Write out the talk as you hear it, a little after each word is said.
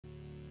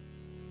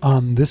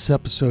On this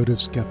episode of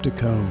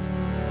Skeptiko,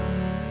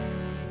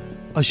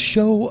 a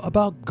show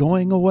about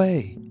going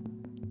away.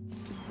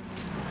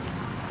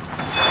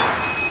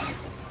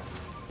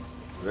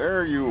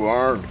 There you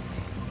are.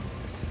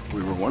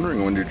 We were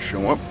wondering when you'd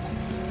show up.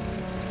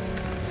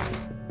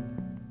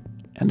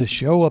 And a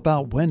show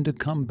about when to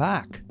come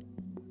back.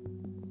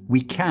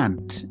 We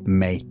can't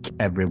make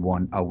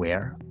everyone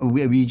aware.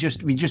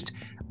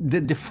 The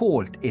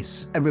default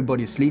is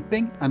everybody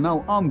sleeping, and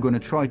now I'm going to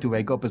try to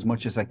wake up as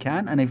much as I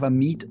can. And if I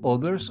meet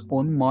others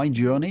on my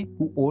journey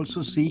who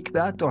also seek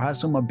that or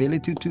has some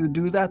ability to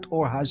do that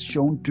or has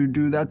shown to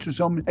do that to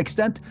some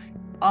extent,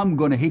 I'm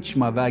going to hitch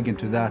my wagon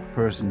to that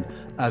person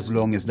as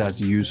long as that's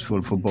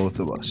useful for both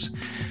of us.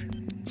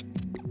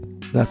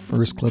 That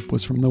first clip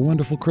was from the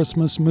wonderful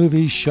Christmas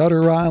movie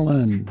Shutter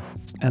Island.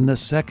 And the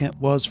second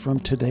was from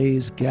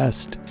today's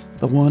guest,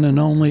 the one and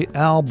only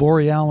Al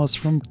Borealis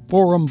from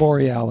Forum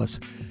Borealis,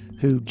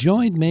 who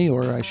joined me,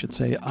 or I should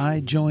say I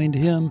joined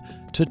him,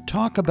 to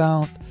talk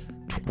about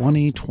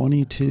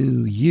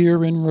 2022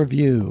 year in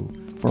review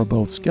for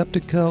both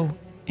Skeptiko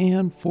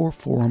and for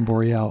Forum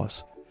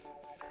Borealis.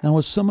 Now,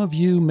 as some of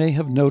you may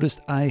have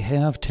noticed, I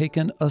have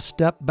taken a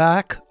step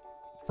back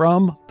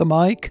from the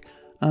mic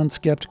on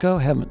Skeptiko.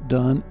 Haven't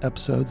done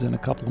episodes in a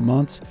couple of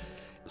months.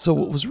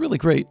 So it was really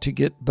great to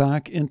get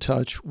back in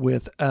touch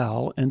with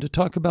Al and to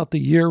talk about the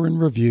year in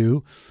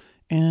review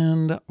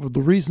and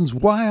the reasons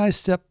why I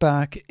stepped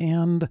back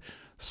and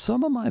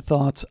some of my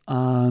thoughts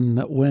on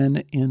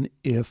when and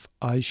if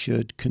I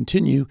should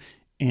continue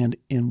and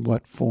in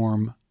what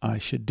form I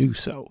should do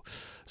so.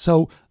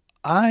 So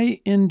I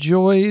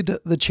enjoyed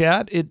the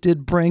chat. It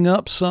did bring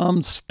up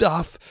some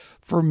stuff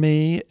for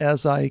me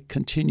as I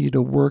continue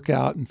to work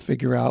out and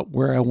figure out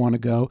where I want to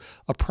go,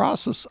 a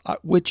process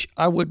which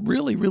I would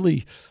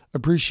really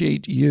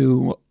appreciate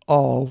you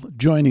all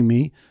joining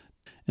me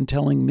and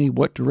telling me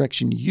what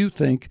direction you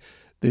think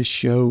this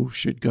show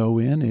should go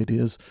in. It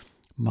is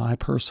my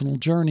personal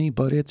journey,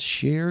 but it's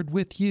shared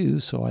with you,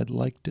 so I'd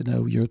like to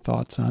know your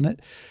thoughts on it.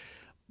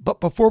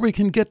 But before we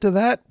can get to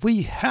that,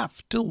 we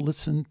have to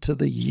listen to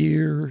the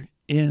year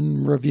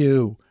in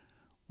review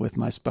with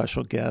my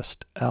special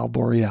guest, Al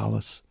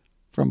Borealis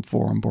from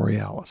Forum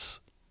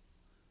Borealis.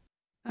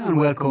 And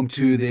welcome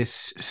to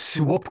this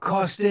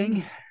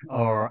swapcasting,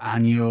 our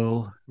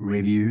annual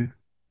review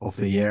of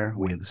the year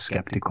with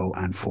Skeptiko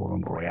and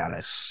Forum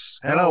Borealis.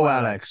 Hello,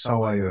 Alex.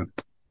 How are you?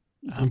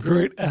 I'm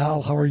great,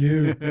 Al. How are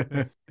you?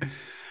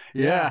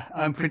 Yeah,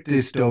 I'm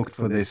pretty stoked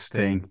for this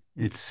thing.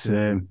 It's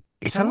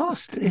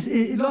last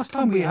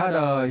time we had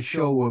a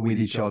show with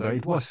each other.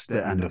 It was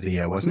the end of the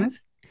year, wasn't it?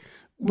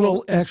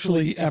 Well,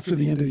 actually, after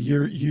the end of the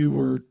year, you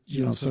were,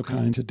 so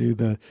kind to do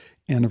the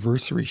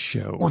anniversary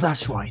show. Oh,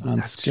 that's right. On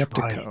that's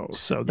Skeptiko. Right.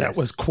 So that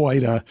was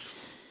quite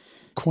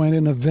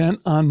an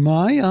event on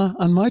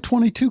my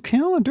 22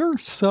 calendar.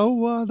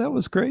 So that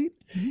was great.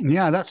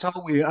 Yeah, that's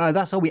how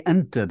we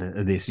entered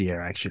this year.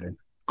 Actually,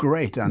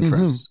 great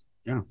entrance.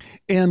 Mm-hmm. Yeah,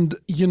 and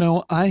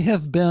I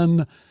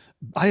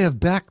have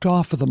backed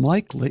off of the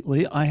mic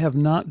lately. I have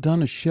not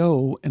done a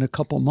show in a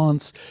couple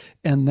months,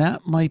 and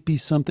that might be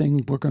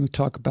something we're going to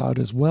talk about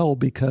as well,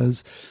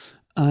 because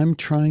I'm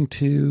trying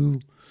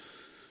to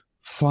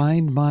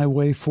find my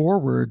way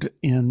forward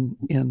in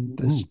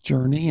this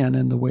journey and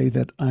in the way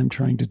that I'm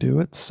trying to do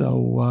it.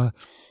 So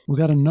we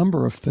got a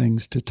number of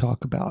things to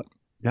talk about.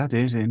 That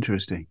is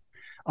interesting.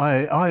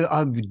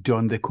 I've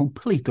done the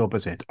complete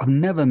opposite. I've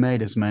never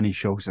made as many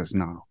shows as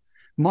now.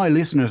 My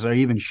listeners are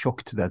even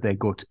shocked that they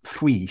got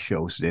 3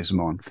 shows this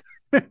month.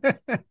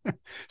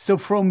 So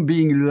from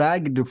being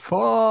lagged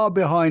far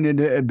behind in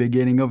the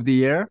beginning of the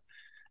year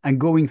and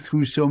going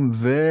through some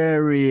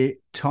very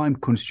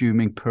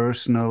time-consuming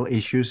personal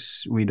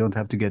issues we don't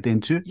have to get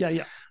into.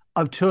 Yeah.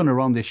 I've turned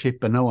around the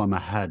ship and now I'm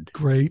ahead.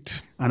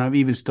 Great. And I've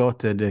even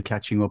started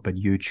catching up at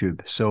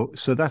YouTube. So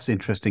that's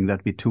interesting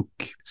that we took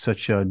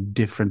such a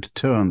different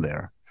turn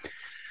there.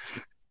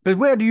 But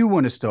where do you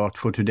want to start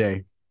for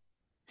today?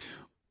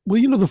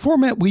 Well, the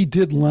format we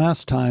did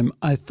last time,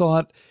 I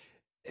thought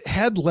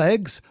had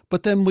legs,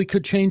 but then we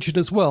could change it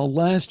as well.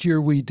 Last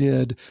year we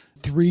did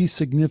 3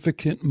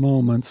 significant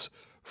moments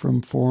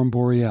from Forum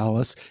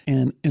Borealis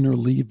and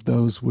interleaved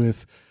those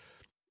with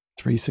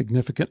 3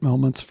 significant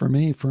moments for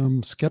me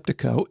from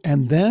Skeptiko.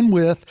 And then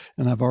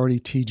and I've already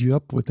teed you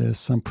up with this,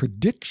 some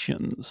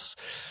predictions,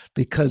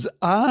 because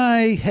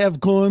I have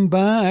gone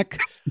back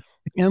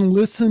and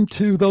listened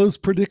to those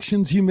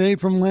predictions you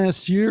made from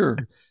last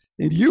year.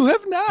 And you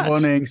have not.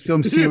 Warning,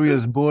 some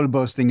serious ball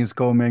busting is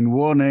coming.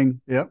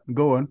 Warning. Yeah,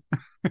 go on.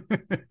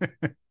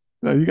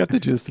 No, you got the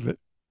gist of it.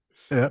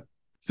 Yeah.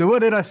 So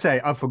what did I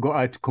say?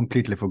 I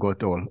completely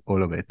forgot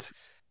all of it.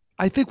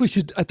 I think we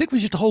should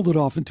hold it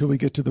off until we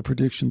get to the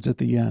predictions at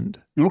the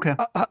end. Okay.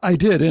 I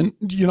did. And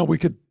we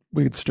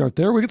could start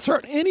there. We could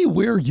start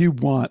anywhere you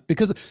want,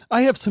 because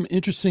I have some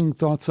interesting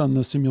thoughts on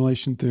the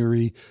simulation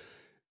theory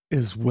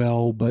as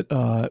well, but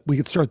we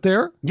could start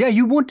there. Yeah,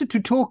 you wanted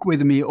to talk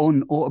with me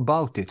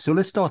about it, so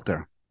let's start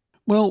there.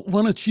 Well,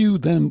 why don't you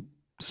then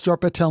start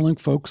by telling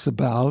folks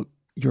about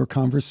your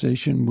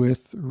conversation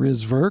with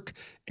Riz Verk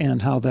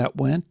and how that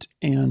went,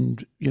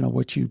 and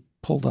what you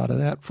pulled out of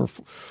that for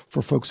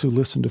folks who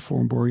listen to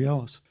Forum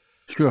Borealis.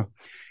 Sure.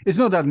 It's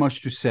not that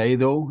much to say,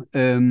 though.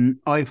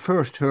 I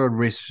first heard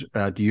Riz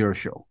at your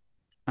show,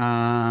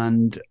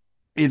 and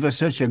it was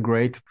such a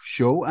great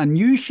show. And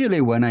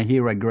usually when I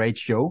hear a great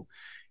show,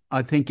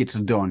 I think it's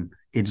done.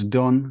 It's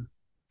done.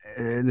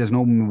 There's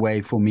no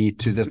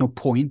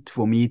point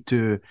for me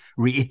to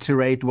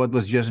reiterate what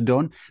was just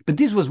done. But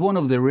this was one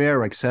of the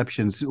rare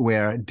exceptions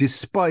where,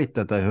 despite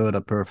that I heard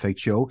a perfect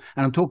show,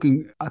 and I'm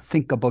talking, I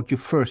think, about your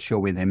first show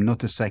with him, not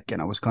the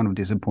second. I was kind of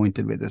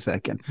disappointed with the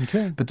second.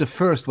 Okay. But the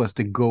first was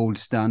the gold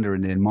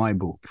standard in my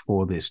book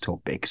for this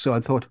topic. So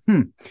I thought,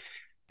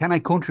 can I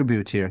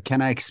contribute here?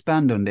 Can I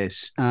expand on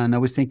this? And I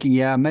was thinking,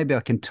 maybe I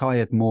can tie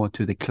it more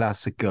to the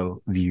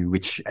classical view,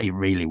 which is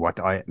really what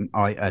I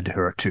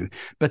adhere to.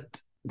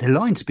 But the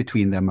lines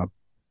between them are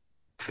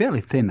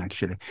fairly thin,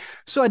 actually.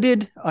 So I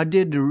did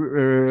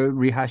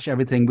rehash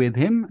everything with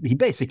him. He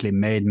basically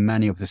made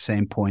many of the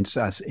same points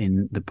as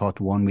in the part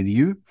one with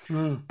you.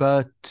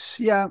 But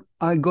yeah,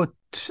 I got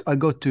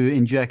to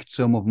inject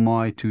some of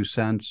my 2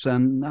 cents,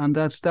 and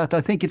that's that.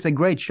 I think it's a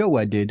great show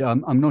I did.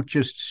 I'm not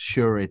just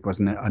sure it was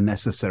a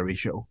necessary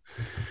show.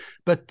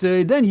 But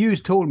then you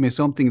told me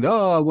something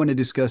I want to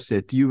discuss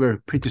it. You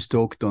were pretty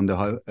stoked on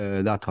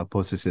that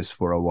hypothesis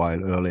for a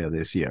while earlier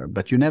this year,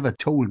 but you never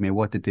told me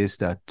what it is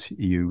that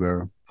you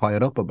were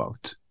fired up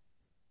about.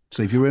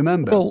 So if you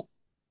remember.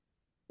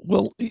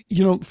 Well,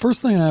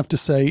 first thing I have to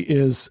say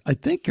is I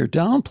think you're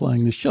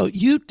downplaying the show.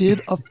 You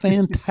did a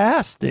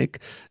fantastic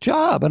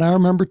job. And I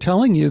remember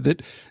telling you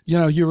that,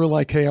 you were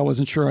like, hey, I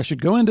wasn't sure I should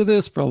go into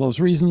this for all those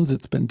reasons.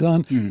 It's been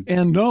done.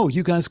 And no,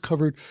 you guys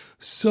covered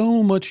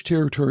so much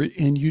territory,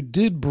 and you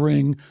did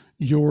bring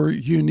your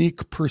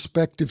unique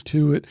perspective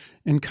to it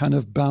and kind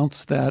of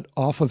bounce that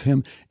off of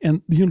him.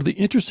 And, the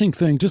interesting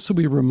thing, just so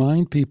we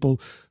remind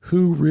people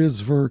who Riz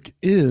Verk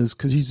is,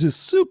 because he's a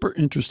super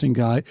interesting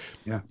guy.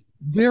 Yeah.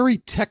 Very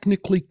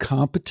technically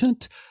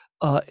competent,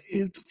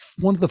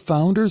 one of the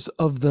founders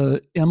of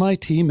the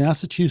MIT,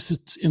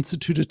 Massachusetts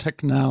Institute of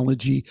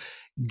Technology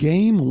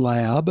Game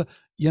Lab.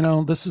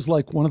 This is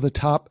like one of the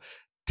top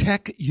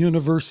tech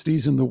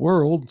universities in the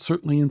world,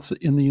 certainly in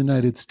the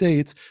United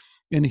States.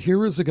 And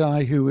here is a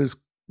guy who is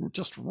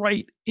just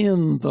right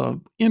in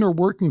the inner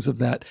workings of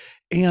that,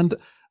 and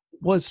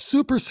was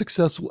super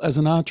successful as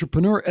an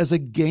entrepreneur, as a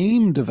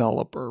game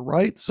developer,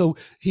 right? So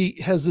he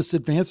has this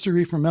advanced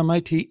degree from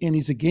MIT, and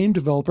he's a game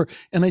developer.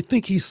 And I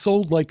think he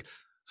sold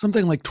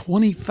something like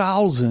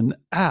 20,000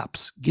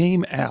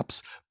 game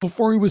apps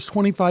before he was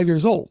 25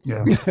 years old.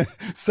 Yeah.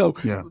 So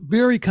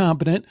very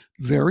competent,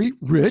 very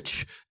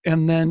rich,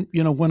 and then,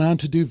 went on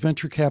to do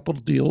venture capital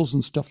deals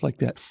and stuff like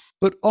that.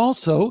 But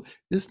also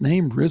his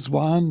name,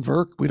 Rizwan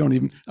Verk, I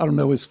don't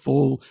know his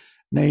full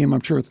name.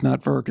 I'm sure it's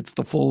not Verk. It's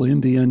the full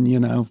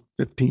Indian,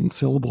 15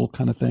 syllable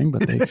kind of thing,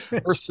 but they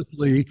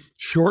mercifully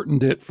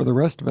shortened it for the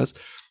rest of us.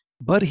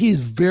 But he's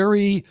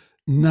very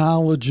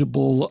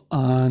knowledgeable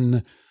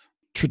on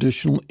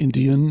traditional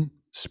Indian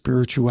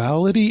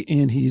spirituality,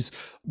 and he's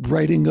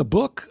writing a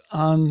book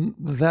on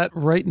that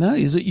right now.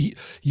 He's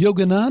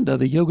Yogananda.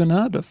 The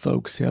Yogananda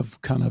folks have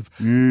kind of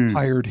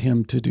hired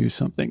him to do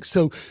something.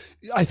 So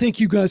I think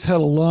you guys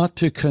had a lot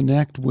to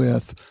connect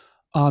with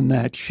on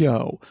that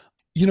show.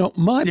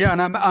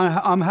 And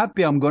I'm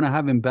happy I'm going to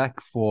have him back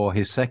for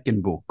his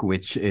second book,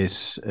 which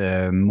is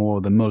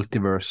more the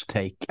multiverse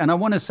take. And I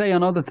want to say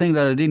another thing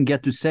that I didn't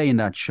get to say in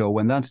that show,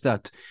 and that's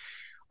that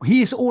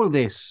he is all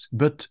this,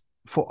 but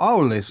for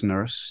our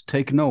listeners,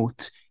 take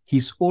note,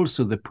 he's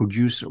also the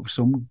producer of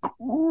some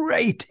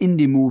great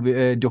indie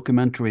movie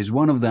documentaries.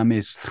 One of them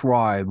is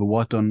Thrive,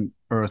 What on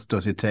Earth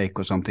Does It Take,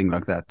 or something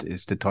like that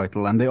is the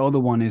title. And the other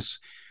one is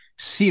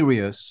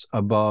Serious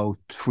About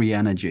Free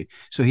Energy.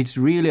 So he's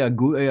really a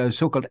good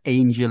so-called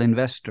angel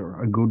investor,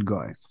 a good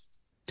guy.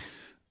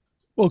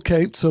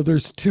 Okay, so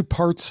there's 2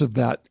 parts of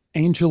that,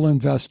 angel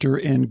investor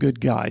and good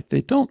guy.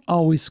 They don't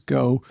always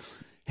go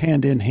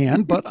hand in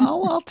hand, but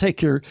I'll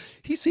take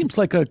he seems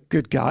like a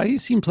good guy. He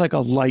seems like a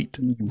light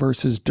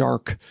versus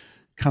dark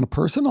kind of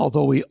person,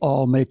 although we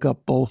all make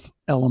up both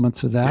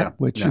elements of that,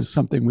 which is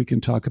something we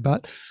can talk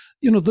about.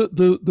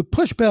 The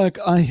pushback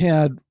I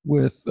had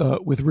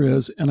with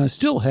Riz, and I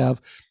still have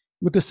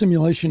with the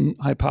simulation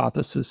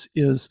hypothesis,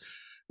 is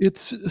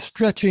it's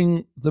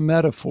stretching the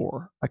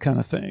metaphor, I kind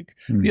of think.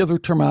 The other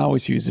term I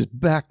always use is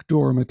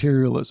backdoor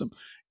materialism.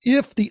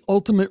 If the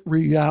ultimate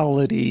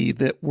reality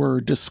that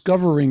we're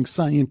discovering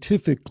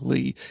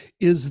scientifically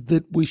is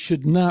that we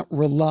should not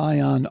rely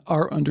on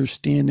our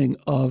understanding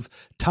of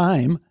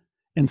time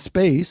and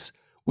space,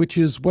 which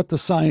is what the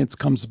science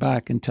comes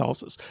back and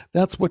tells us.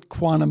 That's what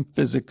quantum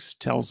physics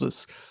tells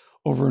us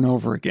over and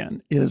over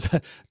again, is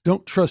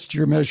don't trust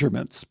your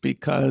measurements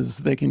because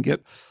they can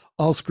get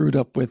all screwed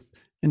up with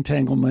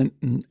entanglement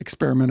and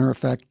experimenter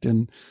effect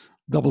and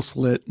double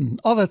slit and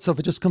all that stuff.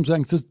 It just comes back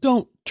and says,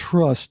 don't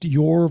trust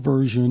your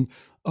version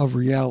of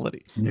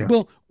reality. Yeah.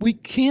 Well, we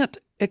can't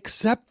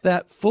accept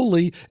that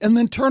fully and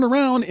then turn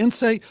around and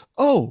say,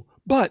 oh,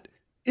 but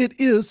It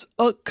is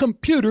a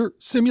computer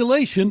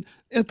simulation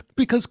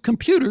because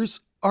computers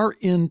are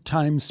in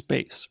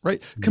time-space,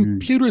 right?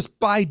 Computers,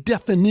 by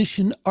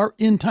definition, are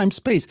in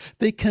time-space.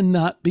 They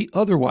cannot be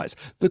otherwise.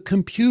 The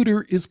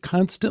computer is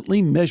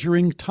constantly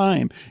measuring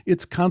time.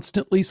 It's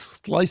constantly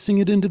slicing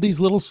it into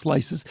these little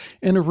slices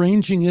and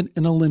arranging it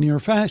in a linear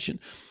fashion.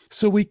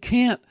 So we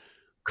can't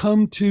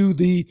come to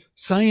the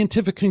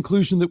scientific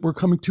conclusion that we're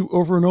coming to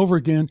over and over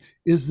again,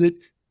 is that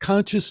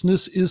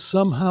consciousness is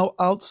somehow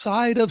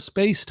outside of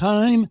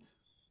space-time,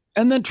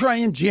 and then try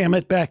and jam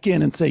it back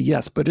in and say,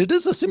 yes, but it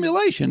is a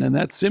simulation, and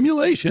that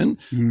simulation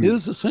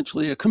is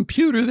essentially a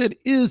computer that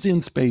is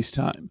in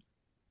space-time.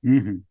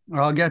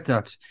 I'll get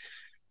that.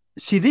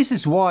 See, this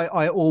is why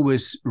I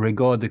always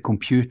regard the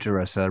computer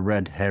as a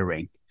red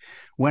herring.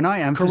 When I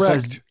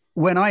emphasize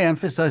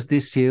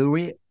this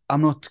theory,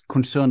 I'm not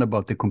concerned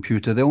about the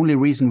computer. The only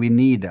reason we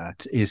need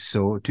that is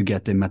so to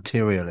get the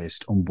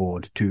materialist on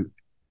board, to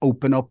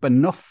open up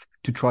enough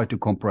to try to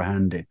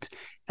comprehend it.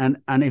 And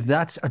if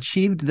that's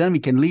achieved, then we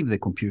can leave the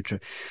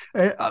computer.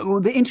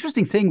 The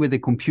interesting thing with the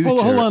computer...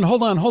 Hold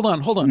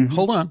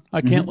on.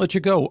 I can't let you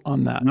go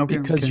on that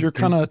because you're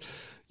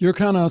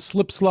kind of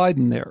slip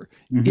sliding there.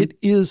 It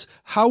is,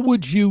 how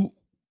would you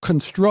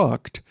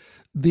construct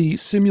the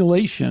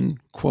simulation,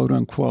 quote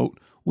unquote,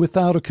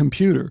 without a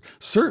computer?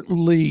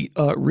 Certainly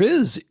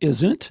Riz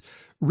isn't.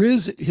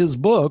 Riz, his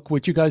book,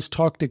 which you guys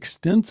talked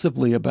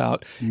extensively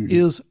about,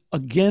 is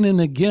again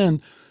and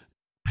again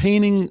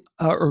painting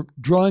or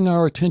drawing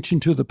our attention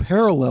to the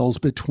parallels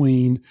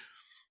between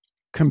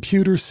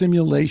computer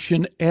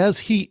simulation, as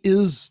he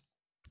is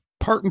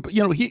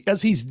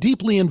as he's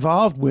deeply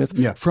involved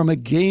with from a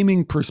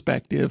gaming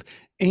perspective,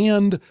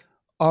 and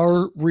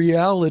our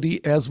reality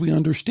as we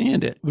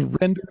understand it, the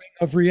rendering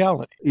of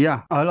reality.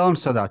 Yeah, I'll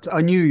answer that. I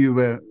knew you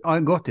were,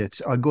 I got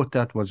it. I got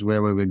that was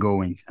where we were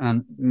going.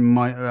 And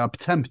my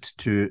attempt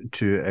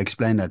to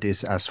explain that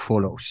is as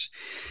follows.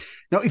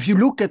 Now, if you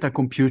look at a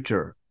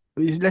computer,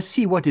 let's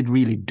see what it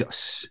really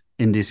does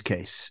in this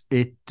case.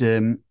 It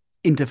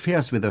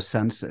interferes with our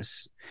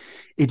senses.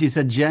 It is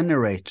a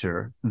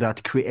generator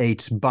that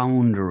creates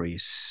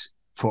boundaries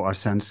for our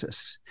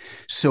senses.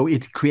 So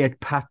it creates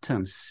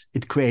patterns.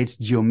 It creates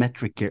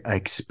geometric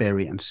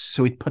experience.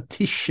 So it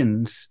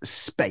partitions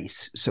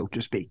space, so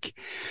to speak.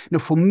 Now,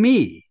 for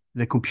me,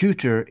 the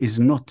computer is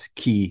not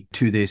key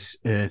to this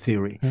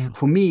theory.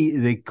 For me,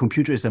 the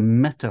computer is a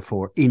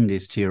metaphor in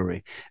this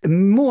theory.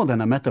 More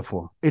than a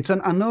metaphor, it's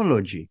an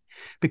analogy,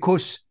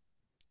 because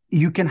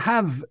you can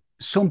have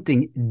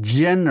something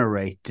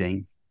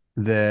generating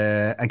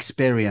the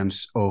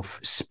experience of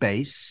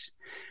space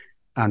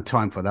and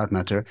time, for that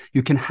matter.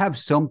 You can have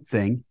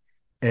something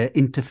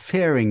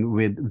interfering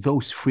with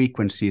those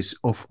frequencies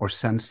of our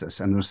senses.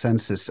 And our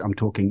senses, I'm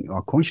talking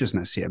our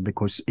consciousness here,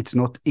 because it's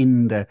not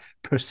in the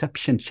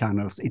perception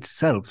channels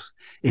itself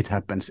it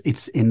happens.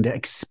 It's in the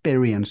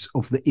experience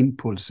of the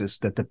impulses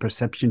that the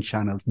perception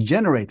channels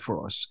generate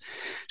for us.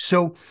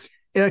 So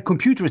a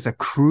computer is a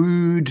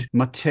crude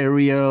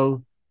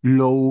material,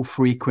 low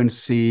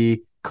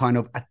frequency kind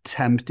of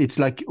attempt. It's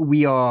like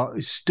we are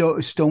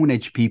Stone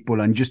Age people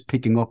and just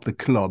picking up the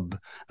club,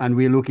 and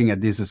we're looking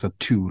at this as a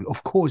tool.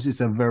 Of course,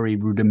 it's a very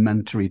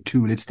rudimentary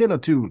tool. It's still a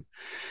tool.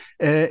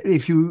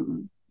 If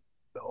you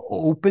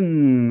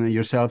open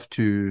yourself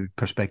to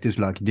perspectives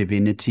like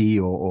divinity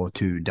or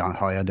to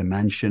higher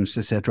dimensions,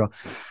 etc.,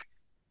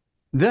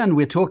 then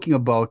we're talking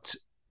about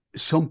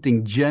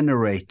something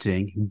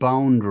generating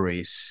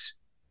boundaries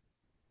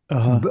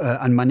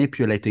and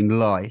manipulating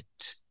light,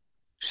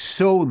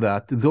 so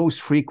that those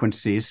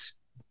frequencies,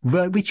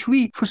 which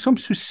we, for some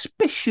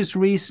suspicious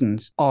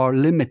reasons, are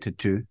limited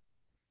to,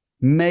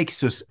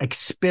 makes us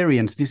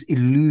experience this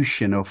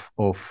illusion of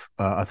a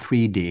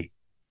 3D,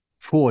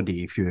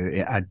 4D, if you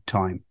add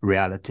time,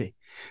 reality.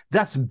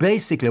 That's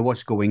basically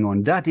what's going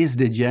on. That is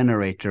the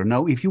generator.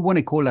 Now, if you want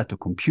to call that a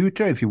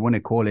computer, if you want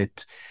to call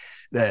it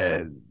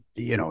the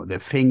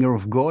finger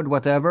of God,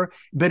 whatever,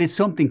 but it's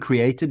something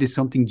created, it's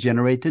something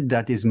generated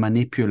that is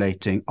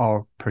manipulating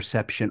our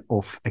perception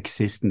of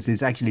existence.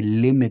 It's actually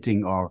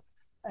limiting our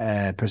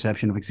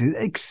perception of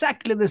existence.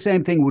 Exactly the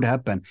same thing would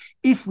happen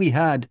if we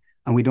had,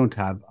 and we don't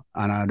have,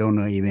 and I don't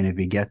know even if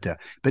we get there,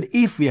 but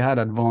if we had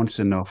advanced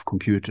enough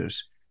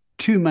computers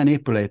to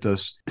manipulate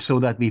us so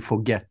that we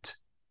forget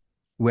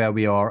where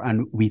we are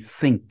and we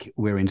think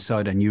we're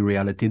inside a new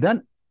reality,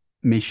 then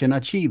mission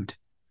achieved.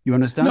 You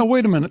understand? No,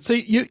 wait a minute.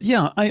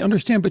 Yeah, I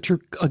understand, but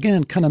you're,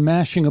 again, kind of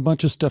mashing a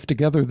bunch of stuff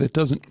together that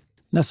doesn't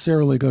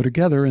necessarily go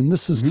together. And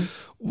this is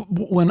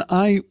when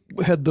I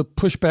had the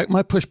pushback,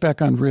 my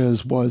pushback on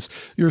Riz was,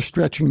 you're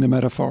stretching the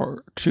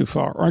metaphor too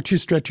far. Aren't you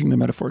stretching the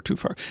metaphor too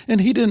far? And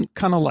he didn't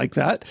kind of like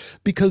that,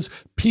 because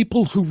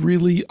people who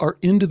really are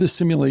into the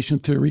simulation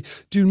theory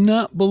do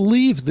not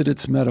believe that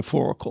it's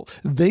metaphorical.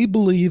 They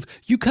believe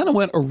you kind of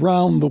went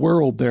around the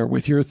world there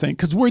with your thing.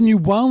 Because when you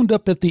wound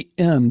up at the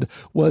end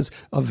was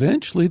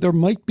eventually there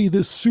might be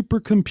this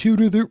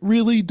supercomputer that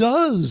really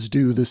does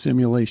do the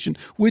simulation,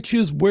 which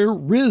is where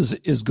Riz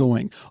is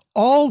going.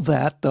 All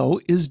that,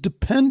 though, is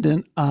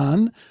dependent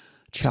on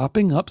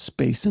chopping up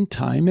space and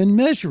time and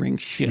measuring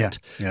shit.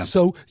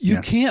 So you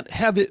can't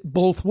have it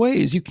both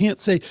ways. You can't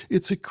say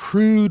it's a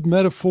crude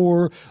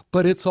metaphor,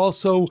 but it's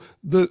also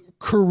the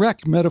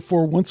correct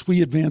metaphor once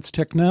we advance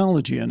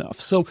technology enough.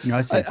 So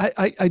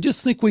I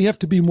just think we have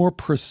to be more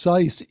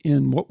precise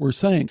in what we're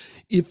saying.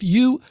 If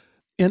you,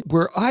 and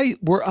where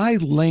I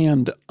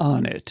land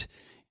on it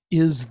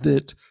is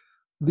that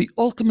the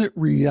ultimate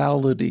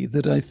reality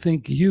that I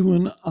think you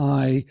and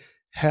I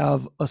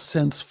have a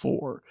sense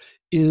for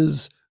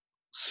is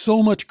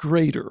so much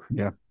greater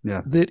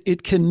that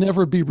it can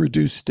never be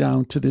reduced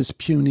down to this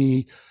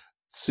puny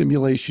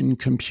simulation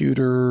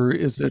computer.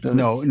 Is it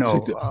no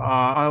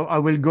I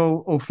will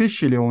go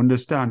officially on the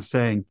stand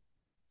saying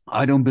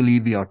I don't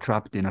believe we are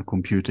trapped in a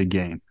computer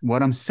game.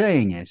 What I'm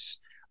saying is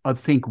I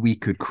think we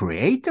could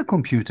create a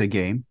computer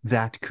game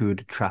that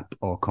could trap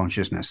our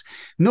consciousness.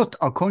 Not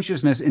our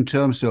consciousness in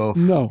terms of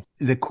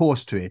the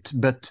cause to it,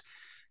 but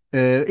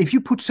if you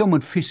put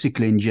someone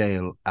physically in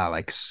jail,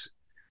 Alex,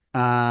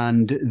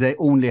 and they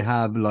only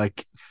have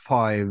like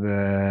 5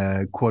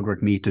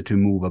 quadrat meter to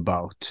move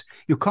about,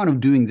 you're kind of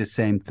doing the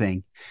same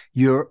thing.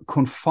 You're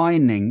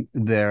confining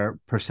their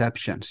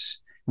perceptions,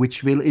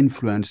 which will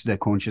influence their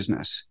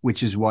consciousness,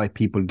 which is why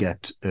people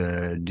get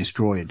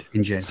destroyed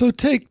in jail. So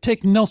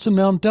take Nelson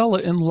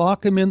Mandela and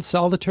lock him in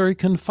solitary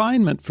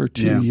confinement for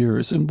 2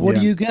 years. And what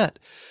do you get?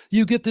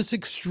 You get this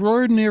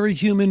extraordinary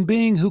human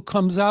being who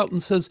comes out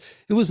and says,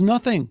 it was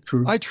nothing.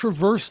 True. I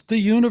traversed the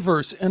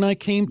universe and I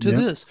came to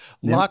this.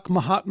 Lock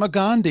Mahatma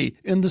Gandhi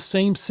in the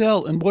same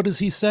cell. And what does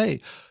he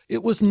say?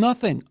 It was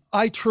nothing.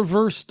 I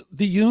traversed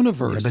the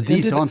universe. But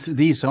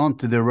these aren't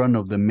the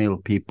run-of-the-mill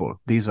people.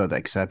 These are the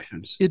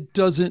exceptions. It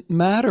doesn't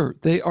matter.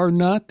 They are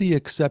not the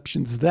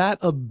exceptions. That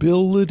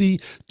ability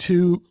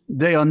to...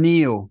 They are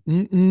Neo.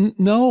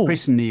 No.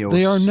 Prison Neos.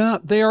 They are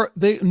not. They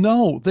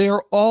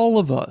are all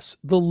of us.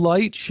 The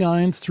light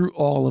shines through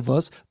all of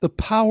us. The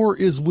power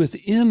is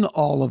within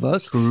all of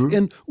us. True.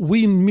 And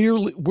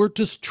we're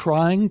just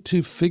trying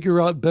to figure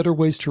out better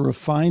ways to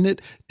refine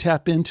it,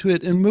 tap into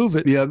it, and move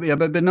it. Yeah,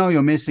 but now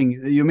you're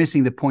missing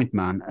the point,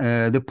 man.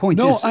 The point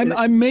is... No,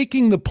 I'm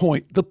making the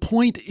point. The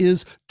point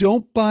is,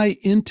 don't buy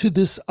into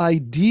this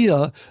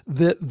idea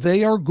that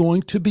they are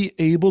going to be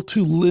able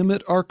to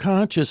limit our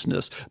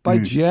consciousness by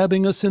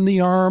jabbing us in the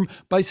arm,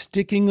 by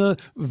sticking a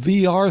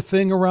VR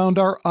thing around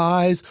our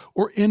eyes,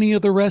 or any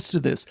of the rest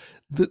of this.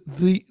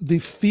 The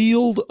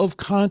field of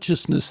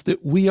consciousness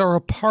that we are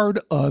a part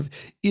of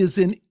is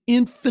an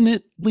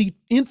infinite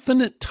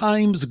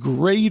times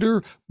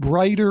greater,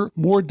 brighter,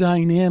 more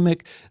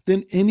dynamic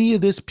than any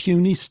of this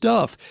puny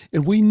stuff.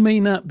 And we may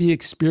not be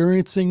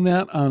experiencing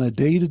that on a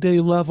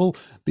day-to-day level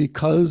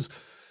because,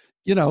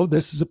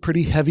 this is a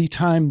pretty heavy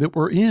time that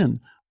we're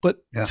in. But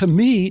to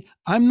me,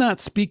 I'm not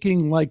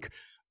speaking like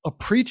a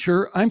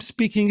preacher. I'm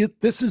speaking it.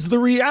 This is the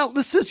reality.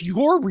 This is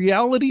your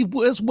reality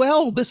as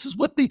well. This is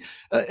what the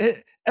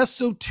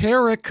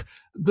esoteric,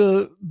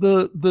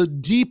 the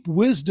deep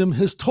wisdom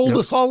has told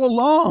us all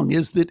along,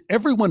 is that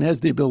everyone has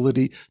the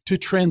ability to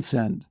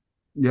transcend.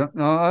 Yeah,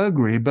 I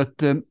agree. But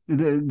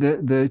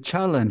the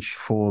challenge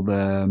for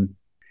the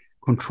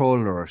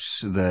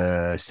controllers,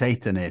 the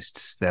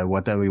Satanists, the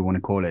whatever you want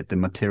to call it, the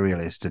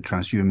materialists, the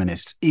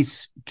transhumanists,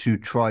 is to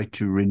try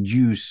to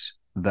reduce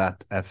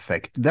that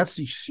effect.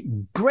 That's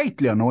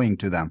greatly annoying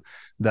to them,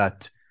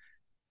 that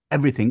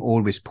everything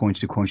always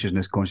points to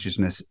consciousness.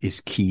 Consciousness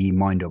is key,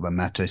 mind over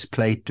matter. Is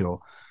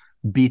Plato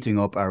beating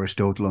up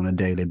Aristotle on a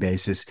daily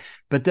basis.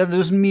 But that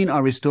doesn't mean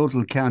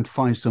Aristotle can't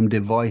find some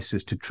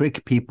devices to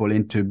trick people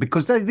into,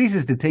 because this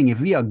is the thing. If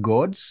we are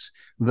gods,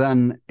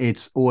 then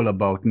it's all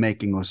about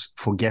making us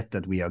forget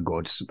that we are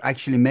gods,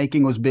 actually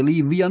making us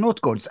believe we are not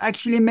gods,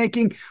 actually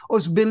making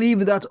us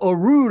believe that our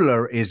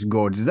ruler is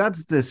God.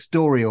 That's the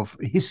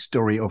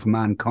history of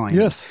mankind.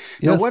 Yes.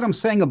 Now, what I'm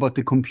saying about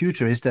the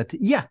computer is that,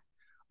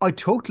 I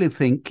totally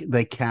think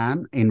they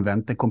can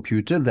invent a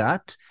computer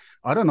that,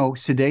 I don't know,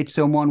 sedate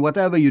someone,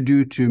 whatever you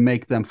do to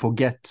make them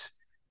forget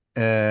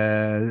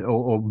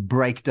or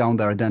break down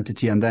their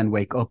identity and then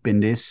wake up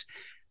in this.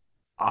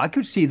 I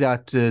could see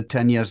that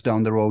 10 years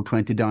down the road,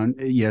 20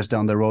 years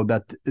down the road,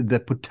 that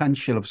the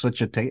potential of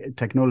such a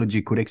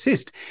technology could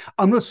exist.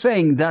 I'm not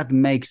saying that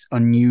makes a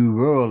new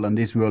world and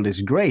this world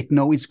is great.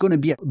 No, it's going to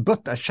be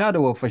but a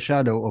shadow of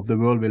the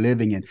world we're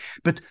living in.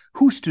 But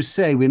who's to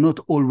say we're not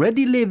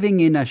already living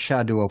in a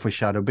shadow of a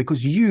shadow?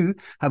 Because you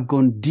have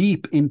gone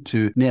deep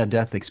into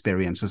near-death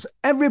experiences.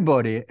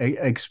 Everybody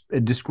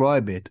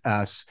describe it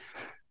as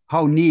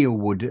how Neo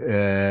would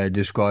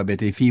describe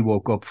it if he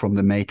woke up from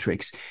the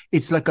Matrix.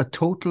 It's like a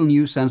total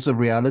new sense of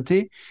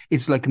reality.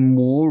 It's like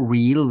more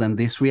real than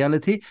this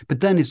reality.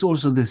 But then it's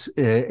also this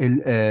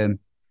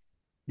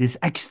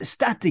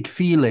ecstatic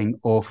feeling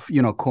of,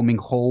 coming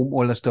home,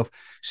 all that stuff.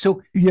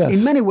 So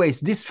in many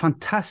ways, this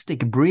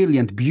fantastic,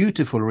 brilliant,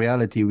 beautiful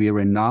reality we're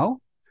in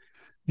now,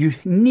 you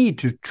need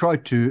to try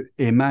to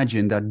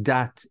imagine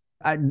that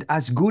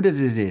as good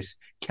as it is,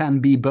 can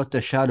be but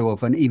a shadow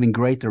of an even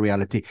greater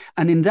reality.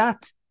 And in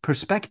that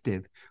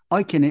perspective,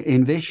 I can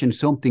envision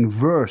something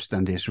worse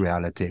than this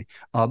reality,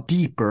 a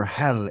deeper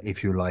hell,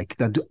 if you like,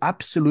 that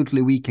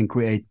absolutely we can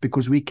create,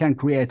 because we can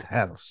create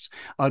hells.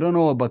 I don't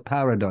know about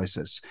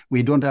paradises.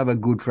 We don't have a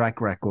good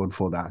track record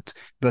for that,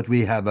 but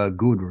we have a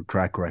good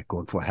track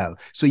record for hell.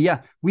 So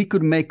yeah, we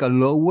could make a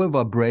lower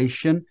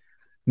vibration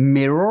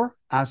mirror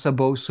as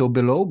above, so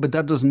below, but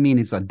that doesn't mean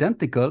it's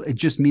identical. It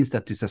just means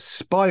that it's a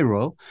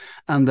spiral,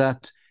 and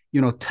that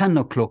 10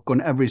 o'clock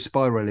on every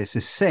spiral is the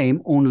same,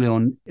 only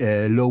on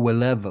lower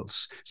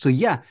levels. So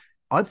yeah,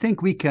 I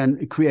think we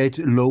can create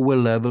lower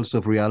levels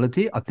of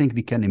reality. I think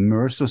we can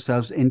immerse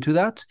ourselves into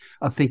that.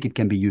 I think it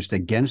can be used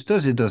against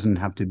us. It doesn't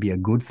have to be a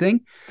good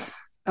thing.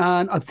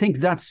 And I think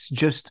that's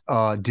just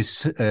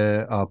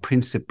a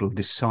principle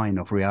design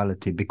of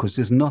reality, because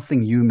there's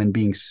nothing human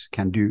beings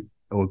can do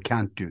or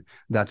can't do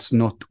that's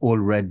not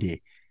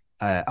already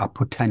a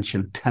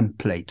potential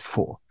template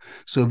for.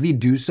 So if we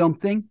do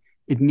something,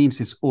 it means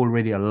it's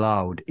already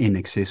allowed in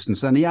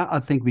existence. And yeah, I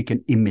think we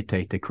can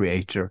imitate the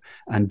creator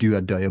and do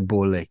a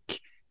diabolic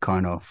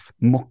kind of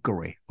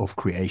mockery of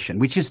creation,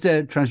 which is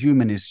the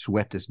transhumanist's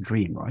wettest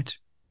dream, right?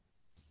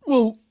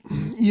 Well,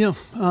 yeah.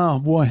 Oh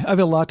boy, I have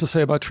a lot to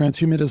say about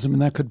transhumanism,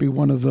 and that could be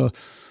one of the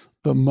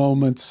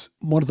moments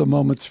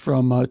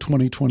from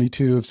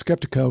 2022 of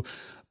Skeptiko,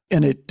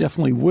 and it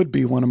definitely would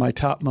be one of my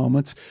top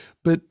moments.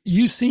 But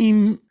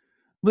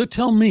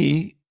tell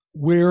me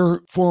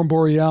where Forum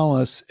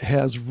Borealis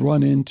has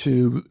run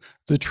into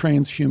the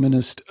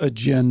transhumanist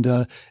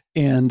agenda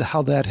and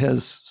how that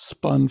has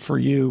spun for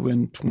you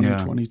in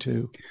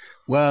 2022. Yeah.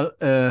 Well,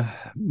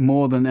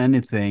 more than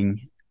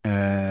anything,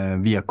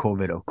 via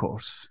COVID, of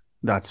course.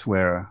 That's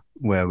where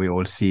we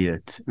all see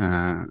it.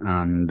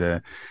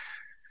 And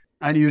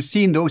you've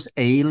seen those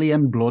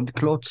alien blood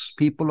clots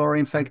people are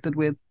infected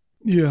with?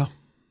 Yeah.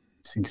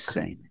 It's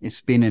insane.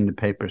 It's been in the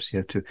papers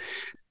here too.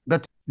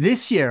 But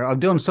this year, I've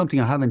done something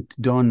I haven't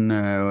done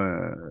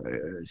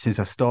since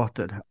I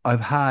started.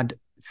 I've had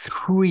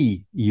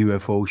 3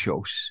 UFO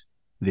shows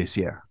this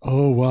year.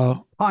 Oh,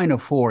 wow. Kind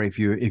of 4 if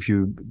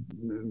you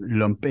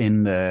lump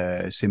in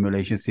the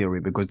simulation theory,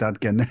 because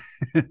that can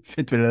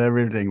fit with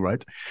everything,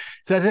 right?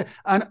 So,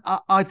 and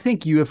I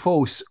think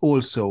UFOs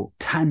also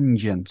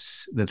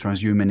tangents the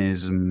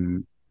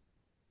transhumanism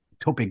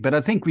topic, but I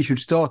think we should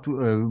start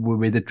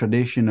with the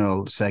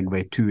traditional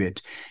segue to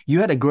it. You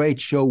had a great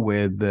show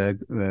with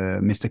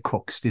Mr.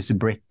 Cox, this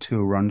Brit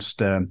who runs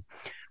the,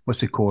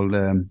 what's it called,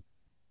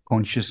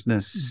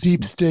 Consciousness?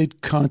 Deep State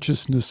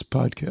Consciousness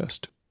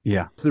Podcast.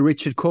 Yeah, the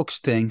Richard Cox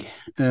thing.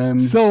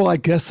 So I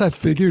guess I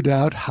figured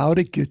out how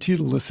to get you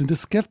to listen to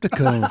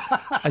Skeptiko.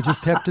 I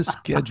just have to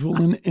schedule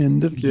an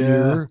end of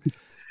year.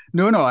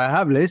 No, I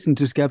have listened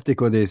to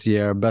Skeptiko this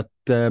year, but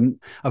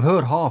I've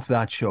heard half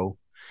that show.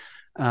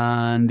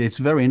 And it's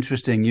very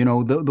interesting,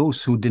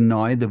 those who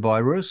deny the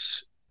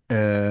virus,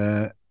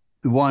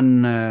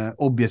 one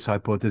obvious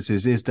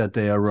hypothesis is that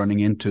they are running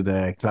into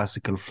the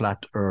classical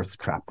flat earth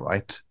trap,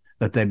 right?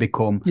 That they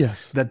become,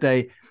 yes,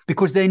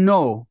 because they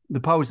know, the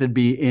powers that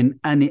be in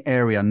any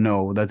area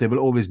know that there will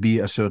always be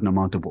a certain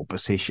amount of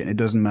opposition. It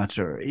doesn't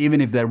matter.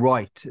 Even if they're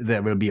right,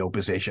 there will be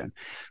opposition.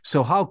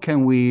 So how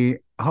can we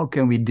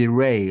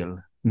derail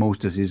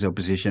most of this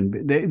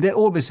opposition? They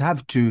always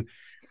have to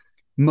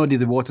muddy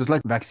the waters,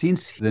 like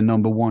vaccines, the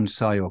number one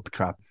psyop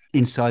trap.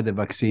 Inside the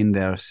vaccine,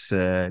 there's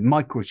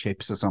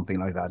microchips or something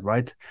like that,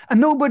 right? And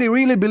nobody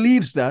really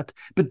believes that,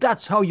 but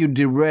that's how you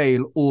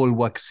derail all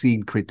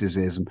vaccine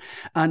criticism.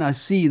 And I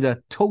see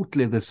that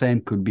totally the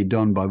same could be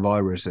done by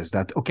viruses.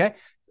 That, okay,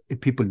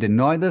 if people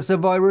deny there's a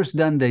virus,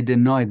 then they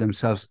deny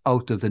themselves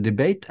out of the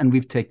debate, and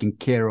we've taken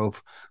care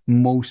of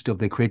most of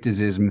the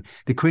criticism.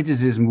 The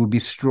criticism would be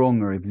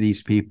stronger if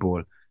these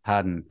people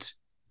hadn't,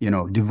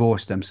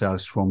 divorced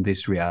themselves from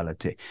this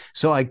reality.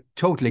 So I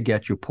totally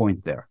get your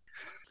point there.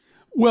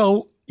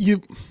 Well,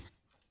 you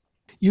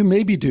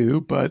maybe do,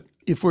 but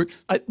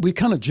we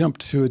kind of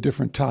jumped to a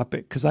different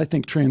topic, because I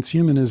think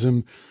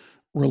transhumanism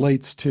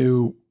relates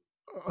to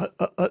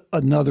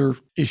another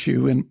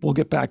issue, and we'll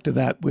get back to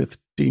that with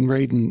Dean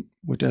Radin,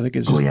 which I think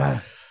is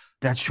just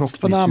that shocked me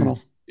phenomenal.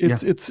 too.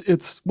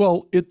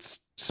 It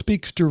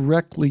speaks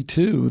directly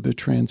to the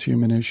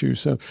transhuman issue.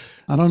 So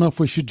I don't know if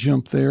we should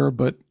jump there,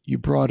 but you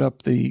brought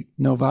up the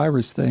no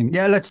virus thing.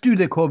 Yeah, let's do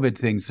the COVID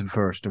things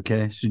first,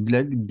 okay? So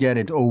let's get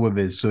it over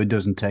with so it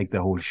doesn't take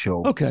the whole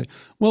show. Okay.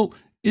 Well,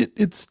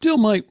 it still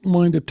might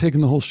wind up taking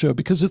the whole show,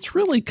 because it's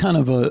really kind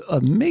of a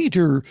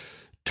major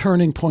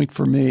turning point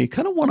for me,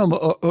 kind of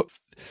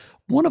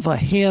one of a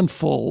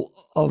handful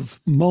of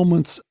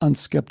moments on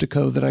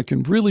Skeptiko that I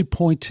can really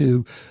point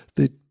to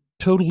that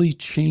totally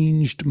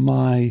changed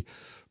my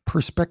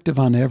perspective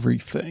on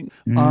everything.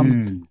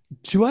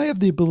 Do I have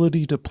the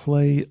ability to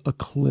play a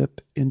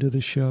clip into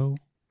the show?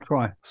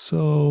 Try.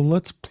 So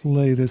let's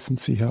play this and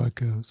see how it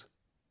goes.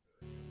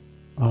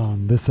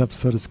 On this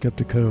episode of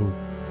Skeptiko,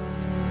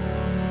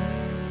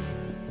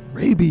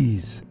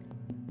 rabies.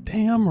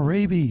 Damn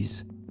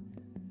rabies.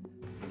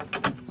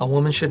 A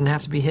woman shouldn't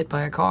have to be hit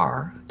by a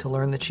car to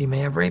learn that she may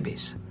have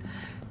rabies.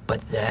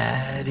 But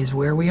that is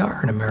where we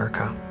are in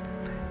America.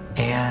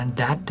 And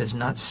that does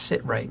not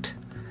sit right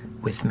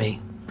with me.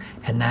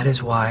 And that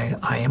is why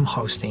I am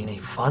hosting a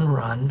fun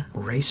run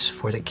race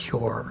for the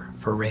cure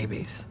for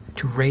rabies,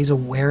 to raise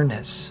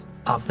awareness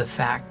of the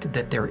fact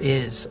that there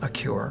is a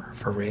cure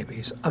for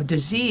rabies, a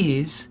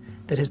disease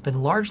that has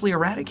been largely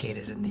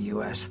eradicated in the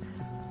US,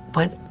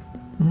 but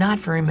not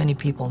very many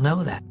people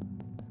know that.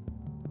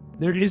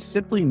 There is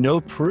simply no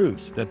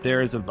proof that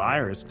there is a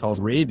virus called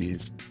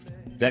rabies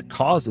that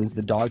causes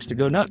the dogs to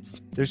go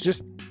nuts.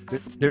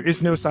 There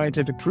is no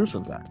scientific proof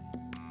of that.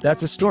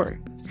 That's a story.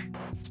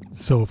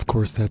 So, of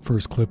course, that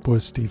first clip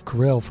was Steve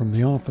Carell from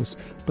The Office,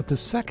 but the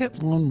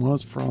second one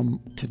was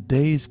from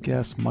today's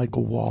guest,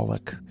 Michael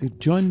Wallach, who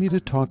joined me to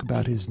talk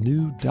about his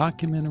new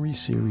documentary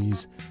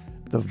series,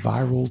 The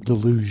Viral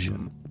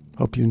Delusion.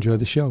 Hope you enjoy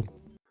the show.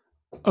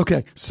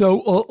 Okay,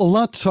 so a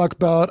lot to talk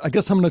about. I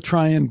guess I'm going to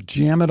try and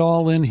jam it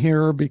all in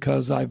here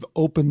because I've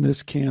opened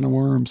this can of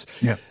worms.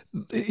 Yeah.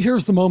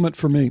 Here's the moment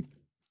for me.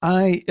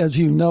 I, as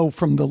you know,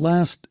 from the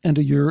last end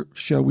of year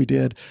show we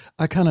did,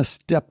 I kind of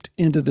stepped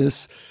into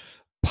this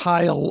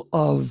pile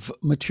of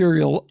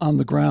material on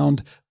the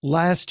ground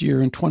last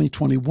year in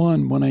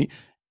 2021 when I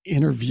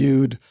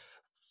interviewed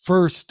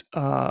first,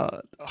 Who?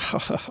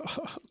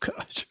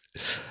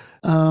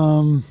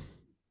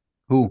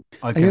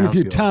 I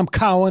interviewed Tom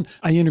Cowan.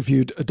 I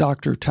interviewed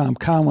Dr. Tom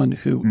Cowan,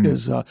 who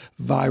is a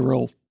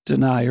viral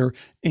denier.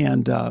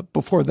 And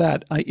before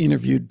that, I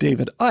interviewed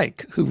David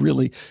Icke, who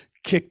really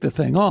kicked the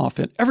thing off.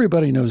 And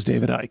everybody knows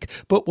David Icke.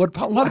 But what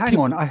a lot of hang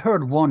people... on, I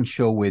heard one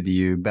show with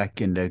you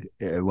back in the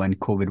when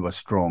COVID was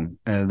strong.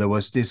 There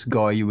was this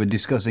guy you were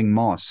discussing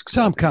masks.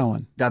 Tom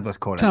Cowan. That was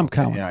called Tom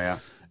Cowan. Yeah.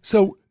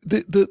 So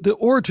the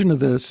origin of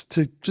this,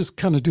 to just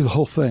kind of do the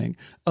whole thing,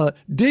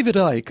 David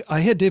Icke, I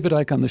had David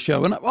Icke on the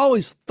show, and I've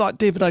always thought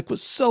David Icke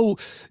was so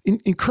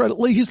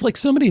incredibly, he's like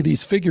so many of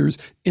these figures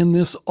in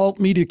this alt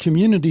media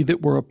community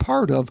that we're a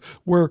part of,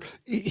 where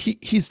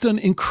he's done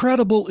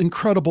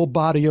incredible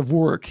body of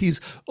work.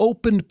 He's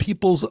opened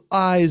people's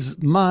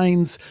eyes,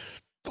 minds,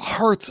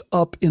 hearts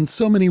up in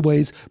so many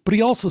ways, but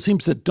he also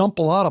seems to dump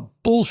a lot of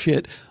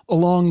bullshit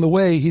along the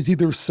way. He's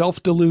either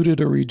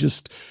self-deluded or he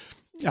just...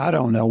 I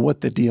don't know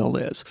what the deal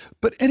is.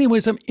 But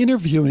anyways, I'm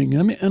interviewing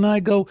him and I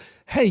go,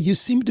 hey, you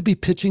seem to be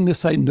pitching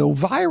this no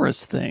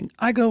virus thing.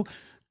 I go,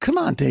 come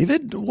on,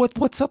 David,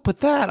 what's up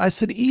with that? I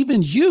said,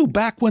 even you,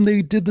 back when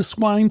they did the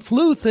swine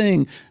flu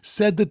thing,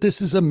 said that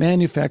this is a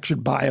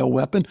manufactured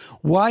bioweapon.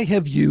 Why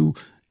have you?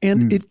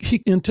 And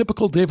he, in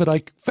typical David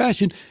Icke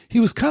fashion,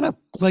 he was kind of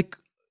like,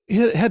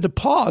 he had to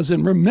pause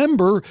and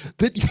remember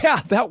that,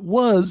 yeah, that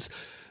was...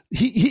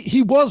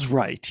 He was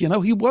right. You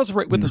know, he was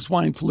right with the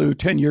swine flu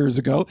 10 years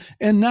ago.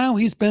 And now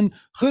he's been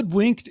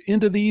hoodwinked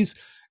into these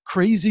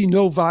crazy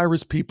no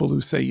virus people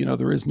who say, you know,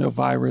 there is no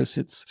virus.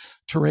 It's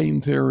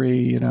terrain theory,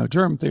 you know,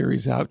 germ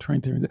theory's out,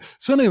 terrain theory.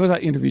 So anyways, I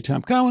interviewed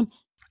Tom Cowan,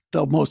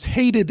 the most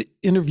hated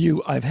interview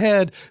I've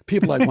had.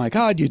 People like, my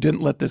God, you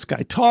didn't let this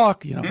guy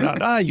talk, you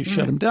know, you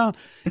shut him down.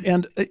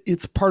 And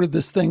it's part of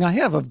this thing I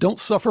have of don't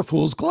suffer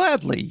fools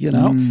gladly, you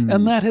know,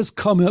 and that has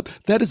come up.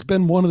 That has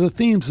been one of the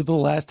themes of the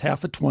last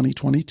half of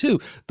 2022.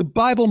 The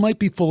Bible might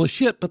be full of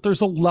shit, but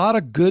there's a lot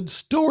of good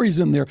stories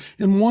in there.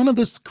 And one of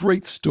the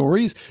great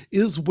stories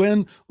is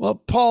when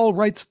Paul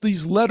writes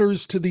these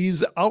letters to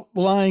these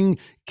outlying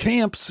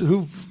camps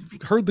who've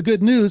heard the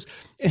good news,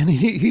 and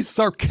he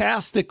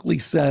sarcastically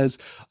says,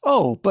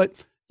 oh,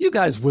 but you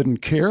guys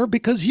wouldn't care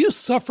because you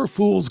suffer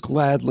fools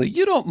gladly.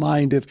 You don't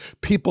mind if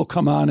people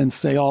come on and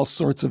say all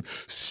sorts of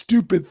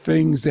stupid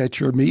things at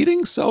your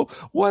meeting. So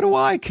what do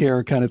I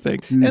care, kind of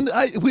thing. And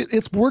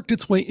it's worked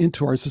its way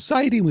into our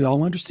society. We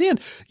all understand,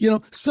 you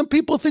know, some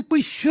people think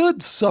we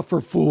should suffer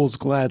fools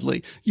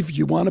gladly. If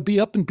you want to be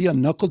up and be a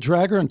knuckle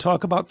dragger and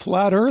talk about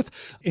flat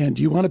earth, and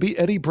you want to be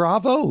Eddie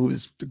Bravo,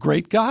 who's a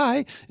great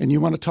guy, and you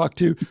want to talk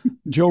to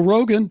Joe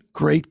Rogan,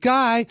 great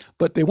guy,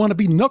 but they want to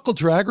be knuckle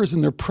draggers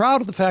and they're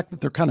proud of the fact that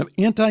they're kind of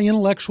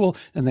anti-intellectual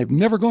and they've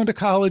never gone to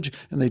college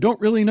and they don't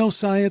really know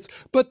science,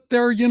 but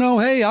they're, you know,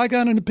 hey, I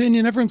got an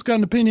opinion, everyone's got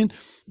an opinion.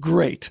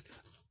 Great.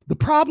 The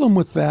problem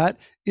with that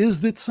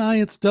is that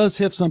science does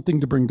have something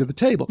to bring to the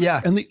table.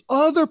 Yeah. And the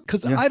other,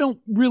 because I don't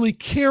really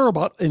care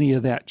about any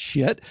of that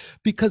shit,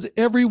 because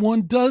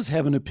everyone does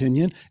have an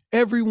opinion.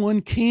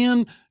 Everyone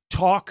can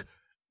talk,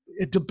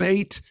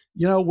 debate,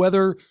 you know,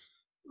 whether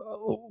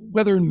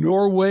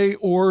Norway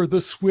or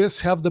the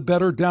Swiss have the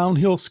better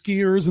downhill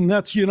skiers, and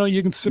that's, you know,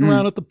 you can sit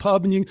around at the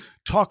pub and you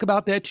talk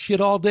about that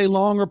shit all day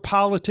long, or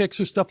politics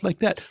or stuff like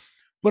that.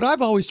 What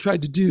I've always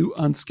tried to do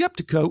on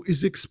Skeptiko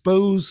is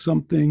expose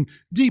something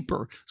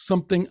deeper,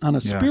 something on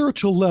a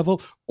spiritual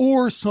level,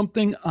 or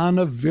something on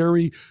a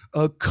very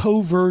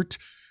covert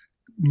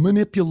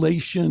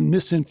manipulation,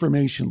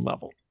 misinformation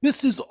level.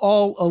 This is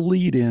all a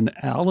lead in,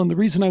 Al. And the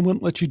reason I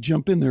wouldn't let you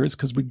jump in there is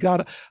because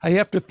I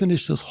have to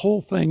finish this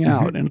whole thing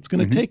out, and it's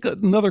going to take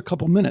another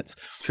couple minutes.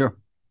 Sure.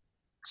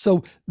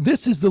 So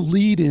this is the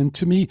lead in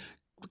to me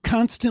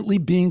constantly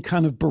being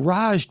kind of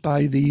barraged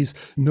by these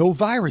no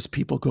virus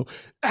people. Go,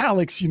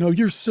 Alex, you know,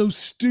 you're so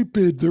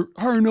stupid. There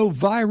are no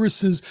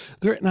viruses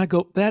there. And I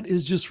go, that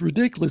is just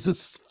ridiculous.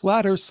 It's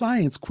flat earth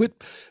science.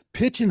 Quit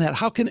pitching that.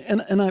 How can,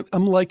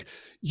 I'm like,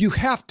 you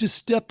have to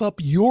step up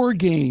your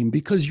game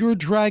because you're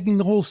dragging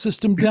the whole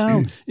system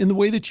down in the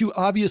way that you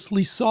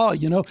obviously saw.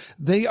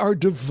 They are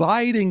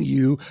dividing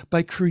you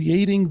by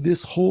creating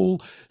this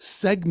whole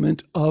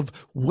segment of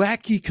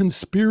wacky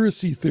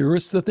conspiracy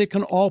theorists that they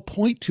can all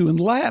point to and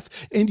laugh.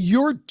 And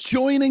you're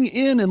joining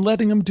in and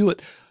letting them do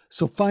it.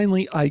 So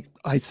finally,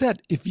 I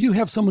said, if you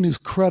have someone who's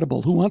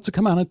credible, who wants to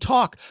come on and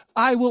talk,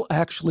 I will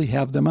actually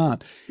have them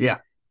on. Yeah.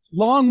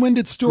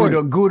 Long-winded story.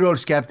 Good old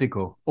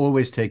Skeptiko,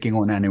 always taking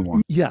on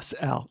anyone. Yes,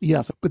 Al,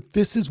 yes. But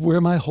this is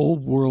where my whole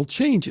world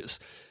changes.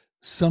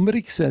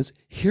 Somebody says,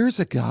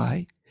 here's a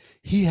guy,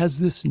 he has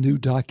this new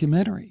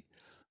documentary,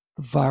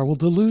 The Viral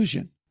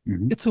Delusion.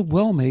 Mm-hmm. It's a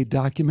well-made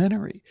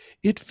documentary.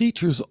 It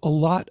features a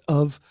lot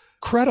of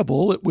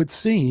credible, it would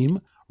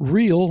seem,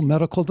 real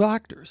medical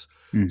doctors.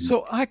 Mm-hmm.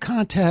 So I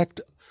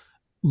contact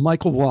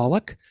Michael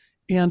Wallach,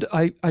 and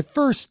I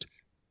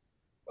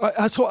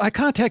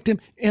contact him,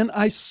 and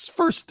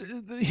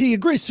he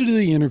agrees to do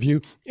the interview,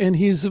 and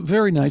he's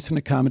very nice and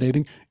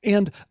accommodating.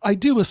 And I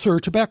do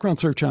a background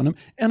search on him,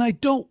 and I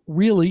don't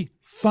really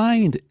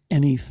find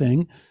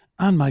anything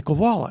on Michael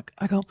Wallach.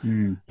 I go,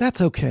 that's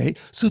okay.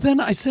 So then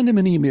I send him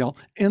an email,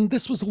 and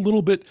this was a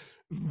little bit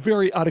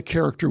very out of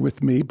character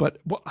with me,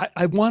 but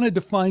I wanted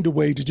to find a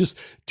way to just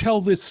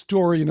tell this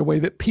story in a way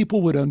that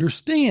people would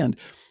understand.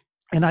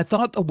 And I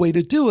thought the way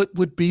to do it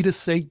would be to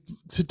say,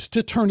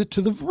 to turn it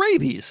to the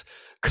rabies.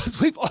 Because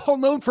we've all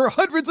known for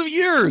hundreds of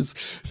years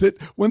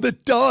that when the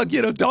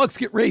dogs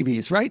get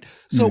rabies, right?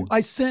 So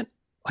I sent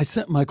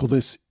Michael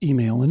this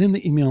email, and in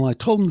the email, I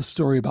told him the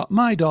story about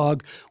my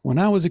dog when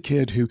I was a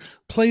kid who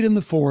played in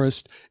the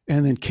forest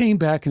and then came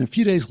back, and a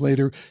few days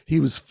later, he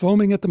was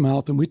foaming at the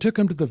mouth, and we took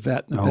him to the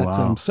vet, and the vet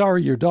said, I'm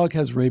sorry, your dog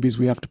has rabies.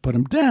 We have to put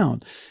him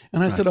down.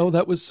 And I said,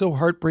 that was so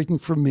heartbreaking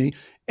for me.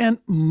 And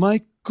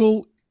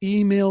Michael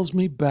emails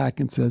me back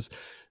and says,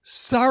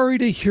 sorry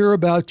to hear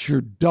about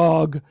your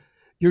dog.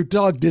 Your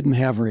dog didn't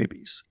have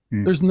rabies.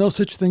 There's no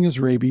such thing as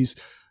rabies.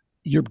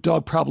 Your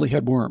dog probably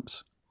had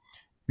worms.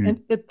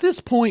 And at this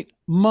point,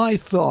 my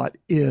thought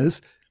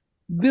is,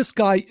 this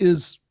guy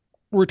is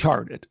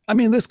retarded. I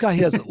mean, this guy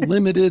has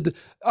limited,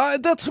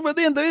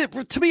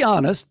 to be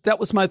honest, that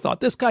was my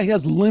thought. This guy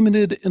has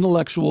limited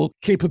intellectual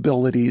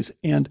capabilities,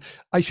 and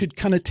I should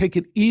kind of take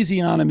it easy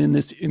on him in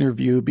this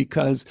interview,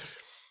 because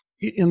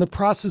in the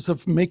process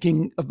of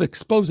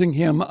exposing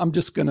him, I'm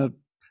just going to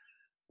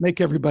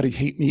make everybody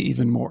hate me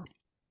even more.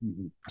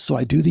 So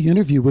I do the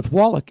interview with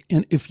Wallach,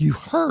 and if you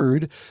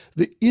heard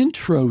the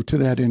intro to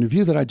that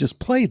interview that I just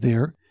played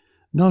there,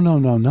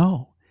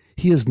 no.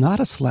 He is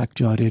not a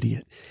slack-jawed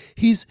idiot.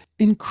 He's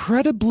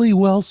incredibly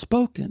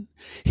well-spoken.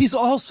 He's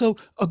also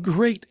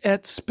great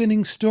at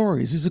spinning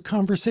stories. He's a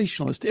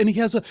conversationalist, and he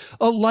has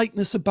a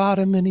lightness about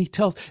him, and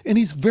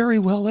he's very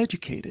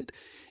well-educated.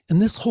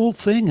 And this whole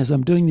thing, as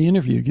I'm doing the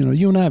interview,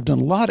 you and I have done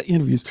a lot of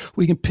interviews.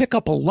 We can pick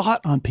up a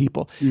lot on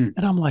people.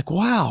 And I'm like,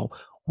 wow,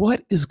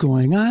 what is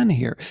going on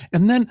here?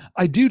 And then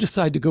I do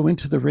decide to go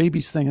into the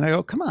rabies thing, and I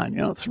go, come on,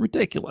 it's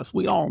ridiculous.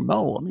 We all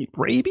know. I mean,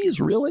 rabies,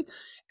 really?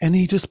 And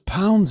he just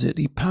pounds it.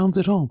 He pounds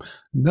it home.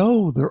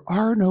 No, there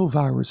are no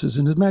viruses.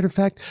 And as a matter of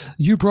fact,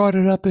 you brought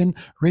it up, and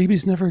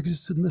rabies never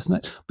existed in this and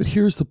that. But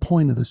here's the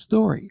point of the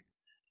story.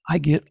 I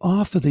get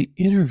off of the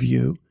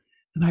interview,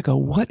 and I go,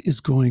 what is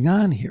going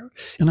on here?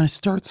 And I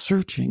start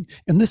searching.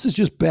 And this is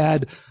just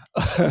bad,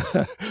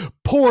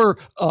 poor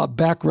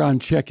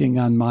background checking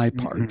on my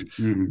part.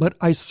 But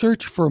I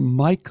search for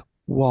Mike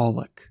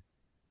Wallach.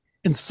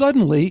 And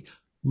suddenly,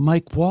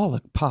 Mike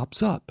Wallach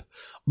pops up.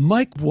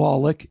 Mike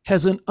Wallach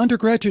has an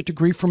undergraduate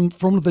degree from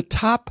the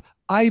top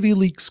Ivy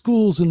League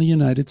schools in the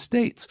United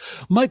States.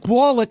 Mike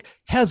Wallach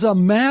has a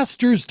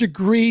master's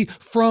degree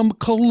from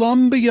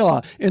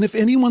Columbia. And if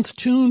anyone's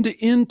tuned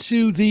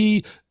into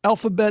the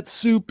Alphabet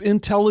Soup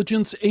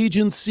Intelligence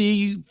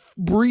Agency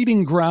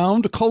breeding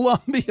ground,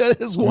 Columbia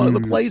is one of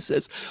the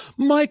places.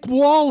 Mike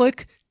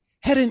Wallach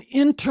had an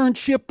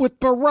internship with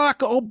Barack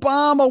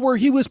Obama where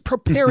he was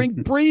preparing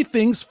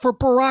briefings for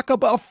Barack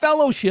Obama, a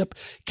fellowship.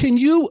 Do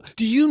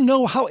you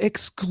know how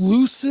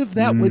exclusive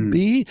that would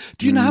be?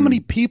 Do you know how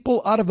many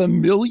people out of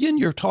 1 million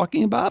you're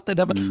talking about that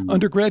have an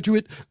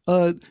undergraduate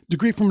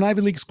degree from an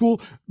Ivy League school,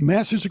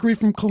 master's degree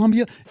from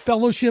Columbia,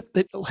 fellowship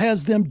that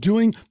has them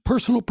doing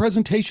personal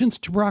presentations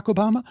to Barack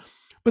Obama?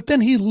 But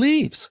then he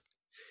leaves.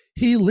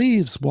 He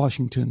leaves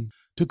Washington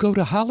to go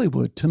to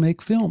Hollywood to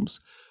make films.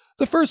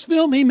 The first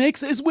film he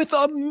makes is with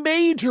a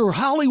major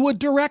Hollywood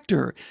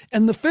director.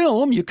 And the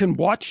film, you can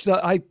watch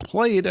I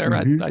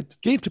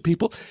gave to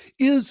people,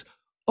 is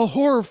a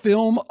horror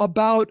film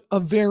about a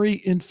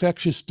very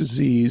infectious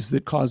disease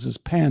that causes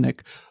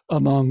panic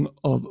among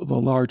the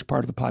large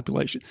part of the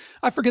population.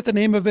 I forget the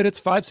name of it.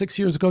 It's 5-6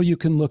 years ago. You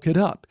can look it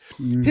up.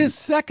 His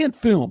second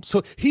film,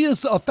 so he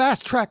is a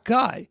fast track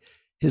guy.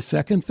 His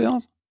second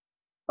film,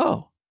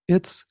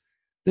 it's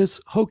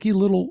this hokey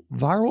little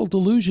viral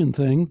delusion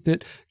thing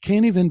that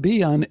can't even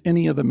be on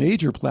any of the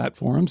major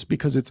platforms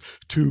because it's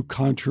too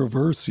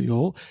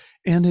controversial,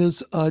 and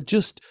is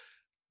just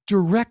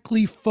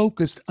directly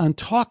focused on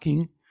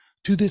talking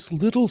to this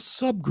little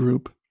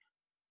subgroup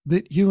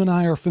that you and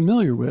I are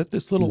familiar with,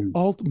 this little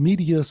alt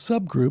media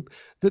subgroup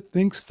that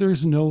thinks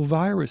there's no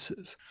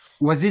viruses.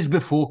 Was this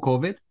before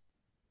COVID?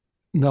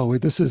 No,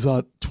 this is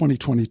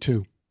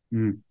 2022.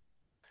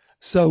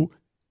 So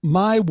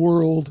my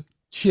world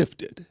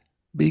shifted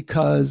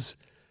because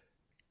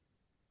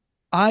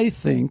I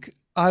think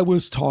I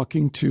was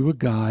talking to a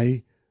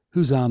guy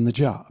who's on the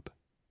job.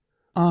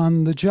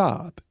 On the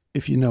job,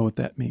 if you know what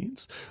that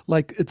means.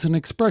 Like, it's an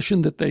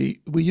expression that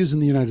we use in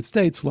the United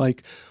States,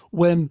 like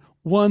when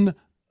one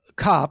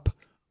cop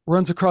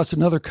runs across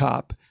another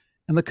cop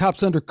and the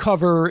cop's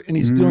undercover and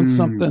he's doing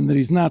something that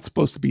he's not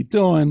supposed to be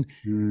doing.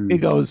 He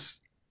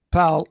goes,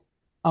 "Pal,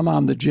 I'm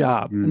on the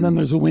job." And then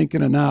there's a wink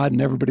and a nod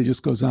and everybody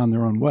just goes on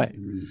their own way.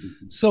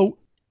 So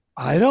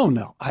I don't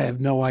know. I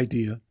have no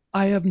idea.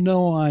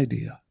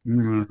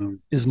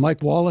 Is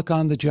Mike Wallach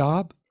on the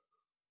job?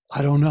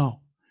 I don't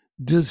know.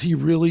 Does he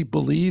really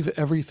believe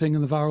everything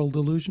in the viral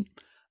delusion?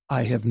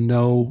 I have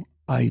no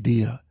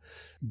idea.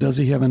 Does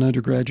he have an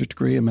undergraduate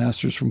degree, a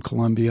master's from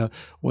Columbia?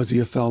 Was he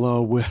a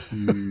fellow with,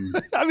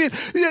 I mean,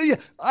 yeah.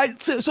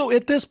 So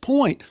at this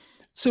point,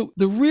 so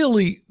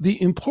the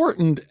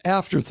important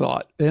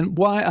afterthought and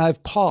why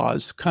I've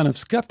paused kind of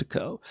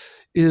Skeptiko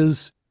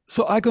is,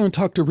 so I go and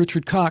talk to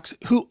Richard Cox,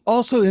 who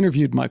also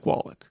interviewed Mike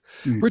Wallach.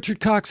 Richard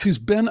Cox, who's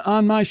been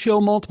on my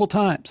show multiple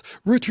times.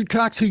 Richard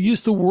Cox, who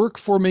used to work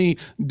for me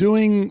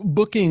doing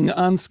booking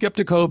on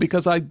Skeptiko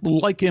because I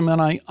like him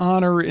and I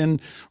honor and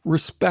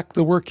respect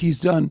the work he's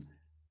done.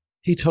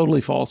 He totally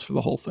falls for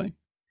the whole thing.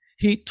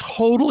 He's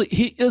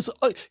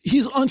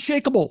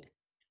unshakable.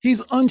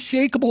 He's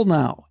unshakable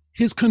now.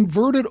 He's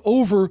converted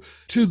over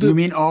to the... You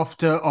mean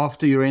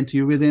after your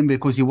interview with him?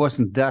 Because he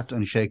wasn't that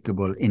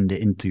unshakable in the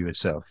interview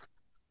itself.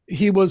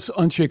 He was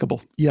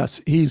unshakable.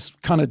 Yes, he's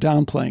kind of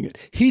downplaying it.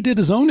 He did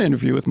his own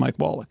interview with Mike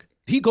Wallach.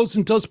 He goes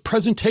and does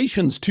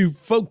presentations to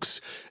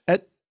folks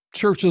at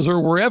churches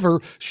or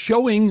wherever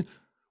showing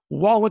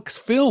Wallach's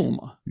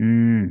film.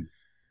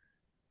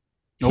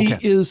 Okay.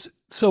 He is,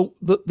 so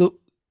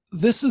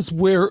this is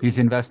where... He's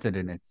invested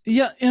in it.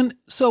 Yeah, and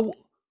so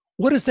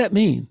what does that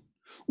mean?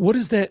 What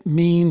does that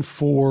mean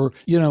for,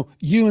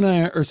 you and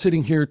I are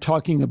sitting here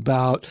talking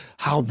about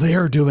how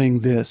they're doing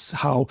this,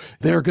 how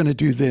they're going to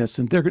do this,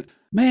 and they're going to...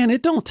 Man,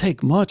 it don't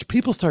take much.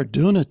 People start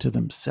doing it to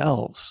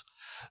themselves.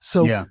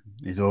 So yeah,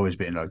 it's always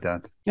been like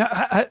that.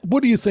 Yeah,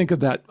 what do you think of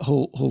that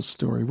whole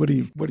story? What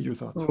are your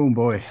thoughts? Oh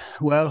boy.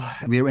 Well,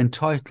 we're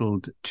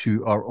entitled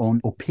to our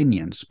own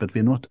opinions, but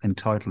we're not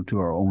entitled to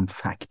our own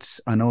facts.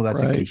 I know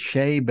that's a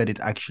cliche, but it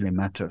actually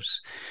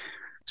matters.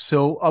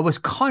 So I was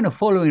kind of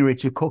following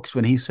Richard Cox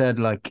when he said,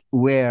 like,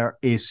 where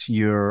is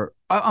your...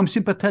 I'm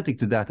sympathetic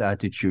to that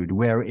attitude.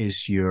 Where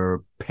is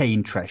your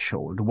pain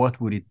threshold?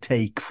 What would it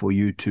take for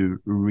you to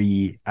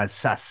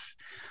reassess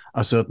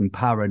a certain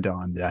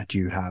paradigm that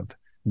you have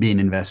been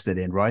invested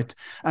in, right?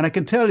 And I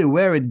can tell you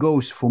where it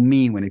goes for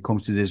me when it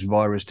comes to this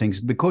virus things,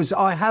 because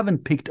I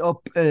haven't picked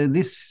up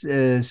this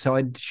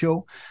side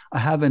show. I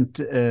haven't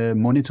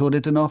monitored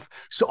it enough.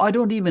 So I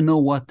don't even know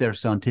what their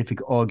scientific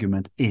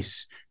argument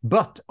is.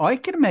 But I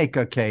can make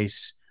a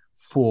case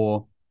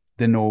for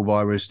the no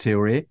virus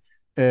theory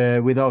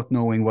without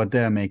knowing what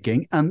they're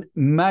making. And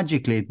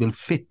magically it will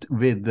fit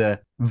with the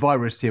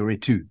virus theory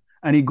too.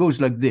 And it goes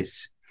like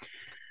this.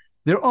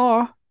 There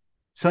are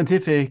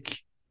scientific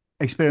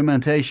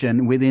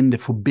experimentation within the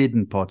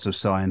forbidden parts of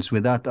science.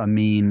 With that, I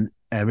mean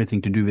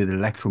everything to do with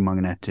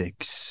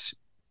electromagnetics.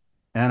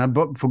 And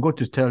I forgot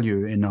to tell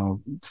you in our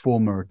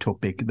former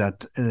topic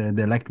that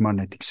the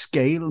electromagnetic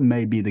scale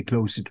may be the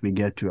closest we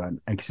get to an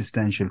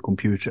existential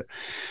computer.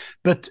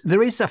 But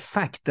there is a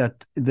fact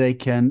that they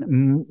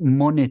can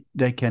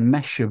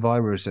measure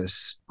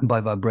viruses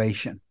by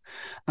vibration.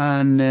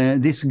 And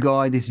this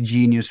guy, this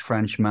genius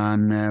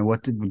Frenchman,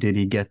 what did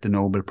he get the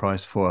Nobel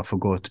Prize for? I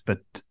forgot, but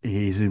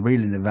he's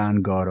really in the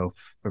vanguard of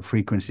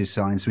frequency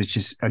science, which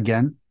is,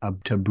 again, a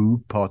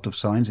taboo part of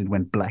science. It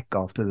went black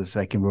after the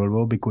Second World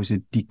War because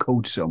it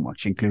decodes so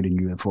much, including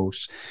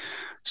UFOs.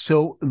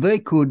 So he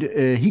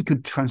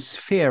could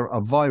transfer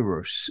a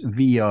virus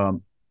via,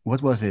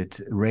 what was it,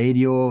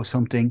 radio or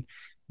something,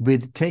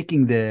 with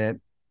taking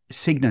the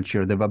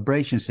signature, the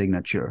vibration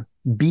signature,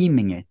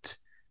 beaming it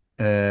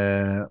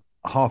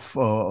half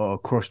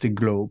across the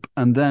globe,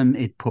 and then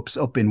it pops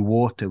up in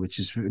water, which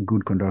is a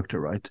good conductor,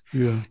 right?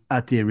 Yeah.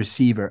 At the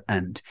receiver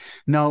end.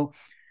 Now,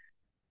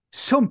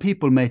 some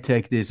people may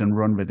take this and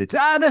run with it.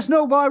 There's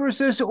no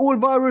viruses. All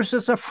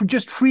viruses are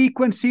just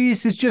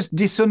frequencies. It's just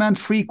dissonant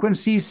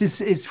frequencies.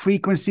 It's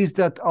frequencies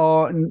that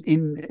are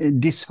in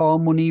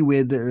disharmony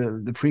with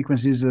the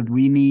frequencies that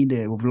we need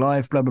of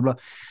life, blah, blah, blah.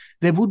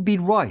 They would be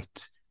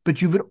right. But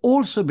you would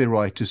also be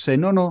right to say,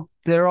 no,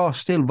 there are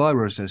still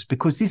viruses,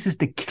 because this is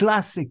the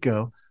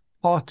classical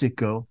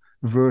particle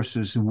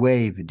versus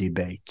wave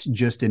debate,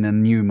 just in a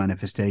new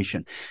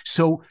manifestation.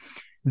 So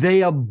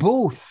they are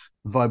both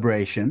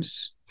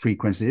vibrations,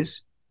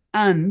 frequencies,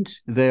 and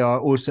they are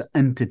also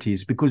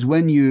entities, because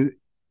when you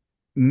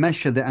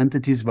measure the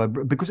entities,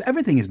 because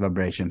everything is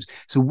vibrations.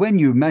 So when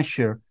you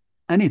measure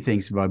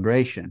anything's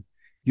vibration,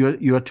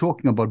 you're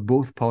talking about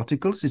both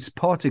particles. It's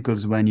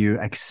particles when you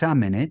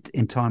examine it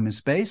in time and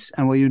space,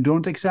 and when you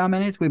don't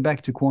examine it, we're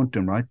back to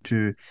quantum, right?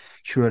 To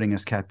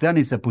Schrödinger's cat. Then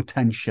it's a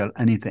potential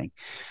anything.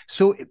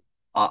 So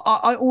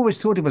I always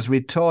thought it was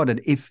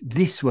retarded if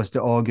this was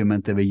the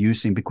argument they were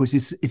using, because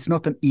it's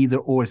not an either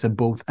or, it's a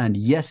both and.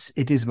 Yes,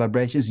 it is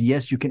vibrations.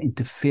 Yes, you can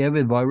interfere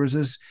with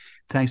viruses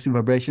thanks to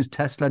vibrations.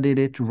 Tesla did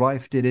it,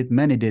 Rife did it,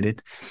 many did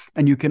it.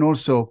 And you can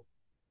also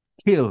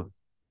kill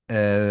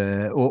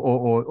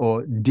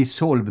or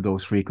dissolve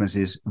those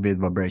frequencies with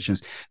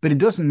vibrations. But it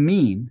doesn't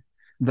mean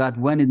that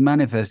when it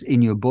manifests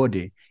in your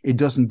body, it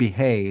doesn't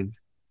behave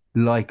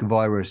like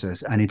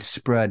viruses and it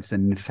spreads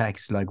and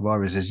infects like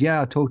viruses.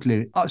 Yeah,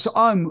 totally. So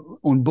I'm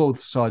on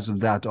both sides of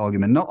that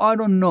argument. Now, I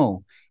don't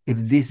know if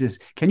this is...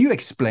 Can you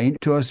explain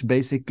to us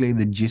basically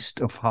the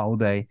gist of how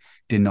they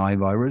deny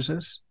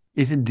viruses?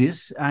 Is it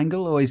this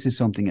angle or is it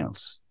something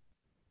else?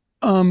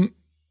 I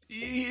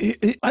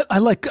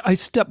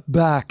step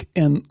back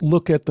and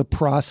look at the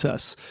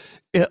process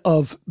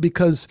of,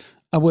 because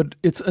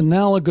it's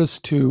analogous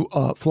to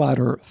flat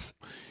Earth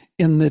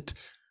in that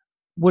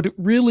what it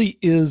really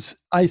is,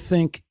 I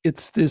think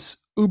it's this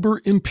uber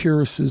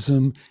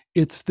empiricism.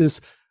 It's the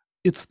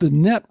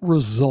net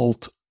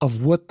result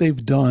of what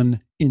they've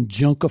done in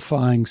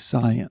junkifying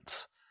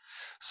science.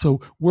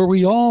 So where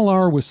we all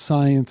are with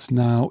science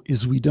now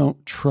is we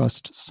don't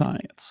trust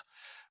science,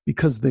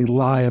 because they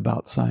lie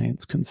about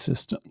science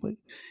consistently.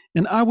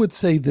 And I would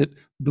say that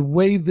the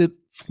way that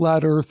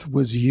flat Earth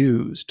was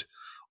used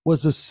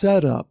was a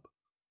setup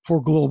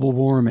for global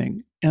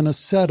warming and a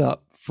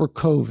setup for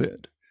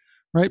COVID,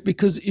 right?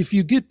 Because if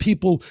you get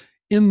people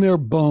in their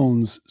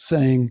bones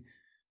saying,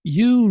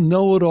 you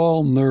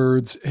know-it-all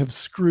nerds have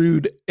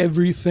screwed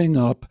everything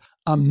up,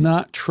 I'm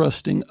not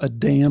trusting a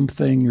damn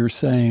thing you're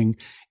saying,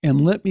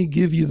 and let me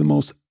give you the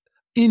most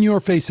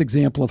in-your-face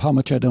example of how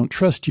much I don't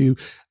trust you.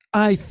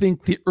 I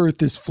think the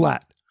Earth is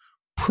flat.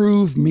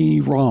 Prove me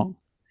wrong.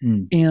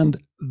 And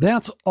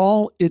that's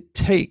all it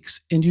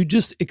takes. And you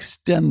just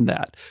extend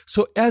that.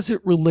 So as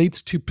it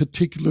relates to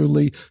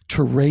particularly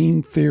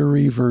terrain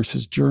theory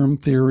versus germ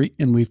theory,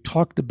 and we've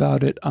talked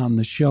about it on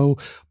the show,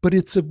 but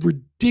it's a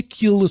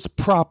ridiculous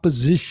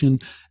proposition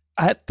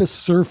at the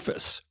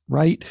surface,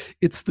 right?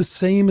 It's the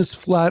same as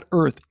flat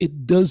Earth.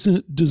 It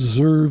doesn't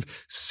deserve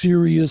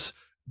serious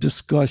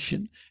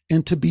discussion.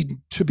 And to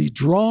be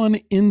drawn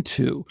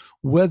into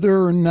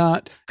whether or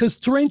not, because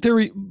terrain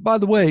theory, by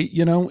the way,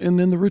 and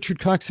in the Richard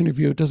Cox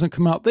interview, it doesn't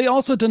come out. They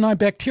also deny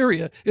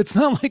bacteria. It's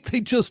not like they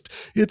just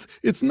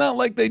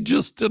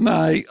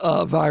deny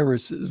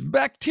viruses.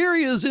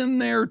 Bacteria's in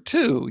there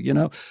too,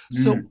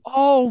 So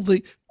all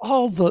the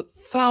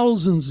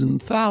thousands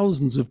and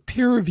thousands of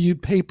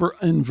peer-reviewed paper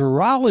in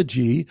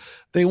virology,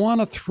 they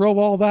want to throw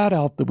all that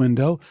out the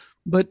window.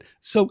 But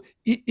so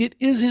it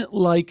isn't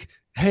like,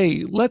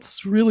 hey,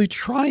 let's really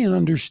try and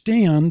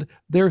understand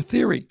their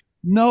theory.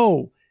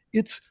 No,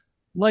 it's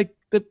like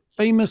the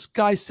famous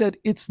guy said,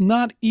 it's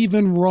not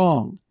even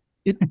wrong.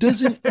 It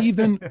doesn't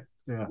even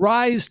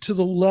rise to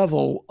the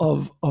level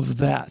of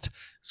that.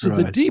 So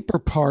The deeper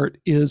part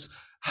is,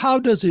 how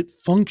does it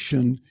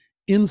function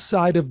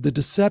inside of the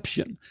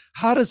deception?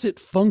 How does it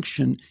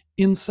function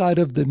inside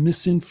of the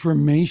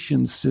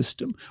misinformation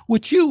system,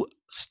 which you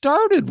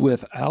started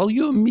with, Al?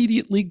 You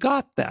immediately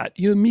got that.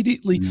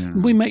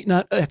 We might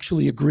not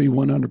actually agree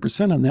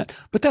 100% on that,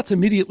 but that's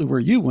immediately where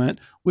you went,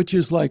 which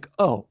is like,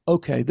 oh,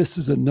 okay, this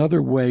is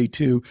another way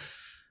to,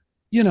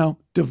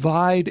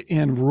 divide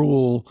and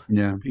rule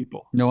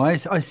people. No,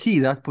 I see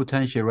that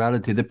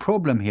potentiality. The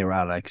problem here,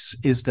 Alex,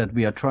 is that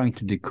we are trying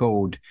to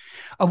decode.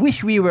 I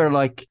wish we were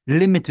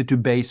limited to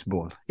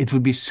baseball. It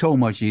would be so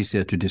much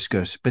easier to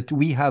discuss, but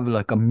we have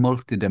a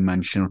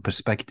multidimensional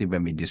perspective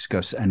when we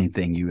discuss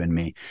anything, you and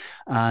me.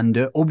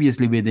 And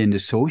obviously within the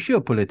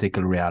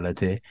socio-political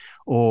reality,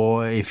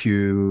 or if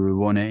you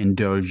want to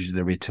indulge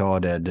the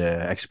retarded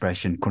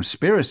expression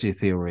conspiracy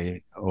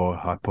theory or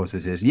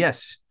hypothesis,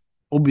 yes,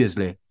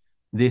 obviously,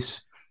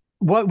 this,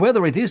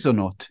 whether it is or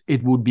not,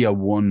 it would be a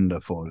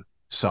wonderful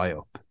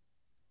psyop.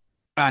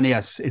 And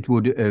yes, it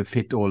would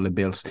fit all the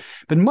bills.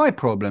 But my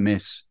problem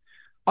is,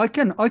 I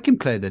can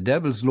play the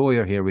devil's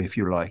lawyer here if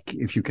you like,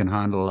 if you can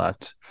handle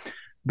that.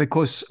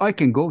 Because I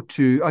can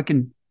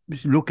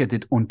look at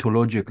it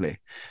ontologically.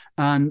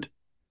 And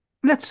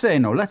let's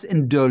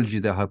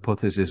indulge the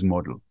hypothesis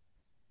model.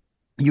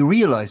 You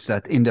realize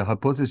that in the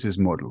hypothesis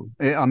model,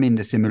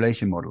 the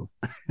simulation model,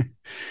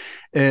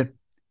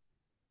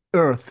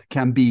 Earth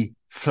can be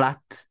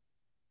flat,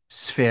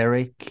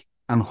 spheric,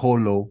 and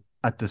hollow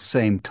at the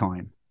same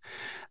time.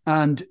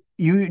 And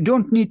you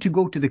don't need to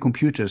go to the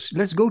computers.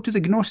 Let's go to the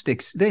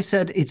Gnostics. They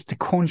said it's the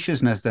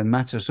consciousness that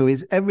matters. So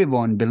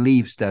everyone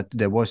believes that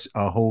there was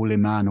a holy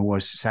man who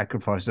was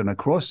sacrificed on a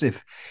cross.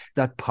 If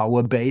that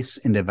power base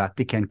in the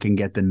Vatican can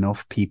get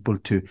enough people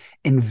to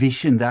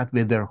envision that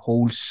with their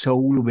whole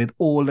soul, with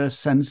all their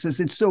senses,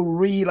 it's so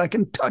real. I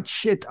can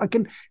touch it.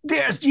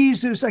 There's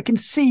Jesus. I can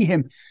see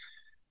him.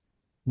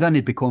 Then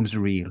it becomes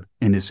real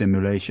in the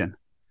simulation.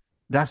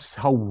 That's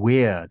how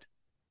weird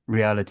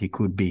reality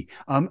could be.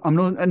 I'm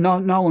not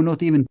now. I'm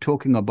not even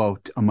talking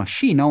about a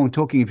machine. Now I'm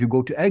talking if you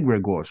go to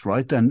egregores,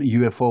 right? And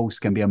UFOs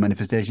can be a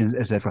manifestation,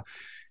 etc.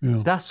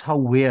 Yeah. That's how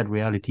weird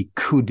reality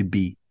could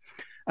be.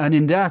 And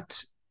in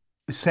that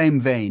same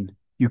vein,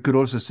 you could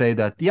also say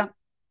that, yeah,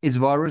 it's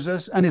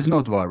viruses and it's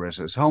not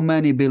viruses. How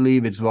many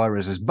believe it's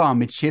viruses?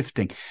 Bam, it's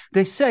shifting.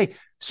 They say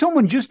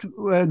someone just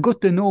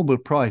got the Nobel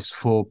Prize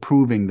for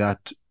proving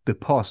that the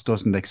past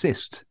doesn't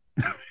exist.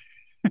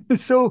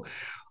 So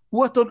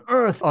what on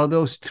earth are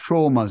those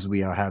traumas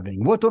we are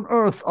having? What on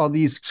earth are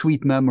these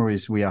sweet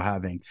memories we are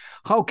having?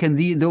 How can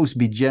those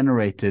be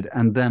generated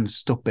and then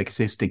stop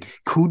existing?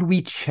 Could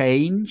we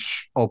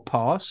change our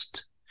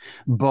past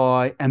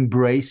by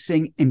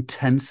embracing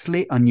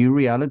intensely a new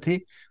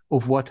reality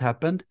of what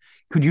happened?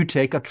 Could you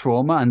take a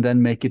trauma and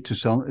then make it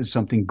to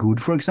something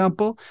good, for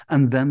example,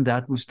 and then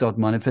that will start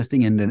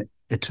manifesting in the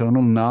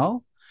eternal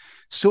now?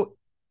 So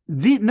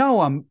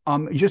now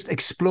I'm just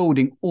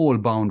exploding all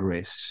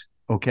boundaries,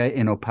 okay,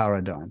 in our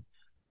paradigm.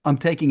 I'm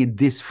taking it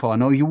this far.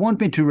 Now, you want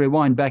me to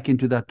rewind back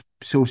into that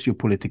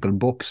socio-political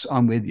box?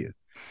 I'm with you.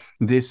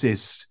 This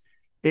is,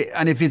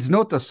 and if it's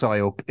not a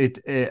psyop, it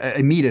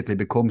immediately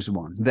becomes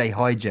one. They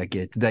hijack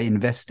it. They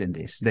invest in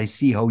this. They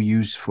see how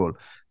useful,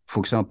 for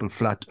example,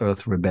 Flat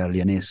Earth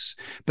Rebellion is.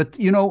 But,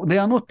 they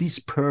are not these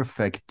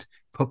perfect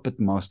puppet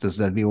masters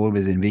that we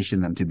always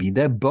envision them to be.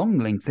 They're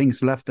bungling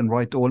things left and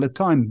right all the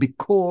time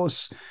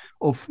because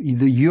of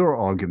your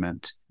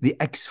argument, the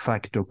X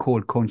factor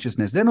called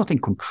consciousness. They're not in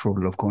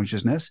control of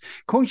consciousness.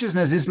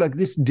 Consciousness is like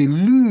this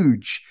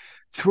deluge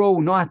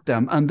thrown at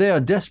them, and they are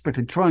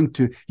desperately trying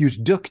to use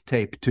duct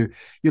tape to,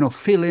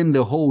 fill in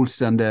the holes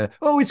and,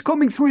 it's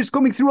coming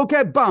through,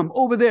 okay, bam,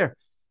 over there.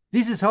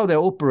 This is how they're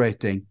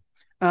operating.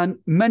 And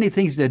many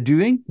things they're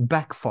doing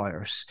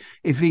backfires.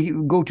 If we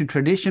go to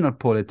traditional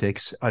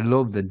politics, I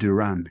love the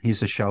Duran.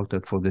 He's a shout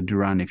out for the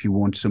Duran if you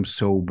want some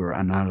sober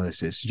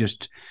analysis.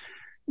 Just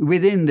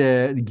within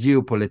the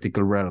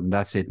geopolitical realm,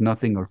 that's it.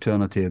 Nothing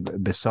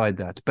alternative beside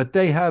that. But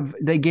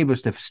they give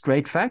us the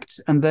straight facts,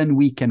 and then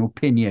we can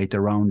opinionate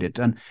around it.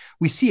 And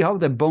we see how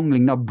they're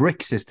bungling. Now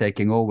BRICS is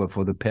taking over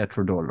for the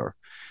petrodollar.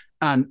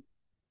 And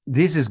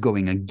this is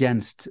going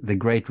against the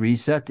Great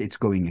Reset. It's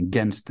going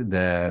against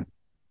the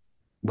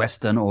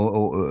Western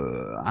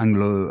or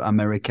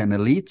Anglo-American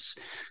elites.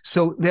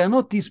 So they are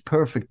not these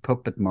perfect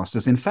puppet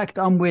masters. In fact,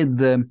 I'm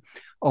with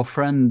our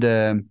friend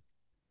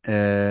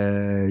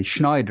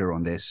Schneider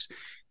on this.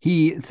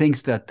 He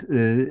thinks that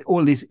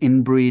all this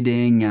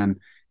inbreeding and,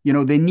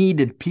 they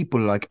needed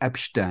people like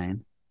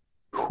Epstein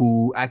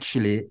who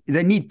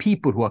they need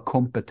people who are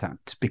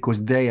competent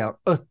because they are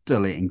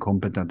utterly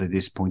incompetent at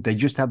this point. They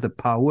just have the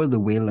power, the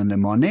will, and the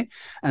money.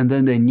 And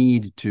then they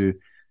need to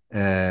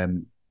have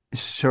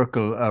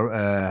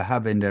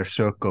in their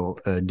circle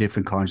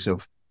different kinds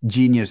of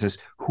geniuses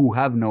who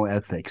have no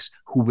ethics,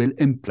 who will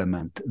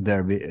implement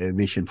their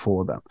vision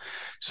for them.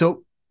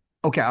 So,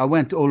 okay, I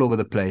went all over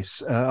the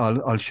place.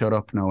 I'll shut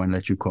up now and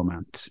let you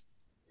comment.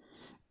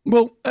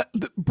 Well,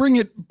 bring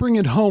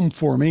it home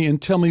for me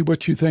and tell me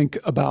what you think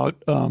about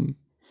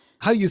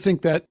how you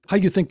think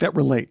that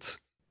relates.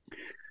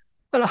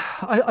 Well,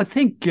 I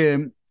think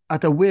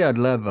at a weird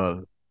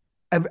level,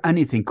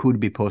 anything could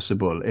be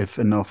possible if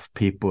enough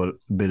people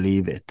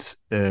believe it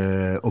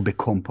or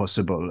become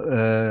possible.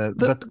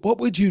 But what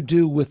would you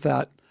do with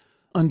that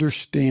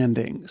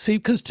understanding? See,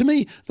 because to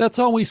me, that's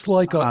always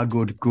like a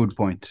good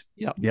point.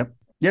 Yeah. Yep.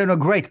 Yeah, no,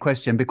 great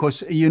question,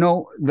 because,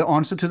 the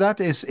answer to that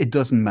is it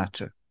doesn't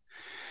matter.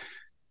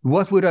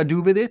 What would I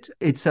do with it?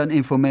 It's an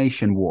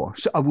information war.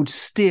 So I would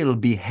still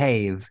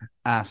behave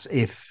as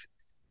if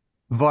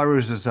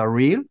viruses are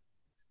real,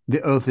 the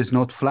earth is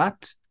not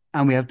flat,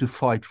 and we have to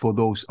fight for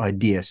those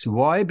ideas.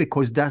 Why?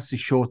 Because that's the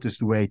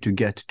shortest way to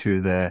get to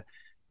the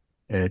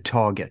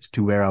target,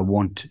 to where I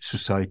want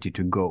society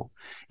to go.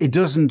 It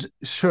doesn't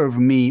serve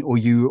me or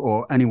you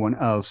or anyone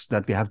else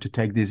that we have to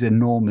take this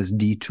enormous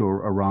detour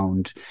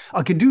around.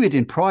 I can do it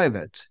in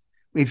private.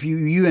 If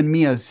you and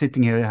me are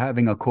sitting here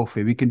having a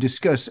coffee, we can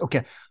discuss,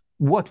 okay,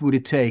 what would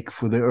it take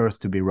for the earth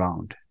to be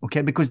round?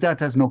 Okay, because that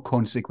has no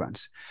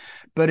consequence.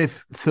 But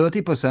if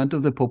 30%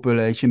 of the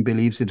population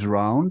believes it's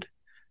round,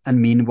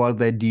 and meanwhile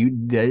they're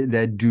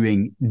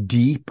doing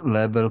deep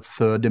level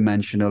third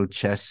dimensional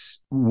chess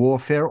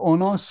warfare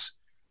on us,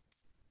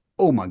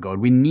 oh my God,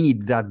 we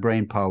need that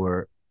brain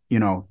power,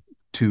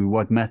 to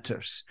what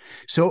matters.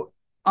 So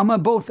I'm a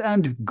both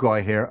end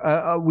guy here.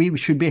 We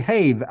should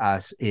behave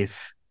as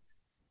if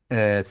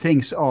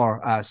things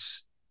are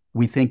as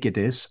we think it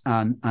is,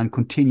 and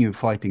continue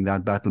fighting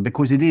that battle,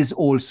 because it is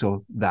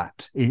also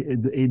that.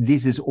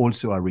 This is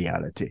also a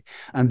reality.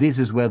 And this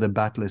is where the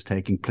battle is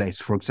taking place.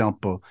 For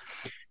example,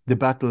 the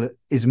battle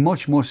is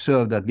much more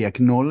served that we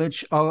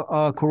acknowledge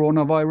our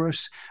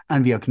coronavirus,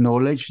 and we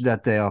acknowledge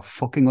that they are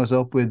fucking us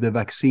up with the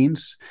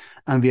vaccines,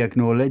 and we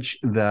acknowledge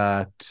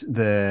that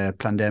the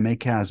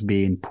pandemic has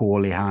been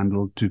poorly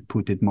handled, to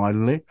put it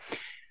mildly.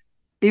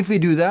 If we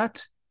do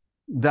that,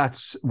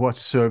 that's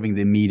what's serving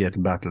the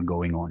immediate battle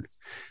going on.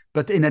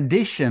 But in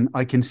addition,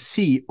 I can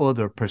see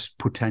other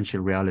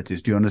potential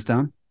realities. Do you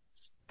understand?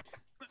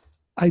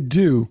 I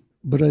do,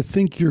 but I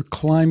think you're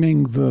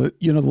climbing the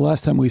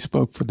last time we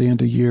spoke for the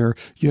end of year,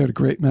 you had a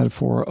great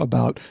metaphor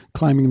about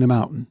climbing the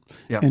mountain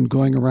and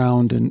going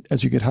around. And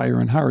as you get higher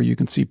and higher, you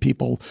can see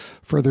people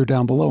further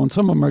down below. And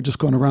some of them are just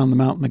going around the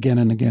mountain again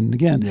and again and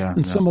again.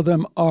 And some of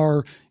them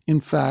are,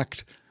 in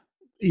fact,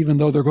 even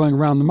though they're going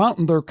around the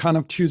mountain, they're kind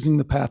of choosing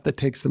the path that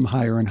takes them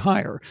higher and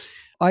higher.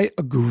 I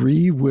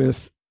agree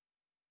with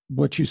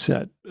what you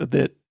said,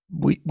 that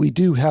we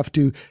do have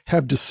to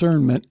have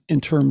discernment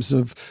in terms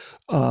of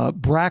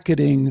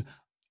bracketing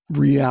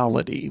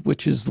reality,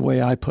 which is the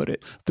way I put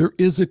it. There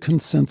is a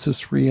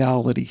consensus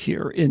reality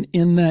here. And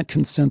in that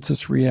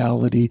consensus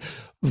reality,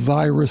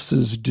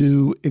 viruses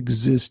do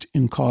exist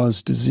and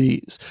cause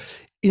disease.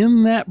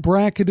 In that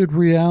bracketed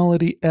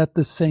reality, at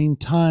the same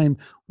time,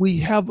 we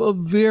have a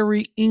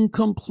very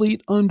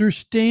incomplete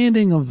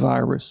understanding of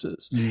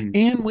viruses.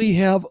 And we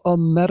have a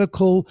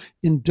medical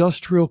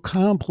industrial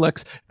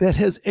complex that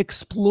has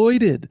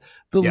exploited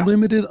the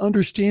limited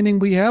understanding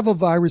we have of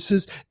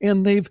viruses,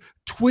 and they've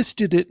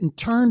twisted it and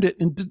turned it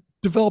and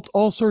developed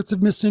all sorts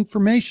of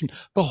misinformation.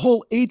 The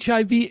whole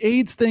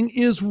HIV/AIDS thing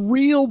is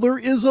real. There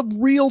is a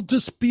real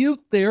dispute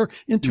there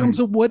in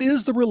terms of what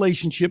is the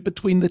relationship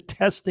between the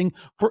testing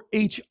for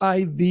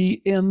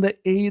HIV and the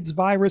AIDS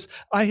virus.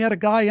 I had a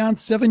guy on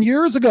 7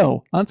 years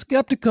ago on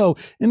Skeptiko,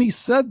 and he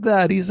said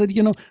that. He said,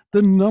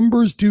 the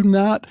numbers do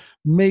not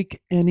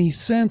make any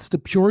sense. The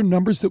pure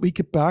numbers that we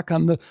get back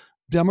on the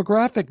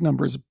demographic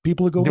numbers,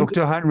 people who go.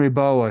 Dr. Henry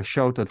Bauer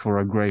shouted for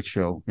a great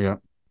show. Yeah.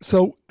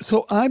 So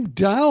I'm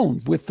down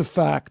with the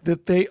fact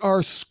that they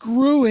are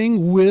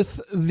screwing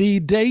with the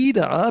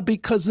data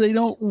because they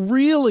don't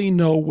really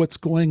know what's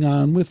going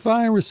on with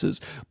viruses.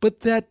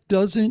 But that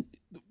doesn't,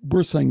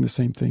 we're saying the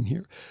same thing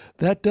here,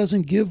 that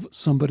doesn't give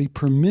somebody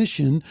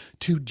permission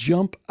to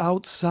jump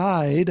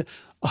outside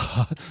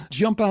of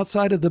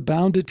the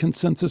bounded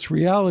consensus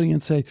reality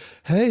and say,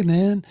 hey,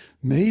 man,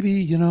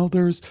 maybe,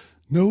 there's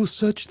no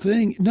such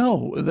thing.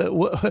 No,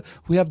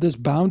 we have this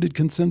bounded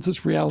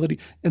consensus reality.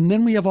 And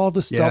then we have all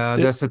the stuff. Yeah,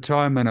 there's a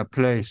time and a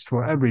place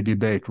for every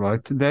debate,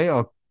 right? They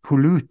are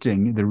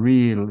polluting the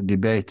real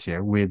debate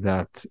here with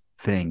that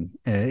thing.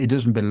 It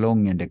doesn't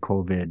belong in the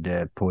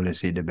COVID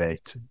policy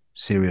debate.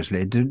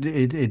 Seriously,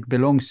 it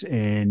belongs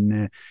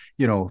in,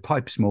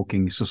 pipe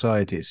smoking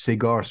societies,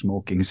 cigar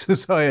smoking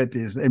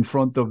societies in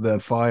front of the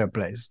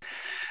fireplace.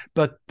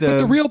 But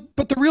the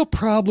real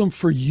problem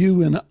for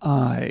you and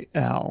I,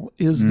 Al,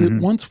 is that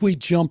once we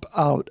jump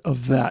out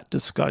of that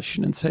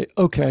discussion and say,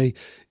 okay,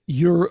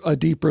 you're a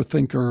deeper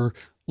thinker,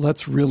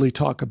 let's really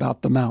talk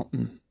about the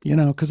mountain,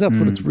 because that's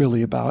what it's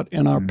really about,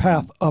 and our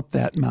path up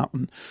that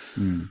mountain.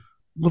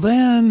 Well,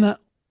 then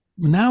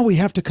now we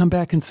have to come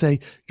back and say,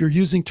 you're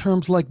using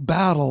terms like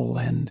battle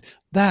and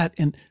that,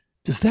 and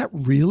does that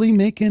really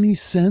make any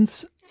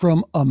sense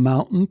from a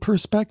mountain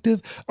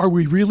perspective? Are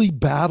we really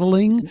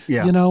battling?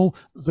 Yeah.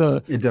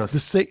 It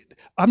does.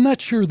 I'm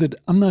not sure that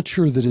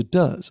it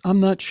does. I'm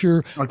not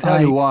sure. I'll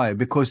tell you why.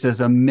 Because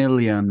there's a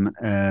million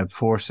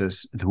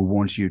forces who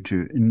want you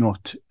to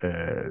not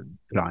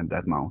climb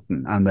that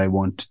mountain, and they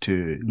want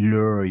to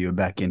lure you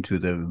back into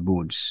the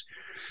woods.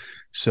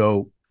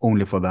 So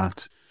only for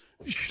that.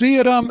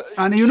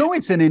 And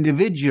it's an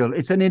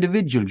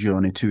individual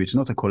journey too. It's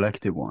not a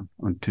collective one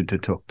to the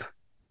top.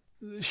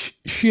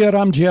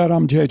 Shriram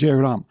Jairam Jai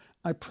Jairam.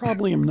 I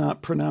probably am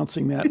not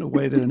pronouncing that in a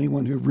way that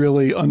anyone who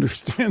really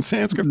understands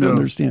Sanskrit would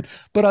understand.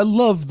 But I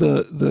love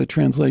the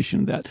translation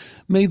of that.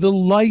 May the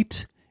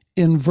light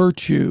and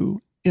virtue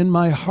in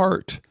my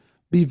heart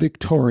be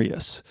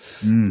victorious.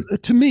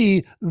 To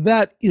me,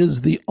 that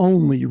is the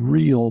only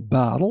real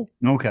battle.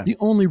 Okay. The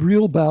only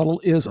real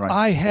battle is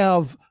I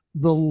have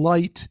the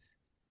light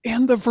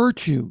and the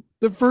virtue,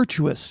 the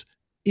virtuous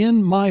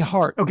in my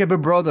heart. Okay,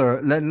 but brother,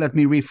 let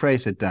me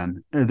rephrase it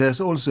then. There's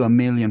also a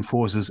million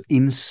forces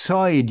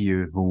inside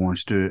you who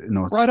wants to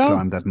not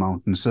climb that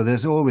mountain. So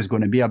there's always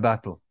going to be a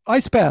battle.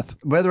 Ice bath.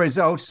 Whether it's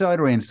outside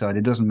or inside,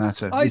 it doesn't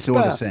matter. It's all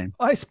the same.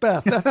 Ice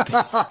bath.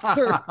 That's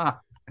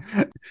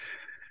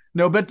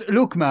No, but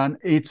look, man,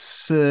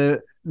 it's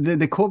the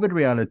COVID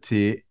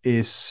reality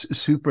is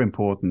super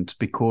important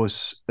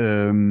because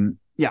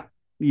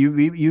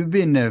You've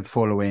been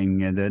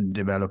following the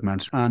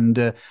developments,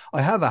 and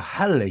I have a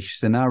hellish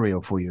scenario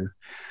for you,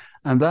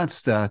 and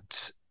that's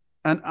that.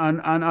 And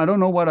I don't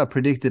know what I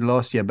predicted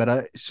last year, but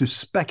I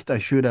suspect I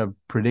should have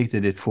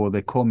predicted it for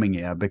the coming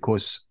year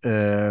because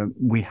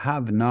we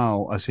have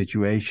now a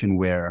situation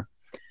where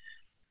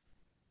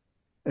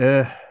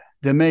there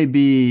may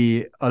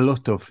be a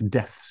lot of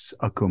deaths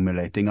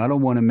accumulating. I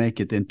don't want to make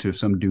it into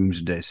some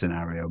doomsday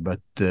scenario, but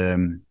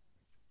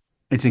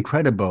it's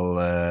incredible,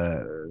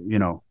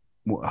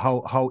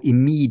 how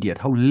immediate,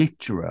 how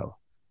literal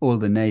all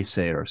the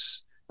naysayers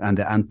and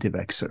the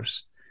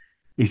anti-vaxxers,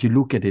 if you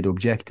look at it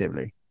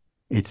objectively,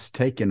 it's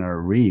taken a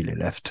really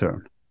left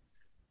turn.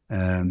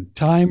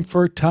 Time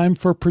for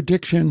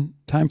prediction,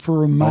 time for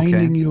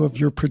reminding you of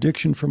your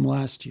prediction from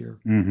last year.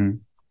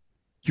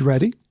 You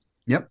ready?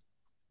 Yep.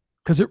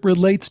 Because it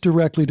relates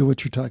directly to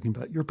what you're talking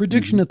about. Your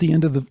prediction at the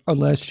end of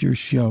last year's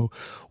show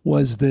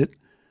was that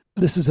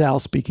This is Al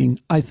speaking.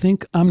 I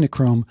think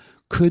Omicron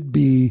could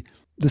be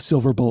the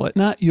silver bullet,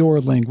 not your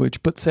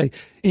language, but say,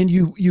 and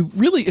you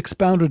really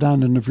expounded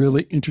on it in a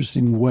really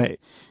interesting way,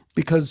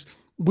 because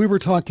we were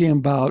talking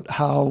about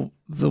how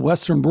the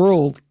Western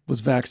world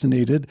was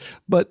vaccinated,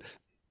 but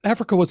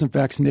Africa wasn't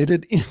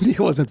vaccinated. India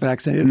wasn't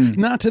vaccinated,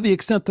 not to the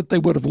extent that they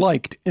would have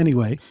liked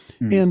anyway.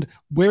 And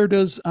where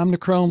does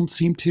Omicron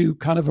seem to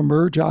kind of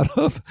emerge out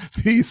of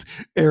these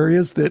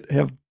areas that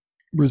have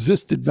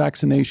resisted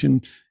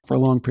vaccination for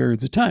long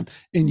periods of time?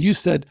 And you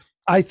said,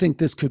 I think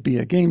this could be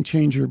a game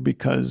changer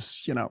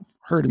because,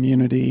 herd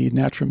immunity,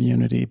 natural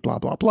immunity, blah,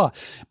 blah, blah.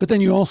 But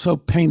then you also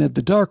painted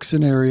the dark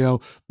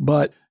scenario,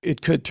 but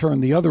it could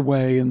turn the other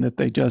way in that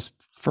they just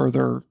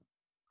further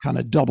kind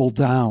of double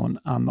down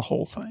on the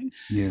whole thing.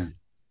 Yeah.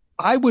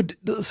 I would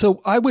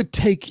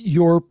take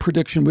your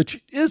prediction, which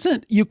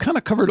isn't, you kind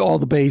of covered all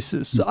the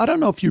bases. So I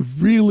don't know if you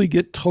really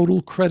get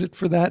total credit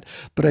for that,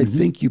 but I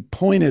think you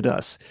pointed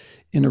us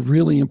in a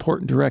really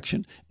important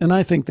direction. And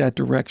I think that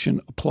direction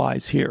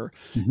applies here.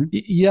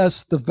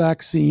 Yes, the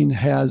vaccine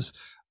has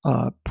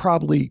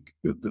probably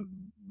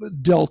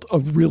dealt a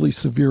really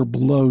severe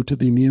blow to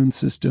the immune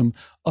system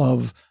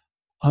of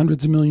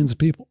hundreds of millions of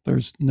people.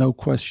 There's no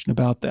question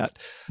about that.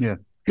 Yeah.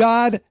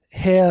 God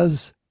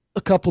has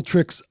a couple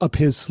tricks up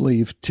his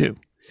sleeve too.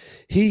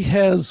 He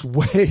has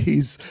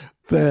ways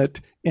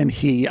that, and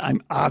I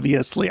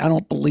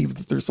don't believe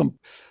that there's some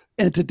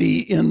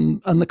entity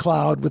on the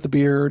cloud with a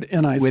beard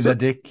and a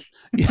dick.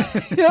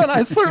 Yeah, and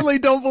I certainly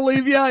don't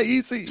believe. Yeah,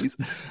 he's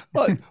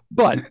but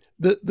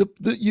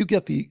you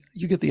get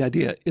the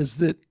idea. Is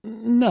that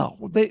no,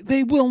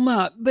 they will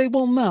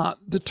not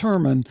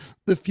determine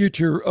the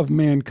future of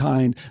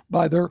mankind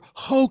by their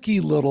hokey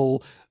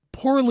little,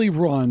 poorly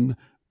run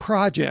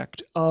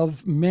project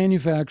of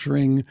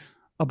manufacturing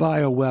a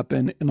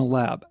bioweapon in a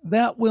lab.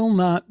 That will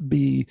not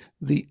be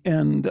the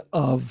end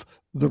of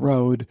the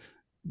road.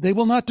 They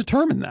will not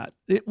determine that.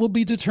 It will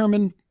be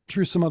determined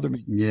through some other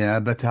means.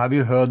 Yeah, but have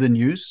you heard the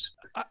news?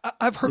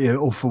 I've heard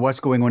of what's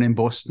going on in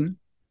Boston.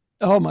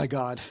 Oh my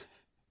God.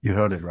 You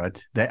heard it,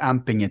 right? They're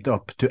amping it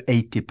up to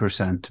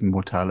 80%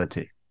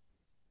 mortality.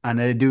 And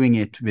they're doing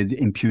it with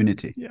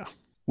impunity. Yeah.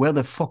 Where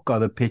the fuck are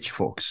the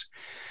pitchforks?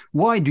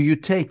 Why do you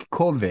take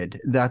COVID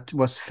that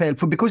was failed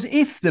for? Because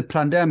if the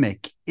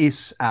pandemic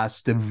is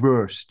as the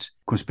worst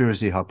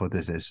conspiracy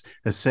hypothesis,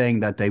 as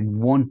saying that they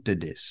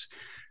wanted this,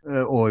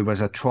 or it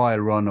was a trial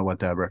run or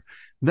whatever,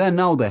 then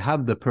now they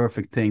have the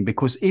perfect thing.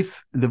 Because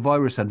if the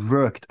virus had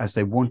worked as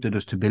they wanted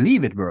us to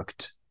believe it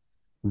worked,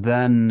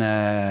 then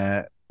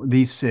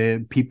these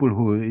people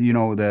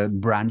who, the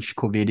branch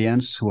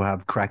COVIDians who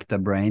have cracked their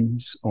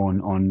brains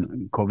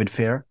on COVID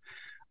fear,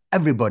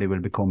 everybody will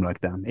become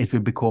like them. It will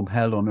become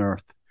hell on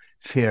earth.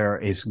 Fear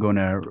is going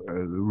to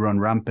run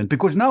rampant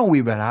because now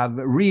we will have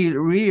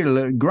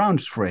real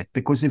grounds for it.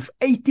 Because if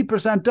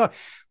 80% die,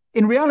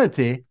 in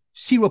reality,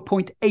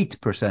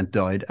 0.8%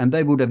 died, and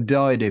they would have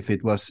died if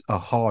it was a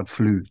hard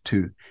flu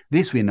too.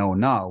 This we know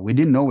now. We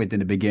didn't know it in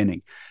the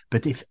beginning.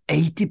 But if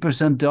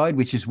 80% died,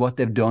 which is what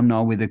they've done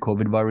now with the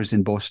COVID virus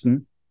in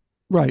Boston,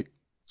 right?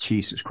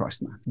 Jesus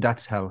Christ, man,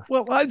 that's hell.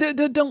 Well,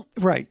 don't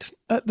right.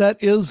 That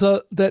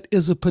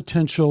is a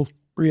potential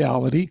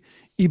reality.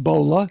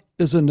 Ebola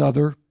is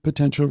another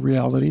potential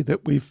reality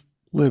that we've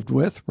lived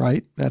with,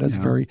 right? That has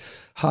very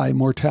high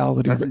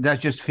mortality.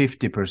 That's just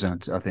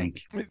 50%, I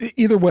think.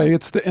 Either way,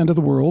 it's the end of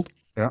the world.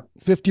 Yeah.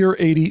 50 or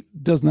 80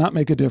 does not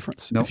make a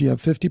difference. Nope. If you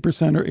have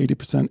 50% or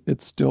 80%,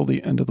 it's still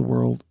the end of the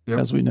world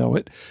as we know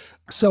it.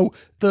 So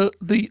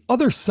the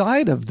other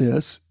side of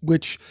this,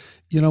 which,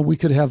 we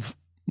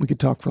could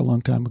talk for a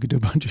long time. We could do a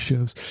bunch of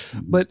shows.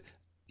 But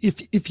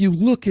if you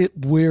look at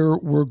where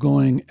we're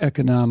going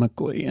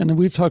economically, and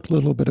we've talked a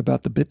little bit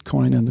about the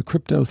Bitcoin and the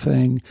crypto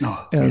thing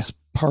as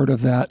part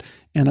of that,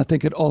 and I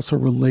think it also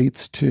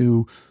relates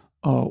to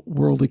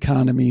world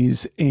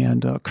economies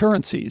and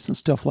currencies and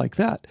stuff like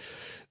that.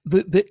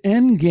 The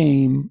end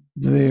game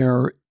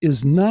there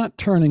is not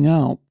turning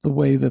out the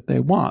way that they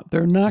want.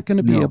 They're not going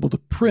to be able to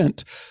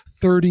print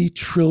 $30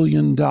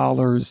 trillion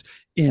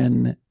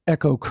in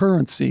echo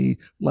currency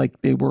like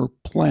they were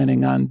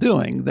planning on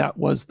doing. That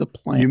was the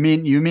plan.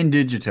 You mean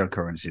digital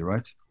currency,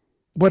 right?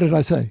 What did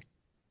I say?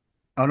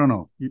 I don't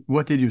know.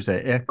 What did you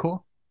say?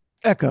 Echo,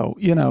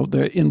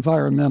 the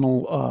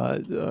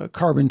environmental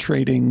carbon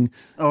trading.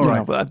 Oh,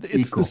 right.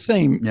 It's Eco. the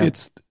same.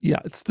 Yeah.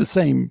 It's the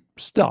same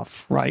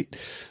stuff, right?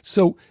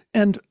 So,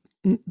 and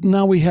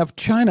now we have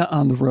China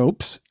on the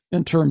ropes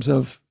in terms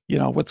of,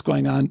 what's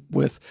going on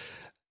with,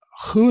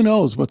 who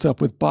knows what's up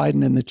with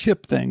Biden and the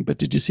chip thing. But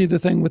did you see the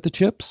thing with the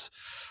chips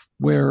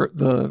where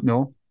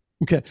No.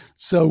 Okay.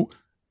 So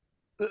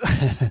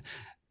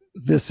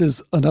this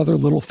is another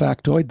little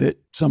factoid that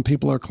some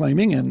people are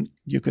claiming, and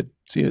you could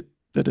see it,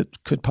 that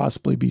it could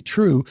possibly be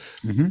true.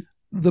 Mm-hmm.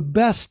 The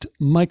best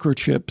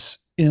microchips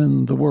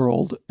in the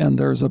world, and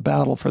there's a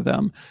battle for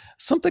them,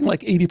 something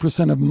like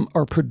 80% of them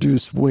are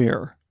produced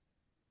where?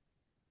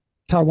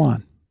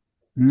 Taiwan.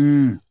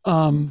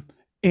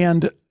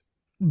 And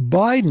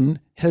Biden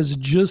has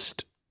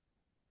just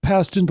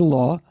passed into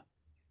law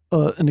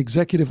an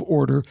executive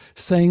order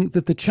saying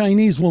that the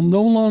Chinese will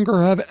no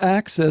longer have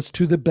access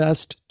to the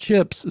best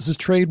chips. This is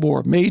trade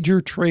war,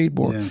 major trade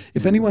war. Yeah,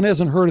 if anyone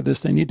hasn't heard of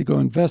this, they need to go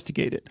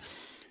investigate it.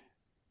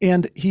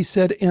 And he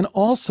said,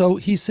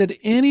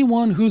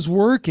 anyone who's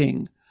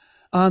working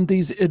on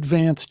these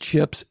advanced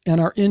chips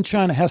and are in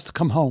China has to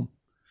come home.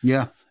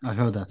 Yeah, I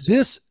heard that.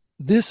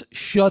 This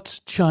shuts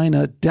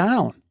China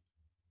down.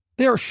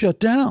 They are shut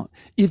down.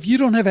 If you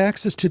don't have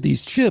access to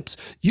these chips,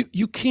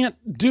 you can't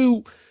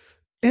do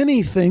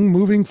anything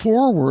moving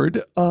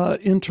forward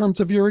in terms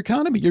of your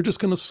economy. You're just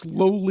going to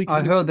slowly.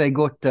 I heard they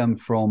got them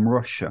from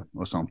Russia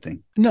or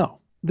something. No,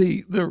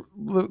 they're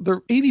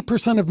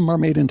 80% of them are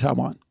made in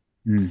Taiwan.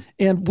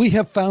 And we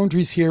have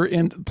foundries here,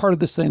 and part of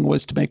this thing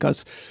was to make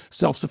us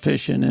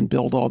self-sufficient and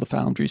build all the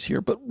foundries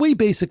here. But we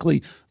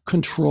basically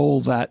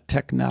control that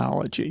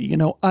technology. You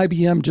know,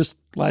 IBM just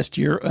last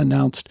year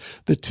announced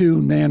the 2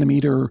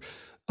 nanometer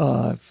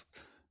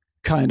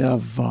kind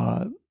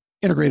of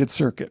integrated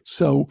circuit.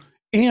 So,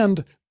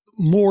 and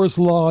Moore's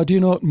Law, do you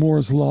know what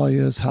Moore's Law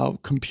is? How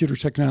computer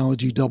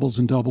technology doubles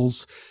and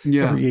doubles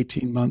every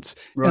 18 months.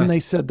 Right. And they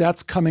said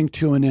that's coming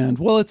to an end.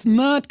 Well, it's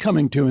not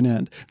coming to an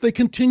end. They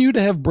continue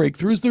to have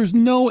breakthroughs. There's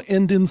no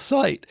end in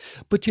sight.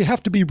 But you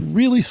have to be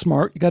really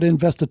smart. You got to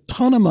invest a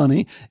ton of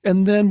money.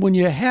 And then when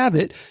you have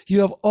it, you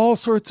have all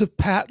sorts of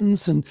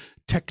patents and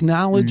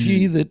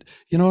technology that,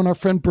 you know, and our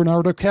friend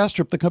Bernardo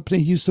Kastrup, the company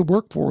he used to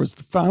work for, is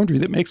the foundry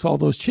that makes all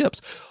those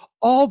chips.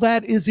 All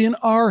that is in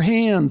our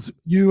hands.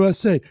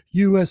 USA,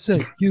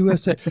 USA,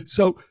 USA.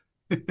 So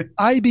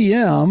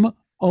IBM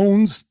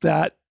owns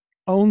that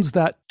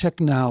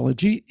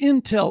technology.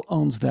 Intel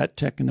owns that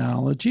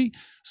technology.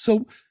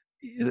 So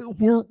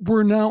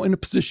we're now in a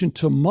position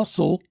to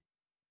muscle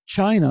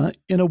China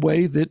in a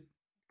way that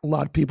a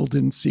lot of people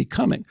didn't see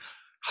coming.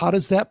 How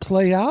does that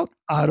play out?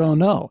 I don't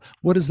know.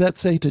 What does that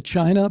say to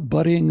China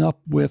buddying up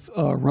with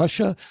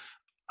Russia?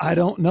 I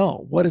don't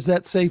know. What does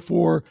that say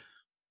for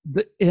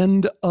the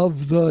end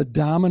of the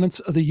dominance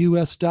of the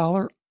US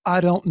dollar? I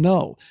don't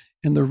know.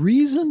 And the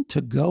reason to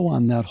go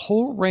on that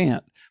whole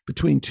rant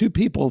between 2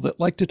 people that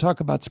like to talk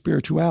about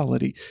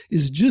spirituality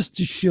is just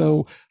to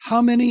show how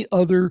many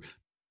other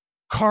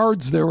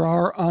cards there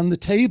are on the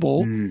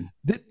table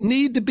that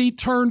need to be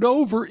turned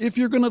over if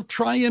you're going to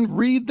try and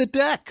read the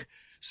deck.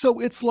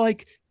 So it's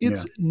like,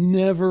 it's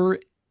never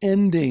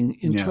ending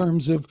in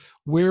terms of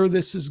where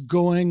this is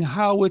going,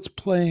 how it's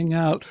playing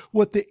out,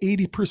 what the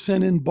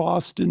 80% in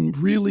Boston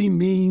really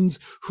means,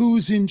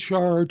 who's in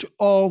charge,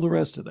 all the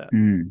rest of that.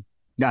 And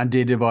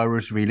did the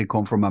virus really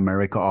come from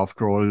America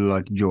after all,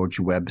 like George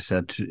Webb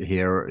said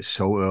here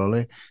so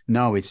early?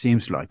 Now it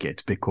seems like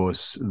it,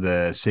 because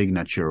the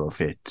signature of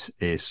it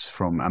is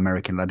from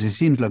American labs. It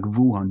seems like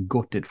Wuhan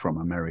got it from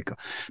America.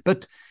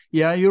 But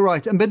yeah, you're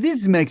right. But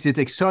this makes it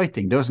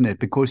exciting, doesn't it?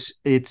 Because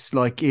it's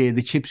like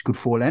the chips could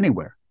fall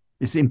anywhere.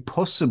 It's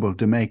impossible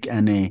to make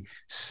any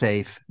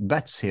safe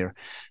bets here.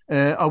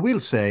 I will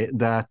say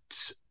that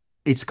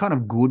it's kind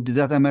of good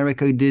that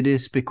America did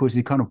this, because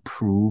it kind of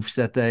proves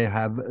that they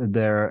have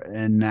their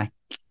neck,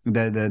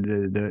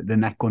 the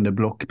neck on the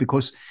block,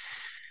 because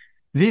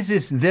this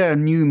is their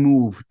new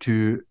move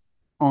to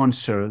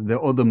answer the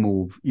other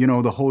move. You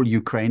know, the whole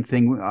Ukraine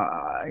thing.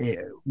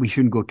 We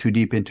shouldn't go too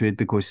deep into it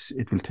because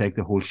it will take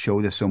the whole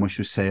show. There's so much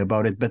to say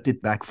about it, but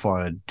it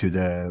backfired to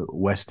the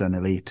Western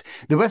elite.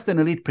 The Western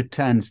elite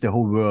pretends the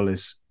whole world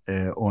is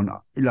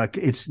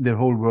it's the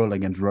whole world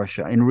against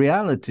Russia. In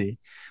reality,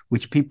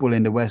 which people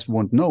in the West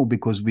won't know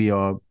because we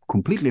are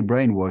completely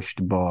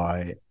brainwashed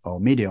by our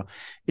media,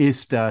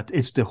 is that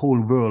it's the whole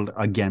world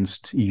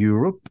against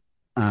Europe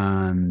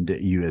and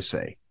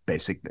USA,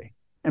 basically.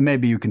 And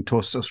maybe you can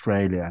toss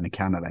Australia and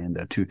Canada in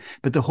there too.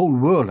 But the whole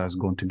world has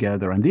gone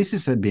together. And this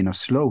has been a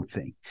slow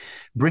thing.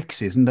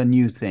 BRICS isn't a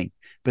new thing.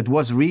 But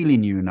what's really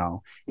new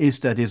now is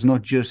that it's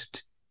not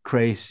just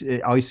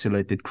crazy,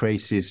 isolated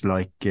crazies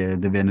like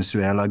the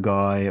Venezuela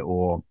guy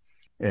or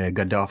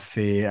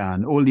Gaddafi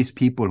and all these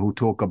people who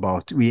talk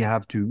about we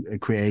have to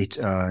create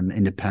an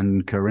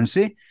independent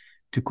currency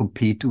to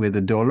compete with the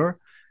dollar.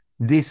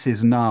 This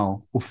is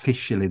now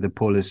officially the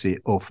policy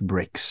of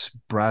BRICS.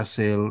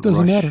 Brazil,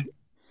 doesn't Russia. Matter.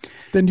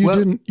 Then you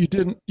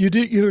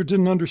either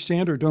didn't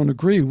understand or don't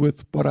agree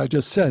with what I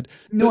just said.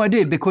 No, I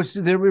did, because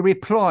the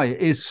reply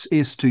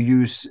is to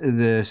use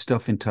the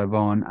stuff in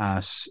Taiwan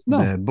as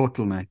the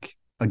bottleneck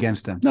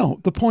against them. No,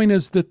 the point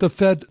is that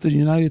the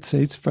United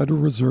States Federal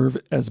Reserve,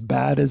 as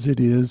bad as it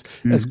is,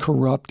 as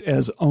corrupt,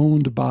 as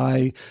owned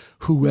by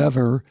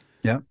whoever,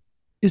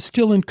 is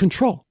still in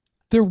control.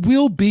 There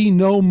will be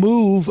no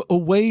move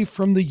away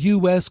from the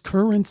U.S.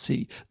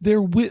 currency.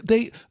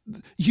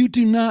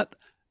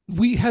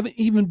 We haven't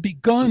even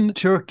begun.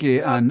 Turkey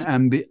and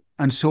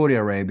Saudi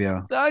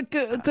Arabia.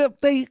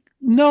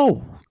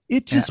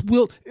 It just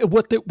will.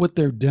 What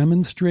they're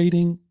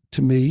demonstrating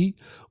to me,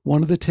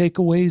 one of the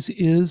takeaways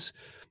is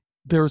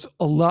there's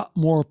a lot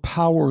more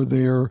power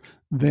there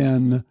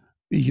than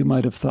you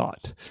might have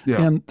thought.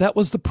 Yeah. And that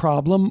was the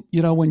problem,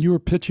 when you were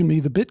pitching me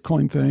the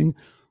Bitcoin thing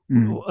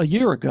a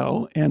year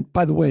ago. And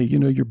by the way,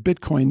 your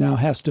Bitcoin now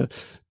has to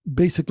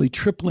basically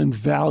triple in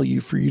value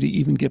for you to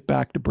even get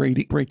back to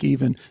break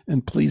even.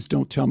 And please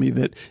don't tell me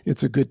that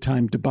it's a good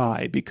time to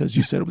buy, because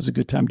you said it was a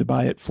good time to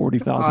buy at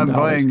 $40,000. I'm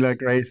buying like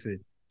crazy.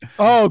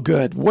 Oh,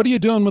 good. What are you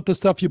doing with the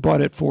stuff you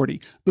bought at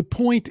 40? The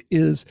point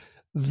is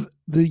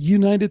the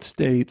United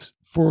States,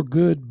 for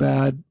good,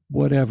 bad,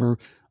 whatever,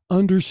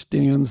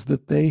 understands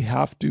that they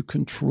have to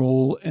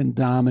control and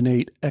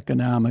dominate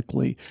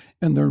economically,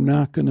 and they're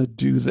not going to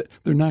do that.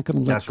 They're not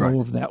going to let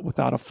go of that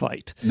without a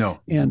fight. No.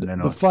 And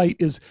the fight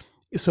is,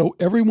 so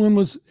everyone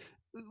was,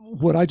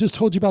 what I just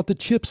told you about the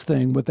chips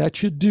thing, what that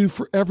should do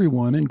for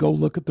everyone, and go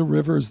look at the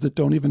rivers that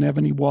don't even have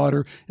any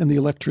water and the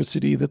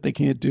electricity that they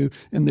can't do,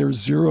 and there's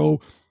zero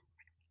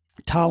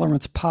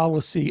tolerance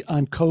policy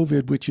on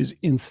COVID, which is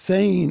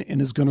insane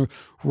and is going to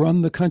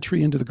run the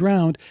country into the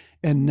ground.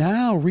 And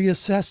now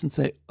reassess and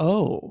say,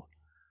 oh,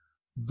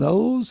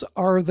 those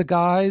are the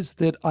guys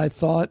that I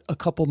thought a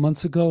couple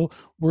months ago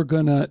were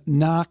going to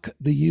knock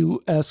the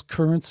U.S.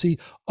 currency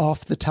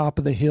off the top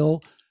of the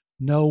hill.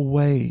 No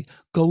way.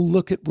 Go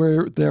look at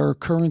where their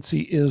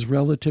currency is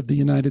relative to the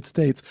United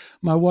States.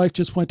 My wife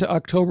just went to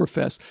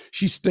Oktoberfest.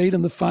 She stayed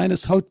in the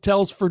finest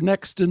hotels for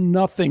next to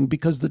nothing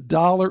because the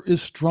dollar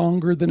is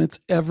stronger than it's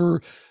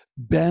ever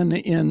been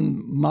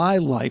in my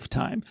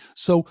lifetime.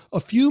 So a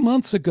few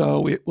months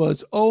ago, it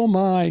was, oh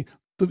my,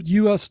 the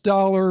U.S.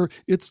 dollar,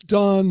 it's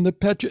done.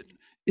 The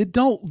it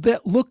don't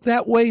look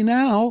that way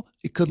now.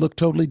 It could look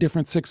totally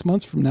different 6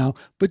 months from now,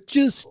 but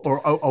just... Or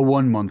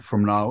 1 month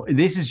from now.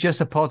 This is just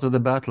a part of the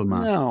battle,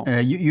 man. No.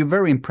 You're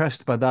very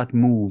impressed by that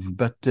move,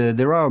 but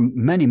there are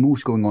many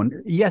moves going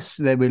on. Yes,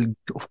 they will,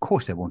 of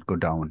course they won't go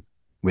down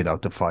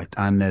without the fight,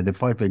 and the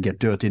fight will get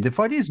dirty. The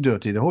fight is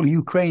dirty. The whole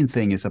Ukraine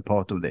thing is a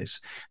part of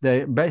this.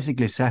 They're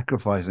basically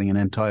sacrificing an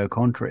entire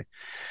country.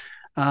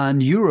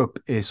 And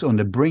Europe is on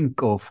the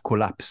brink of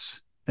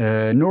collapse.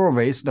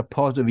 Norway is a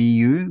part of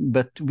EU,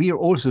 but we are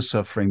also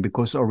suffering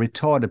because our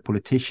retarded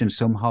politicians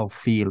somehow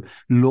feel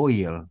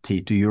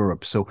loyalty to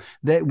Europe. So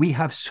we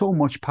have so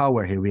much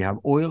power here. We have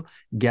oil,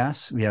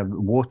 gas, we have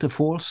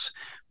waterfalls,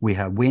 we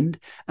have wind,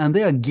 and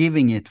they are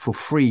giving it for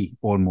free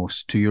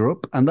almost to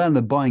Europe, and then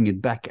they're buying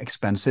it back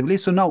expensively.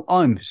 So now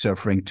I'm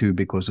suffering too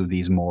because of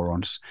these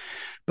morons.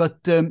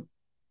 But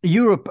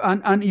Europe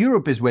and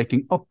Europe is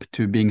waking up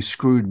to being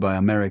screwed by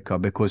America,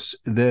 because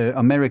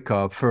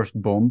America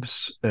first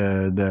bombs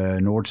the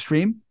Nord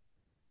Stream,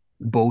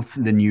 both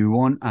the new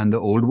one and the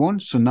old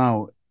one. So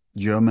now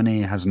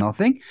Germany has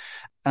nothing,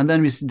 and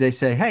then they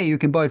say, hey, you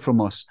can buy it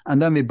from us,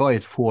 and then we buy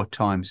it 4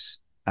 times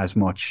as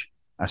much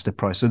as the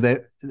price. So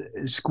they're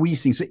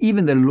squeezing. So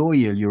even the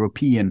loyal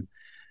European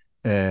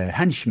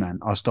henchmen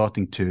are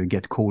starting to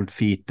get cold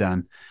feet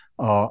and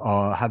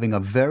are having a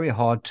very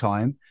hard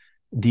time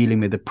dealing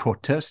with the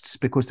protests,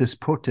 because there's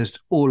protests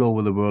all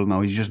over the world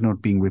now. It's just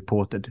not being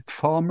reported.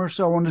 Farmers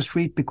are on the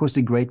street because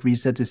the Great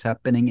Reset is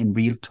happening in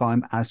real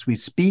time as we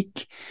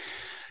speak.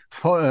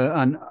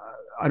 And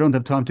I don't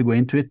have time to go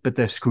into it, but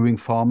they're screwing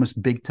farmers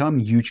big time,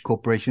 huge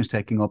corporations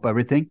taking up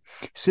everything.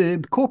 So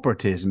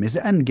corporatism is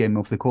the end game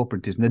of the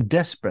corporatism. They're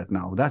desperate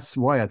now. That's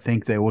why I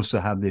think they also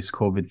have this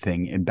COVID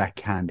thing in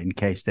backhand in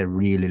case they're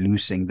really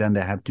losing. Then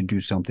they have to do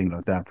something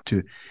like that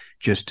to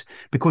just,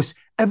 because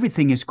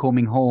everything is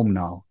coming home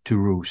now to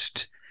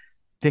roost.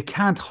 They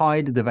can't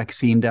hide the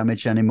vaccine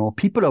damage anymore.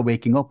 People are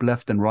waking up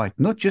left and right,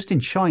 not just in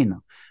China.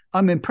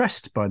 I'm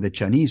impressed by the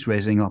Chinese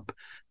raising up,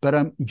 but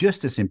I'm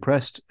just as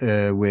impressed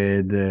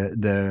with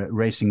the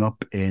raising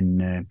up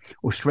in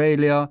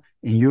Australia,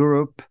 in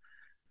Europe.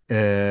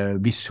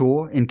 We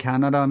saw in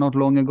Canada not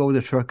long ago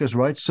the truckers'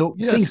 rights. So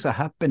yes, things are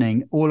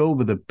happening all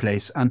over the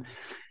place. And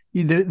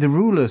the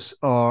rulers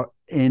are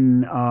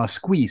in a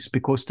squeeze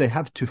because they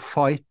have to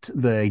fight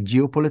the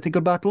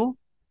geopolitical battle.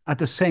 At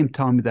the same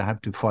time, they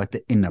have to fight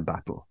the inner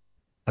battle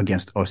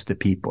against us, the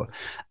people.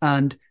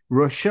 And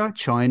Russia,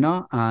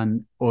 China,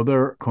 and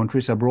other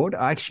countries abroad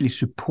are actually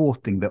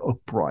supporting the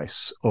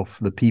uprise of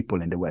the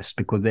people in the West,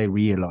 because they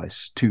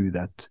realize too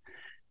that,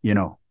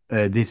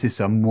 this is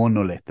a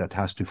monolith that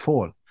has to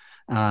fall.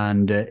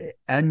 And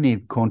any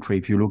country,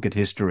 if you look at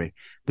history,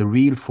 the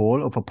real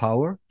fall of a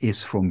power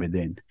is from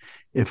within.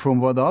 From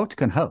without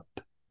can help,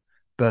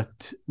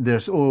 but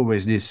there's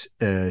always this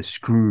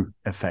screw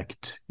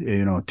effect,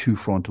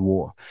 two-front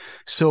war.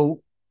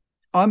 So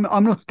I'm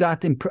not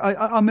that impressed.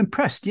 I'm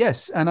impressed,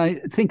 yes, and I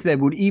think they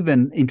would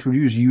even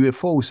introduce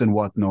UFOs and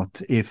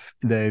whatnot if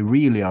they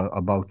really are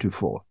about to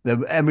fall.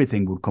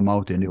 Everything would come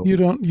out in the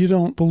open. You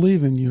don't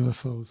believe in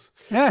UFOs.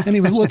 Yeah.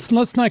 Anyway, let's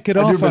not get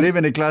off. I do believe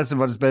in the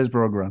classified space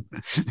program.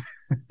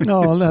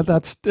 No,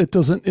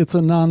 it's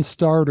a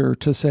non-starter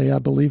to say I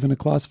believe in a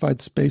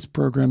classified space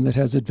program that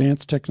has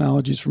advanced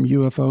technologies from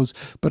UFOs,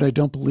 but I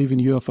don't believe in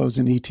UFOs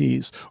and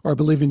ETs, or I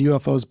believe in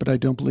UFOs, but I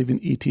don't believe in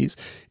ETs.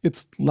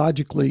 It's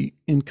logically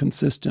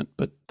inconsistent,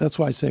 but that's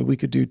why I say we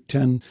could do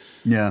 10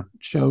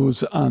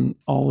 shows on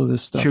all of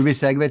this stuff. Should we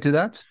segue to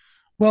that?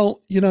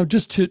 Well,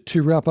 just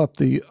to wrap up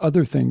the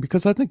other thing,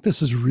 because I think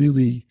this is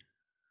really,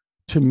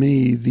 to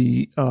me,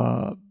 the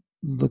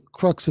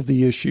crux of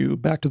the issue,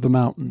 back to the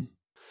mountain.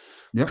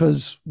 Yep.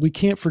 Because we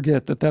can't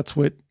forget that that's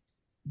what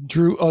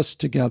drew us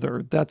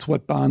together. That's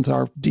what bonds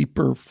our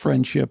deeper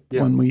friendship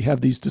when we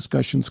have these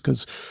discussions,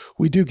 because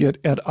we do get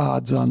at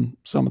odds on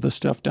some of the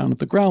stuff down at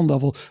the ground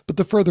level. But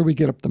the further we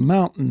get up the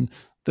mountain,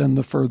 then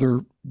the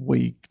further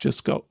we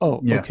just go,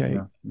 okay,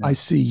 I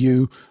see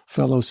you,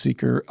 fellow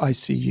seeker. I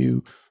see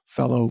you,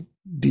 fellow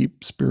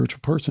deep spiritual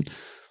person.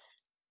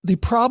 The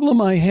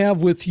problem I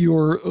have with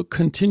your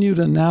continued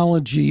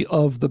analogy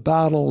of the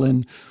battle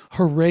and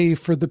hooray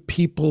for the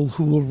people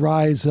who will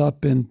rise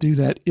up and do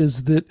that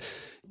is that,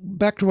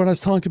 back to what I was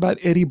talking about,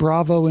 Eddie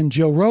Bravo and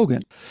Joe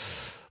Rogan.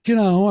 You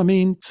know, I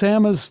mean,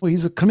 Sam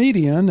he's a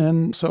comedian.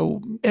 And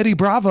so Eddie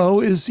Bravo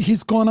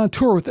he's gone on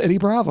tour with Eddie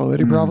Bravo.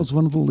 Eddie Bravo's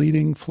one of the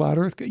leading flat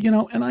earth,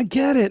 and I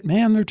get it,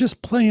 man. They're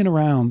just playing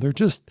around. They're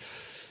just,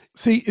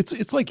 see,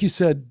 it's like you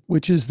said,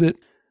 which is that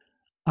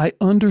I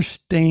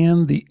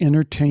understand the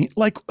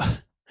like,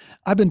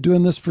 I've been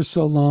doing this for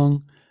so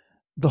long.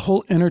 The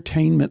whole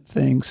entertainment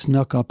thing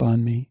snuck up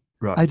on me.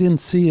 Right. I didn't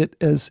see it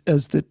as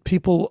that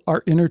people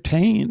are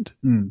entertained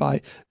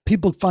by,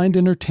 people find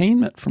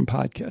entertainment from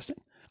podcasting.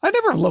 I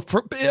never looked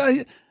for,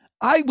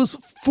 I was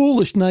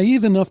foolish,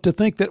 naive enough to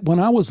think that when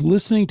I was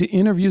listening to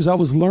interviews, I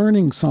was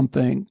learning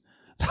something.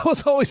 That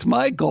was always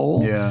my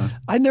goal. Yeah.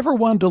 I never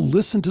wanted to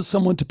listen to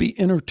someone to be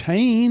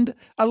entertained.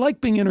 I like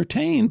being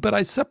entertained, but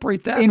I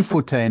separate that.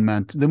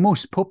 Infotainment, the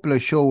most popular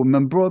show. My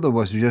brother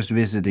was just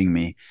visiting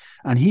me,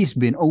 and he's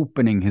been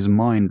opening his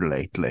mind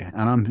lately.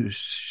 And I'm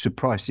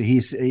surprised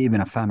he's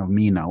even a fan of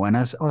me now. And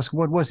I asked,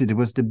 what was it? It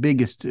was the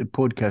biggest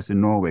podcast in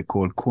Norway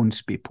called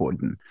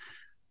Konspipodden.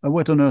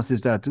 What on earth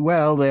is that?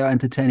 Well, they are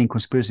entertaining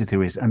conspiracy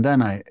theories. And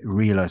then I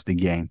realized the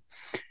game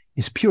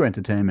is pure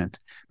entertainment.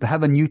 They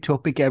have a new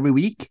topic every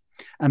week,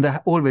 and they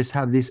always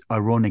have this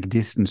ironic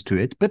distance to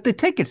it. But they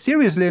take it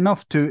seriously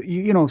enough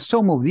to,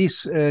 some of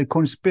these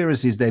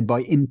conspiracies they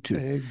buy into.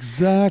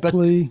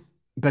 Exactly.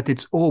 But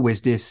it's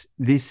always this,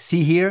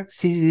 see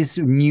this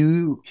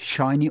new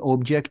shiny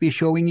object we're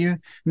showing you.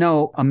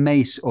 Now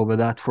amaze over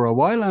that for a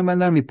while,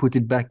 and then we put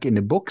it back in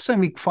the box and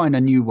we find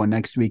a new one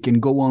next week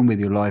and go on with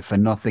your life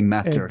and nothing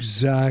matters.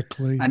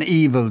 Exactly. And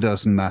evil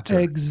doesn't matter.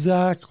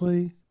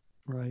 Exactly.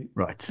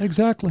 Right.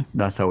 Exactly.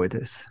 That's how it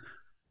is.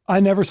 I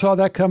never saw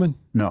that coming.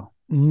 No.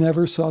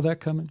 Never saw that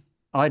coming.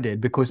 I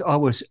did, because I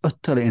was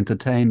utterly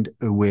entertained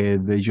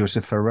with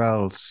Joseph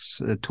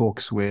Farrell's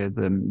talks with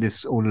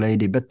this old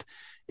lady, but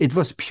it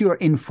was pure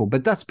info.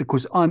 But that's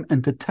because I'm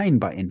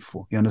entertained by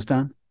info. You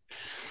understand?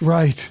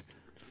 Right.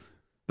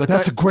 But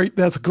that's a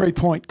great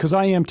point, because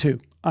I am too.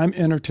 I'm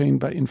entertained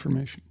by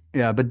information.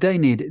 Yeah, but they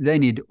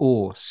need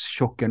awe,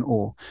 shock and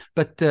awe.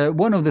 But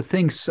one of the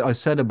things I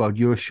said about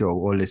your show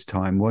all this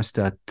time was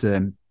that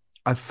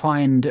I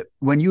find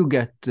when you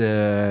get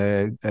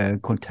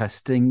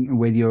contesting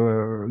with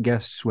your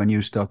guests, when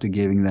you start to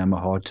giving them a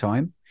hard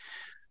time,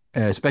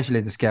 especially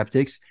the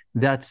skeptics,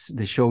 that's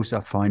the shows I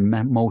find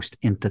most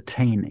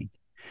entertaining.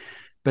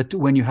 But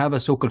when you have a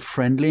so-called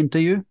friendly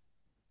interview,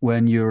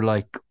 when you're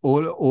like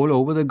all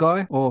over the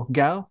guy or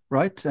gal,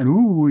 right? And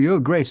ooh, you're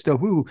great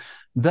stuff. Ooh,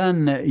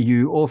 then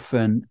you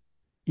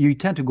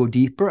tend to go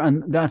deeper,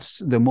 and that's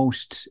the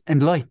most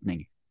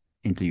enlightening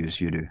interviews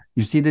you do.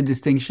 You see the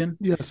distinction?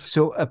 Yes.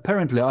 So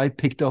apparently I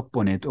picked up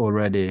on it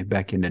already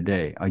back in the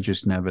day. I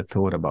just never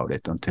thought about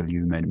it until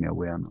you made me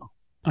aware now.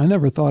 I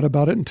never thought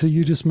about it until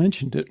you just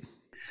mentioned it.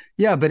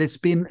 Yeah, but it's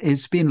been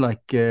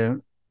like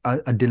a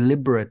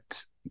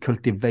deliberate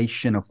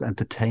cultivation of the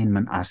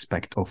entertainment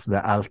aspect of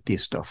the alti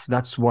stuff.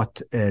 That's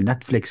what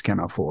Netflix can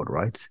afford,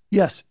 right?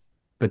 Yes.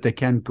 But they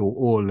can't go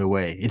all the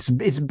way. It's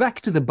back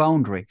to the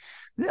boundary.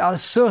 A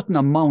certain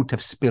amount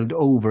have spilled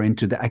over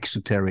into the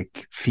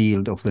exoteric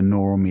field of the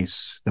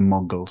normies, the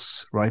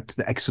muggles, right?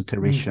 The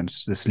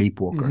exotericians, the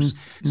sleepwalkers.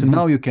 So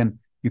now you can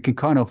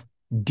kind of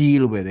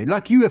deal with it,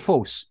 like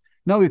UFOs.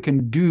 Now you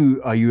can do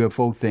a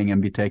UFO thing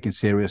and be taken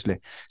seriously.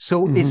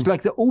 So it's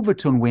like the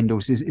overtone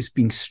windows is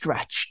being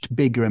stretched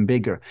bigger and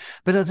bigger.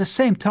 But at the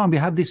same time, we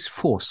have this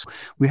force.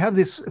 We have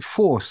this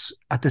force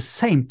at the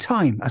same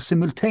time, a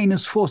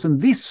simultaneous force.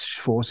 And this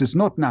force is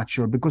not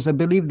natural, because I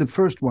believe the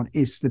first one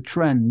is the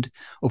trend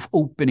of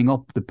opening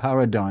up the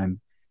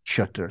paradigm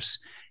shutters.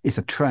 It's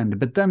a trend.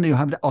 But then you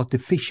have the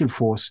artificial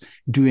force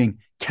doing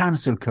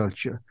cancel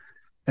culture,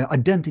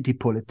 identity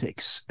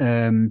politics,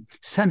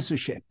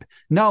 censorship.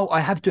 Now I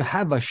have to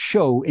have a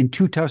show in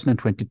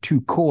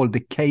 2022 called The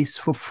Case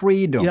for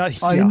Freedom.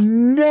 I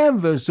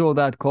never saw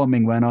that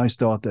coming when I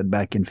started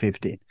back in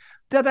 2015.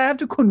 That I have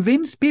to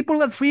convince people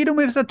that freedom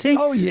is a thing.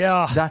 Oh,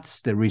 yeah.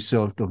 That's the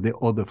result of the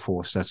other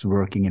force that's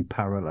working in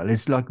parallel.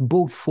 It's like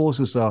both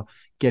forces are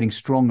getting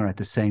stronger at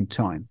the same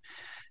time.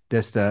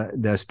 There's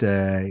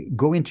the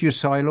go into your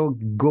silo,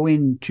 go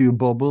into your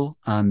bubble,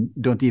 and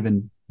don't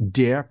even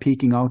dare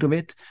peeking out of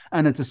it.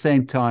 And at the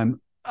same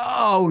time,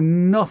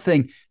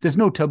 nothing. There's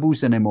no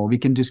taboos anymore. We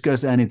can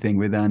discuss anything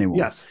with anyone.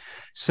 Yes.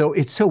 So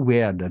it's so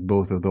weird that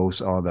both of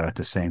those are there at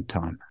the same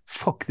time.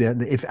 Fuck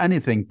that. If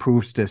anything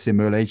proves the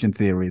simulation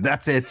theory,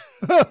 that's it.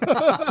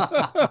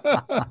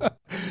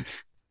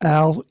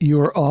 Al,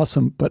 you are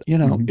awesome. But,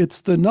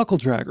 it's the knuckle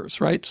draggers,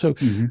 right? So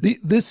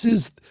this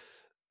is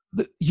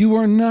you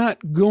are not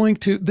going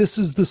to, this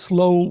is the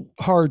slow,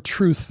 hard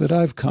truth that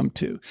I've come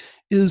to,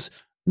 is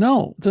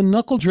no, the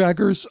knuckle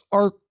draggers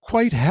are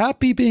quite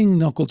happy being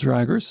knuckle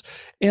draggers,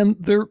 and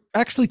they're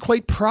actually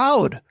quite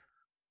proud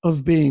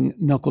of being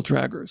knuckle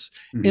draggers.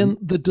 Mm-hmm. And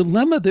the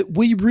dilemma that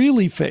we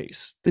really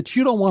face, that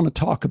you don't want to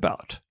talk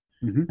about,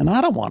 mm-hmm. and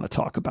I don't want to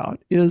talk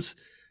about, is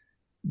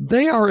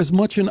they are as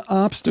much an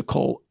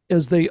obstacle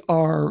as they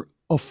are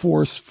a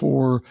force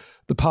for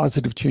the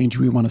positive change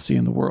we want to see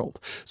in the world.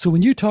 So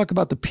when you talk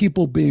about the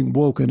people being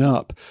woken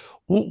up,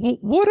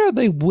 what are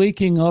they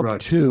waking up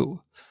to?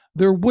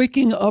 They're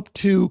waking up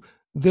to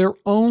their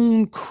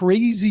own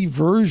crazy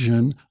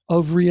version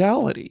of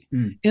reality.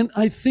 And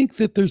I think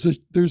that there's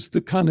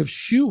the kind of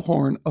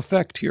shoehorn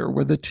effect here,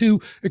 where the two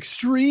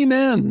extreme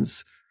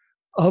ends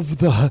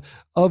of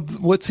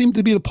what seem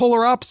to be the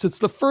polar opposites,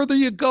 the further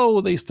you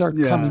go, they start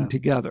coming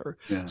together.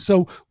 Yeah.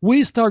 So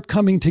we start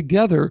coming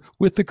together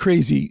with the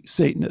crazy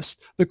Satanists,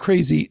 the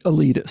crazy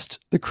elitists,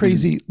 the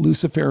crazy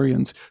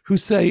Luciferians, who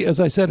say, as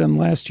I said in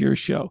last year's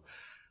show,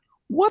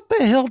 what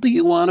the hell do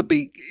you want to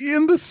be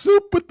in the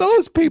soup with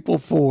those people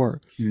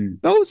for?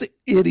 Those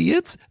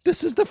idiots.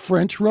 This is the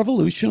French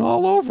Revolution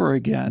all over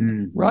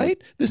again,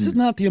 right? This is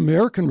not the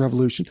American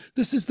Revolution.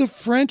 This is the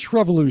French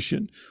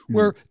Revolution,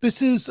 where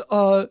this is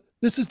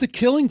the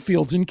killing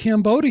fields in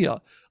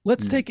Cambodia.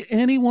 Let's take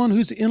anyone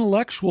who's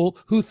intellectual,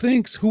 who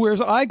thinks, who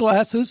wears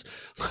eyeglasses,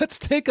 let's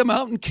take them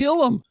out and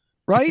kill them,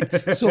 right?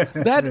 So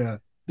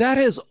that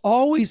has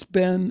always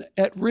been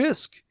at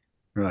risk.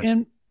 Right.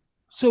 And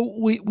so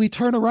we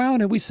turn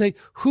around and we say,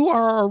 who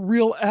are our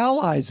real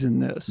allies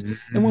in this?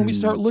 And when we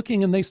start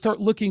looking, and they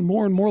start looking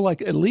more and more like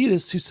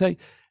elitists who say,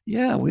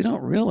 yeah, we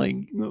don't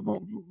really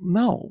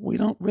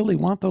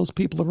want those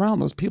people around.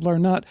 Those people are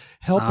not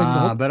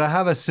helping. But I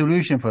have a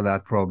solution for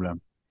that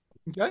problem.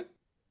 Okay.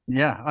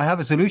 Yeah, I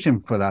have a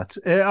solution for that.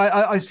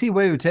 I see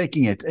where you're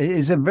taking it.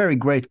 It's a very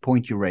great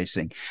point you're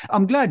raising.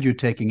 I'm glad you're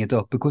taking it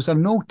up, because I've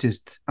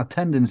noticed a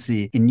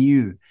tendency in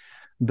you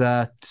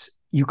that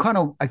you kind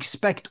of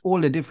expect all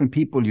the different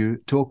people you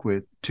talk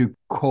with to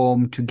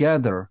come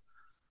together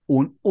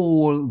on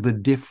all the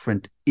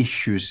different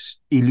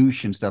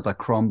illusions that are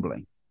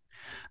crumbling.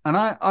 And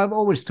I've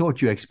always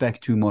thought you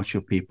expect too much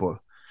of people.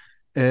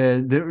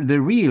 The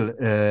real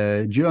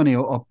journey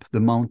up the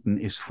mountain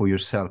is for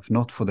yourself,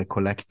 not for the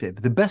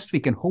collective. The best we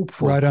can hope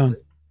for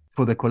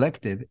the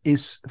collective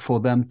is for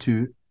them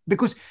to,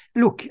 because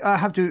look, I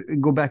have to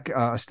go back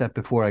a step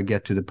before I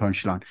get to the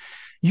punchline.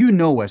 You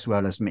know as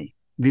well as me,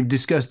 we've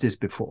discussed this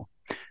before,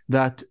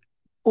 that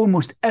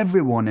almost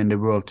everyone in the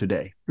world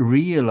today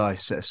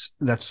realizes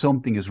that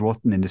something is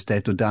rotten in the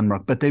state of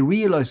Denmark, but they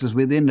realize it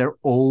within their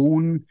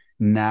own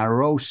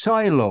narrow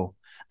silo,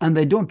 and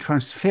they don't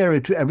transfer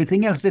it to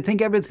everything else. They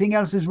think everything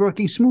else is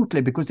working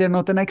smoothly because they're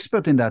not an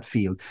expert in that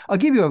field. I'll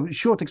give you a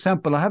short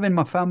example. I have in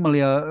my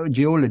family a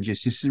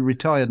geologist. He's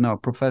retired now,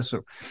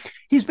 professor.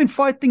 He's been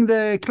fighting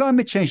the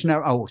climate change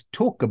now. I'll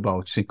talk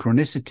about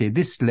synchronicity.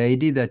 This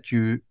lady that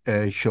you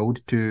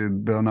showed to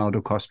Bernardo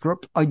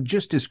Kastrup, I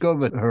just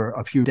discovered her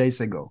a few days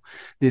ago.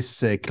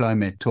 This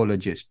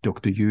climatologist,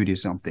 Dr. Judy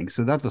something.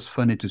 So that was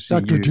funny to see.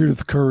 Dr.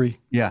 Judith Curry.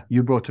 Yeah,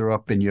 you brought her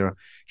up in your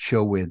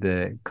show with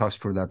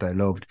Kastrup that I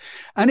loved.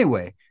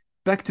 Anyway,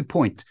 back to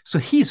point. So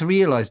he's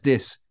realized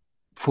this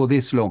for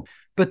this long,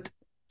 but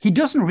he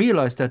doesn't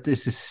realize that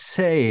there's the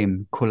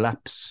same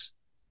collapse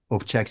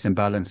of checks and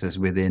balances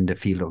within the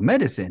field of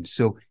medicine.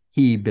 So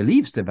he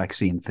believes the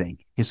vaccine thing.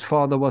 His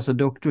father was a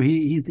doctor.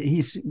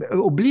 He's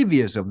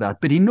oblivious of that,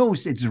 but he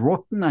knows it's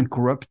rotten and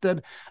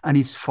corrupted, and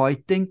he's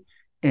fighting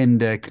in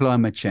the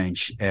climate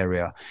change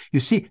area. You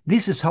see,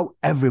 this is how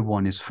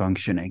everyone is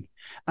functioning.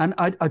 And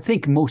I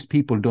think most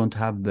people don't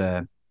have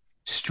the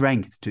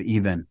strength to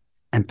even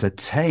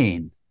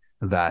entertain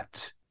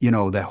that.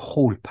 The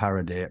whole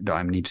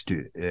paradigm needs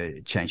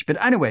to change.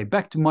 But anyway,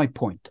 back to my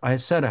point. I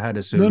said I had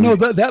a solution. No,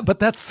 but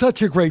that's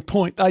such a great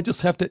point. I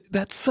just have to,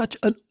 that's such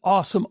an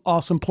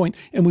awesome point.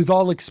 And we've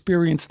all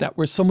experienced that,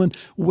 where someone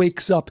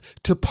wakes up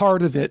to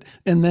part of it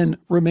and then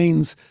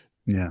remains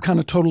kind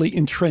of totally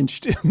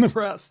entrenched in the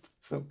rest.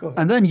 So go ahead.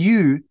 And then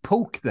you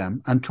poke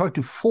them and try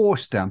to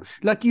force them,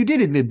 like you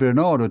did it with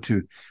Bernardo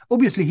too.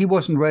 Obviously, he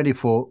wasn't ready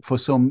for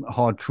some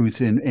hard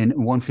truth in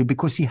one field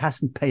because he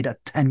hasn't paid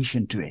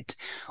attention to it.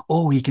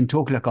 Oh, he can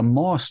talk like a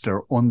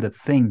master on the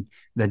thing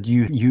that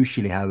you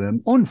usually have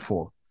him on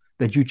for,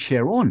 that you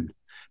cheer on.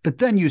 But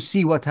then you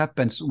see what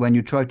happens when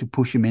you try to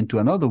push him into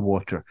another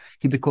water.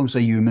 He becomes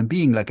a human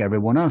being like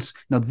everyone else.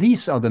 Now,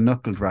 these are the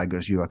knuckle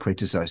draggers you are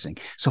criticizing.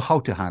 So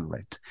how to handle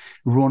it?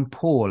 Ron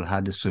Paul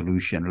had a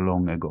solution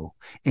long ago.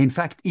 In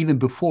fact, even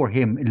before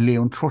him,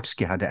 Leon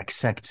Trotsky had the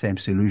exact same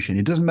solution.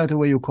 It doesn't matter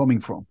where you're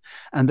coming from.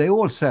 And they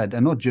all said,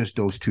 and not just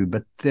those two,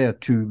 but they're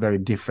two very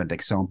different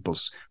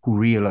examples who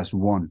realized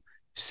one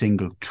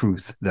single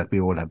truth that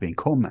we all have in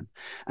common.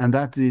 And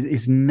that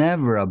is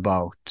never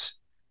about...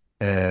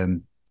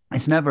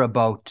 it's never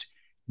about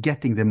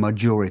getting the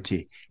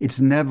majority. It's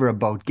never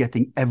about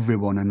getting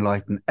everyone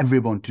enlightened,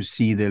 everyone to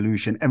see the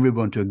illusion,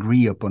 everyone to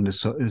agree upon the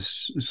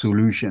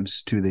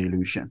solutions to the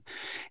illusion.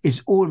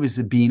 It's always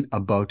been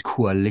about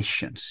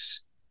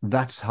coalitions.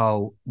 That's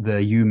how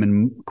the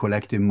human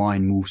collective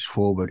mind moves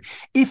forward.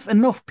 If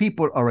enough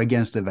people are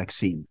against the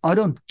vaccine, I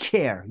don't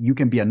care. You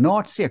can be a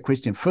Nazi, a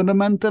Christian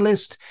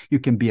fundamentalist, you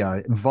can be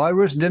a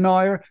virus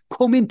denier.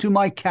 Come into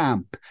my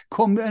camp,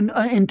 come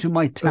into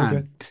my tent.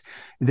 Okay.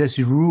 There's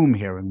room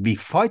here. We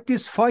fight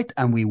this fight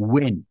and we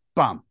win.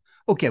 Bam.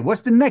 Okay,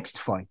 what's the next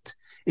fight?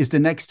 Is the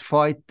next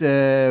fight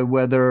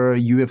whether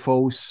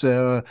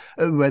UFOs,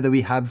 whether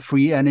we have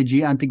free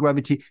energy,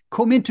 anti-gravity?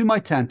 Come into my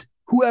tent.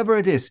 Whoever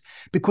it is,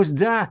 because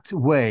that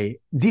way,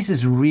 this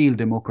is real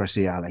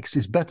democracy, Alex.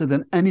 It's better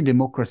than any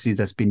democracy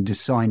that's been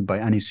designed by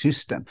any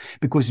system,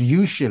 because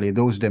usually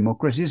those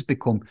democracies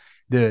become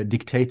the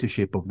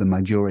dictatorship of the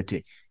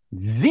majority.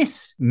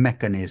 This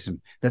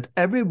mechanism that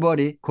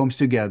everybody comes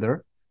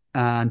together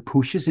and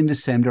pushes in the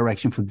same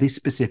direction for this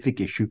specific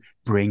issue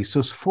brings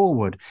us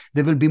forward.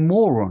 There will be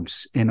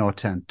morons in our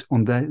tent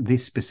on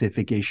this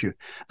specific issue,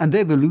 and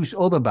they will lose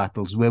other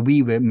battles where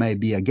we may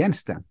be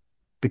against them,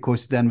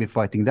 because then we're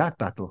fighting that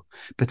battle.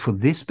 But for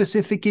this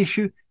specific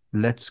issue,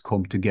 let's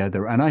come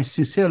together. And I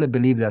sincerely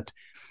believe that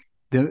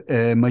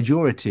the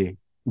majority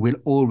will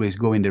always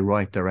go in the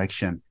right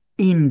direction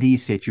in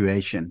this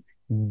situation,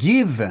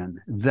 given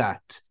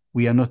that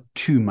we are not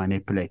too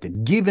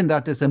manipulated, given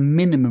that there's a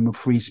minimum of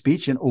free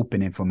speech and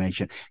open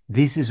information.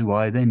 This is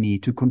why they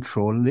need to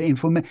control the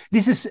information.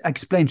 This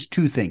explains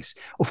two things.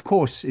 Of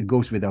course, it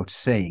goes without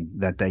saying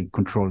that they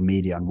control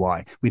media and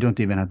why. We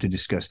don't even have to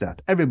discuss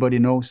that. Everybody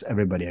knows,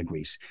 everybody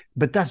agrees.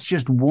 But that's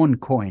just one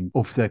coin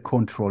of the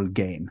control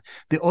game.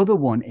 The other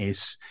one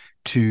is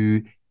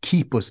to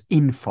keep us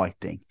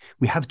infighting.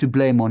 We have to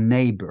blame our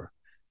neighbor.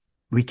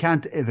 We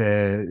can't,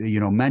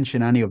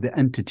 mention any of the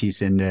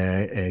entities in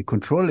the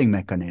controlling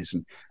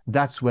mechanism.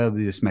 That's where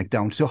we smack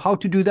down. So how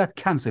to do that?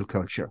 Cancel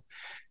culture.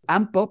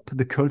 Amp up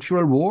the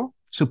cultural war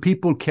so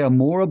people care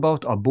more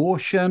about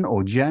abortion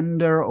or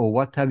gender or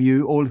what have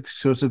you, all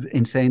sorts of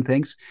insane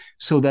things,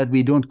 so that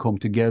we don't come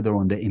together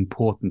on the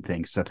important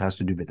things that has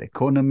to do with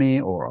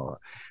economy or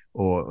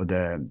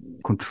the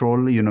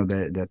control,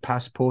 the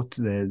passport,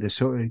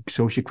 the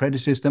social credit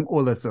system,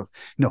 all that stuff.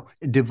 No,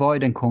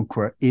 divide and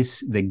conquer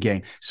is the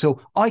game. So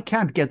I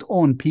can't get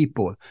on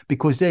people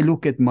because they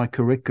look at my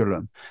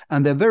curriculum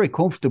and they're very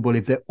comfortable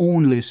if they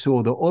only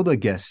saw the other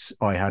guests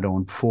I had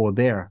on for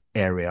their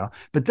area.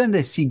 But then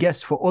they see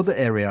guests for other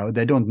area.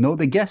 They don't know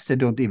the guests. They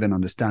don't even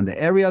understand the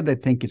area. They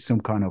think it's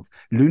some kind of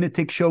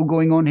lunatic show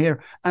going on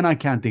here. And I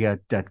can't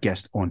get that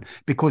guest on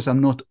because I'm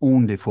not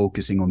only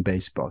focusing on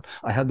baseball.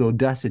 I have the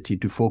audacity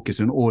to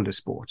focus on all the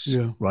sports,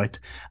 right?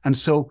 And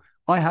so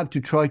I have to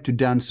try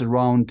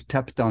to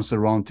tap dance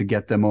around to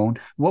get them on.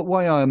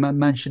 Why I'm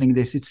mentioning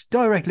this, it's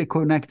directly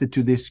connected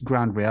to this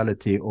grand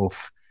reality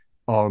of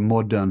our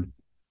modern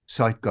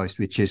zeitgeist,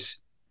 which is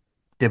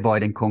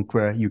divide and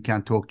conquer. You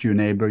can't talk to your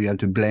neighbor. You have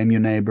to blame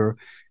your neighbor.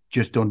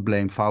 Just don't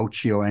blame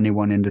Fauci or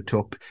anyone in the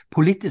top.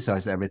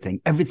 Politicize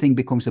everything. Everything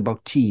becomes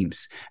about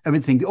teams.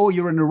 Everything,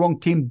 you're in the wrong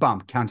team,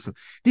 bam, cancel.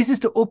 This is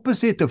the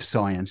opposite of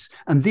science.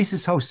 And this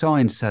is how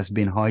science has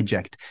been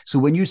hijacked. So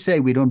when you say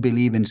we don't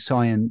believe in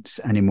science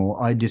anymore,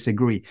 I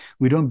disagree.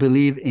 We don't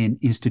believe in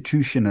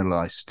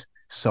institutionalized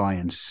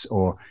science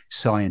or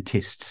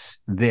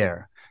scientists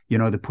there.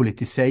 The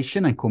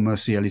politicization and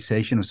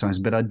commercialization of science,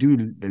 but I do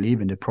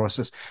believe in the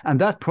process. And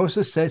that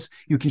process says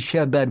you can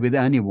share bed with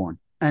anyone,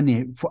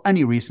 for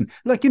any reason.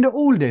 Like in the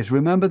old days,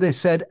 remember they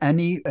said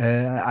any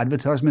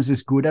advertisement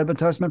is good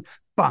advertisement?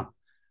 Bam!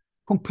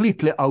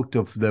 Completely out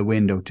of the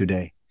window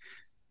today.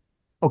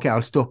 Okay,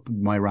 I'll stop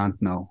my rant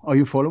now. Are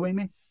you following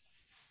me?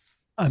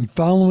 I'm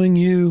following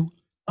you.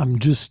 I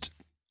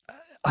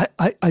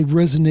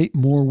resonate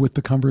more with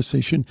the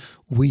conversation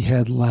we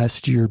had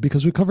last year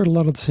because we covered a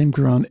lot of the same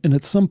ground. And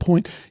at some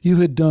point, you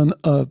had done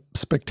a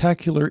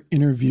spectacular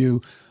interview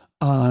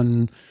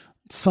on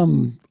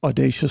some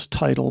audacious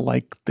title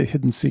like The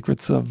Hidden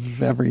Secrets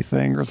of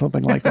Everything or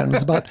something like that. It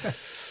was about,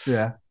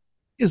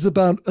 is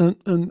about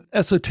an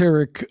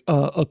esoteric,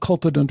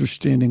 occulted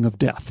understanding of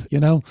death,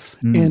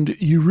 And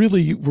you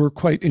really were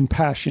quite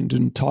impassioned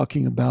in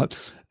talking about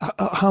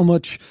how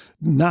much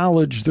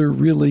knowledge there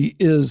really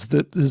is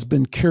that has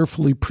been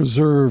carefully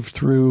preserved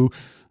through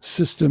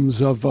systems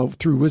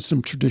through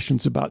wisdom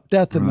traditions about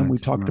death. And then we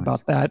talked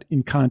about that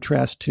in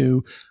contrast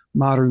to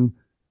modern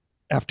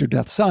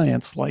after-death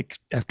science, like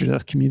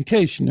after-death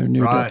communication or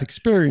near-death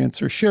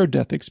experience or shared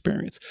death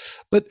experience.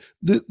 But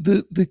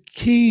the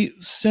key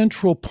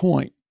central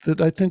point that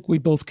I think we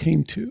both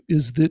came to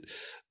is that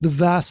the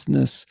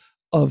vastness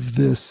of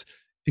this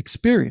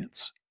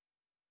experience,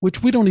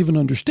 which we don't even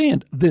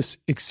understand this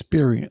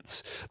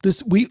experience.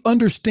 We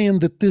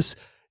understand that this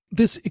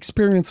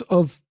experience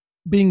of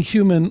being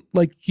human,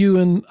 like you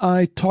and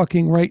I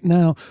talking right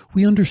now,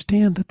 we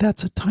understand that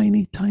that's a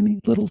tiny,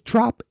 tiny little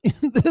drop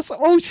in this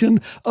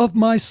ocean of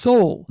my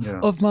soul,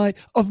 of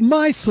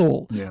my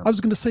soul. Yeah. I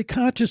was going to say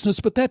consciousness,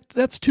 but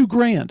that's too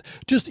grand.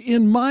 Just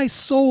in my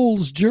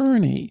soul's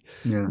journey,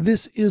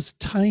 this is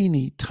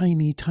tiny,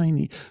 tiny,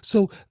 tiny.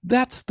 So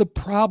that's the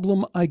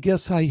problem I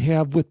guess I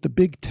have with the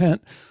big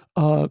tent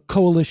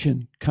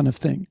coalition kind of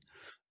thing.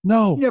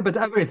 No. Yeah, but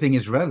everything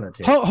is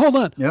relative. Hold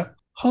on. Yeah.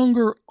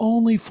 Hunger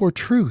only for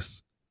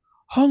truth,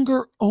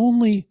 hunger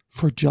only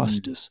for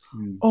justice,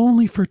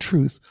 only for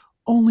truth,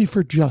 only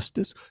for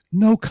justice,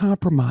 no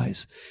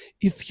compromise.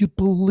 If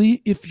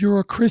you're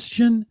a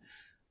Christian,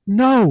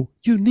 no,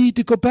 you need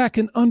to go back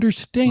and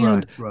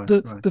understand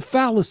the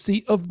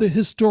fallacy of the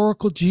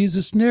historical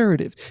Jesus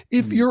narrative.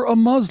 If you're a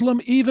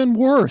Muslim, even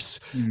worse.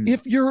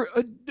 If you're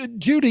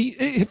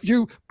if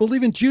you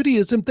believe in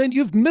Judaism, then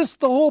you've missed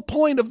the whole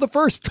point of the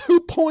first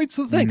 2 points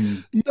of the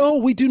thing. No,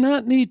 we do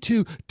not need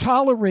to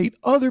tolerate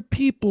other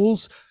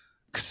people's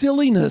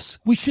silliness.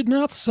 We should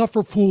not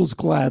suffer fools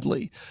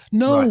gladly.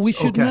 No, we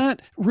should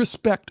not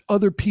respect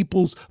other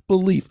people's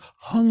belief.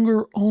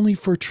 Hunger only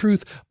for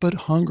truth, but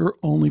hunger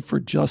only for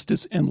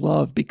justice and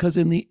love. Because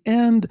in the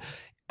end,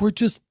 we're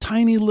just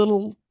tiny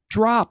little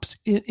drops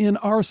in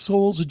our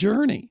soul's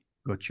journey.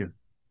 Got you.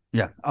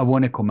 Yeah, I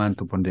want to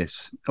comment upon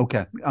this.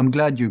 Okay, I'm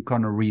glad you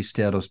kind of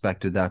re-steered us back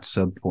to that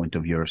sub-point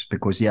of yours,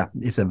 because,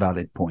 it's a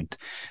valid point.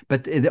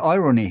 But the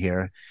irony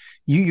here,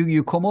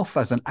 you come off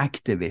as an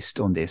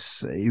activist on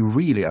this. You're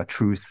really a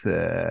truth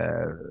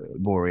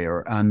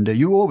warrior, and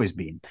you've always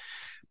been.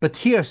 But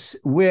here's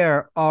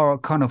where our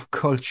kind of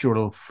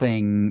cultural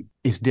thing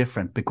is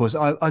different, because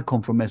I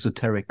come from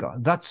esoterica.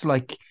 That's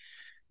like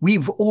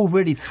we've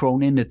already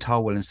thrown in the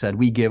towel and said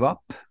we give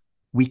up.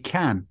 We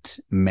can't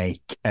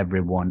make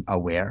everyone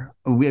aware.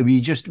 We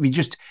just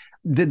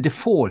the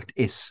default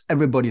is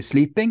everybody's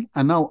sleeping,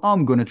 and now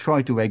I'm going to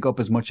try to wake up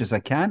as much as I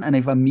can. And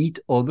if I meet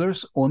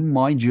others on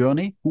my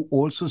journey who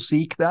also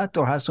seek that,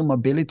 or has some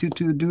ability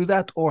to do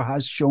that, or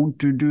has shown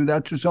to do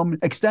that to some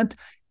extent,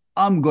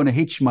 I'm going to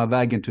hitch my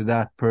wagon to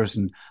that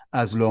person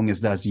as long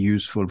as that's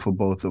useful for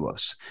both of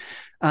us.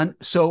 And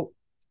so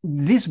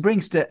this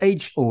brings the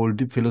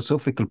age-old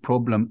philosophical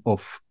problem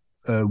of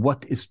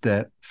what is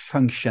the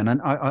function?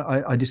 And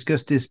I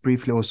discussed this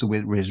briefly also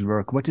with his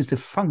work. What is the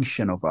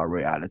function of our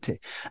reality?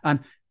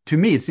 And to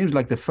me, it seems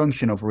like the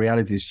function of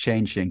reality is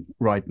changing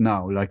right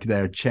now, like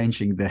they're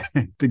changing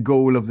the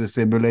goal of the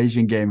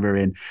simulation game we're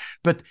in.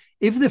 But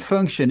if the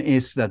function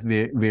is that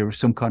we're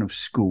some kind of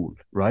school,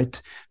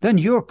 right, then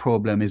your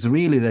problem is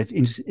really that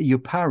your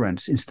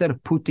parents, instead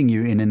of putting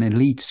you in an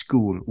elite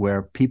school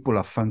where people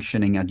are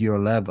functioning at your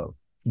level,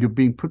 you're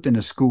being put in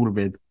a school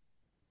with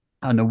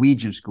a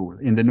Norwegian school.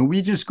 In the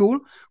Norwegian school,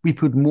 we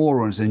put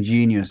morons and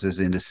geniuses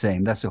in the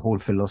same. That's the whole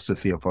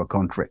philosophy of our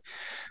country,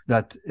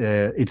 that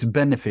it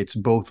benefits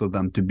both of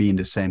them to be in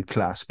the same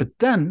class. But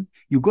then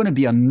you're going to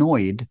be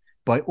annoyed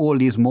by all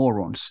these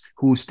morons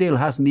who still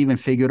hasn't even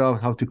figured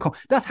out how to come.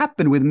 That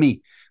happened with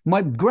me.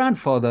 My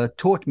grandfather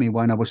taught me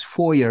when I was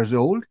 4 years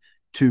old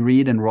to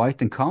read and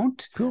write and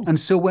count. Cool. And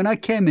so when I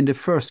came in the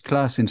first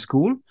class in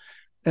school,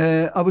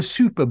 I was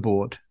super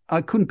bored. I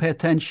couldn't pay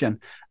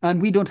attention.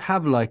 And we don't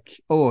have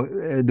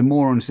the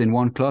morons in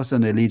one class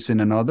and the elites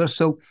in another.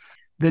 So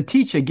the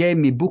teacher gave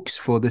me books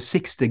for the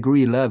 6th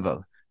degree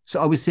level.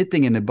 So I was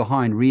sitting in the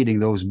behind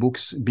reading those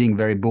books, being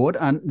very bored.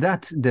 And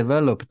that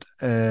developed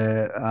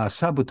a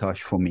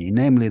sabotage for me,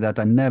 namely that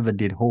I never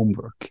did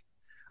homework.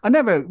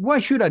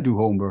 Why should I do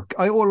homework?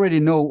 I already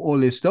know all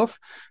this stuff.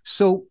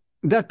 So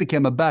that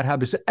became a bad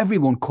habit. So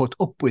everyone caught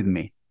up with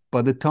me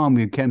by the time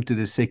we came to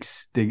the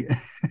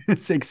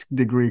 6th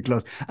degree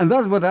class. And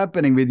that's what's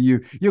happening with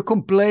you. You're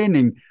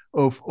complaining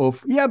of,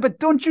 but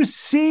don't you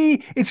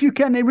see, if you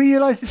can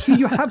realize it,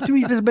 you have to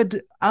read this. But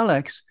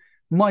Alex,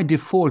 my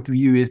default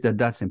view is that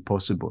that's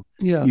impossible.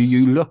 Yes.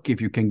 You look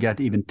if you can get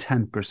even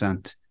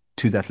 10%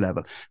 to that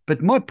level.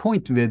 But my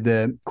point with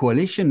the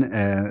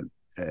coalition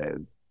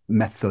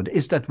method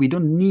is that we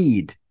don't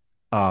need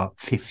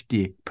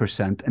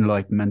 50%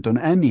 enlightenment on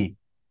any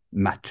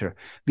matter.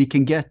 We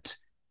can get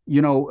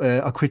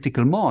a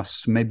critical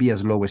mass, maybe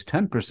as low as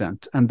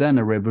 10%, and then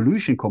a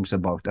revolution comes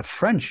about, a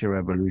French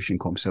revolution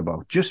comes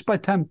about, just by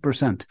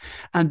 10%.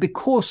 And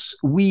because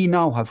we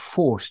now have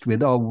forced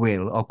with our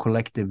will, our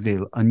collective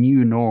will, a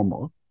new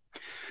normal,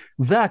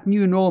 that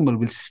new normal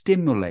will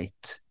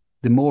stimulate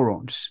the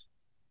morons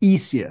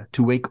easier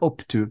to wake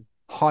up to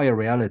higher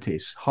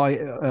realities,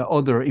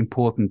 other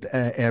important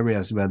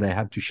areas where they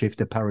have to shift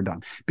the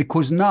paradigm.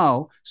 Because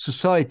now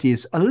society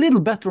is a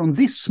little better on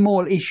this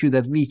small issue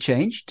that we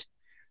changed.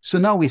 So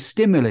now we're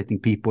stimulating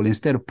people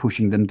instead of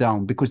pushing them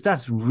down, because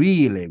that's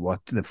really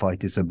what the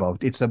fight is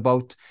about. It's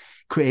about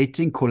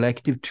creating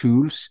collective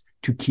tools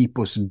to keep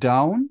us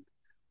down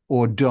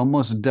or dumb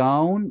us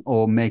down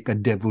or make a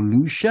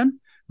devolution,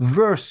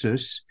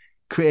 versus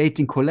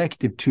creating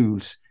collective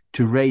tools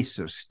to raise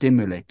us,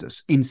 stimulate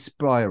us,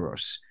 inspire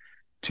us,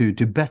 to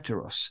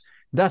better us,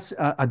 that's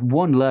at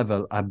one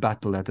level a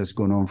battle that has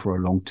gone on for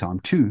a long time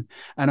too.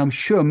 And I'm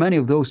sure many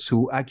of those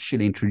who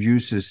actually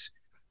introduces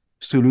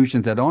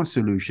solutions that aren't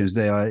solutions,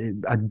 they are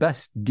at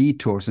best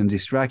detours and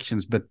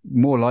distractions, but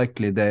more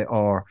likely they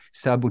are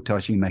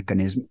sabotaging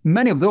mechanisms.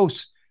 Many of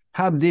those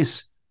have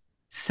this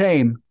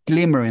same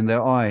glimmer in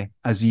their eye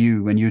as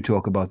you when you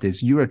talk about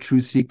this. You're a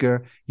truth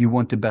seeker, you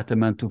want a better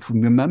mental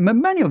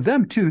many of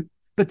them too,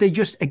 but they're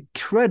just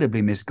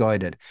incredibly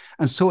misguided.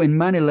 And so in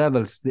many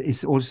levels,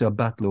 it's also a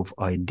battle of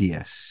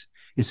ideas.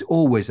 It's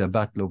always a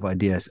battle of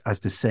ideas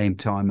at the same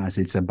time as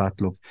it's a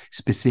battle of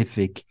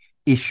specific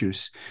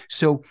issues.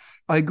 So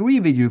I agree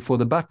with you for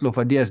the battle of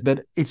ideas,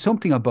 but it's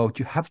something about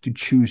you have to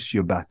choose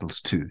your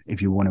battles too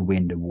if you want to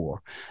win the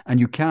war. And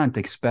you can't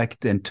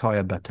expect the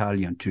entire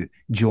battalion to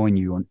join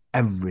you on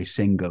every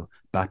single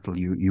battle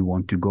you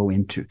want to go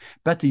into.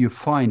 Better you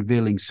find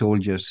willing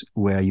soldiers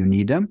where you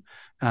need them,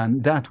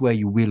 and that way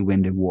you will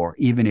win the war,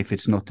 even if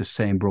it's not the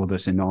same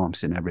brothers in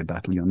arms in every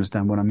battle. You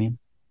understand what I mean?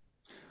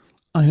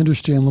 I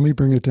understand. Let me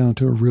bring it down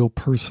to a real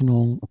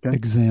personal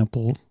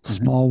example,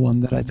 small one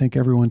that I think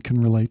everyone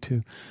can relate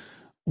to.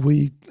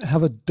 We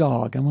have a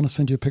dog. I want to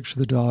send you a picture of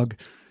the dog.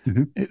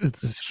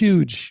 It's this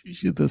huge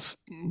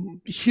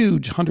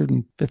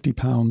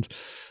 150-pound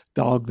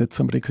dog that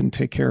somebody couldn't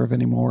take care of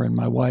anymore. And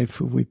my wife,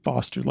 who we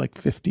fostered like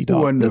 50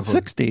 dogs,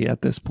 60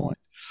 at this point.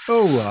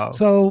 Oh, wow.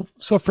 So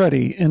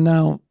Freddie, and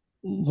now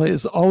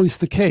is always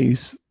the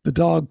case, the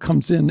dog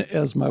comes in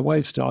as my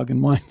wife's dog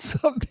and winds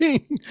up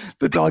being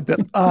the dog that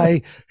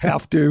I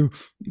have to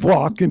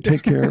walk and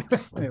take care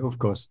of. Of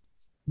course.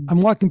 I'm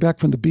walking back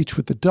from the beach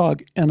with the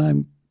dog, and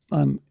I'm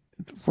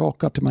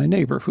walk up to my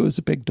neighbor, who is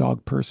a big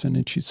dog person,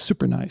 and she's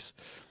super nice.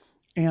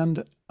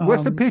 And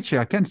where's the picture?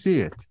 I can't see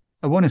it.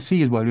 I want to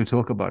see it while you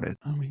talk about it.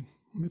 Let me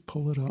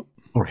pull it up.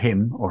 Or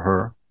him or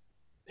her.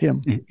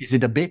 Him. Is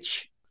it a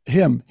bitch?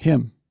 Him.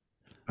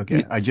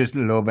 Okay, I just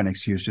love an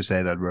excuse to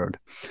say that word.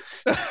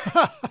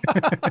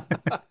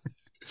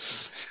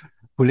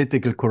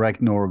 Political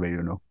correct Norway,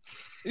 you know.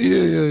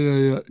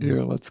 Yeah.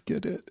 Here, let's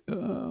get it.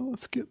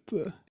 Let's get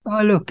the...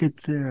 Oh, look,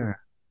 it's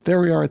there. There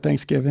we are at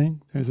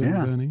Thanksgiving. There's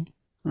everybody.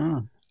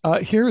 Oh.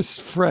 Here's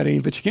Freddie,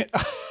 but you can't...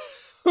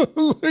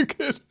 Look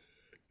at...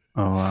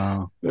 Oh,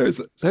 wow.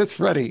 There's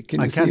Freddie.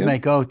 Can you see him? I can't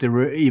make out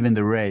even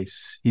the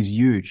race. He's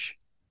huge.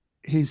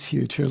 He's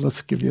huge. Here,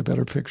 let's give you a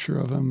better picture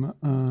of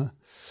him.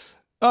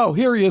 Oh,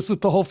 here he is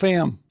with the whole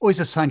fam. Oh, he's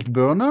a Saint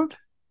Bernard?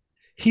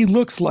 He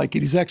looks like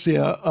it. He's actually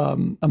a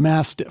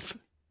Mastiff.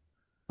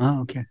 Oh,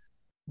 okay.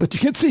 But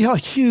you can see how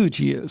huge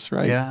he is,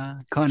 right? Yeah,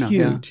 kind of.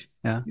 Huge.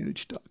 Yeah.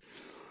 Huge dog.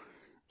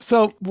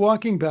 So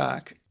walking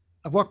back,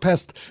 I walk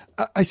past,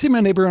 I see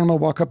my neighbor, and I'm going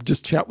to walk up and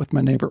just chat with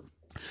my neighbor.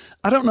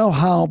 I don't know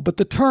how, but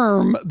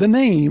the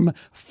name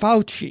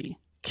Fauci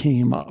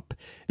came up.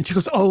 And she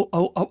goes,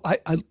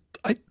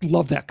 I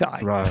love that guy.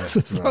 Right.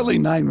 This is only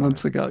 9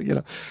 months ago,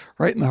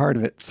 right in the heart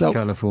of it. So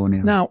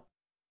California. Now,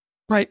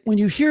 right, when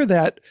you hear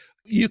that,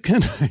 you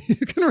can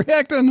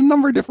react in a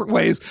number of different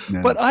ways,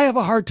 but I have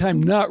a hard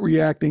time not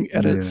reacting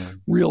at a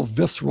real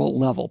visceral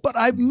level. But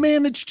I've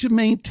managed to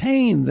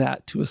maintain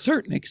that to a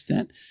certain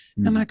extent.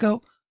 And I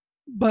go,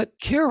 but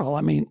Carol,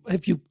 I mean,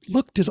 have you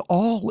looked at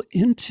all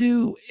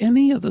into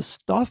any of the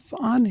stuff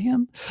on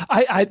him?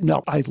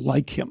 No, I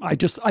like him. I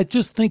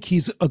just think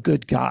he's a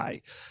good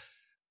guy.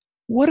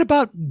 What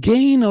about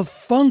gain of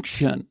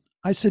function?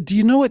 I said, do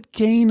you know what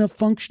gain of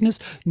function is?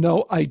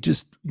 No, I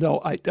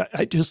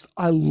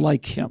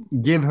like him.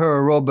 Give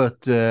her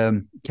Robert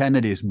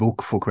Kennedy's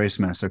book for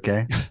Christmas,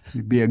 okay?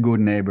 Be a good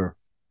neighbor.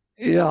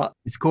 Yeah.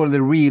 It's called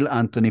The Real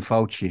Anthony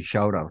Fauci.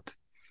 Shout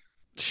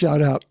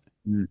out.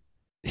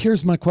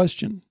 Here's my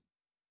question.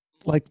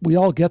 Like, we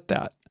all get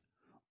that,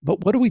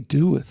 but what do we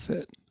do with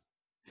it?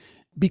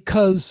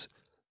 Because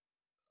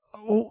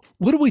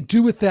what do we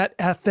do with that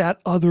at that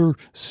other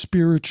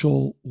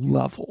spiritual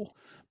level?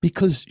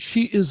 Because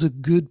she is a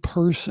good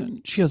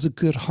person. She has a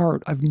good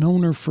heart. I've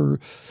known her for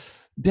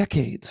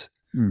decades.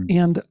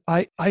 And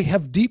I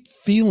have deep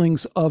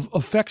feelings of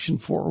affection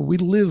for her. We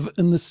live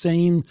in the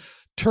same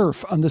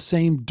turf, on the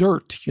same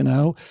dirt,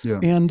 Yeah.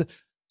 And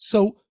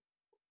so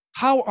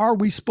how are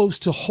we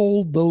supposed to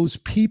hold those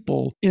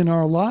people in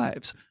our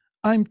lives?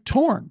 I'm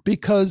torn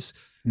because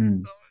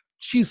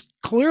she's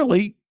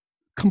clearly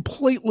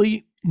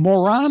completely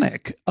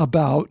moronic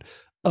about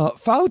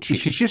Fauci.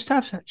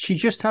 She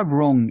just have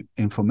wrong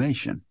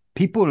information.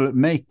 People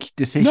make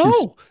decisions.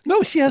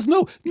 She has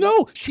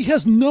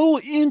no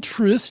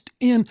interest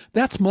in.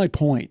 That's my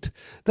point.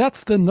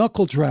 That's the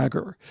knuckle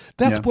dragger.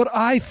 That's what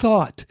I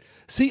thought.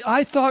 See,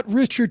 I thought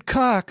Richard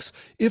Cox,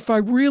 if I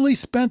really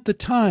spent the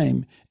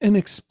time and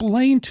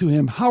explained to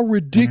him how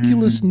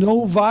ridiculous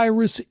no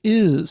virus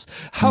is,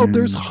 how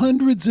there's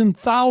hundreds and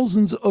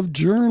thousands of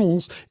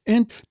journals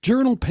and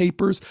journal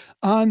papers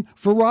on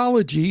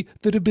virology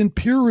that have been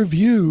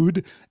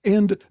peer-reviewed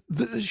and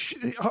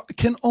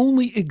can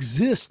only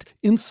exist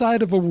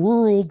inside of a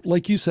world,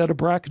 like you said, a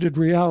bracketed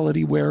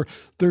reality where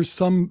there's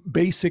some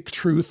basic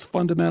truth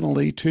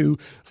fundamentally to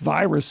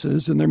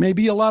viruses, and there may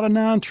be a lot of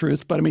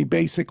non-truths, but I mean,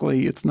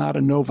 basically, it's not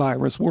a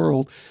no-virus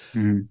world.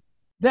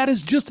 that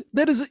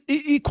is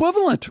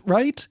equivalent,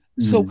 right?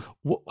 So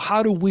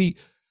how do we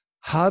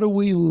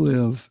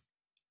live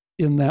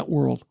in that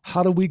world?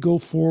 How do we go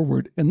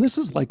forward? And this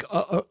is like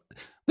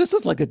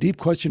a deep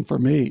question for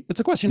me. It's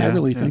a question I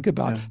really think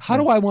about. How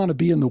do I want to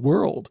be in the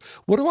world?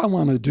 What do I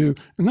want to do?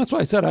 And that's why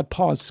I said I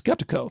paused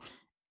Skeptiko.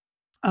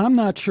 I'm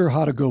not sure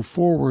how to go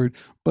forward,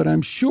 but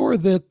I'm sure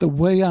that the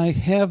way I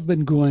have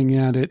been going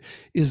at it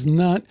is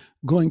not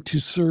going to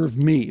serve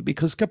me,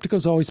 because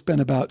Skeptiko's always been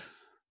about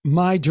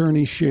my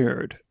journey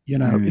shared.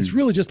 It's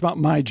really just about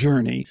my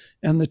journey.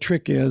 And the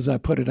trick is I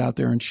put it out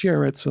there and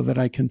share it so that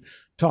I can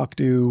talk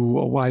to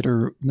a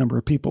wider number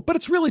of people. But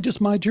it's really just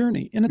my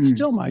journey, and it's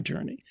still my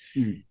journey.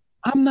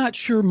 I'm not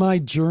sure my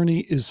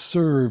journey is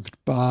served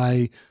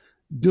by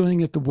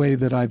doing it the way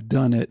that I've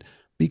done it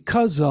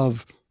because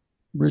of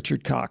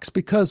Richard Cox,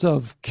 because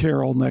of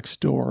Carol next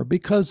door,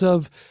 because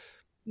of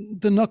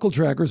the knuckle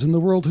draggers in the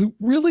world who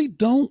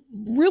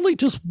really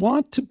just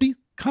want to be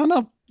kind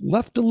of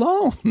left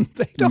alone.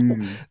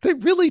 They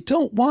really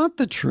don't want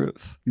the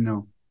truth.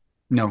 No,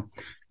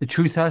 the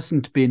truth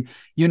hasn't been,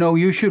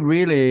 you should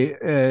really,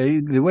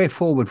 the way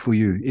forward for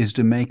you is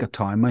to make a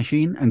time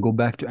machine and go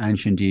back to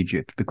ancient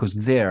Egypt, because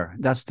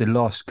that's the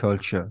last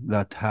culture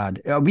that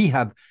had, we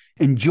have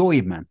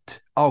enjoyment.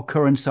 Our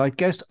current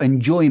zeitgeist,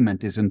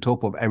 enjoyment is on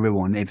top of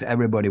everyone. If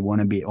everybody want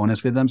to be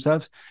honest with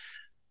themselves,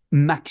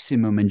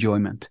 maximum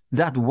enjoyment.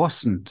 That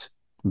wasn't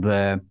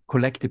the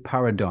collective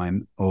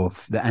paradigm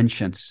of the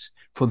ancients.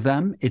 For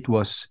them, it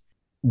was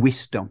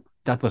wisdom.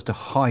 That was the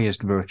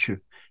highest virtue.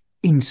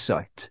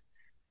 Insight,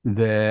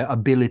 the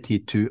ability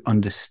to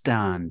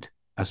understand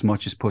as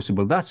much as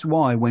possible. That's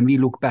why when we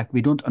look back,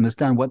 we don't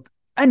understand what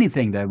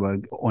anything they were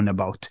on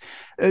about.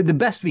 The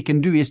best we can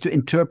do is to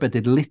interpret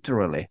it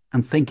literally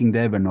and thinking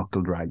they were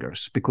knuckle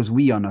draggers, because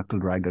we are knuckle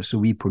draggers, so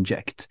we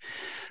project.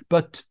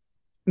 But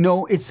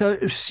no, it's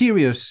a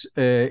serious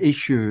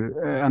issue,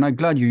 and I'm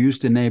glad you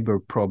used the neighbor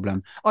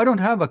problem. I don't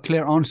have a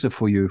clear answer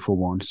for you for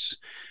once,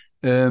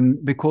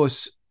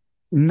 because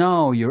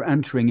now you're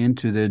entering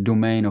into the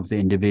domain of the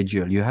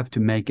individual. You have to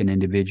make an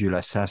individual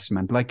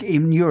assessment. Like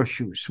in your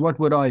shoes, what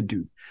would I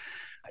do?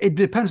 It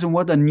depends on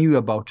what I knew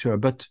about her,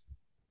 but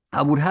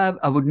I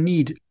would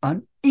need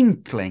an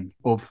inkling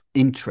of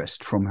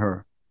interest from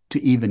her to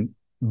even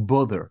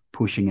bother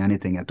pushing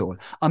anything at all.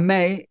 I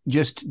may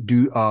just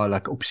do a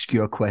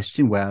obscure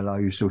question. Well, are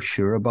you so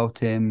sure about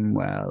him?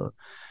 Well,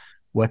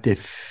 what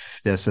if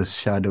there's a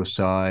shadow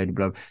side?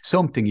 Blah,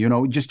 something,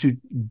 just to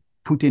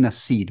put in a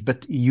seed.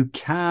 But you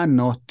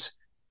cannot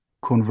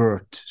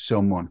convert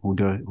someone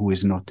who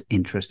is not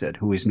interested,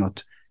 who is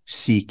not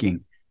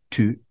seeking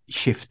to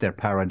shift their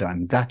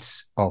paradigm.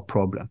 That's our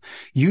problem.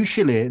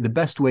 Usually the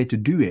best way to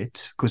do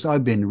it, because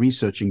I've been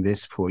researching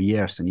this for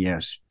years and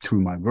years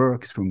through my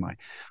work, through my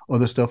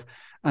other stuff,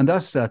 and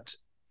that's that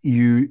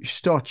you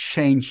start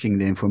changing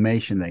the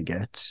information they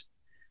get,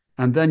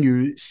 and then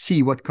you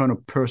see what kind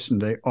of person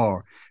they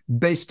are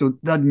based on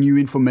that new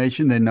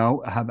information they now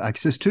have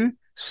access to.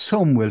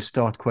 Some will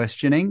start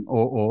questioning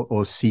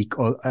or seek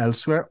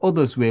elsewhere.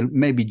 Others will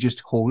maybe just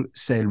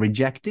wholesale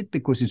reject it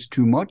because it's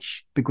too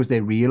much, because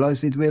they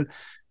realize it will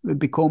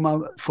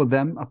become for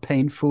them a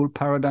painful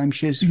paradigm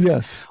shift.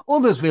 Yes.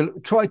 Others will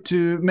try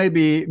to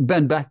maybe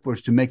bend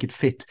backwards to make it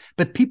fit.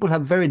 But people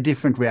have very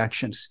different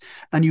reactions,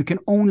 and you can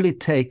only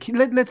take.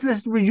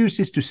 Let's reduce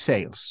this to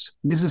sales.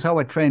 This is how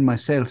I trained my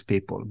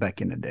salespeople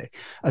back in the day.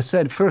 I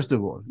said, first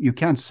of all, you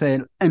can't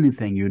sell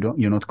anything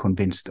you're not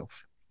convinced of.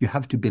 You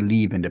have to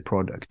believe in the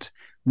product.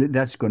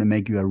 That's going to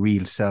make you a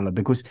real seller,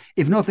 because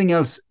if nothing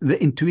else,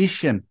 the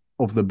intuition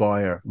of the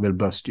buyer will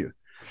bust you.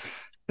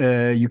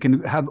 You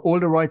can have all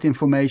the right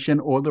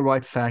information, all the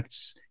right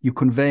facts. You're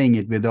conveying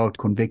it without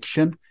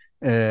conviction.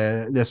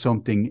 There's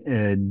something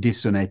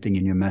dissonating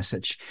in your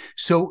message.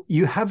 So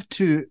you have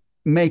to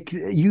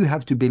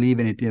believe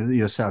in it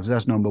yourselves.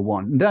 That's number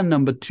one. Then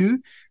number two,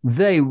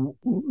 they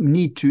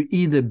need to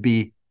either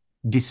be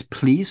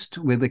displeased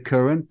with the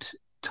current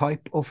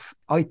type of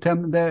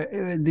item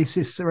this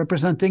is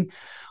representing,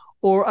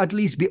 or at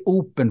least be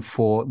open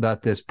for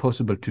that it's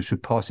possible to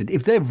surpass it.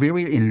 If they're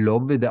very in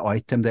love with the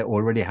item they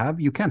already have,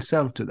 you can't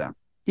sell to them.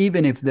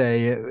 Even if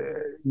they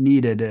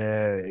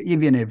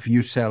even if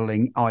you're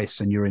selling ice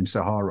and you're in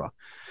Sahara.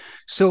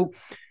 So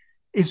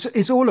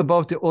it's all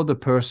about the other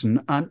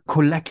person, and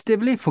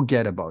collectively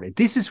forget about it.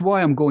 This is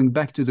why I'm going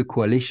back to the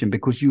coalition,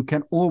 because you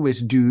can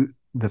always do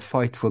the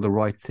fight for the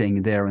right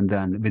thing there and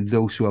then with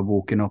those who have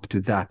woken up to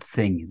that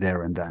thing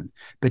there and then.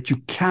 But you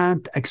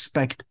can't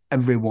expect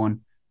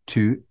everyone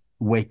to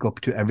wake up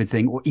to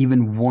everything or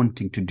even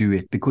wanting to do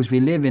it, because we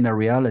live in a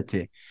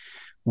reality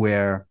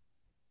where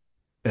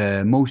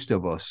most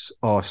of us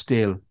are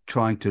still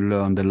trying to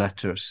learn the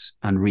letters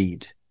and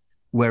read,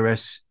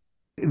 whereas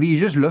we're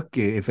just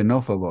lucky if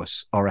enough of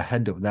us are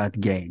ahead of that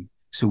game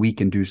so we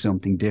can do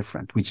something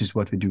different, which is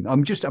what we do.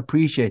 I'm just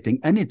appreciating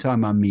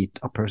anytime I meet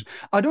a person.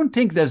 I don't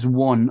think there's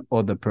one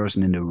other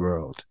person in the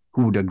world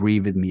who would agree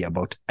with me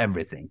about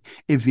everything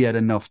if we had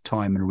enough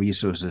time and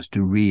resources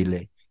to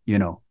really,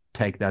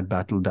 take that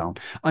battle down.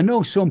 I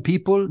know some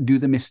people do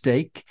the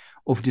mistake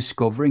of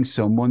discovering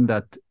someone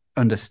that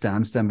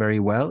understands them very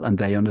well and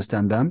they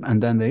understand them,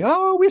 and then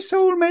we're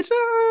soulmates,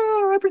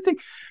 everything.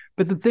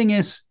 But the thing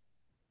is,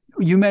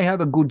 you may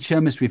have a good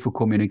chemistry for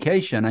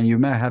communication and you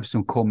may have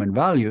some common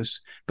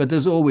values, but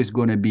there's always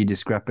going to be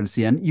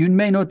discrepancy, and you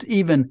may not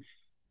even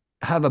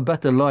have a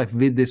better life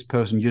with this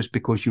person just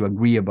because you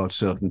agree about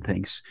certain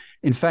things.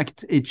 In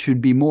fact, it should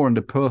be more on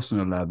the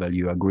personal level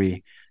you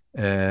agree,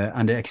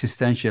 and the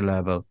existential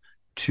level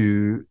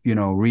to,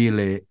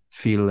 really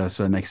feel as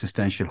an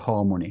existential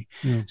harmony.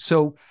 Yeah.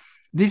 So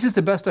this is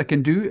the best I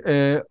can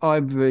do.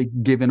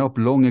 I've given up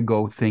long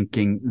ago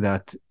thinking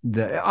that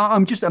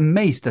I'm just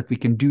amazed that we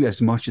can do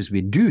as much as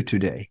we do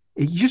today.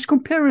 Just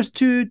compare us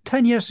to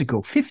 10 years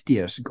ago, 50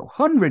 years ago,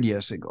 100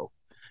 years ago.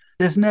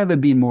 There's never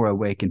been more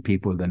awakened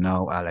people than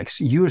now, Alex.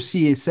 You're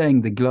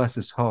saying the glass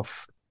is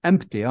half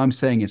empty. I'm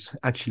saying it's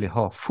actually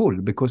half full,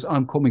 because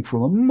I'm coming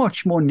from a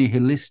much more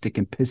nihilistic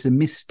and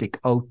pessimistic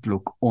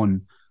outlook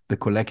on the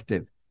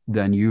collective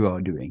than you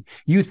are doing.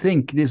 You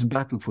think this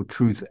battle for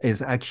truth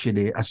is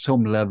actually, at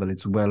some level,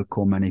 it's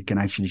welcome and it can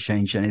actually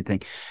change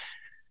anything.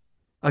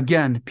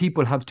 Again,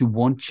 people have to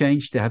want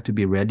change. They have to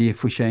be ready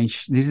for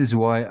change. This is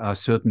why a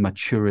certain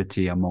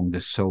maturity among the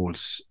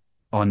souls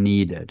are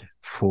needed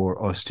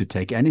for us to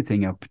take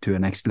anything up to a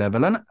next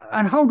level. And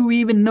how do we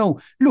even know?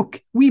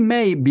 Look, we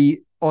may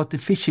be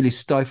artificially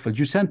stifled.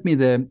 You sent me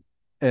the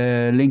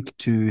link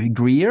to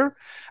Greer,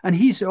 and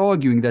he's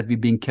arguing that we're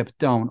being kept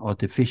down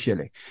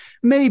artificially.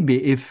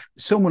 Maybe if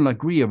someone like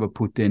Greer were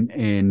put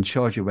in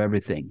charge of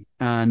everything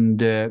and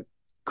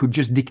could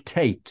just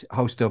dictate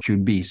how stuff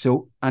should be.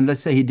 So, and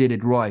let's say he did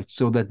it right,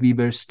 so that we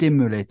were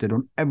stimulated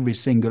on every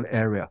single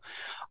area,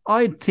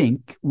 I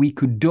think we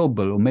could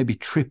double or maybe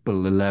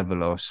triple the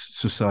level of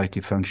society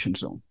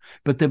functions on.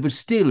 But there would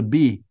still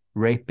be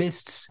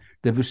rapists,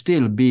 there would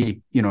still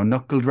be,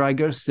 knuckle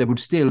draggers, there would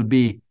still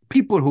be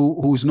people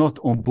who's not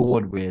on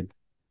board with,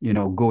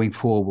 going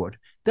forward.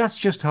 That's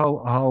just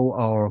how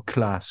our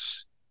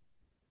class,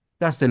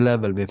 that's the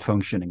level we're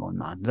functioning on,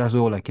 man. That's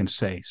all I can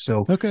say.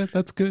 So okay,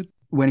 that's good.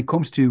 When it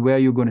comes to where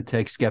you're going to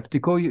take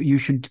Skeptiko, you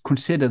should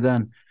consider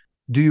then,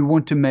 do you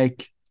want to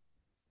make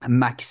a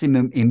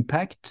maximum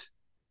impact?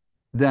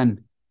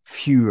 Then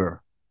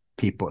fewer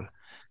people.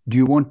 Do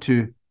you want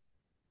to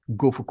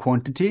go for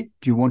quantity?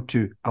 Do you want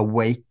to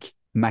awake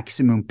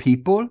maximum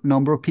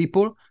number of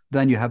people?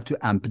 Then you have to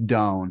amp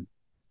down,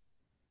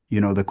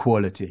 the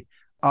quality.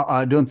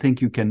 I don't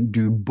think you can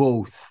do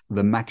both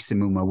the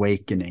maximum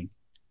awakening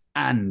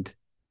and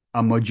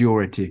a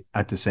majority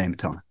at the same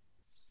time.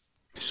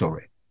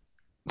 Sorry.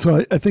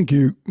 So I think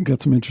you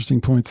got some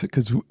interesting points,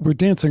 because we're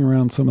dancing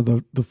around some of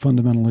the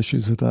fundamental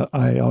issues that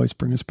I always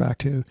bring us back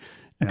to,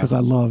 because I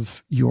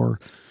love your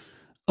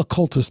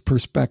occultist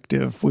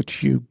perspective,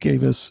 which you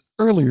gave us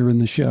earlier in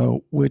the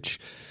show, which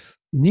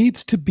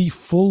needs to be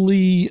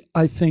fully,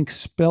 I think,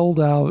 spelled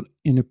out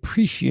and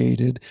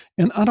appreciated.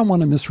 And I don't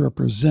want to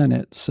misrepresent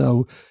it.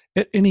 So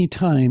at any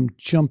time,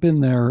 jump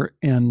in there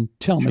and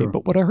tell me.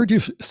 But what I heard you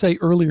say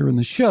earlier in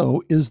the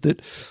show is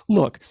that,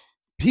 look,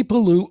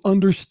 people who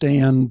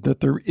understand that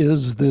there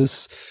is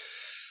this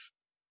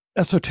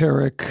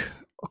esoteric,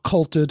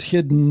 occulted,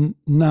 hidden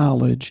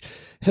knowledge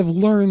have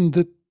learned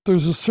that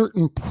there's a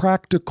certain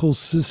practical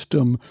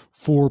system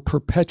for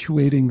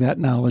perpetuating that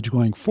knowledge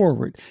going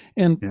forward.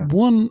 And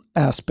one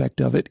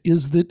aspect of it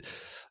is that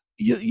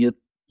you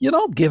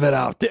don't give it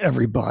out to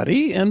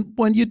everybody. And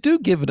when you do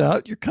give it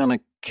out, you're kind of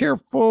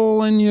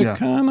careful and you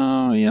kind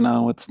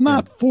of, it's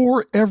not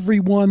for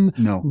everyone.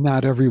 No.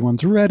 Not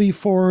everyone's ready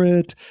for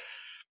it.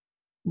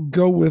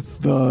 Go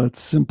with the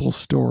simple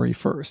story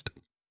first.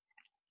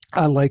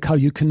 I like how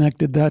you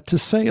connected that to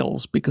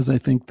sales, because I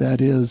think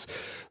that is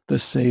the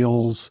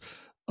sales,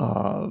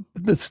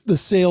 the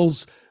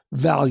sales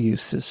value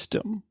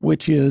system,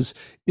 which is,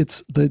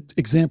 it's the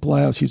example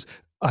I always use.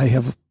 I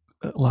have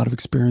a lot of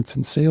experience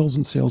in sales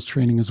and sales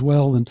training as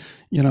well. And,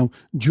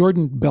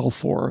 Jordan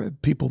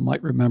Belfort, people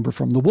might remember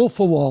from The Wolf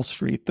of Wall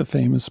Street, the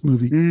famous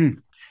movie.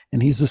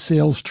 And he's a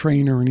sales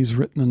trainer, and he's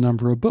written a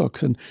number of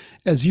books. And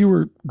as you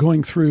were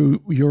going through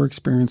your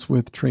experience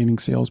with training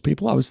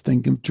salespeople, I was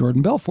thinking of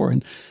Jordan Belfort.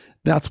 And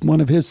that's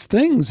one of his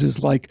things,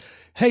 is like,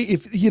 hey,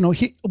 if,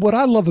 what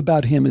I love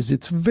about him is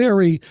it's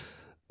very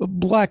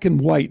black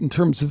and white in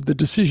terms of the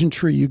decision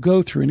tree you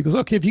go through. And he goes,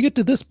 okay, if you get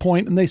to this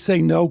point and they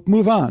say no,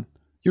 move on.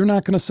 You're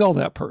not going to sell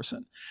that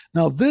person.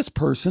 Now this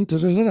person,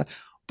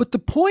 But the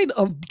point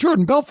of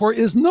Jordan Belfort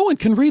is no one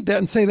can read that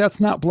and say that's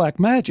not black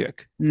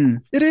magic.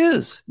 It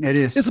is. It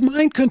is. It's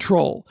mind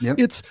control. Yep.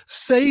 It's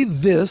say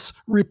this,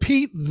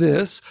 repeat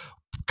this,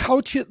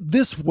 couch it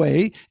this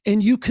way,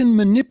 and you can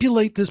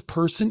manipulate this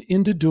person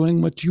into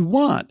doing what you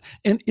want.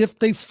 And if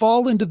they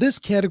fall into this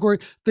category,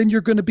 then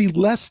you're going to be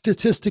less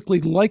statistically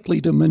likely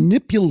to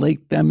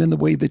manipulate them in the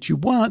way that you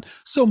want.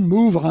 So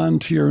move on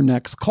to your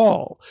next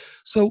call.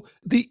 So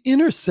the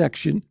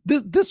intersection,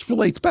 this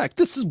relates back.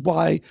 This is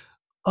why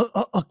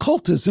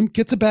occultism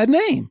gets a bad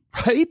name,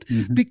 right?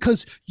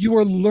 Because you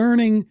are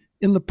learning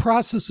in the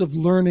process of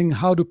learning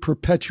how to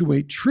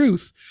perpetuate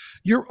truth,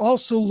 you're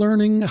also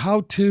learning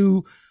how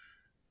to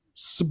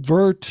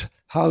subvert,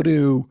 how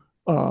to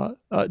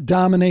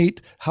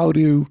dominate, how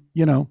to,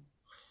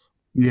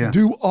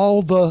 do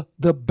all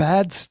the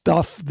bad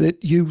stuff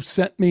that you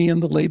sent me in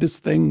the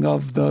latest thing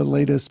of the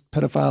latest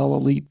pedophile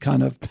elite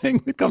kind of thing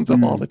that comes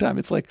up all the time.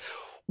 It's like,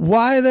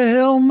 why the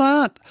hell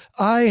not?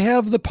 I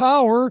have the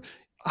power.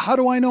 How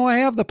do I know I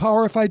have the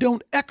power if I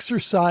don't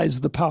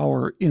exercise the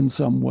power in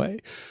some way?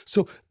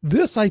 So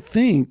this, I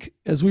think,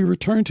 as we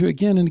return to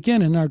again and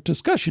again in our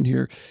discussion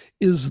here,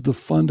 is the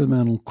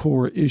fundamental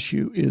core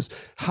issue, is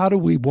how do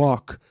we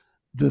walk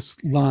this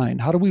line?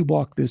 How do we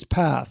walk this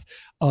path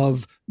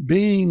of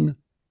being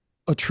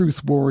a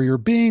truth warrior,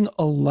 being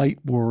a light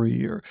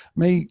warrior?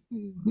 May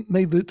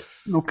the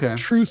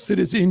truth that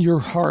is in your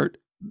heart,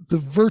 the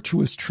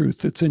virtuous truth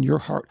that's in your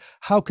heart,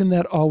 how can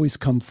that always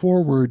come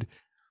forward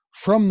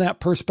from that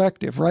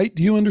perspective, right?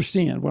 Do you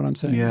understand what I'm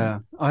saying? Yeah,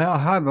 I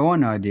have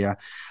one idea.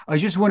 I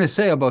just want to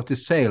say about the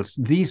sales.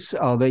 These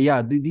are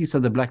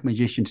the black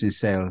magicians in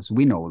sales.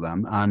 We know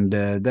them, and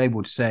they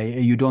would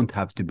say you don't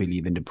have to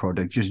believe in the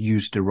product. Just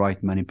use the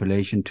right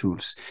manipulation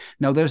tools.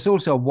 Now, there's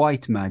also a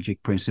white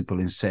magic principle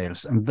in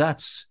sales, and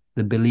that's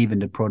the believe in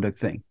the product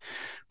thing.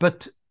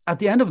 But at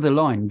the end of the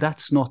line,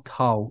 that's not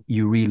how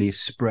you really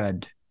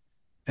spread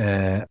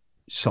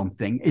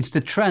something. It's the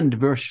trend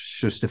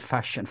versus the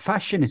fashion.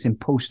 Fashion is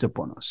imposed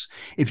upon us.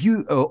 If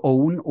you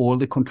own all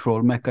the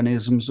control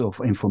mechanisms of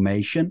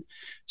information,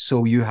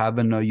 so you have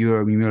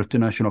you're a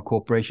multinational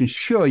corporation,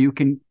 sure, you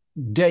can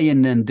day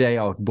in and day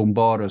out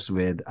bombard us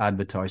with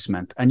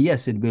advertisement. And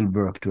yes, it will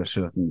work to a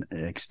certain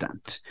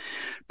extent.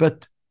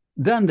 But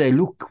then they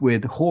look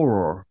with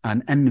horror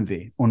and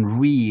envy on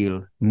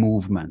real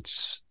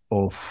movements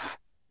of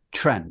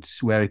trends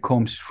where it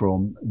comes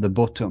from the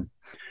bottom.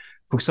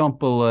 For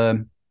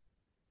example,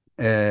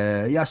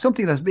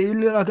 something that's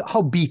like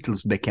how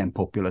Beatles became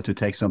popular, to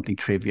take something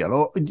trivial.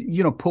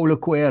 Or, Paulo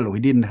Coelho, he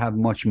didn't have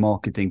much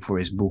marketing for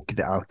his book,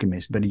 The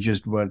Alchemist, but it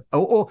just went,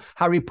 or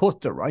Harry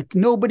Potter, right?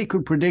 Nobody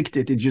could predict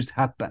it. It just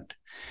happened.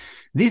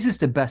 This is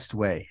the best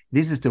way.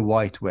 This is the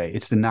white way.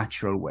 It's the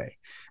natural way.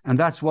 And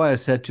that's why I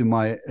said to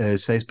my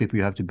salespeople,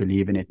 you have to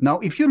believe in it. Now,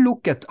 if you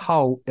look at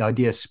how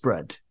ideas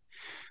spread,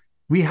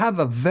 we have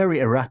a very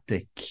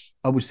erratic,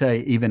 I would say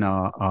even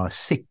a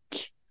sick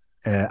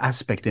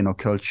aspect in our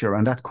culture,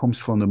 and that comes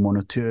from the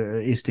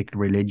monotheistic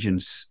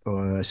religions,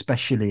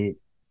 especially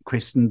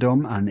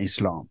Christendom and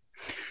Islam,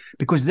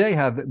 because they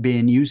have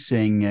been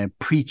using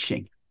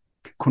preaching,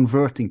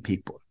 converting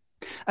people.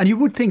 And you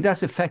would think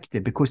that's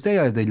effective because they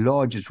are the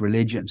largest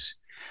religions.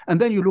 And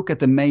then you look at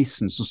the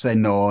Masons who say,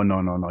 no,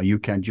 you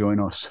can't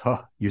join us.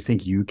 Huh, you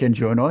think you can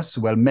join us?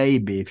 Well,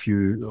 maybe if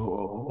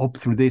you hop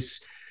through this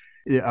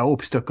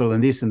obstacle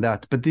and this and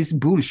that, but this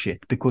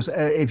bullshit, because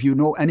if you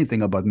know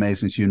anything about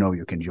Masons, you know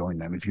you can join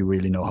them if you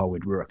really know how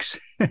it works.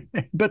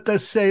 But the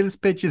sales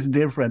pitch is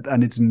different,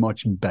 and it's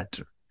much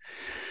better.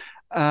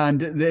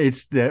 And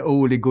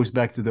it goes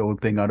back to the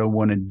old thing, I don't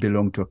want to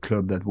belong to a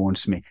club that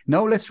wants me.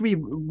 Now let's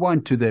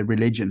rewind to the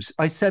religions.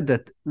 I said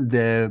that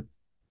the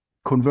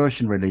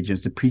conversion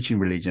religions, the preaching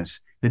religions,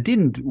 they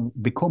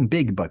didn't become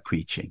big by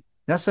preaching.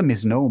 That's a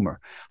misnomer.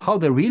 How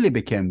they really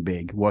became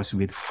big was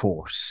with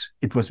force.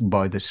 It was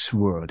by the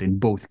sword in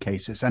both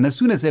cases. And as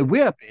soon as they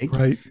were big,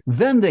 right,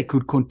 then they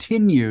could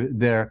continue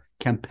their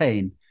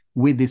campaign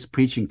with this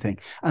preaching thing.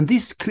 And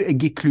this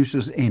clues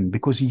us in,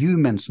 because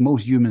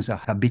most humans are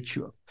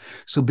habitual.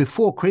 So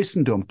before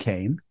Christendom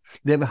came,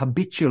 they were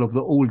habitual of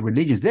the old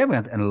religions. They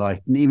weren't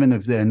enlightened, even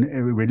if their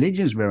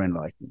religions were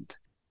enlightened.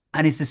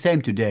 And it's the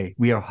same today.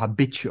 We are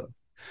habitual.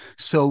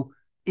 So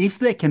if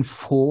they can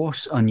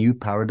force a new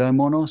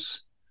paradigm on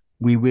us,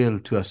 we will,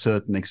 to a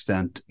certain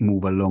extent,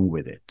 move along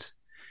with it.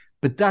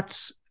 But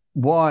that's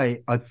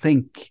why I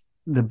think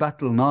the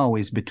battle now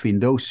is between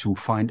those who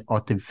find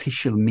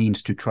artificial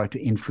means to try to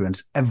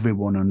influence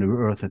everyone on the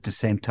earth at the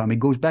same time. It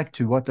goes back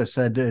to what I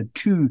said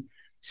 2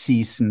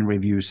 season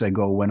reviews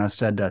ago, when I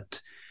said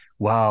that,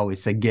 wow,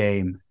 it's a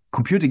game,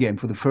 computer game.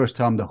 For the first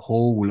time, the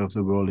whole of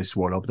the world is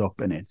swallowed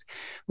up in it.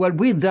 Well,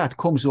 with that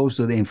comes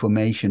also the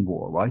information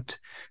war, right?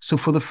 So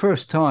for the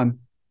first time,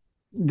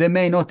 they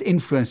may not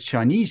influence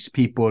Chinese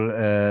people,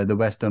 the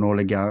Western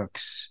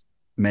oligarchs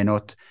may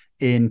not,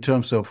 in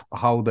terms of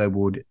how they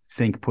would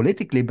think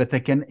politically, but they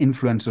can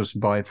influence us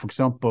by, for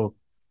example,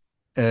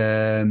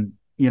 the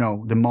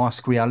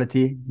mask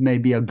reality may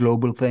be a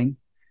global thing.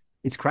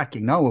 It's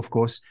cracking now, of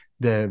course,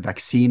 the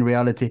vaccine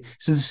reality.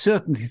 So there's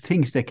certain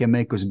things that can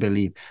make us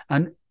believe.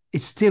 And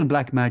it's still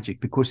black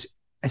magic, because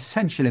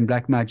essential in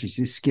black magic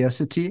is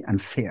scarcity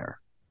and fear.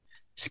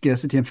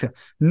 Scarcity and fear,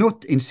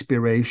 not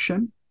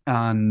inspiration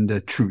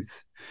and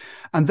truth.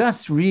 And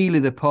that's really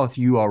the path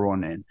you are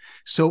on in.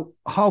 So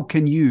how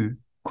can you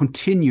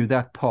continue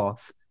that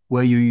path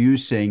where you're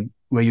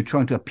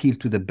trying to appeal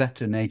to the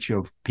better nature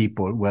of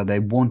people, where they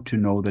want to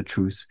know the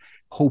truth,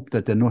 hope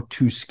that they're not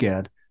too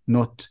scared,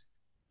 not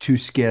too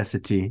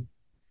scarcity,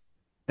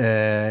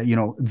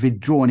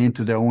 withdrawn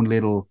into their own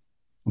little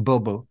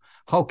bubble.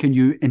 How can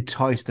you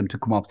entice them to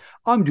come up?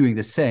 I'm doing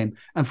the same.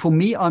 And for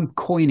me, I'm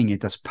coining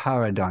it as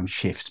paradigm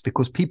shifts,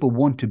 because people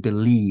want to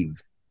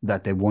believe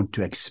that they want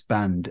to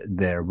expand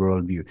their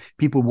worldview.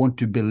 People want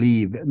to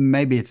believe,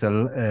 maybe it's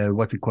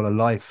what we call a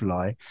life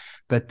lie,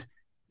 but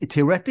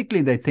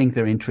theoretically they think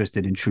they're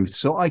interested in truth.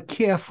 So I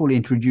carefully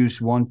introduce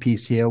one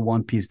piece here,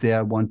 one piece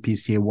there, one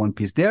piece here, one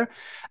piece there.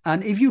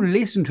 And if you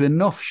listen to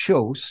enough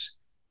shows,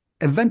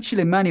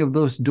 eventually many of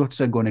those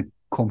dots are going to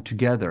come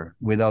together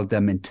without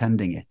them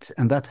intending it.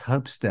 And that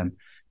helps them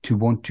to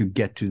want to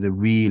get to the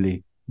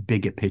really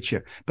bigger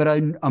picture. But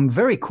I'm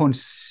very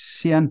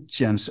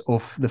conscientious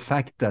of the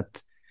fact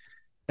that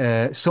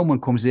someone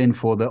comes in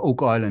for the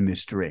Oak Island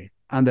mystery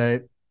and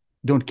they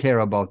don't care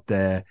about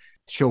the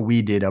show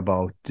we did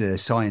about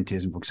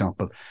scientism, for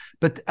example.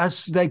 But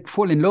as they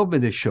fall in love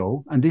with the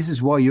show, and this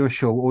is why your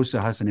show also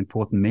has an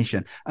important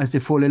mission, as they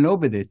fall in love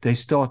with it, they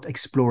start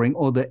exploring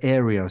other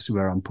areas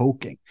where I'm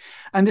poking.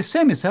 And the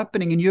same is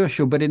happening in your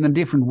show, but in a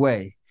different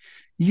way.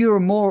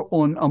 You're more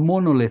on a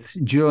monolith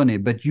journey,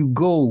 but you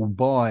go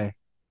by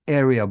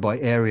area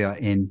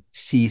in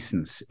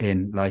seasons,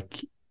 in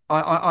like,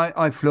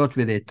 I flirt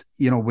with it,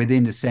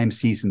 within the same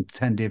season,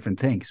 10 different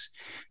things.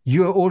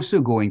 You're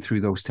also going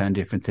through those 10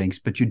 different things,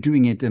 but you're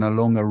doing it in a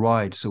longer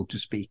ride, so to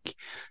speak.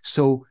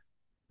 So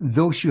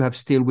those you have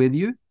still with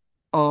you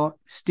are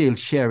still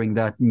sharing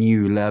that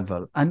new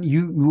level. And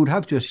you would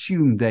have to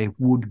assume they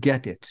would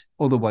get it.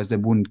 Otherwise, they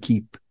wouldn't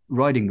keep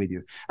riding with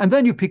you. And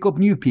then you pick up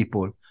new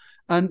people,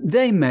 and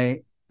they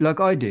may, like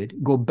I did,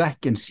 go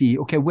back and see,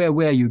 okay, where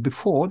were you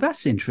before?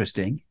 That's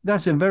interesting.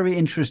 That's a very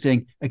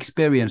interesting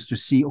experience to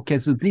see, okay,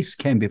 so this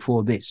came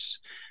before this.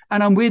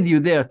 And I'm with you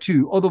there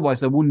too.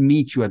 Otherwise, I wouldn't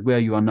meet you at where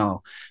you are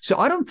now. So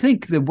I don't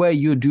think the way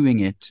you're doing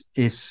it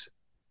is,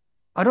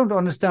 I don't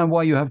understand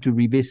why you have to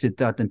revisit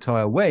that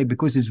entire way,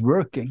 because it's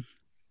working.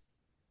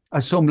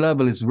 At some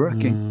level, it's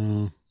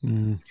working.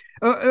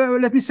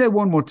 Let me say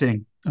one more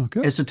thing.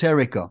 Okay.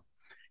 Esoterica.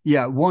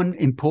 Yeah, one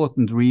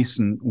important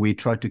reason we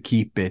try to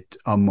keep it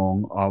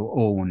among our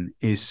own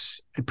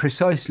is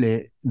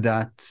precisely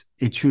that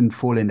it shouldn't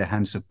fall in the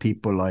hands of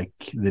people like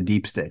the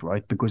deep state,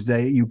 right? Because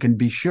you can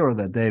be sure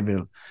that they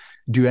will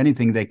do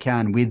anything they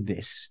can with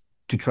this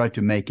to try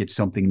to make it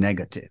something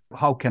negative.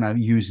 How can I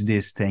use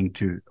this thing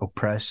to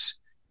oppress,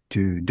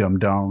 to dumb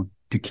down,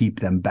 to keep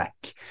them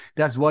back?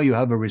 That's why you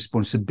have a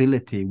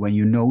responsibility when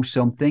you know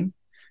something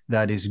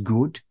that is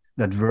good,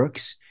 that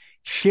works.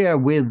 Share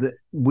with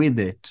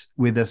it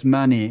with as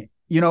many,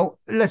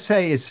 let's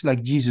say it's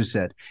like Jesus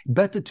said,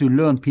 better to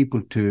learn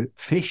people to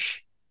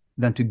fish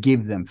than to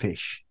give them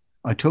fish.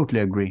 I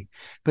totally agree.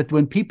 But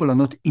when people are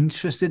not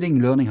interested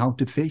in learning how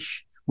to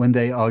fish, when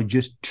they are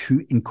just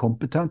too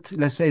incompetent,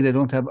 let's say they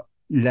don't have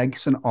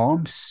legs and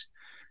arms,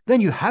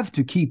 then you have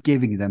to keep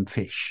giving them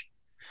fish.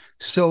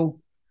 So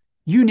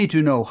you need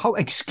to know how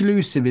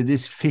exclusive is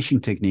this fishing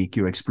technique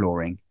you're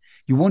exploring.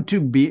 You want to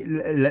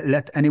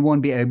let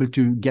anyone be able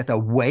to get a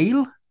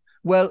whale?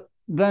 Well,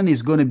 then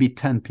it's going to be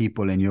 10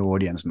 people in your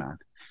audience, man.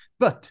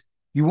 But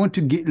you want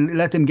to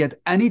let them get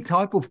any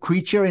type of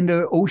creature in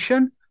the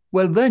ocean?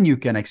 Well, then you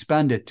can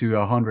expand it to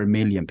 100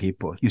 million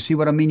people. You see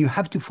what I mean? You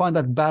have to find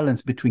that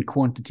balance between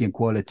quantity and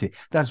quality.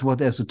 That's what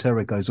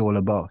Esoterica is all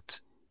about.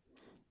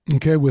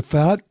 Okay, with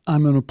that,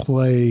 I'm going to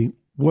play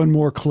one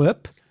more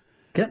clip.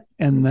 Okay.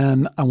 And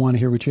then I want to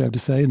hear what you have to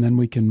say, and then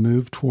we can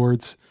move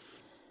towards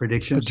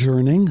predictions.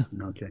 Adjourning.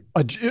 Okay.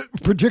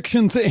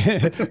 Predictions.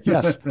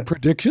 Yes,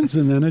 predictions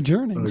and then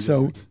adjourning. Okay.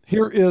 So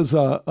here is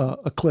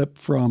a clip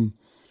from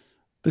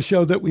the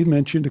show that we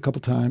mentioned a couple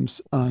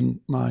times on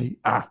my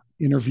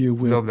interview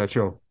with Love that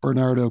show.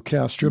 Bernardo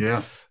Kastrup.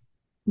 Yeah.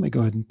 Let me go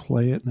ahead and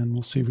play it, and then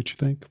we'll see what you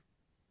think.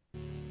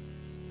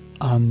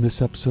 On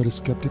this episode of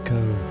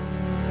Skeptiko,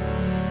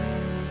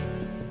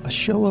 a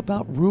show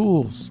about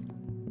rules.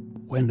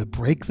 When to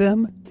break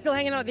them. Still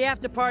hanging out at the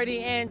after party,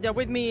 and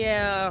with me,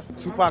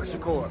 Tupac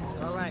Shakur.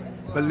 All right.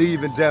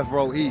 Believe in Death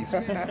Row East.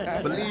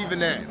 Believe in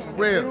that, for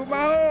real.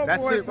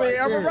 That's it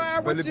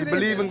right. But if you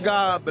believe in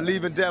God,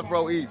 believe in Death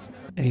Row East.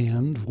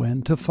 And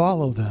when to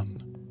follow them.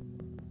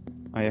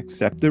 I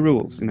accept the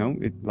rules,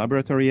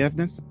 laboratory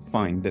evidence,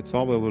 fine, that's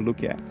all I will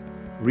look at.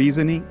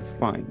 Reasoning,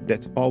 fine,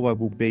 that's all I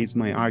will base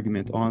my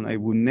argument on. I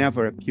will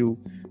never appeal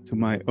to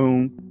my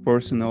own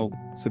personal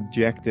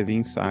subjective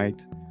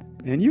insight.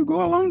 And you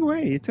go a long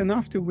way. It's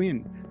enough to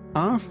win.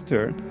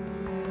 After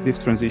this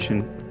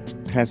transition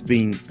has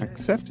been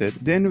accepted,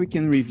 then we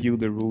can review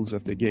the rules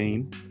of the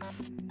game.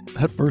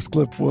 That first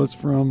clip was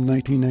from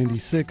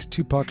 1996,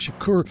 Tupac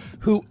Shakur,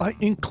 who I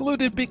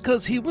included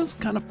because he was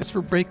kind of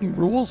for breaking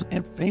rules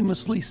and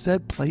famously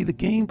said, play the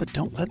game, but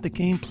don't let the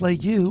game play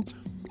you.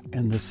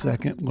 And the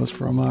second was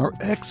from our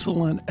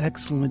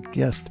excellent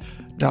guest,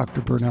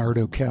 Dr.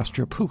 Bernardo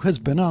Kastrup, who has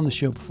been on the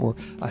show before,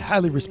 I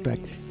highly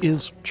respect,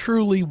 is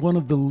truly one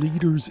of the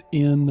leaders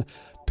in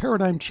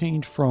paradigm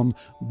change from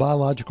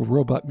biological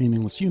robot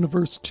meaningless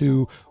universe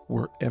to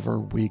wherever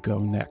we go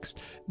next.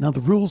 Now,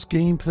 the rules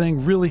game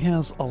thing really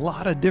has a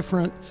lot of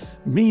different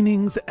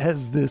meanings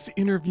as this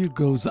interview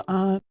goes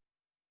on.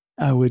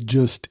 I would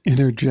just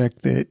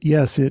interject that,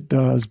 yes, it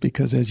does,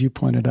 because as you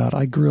pointed out,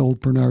 I grilled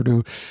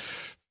Bernardo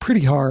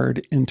pretty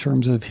hard in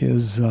terms of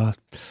his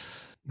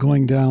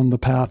going down the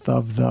path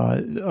of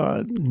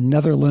the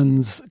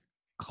Netherlands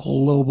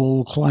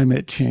global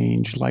climate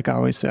change. Like I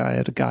always say, I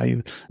had a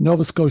guy,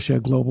 Nova Scotia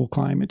global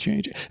climate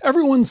change.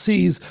 Everyone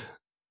sees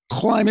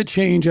climate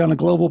change on a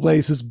global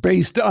basis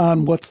based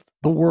on what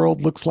the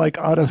world looks like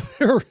out of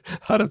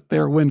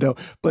their window.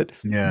 But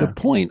the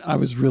point I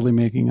was really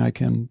making, I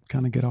can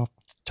kind of get off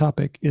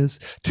topic, is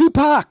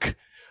Tupac,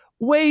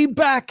 way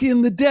back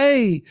in the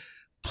day,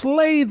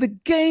 play the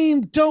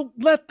game, don't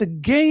let the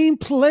game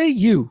play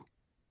you.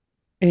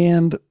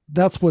 And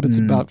that's what it's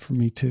about for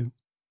me too.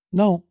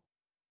 No,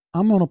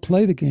 I'm going to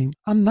play the game.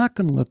 I'm not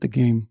going to let the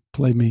game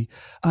play me.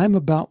 I'm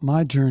about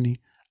my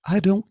journey. I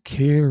don't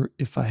care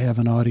if I have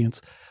an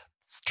audience.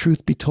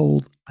 Truth be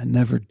told, I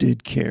never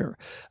did care.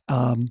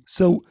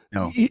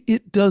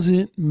 It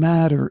doesn't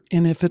matter.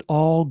 And if it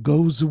all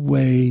goes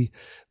away,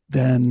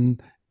 then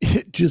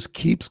it just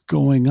keeps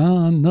going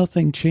on.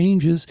 Nothing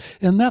changes.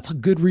 And that's a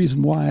good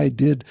reason why I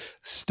did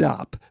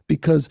stop,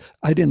 because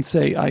I didn't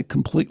say I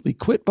completely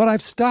quit, but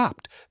I've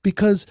stopped,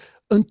 because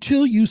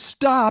until you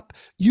stop,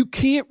 you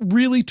can't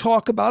really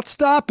talk about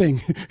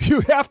stopping.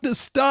 You have to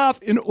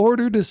stop in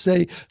order to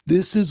say,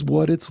 this is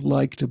what it's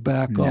like to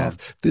back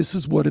off. This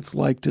is what it's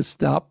like to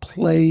stop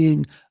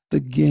playing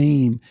the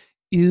game.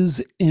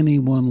 Is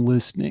anyone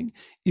listening?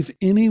 If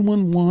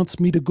anyone wants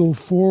me to go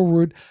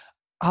forward,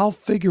 I'll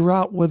figure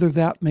out whether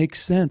that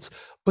makes sense.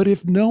 But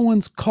if no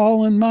one's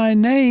calling my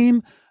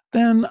name,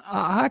 then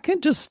I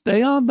can just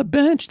stay on the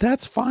bench.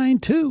 That's fine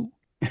too.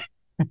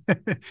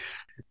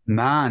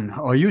 Man,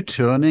 are you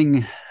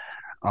turning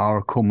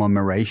our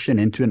commemoration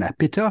into an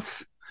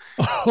epitaph?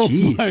 Oh,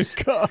 jeez. My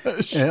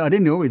gosh. I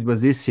didn't know it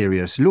was this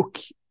serious. Look,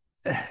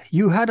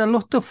 you had a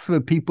lot of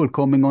people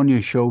coming on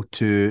your show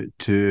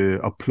to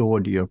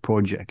applaud your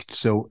project.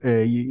 So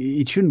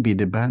it shouldn't be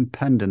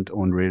dependent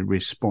on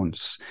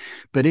response.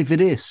 But if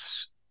it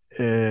is,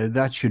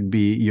 that should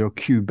be your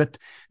cue. But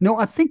no,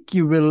 I think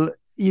you will,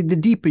 the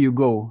deeper you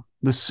go,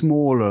 the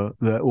smaller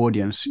the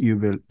audience you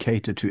will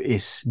cater to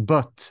is.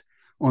 But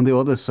on the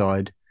other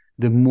side,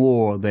 the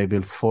more they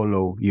will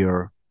follow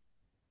your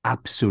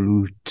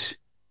absolute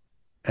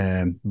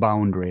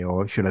boundary,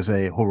 or should I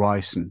say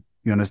horizon.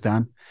 You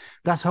understand?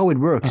 That's how it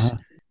works.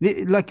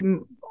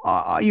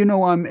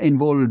 I'm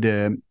involved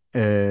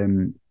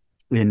in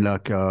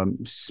like a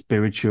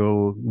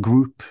spiritual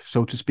group,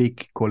 so to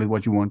speak. Call it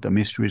what you want, a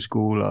mystery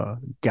school, a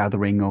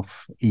gathering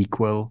of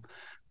equal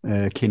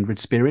kindred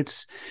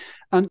spirits.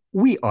 And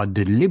we are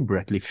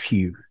deliberately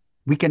few.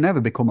 We can never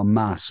become a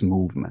mass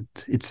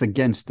movement. It's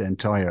against the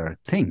entire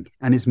thing.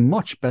 And it's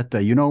much better,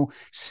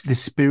 the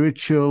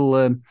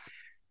spiritual,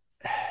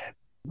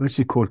 what's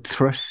it called,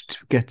 thrust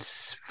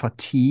gets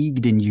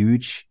fatigued in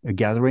huge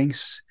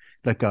gatherings.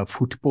 Like a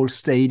football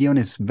stadium,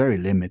 it's very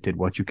limited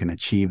what you can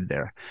achieve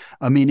there.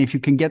 I mean, if you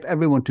can get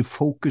everyone to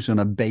focus on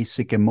a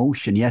basic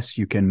emotion, yes,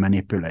 you can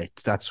manipulate.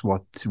 That's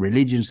what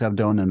religions have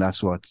done, and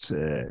that's what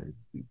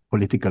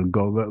political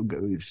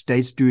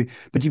states do.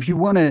 But if you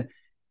want to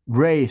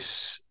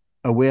raise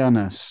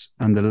awareness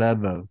and the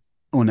level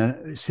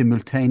on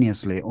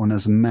simultaneously on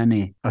as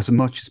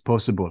much as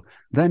possible,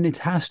 then it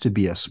has to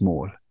be a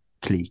small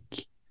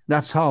clique.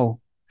 That's how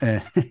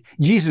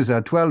Jesus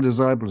had 12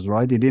 disciples,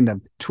 right? He didn't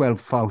have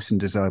 12,000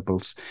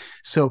 disciples.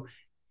 So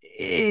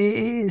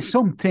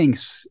some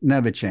things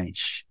never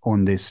change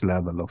on this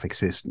level of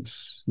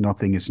existence.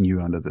 Nothing is new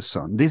under the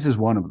sun. This is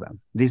one of them.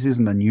 This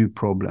isn't a new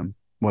problem,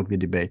 what we're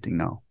debating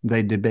now.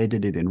 They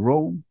debated it in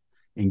Rome,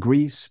 in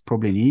Greece,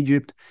 probably in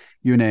Egypt,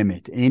 you name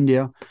it,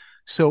 India.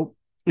 So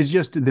it's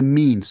just the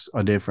means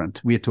are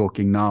different. We're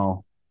talking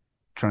now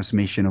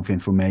transmission of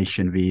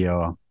information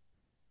via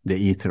the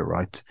ether,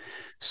 right?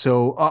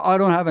 So I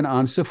don't have an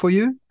answer for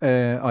you.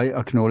 I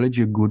acknowledge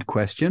your good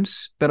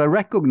questions, but I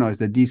recognize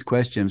that these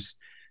questions,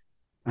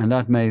 and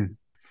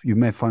you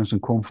may find some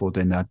comfort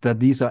in that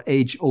these are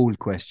age-old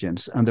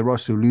questions, and there are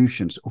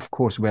solutions. Of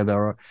course, where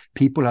there are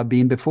people have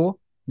been before,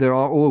 there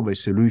are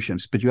always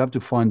solutions, but you have to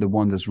find the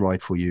one that's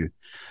right for you.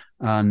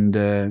 And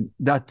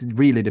that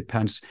really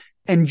depends.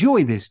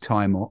 Enjoy this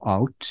time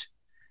out.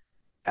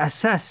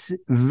 Assess,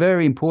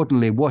 very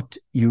importantly, what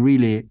you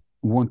really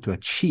want to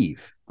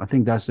achieve. I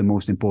think that's the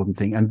most important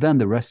thing. And then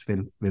the rest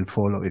will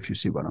follow, if you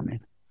see what I mean.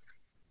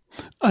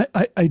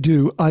 I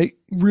do. I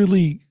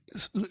really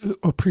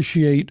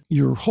appreciate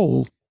your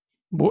whole,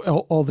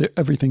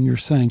 everything you're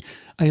saying.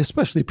 I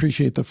especially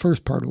appreciate the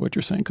first part of what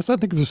you're saying, because I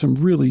think there's some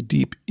really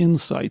deep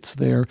insights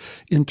there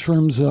in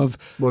terms of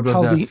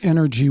how the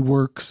energy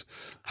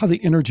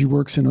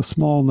works in a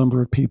small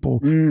number of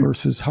people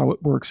versus how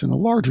it works in a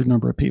larger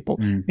number of people,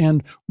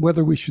 and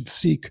whether we should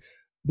seek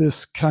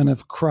this kind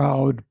of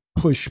crowd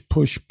push,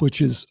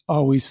 which is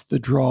always the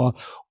draw,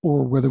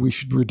 or whether we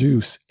should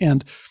reduce.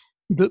 And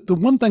the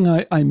one thing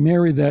I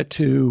marry that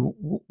to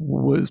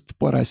was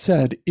what I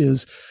said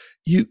is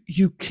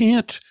you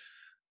can't,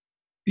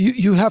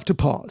 you have to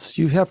pause.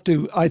 I have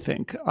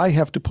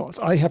to pause.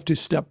 I have to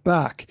step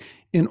back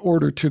in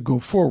order to go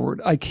forward.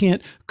 I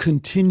can't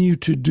continue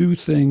to do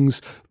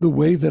things the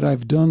way that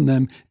I've done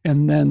them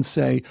and then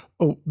say,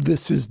 oh,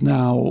 this is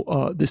now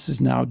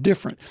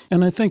different.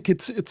 And I think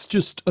it's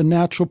just a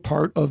natural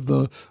part of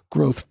the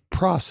growth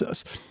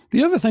process.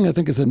 The other thing I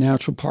think is a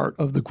natural part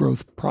of the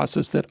growth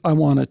process that I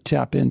want to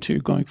tap into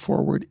going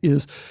forward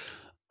is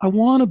I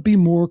want to be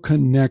more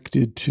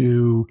connected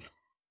to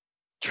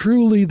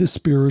truly the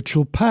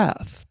spiritual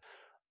path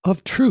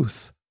of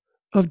truth,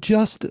 of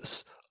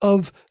justice,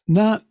 of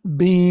not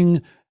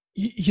being,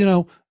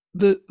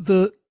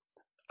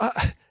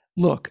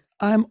 look,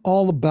 I'm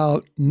all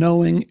about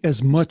knowing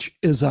as much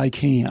as I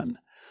can.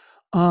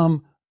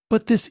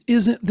 But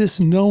this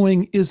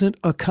knowing isn't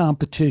a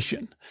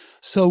competition.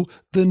 So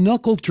the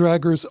knuckle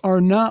draggers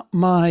are not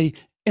my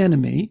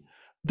enemy.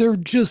 They're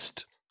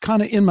just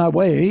kind of in my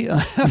way. I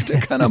have to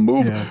kind of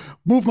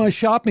move my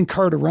shopping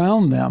cart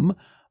around them.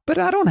 But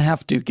I don't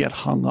have to get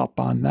hung up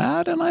on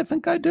that, and I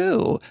think I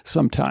do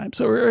sometimes.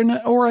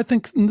 Or I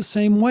think in the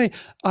same way,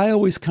 I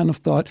always kind of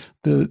thought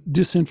the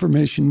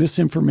disinformation,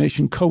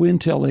 misinformation,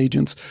 co-intel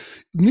agents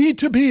need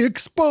to be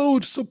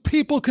exposed so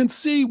people can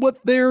see what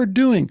they're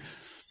doing.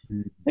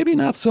 Maybe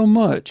not so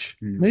much.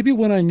 Maybe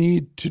what I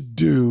need to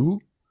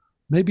do,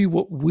 maybe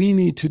what we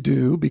need to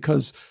do,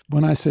 because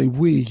when I say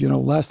we,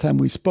 last time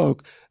we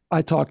spoke,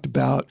 I talked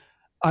about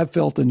I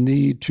felt a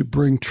need to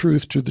bring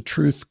truth to the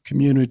truth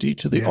community,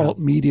 to the alt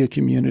media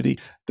community,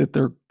 that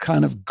they're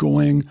kind of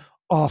going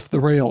off the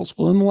rails.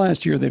 Well, in the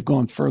last year, they've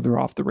gone further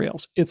off the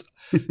rails. It's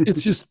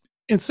just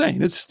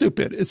insane. It's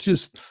stupid. It's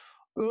just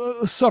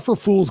suffer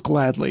fools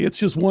gladly. It's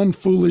just one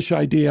foolish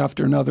idea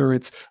after another.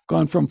 It's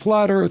gone from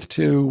flat Earth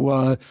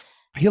to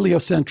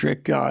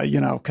heliocentric,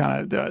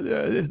 kind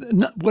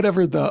of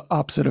whatever the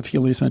opposite of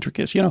heliocentric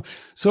is,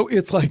 So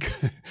it's like,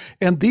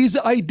 and these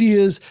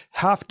ideas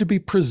have to be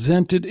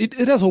presented. It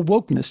has a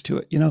wokeness to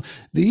it,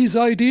 These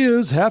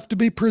ideas have to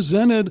be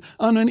presented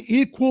on an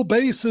equal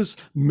basis.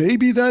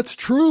 Maybe that's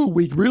true.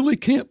 We really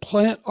can't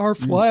plant our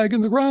flag in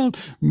the ground.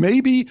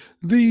 Maybe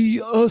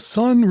the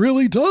sun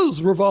really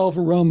does revolve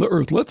around the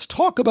earth. Let's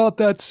talk about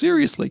that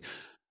seriously.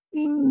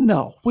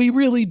 No, we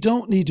really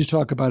don't need to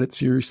talk about it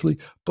seriously.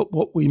 But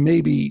what we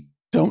maybe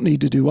don't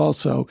need to do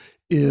also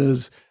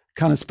is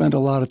kind of spend a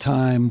lot of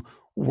time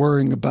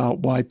worrying about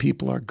why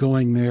people are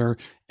going there.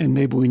 And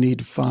maybe we need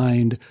to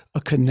find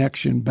a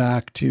connection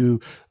back to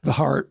the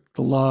heart,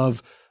 the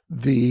love,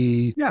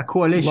 the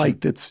coalition light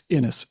that's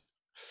in us.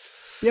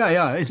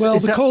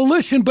 The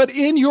coalition, but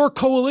in your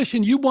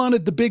coalition, you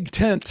wanted the big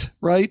tent,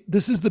 right?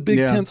 This is the big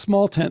tent,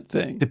 small tent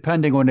thing.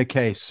 Depending on the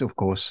case, of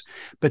course.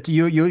 But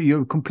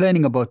you're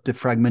complaining about the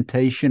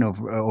fragmentation of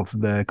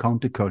the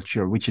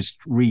counterculture, which is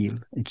real.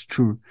 It's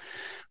true.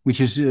 Which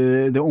is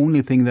the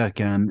only thing that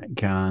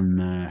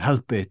can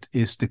help it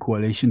is the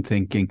coalition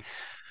thinking.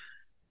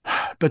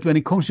 But when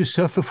it comes to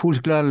suffer fools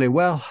gladly,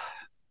 well,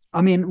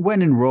 I mean,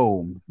 when in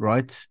Rome,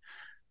 right?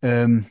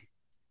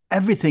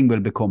 Everything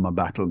will become a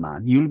battle,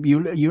 man.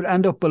 You'll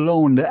end up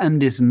alone. The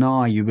end is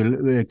nigh. You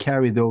will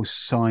carry those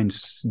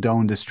signs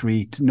down the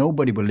street.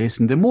 Nobody will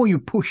listen. The more you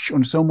push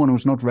on someone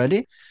who's not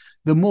ready,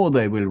 the more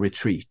they will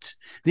retreat.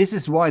 This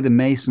is why the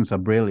Masons are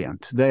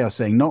brilliant. They are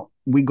saying, no,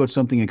 we got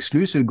something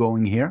exclusive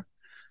going here.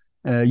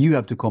 You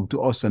have to come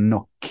to us and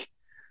knock.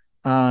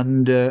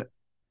 And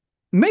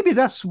maybe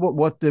that's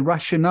what the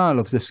rationale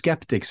of the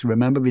skeptics.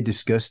 Remember, we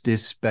discussed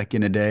this back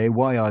in the day.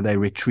 Why are they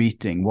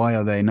retreating? Why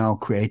are they now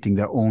creating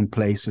their own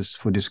places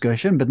for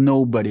discussion, but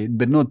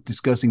not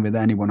discussing with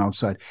anyone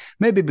outside?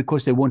 Maybe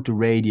because they want to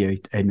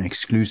radiate an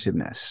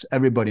exclusiveness.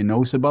 Everybody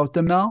knows about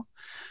them now,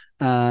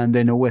 and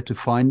they know where to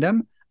find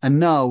them. And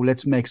now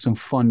let's make some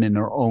fun in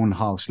our own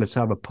house. Let's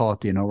have a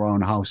party in our own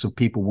house so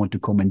people want to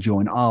come and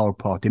join our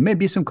party.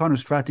 Maybe some kind of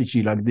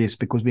strategy like this,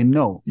 because we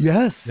know.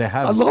 Yes, they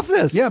have. I love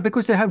this. Yeah,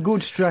 because they have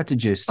good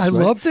strategists. I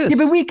love this. Yeah,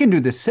 but we can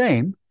do the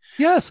same.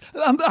 Yes,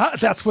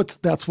 that's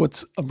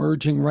what's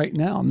emerging right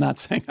now. I'm not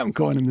saying I'm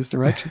going in this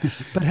direction,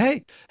 but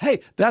hey,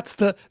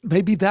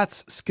 maybe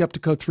that's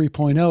Skeptiko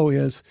 3.0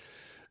 is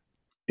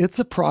it's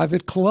a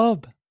private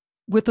club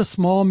with a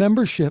small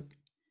membership.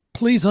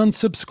 Please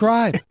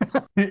unsubscribe.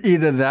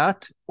 Either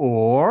that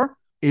or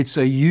it's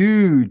a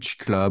huge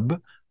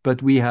club,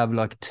 but we have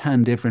like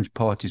 10 different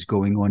parties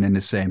going on in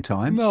the same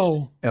time.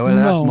 No.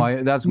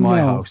 Well, that's my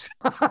house.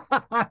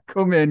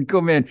 Come in.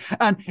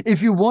 And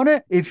if you want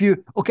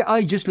to,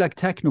 I just like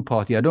techno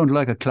party. I don't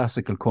like a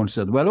classical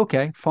concert. Well,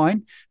 okay,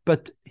 fine.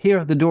 But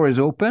here the door is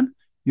open.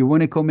 You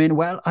want to come in?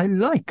 Well, I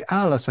like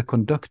Al as a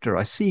conductor.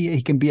 I see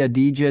he can be a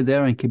DJ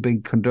there and can be a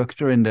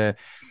conductor in the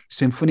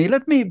symphony.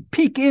 Let me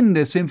peek in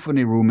the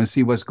symphony room and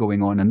see what's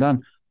going on. And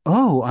then,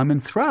 I'm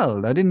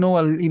enthralled. I didn't know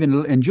I'll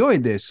even enjoy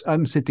this.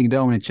 I'm sitting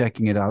down and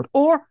checking it out.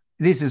 Or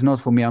this is not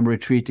for me. I'm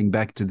retreating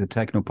back to the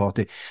techno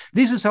party.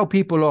 This is how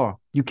people are.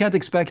 You can't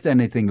expect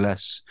anything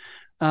less.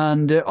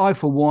 And I,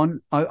 for one,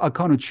 I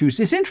cannot choose.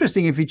 It's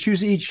interesting if we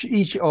choose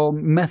each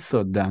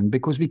method then,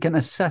 because we can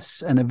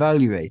assess and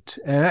evaluate.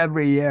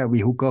 Every year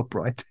we hook up,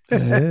 right?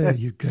 Yeah,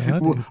 you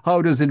got it.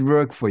 How does it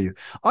work for you?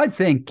 I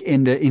think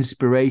in the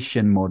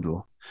inspiration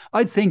model,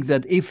 I think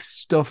that if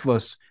stuff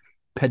was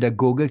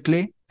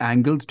pedagogically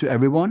angled to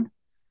everyone.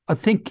 I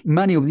think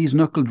many of these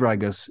knuckle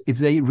draggers, if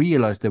they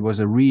realized there was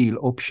a real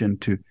option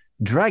to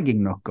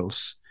dragging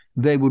knuckles,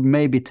 they would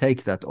maybe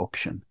take that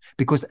option,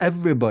 because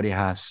everybody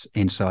has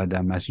inside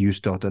them, as you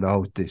started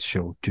out this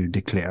show to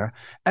declare,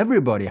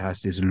 everybody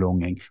has this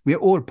longing. We're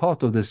all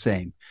part of the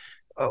same.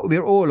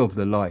 We're all of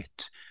the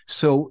light.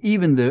 So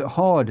even the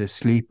hardest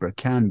sleeper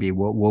can be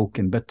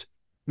woken. But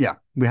yeah,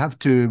 we have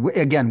to,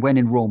 again, when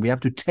in Rome, we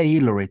have to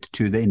tailor it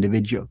to the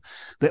individual.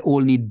 They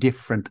all need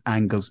different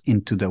angles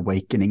into the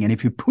awakening. And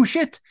if you push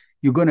it,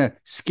 you're going to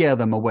scare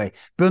them away.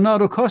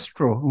 Bernardo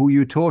Castro, who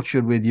you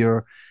tortured with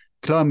your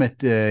climate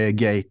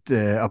gate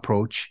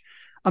approach,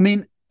 I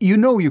mean,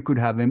 you could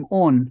have him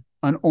on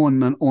and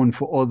on and on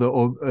for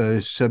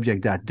other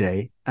subject that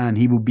day, and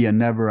he would be a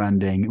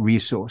never-ending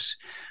resource.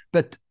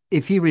 But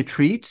if he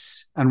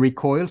retreats and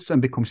recoils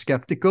and becomes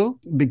skeptical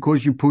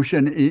because you push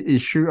an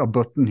issue, a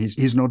button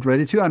he's not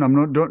ready to, and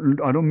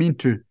I don't mean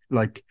to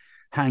like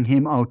hang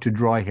him out to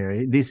dry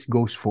here. This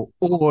goes for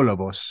all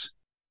of us.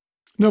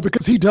 No,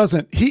 because he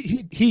doesn't.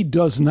 He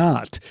does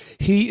not.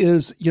 He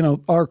is,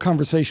 our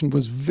conversation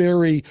was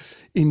very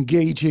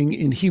engaging,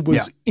 and he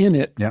was in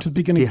it to the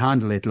beginning. He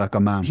handled it like a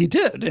man. He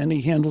did, and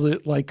he handled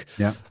it like,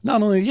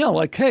 not only,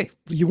 like, hey,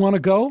 you want to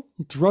go?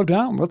 Throw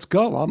down, let's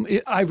go.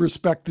 I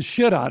respect the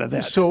shit out of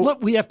that. So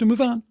look, we have to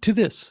move on to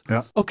this.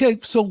 Yeah. Okay,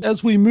 so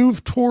as we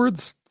move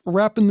towards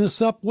wrapping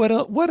this up, what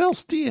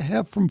else do you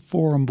have from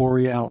Forum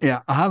Borealis? Yeah,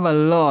 I have a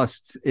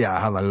last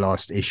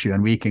issue,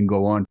 and we can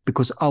go on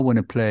because I want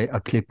to play a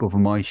clip of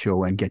my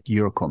show and get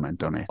your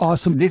comment on it.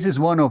 Awesome. This is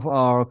one of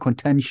our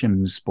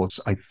contention spots,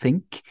 I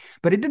think,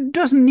 but it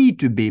doesn't need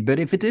to be. But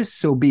if it is,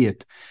 so be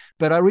it.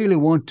 But I really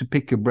want to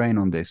pick your brain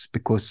on this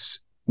because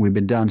we've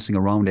been dancing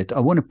around it. I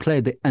want to play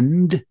the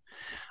end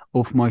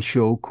of my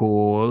show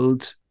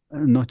called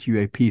not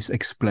UAPs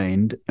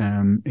Explained.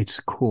 It's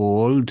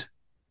called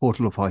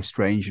Portal of High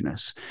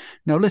Strangeness.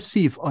 Now, let's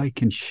see if I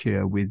can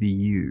share with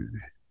you.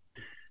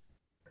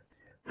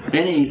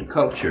 Any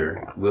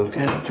culture will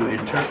tend to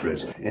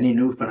interpret any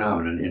new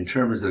phenomenon in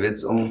terms of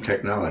its own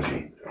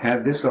technology.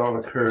 Had this all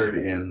occurred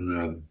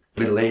in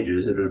Middle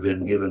Ages, it would have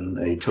been given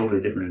a totally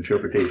different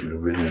interpretation, it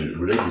would have been a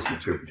religious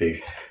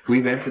interpretation.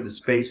 We've entered the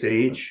space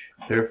age,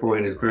 therefore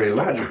it is very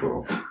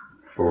logical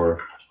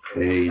for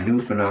a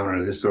new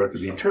phenomenon of this sort to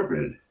be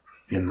interpreted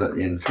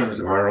in terms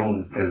of our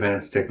own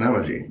advanced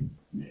technology.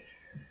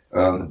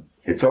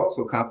 It's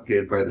also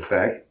complicated by the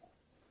fact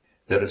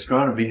that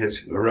astronomy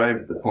has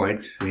arrived at the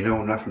point, we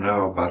know enough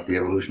now about the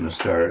evolution of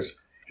stars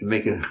to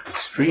make it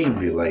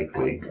extremely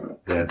likely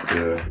that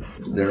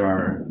there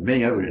are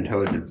many other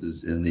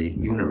intelligences in the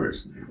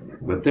universe.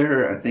 But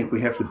there, I think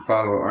we have to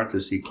follow Arthur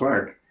C.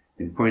 Clarke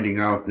in pointing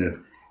out that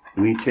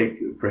we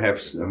take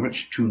perhaps a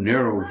much too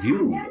narrow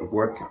view of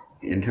what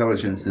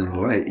intelligence in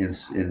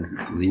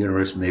the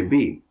universe may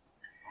be.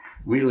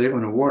 We live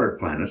on a water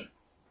planet.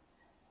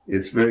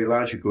 It's very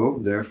logical,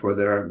 therefore,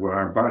 that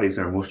our bodies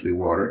are mostly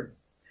water.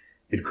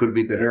 It could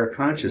be that our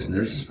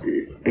consciousness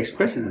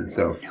expresses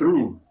itself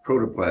through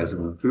protoplasm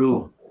and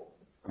through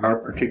our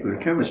particular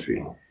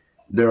chemistry.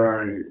 There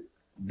are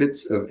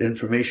bits of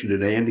information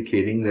today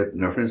indicating that,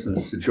 for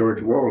instance,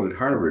 George Wald at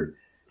Harvard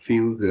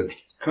feels that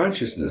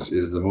consciousness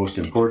is the most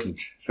important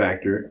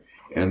factor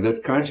and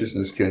that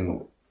consciousness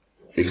can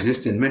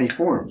exist in many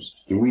forms.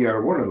 And we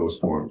are one of those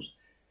forms.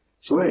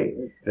 So,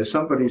 as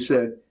somebody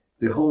said,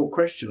 the whole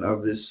question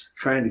of this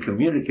trying to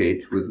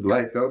communicate with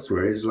life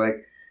elsewhere is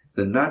like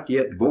the not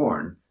yet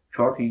born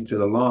talking to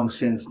the long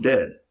since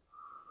dead,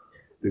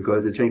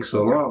 because it takes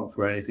so long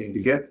for anything to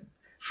get.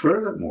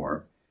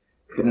 Furthermore,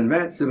 an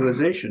advanced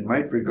civilization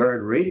might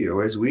regard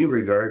radio as we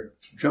regard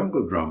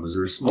jungle drums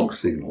or smoke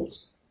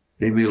signals.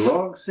 They may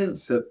long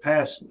since have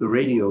passed the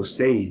radio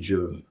stage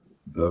of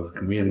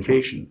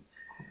communication.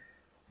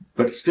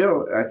 But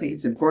still, I think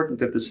it's important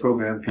that this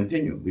program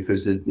continue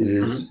because it's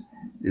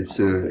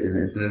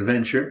an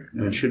adventure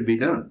and it should be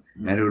done.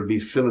 And it would be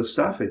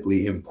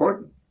philosophically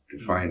important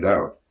to find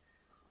out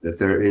that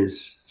there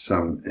is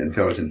some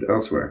intelligence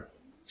elsewhere.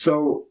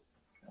 So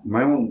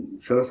my own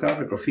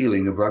philosophical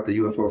feeling about the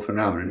UFO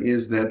phenomenon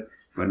is that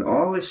when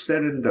all is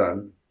said and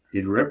done,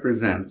 it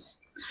represents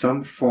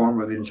some form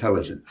of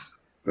intelligence.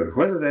 But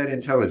whether that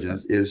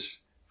intelligence is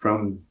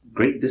from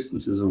great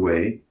distances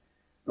away,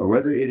 or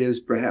whether it is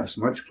perhaps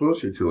much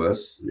closer to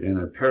us in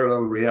a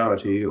parallel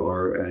reality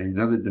or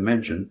another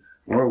dimension,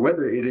 or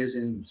whether it is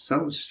in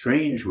some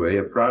strange way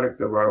a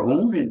product of our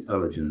own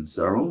intelligence,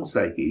 our own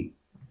psyche,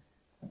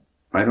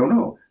 I don't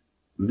know.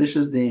 This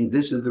is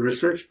the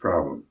research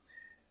problem.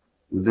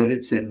 That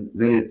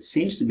it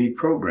seems to be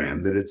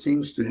programmed, that it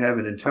seems to have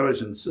an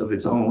intelligence of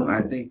its own,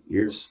 I think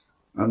is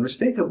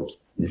unmistakable.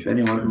 If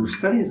anyone who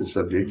studies the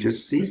subject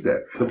just sees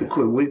that. But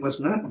we must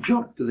not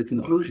jump to the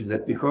conclusion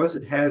that because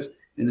it has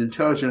an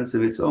intelligence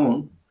of its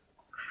own,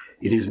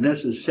 it is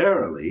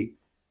necessarily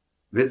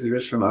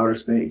visitors from outer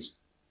space.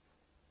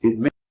 It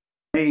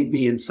may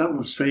be in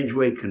some strange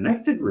way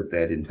connected with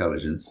that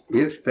intelligence,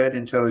 if that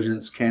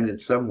intelligence can in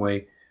some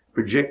way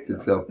project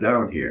itself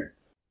down here.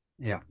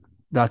 Yeah,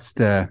 that's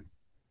the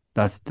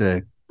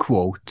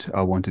quote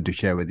I wanted to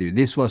share with you.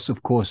 This was,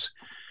 of course,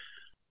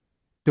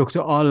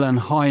 Dr. Alan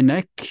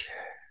Hynek.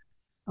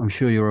 I'm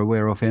sure you're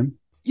aware of him.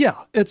 Yeah,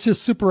 it's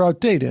just super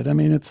outdated. I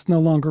mean, it's no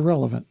longer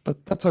relevant,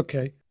 but that's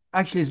okay.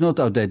 Actually, it's not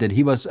outdated.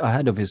 He was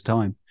ahead of his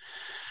time.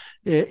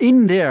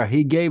 In there,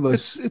 he gave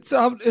us... It's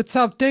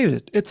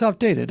outdated. It's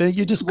outdated.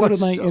 You just go to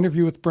my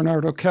interview with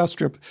Bernardo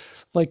Kastrup.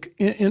 Like,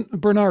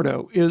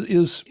 Bernardo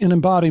is an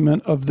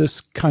embodiment of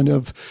this kind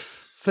of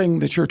thing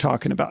that you're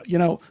talking about. You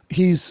know,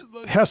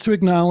 has to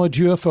acknowledge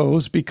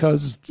UFOs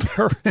because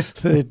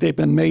they've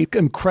been made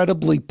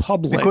incredibly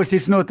public. Because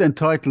he's not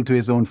entitled to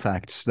his own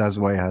facts. That's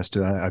why he has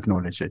to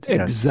acknowledge it.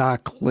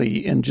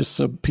 Exactly. Yes. And just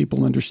so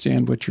people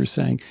understand what you're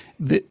saying,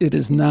 that it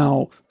is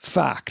now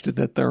fact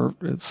that they're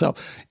so.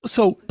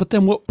 But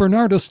then what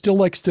Bernardo still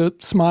likes to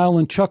smile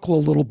and chuckle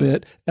a little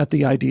bit at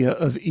the idea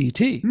of ET.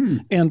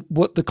 And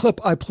what the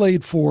clip I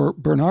played for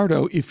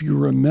Bernardo, if you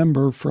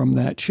remember from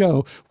that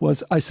show,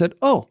 was I said,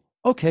 oh,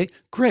 okay,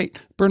 great.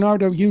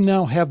 Bernardo, you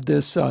now have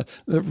this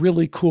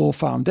really cool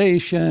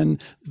foundation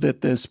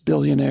that this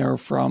billionaire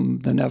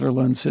from the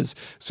Netherlands has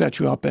set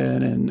you up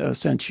in and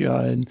sent you.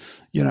 And,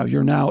 you know,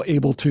 you're now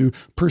able to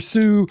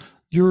pursue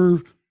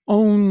your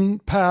own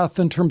path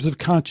in terms of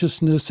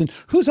consciousness. And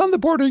who's on the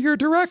board of your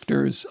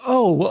directors?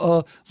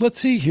 Oh,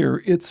 let's see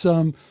here. It's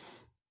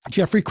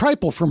Jeffrey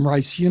Kripal from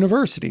Rice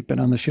University,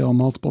 been on the show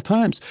multiple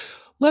times.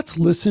 Let's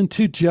listen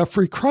to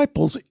Jeffrey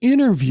Kripal's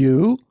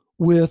interview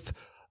with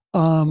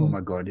oh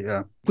my God,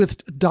 yeah.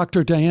 with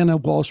Dr. Diana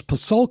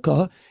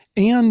Walsh-Pasulka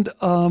and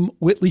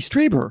Whitley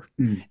Strieber.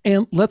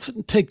 And let's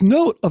take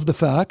note of the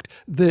fact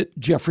that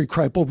Jeffrey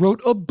Kripal wrote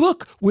a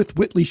book with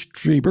Whitley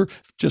Strieber.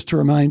 Just to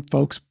remind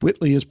folks,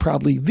 Whitley is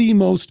probably the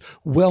most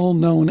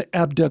well-known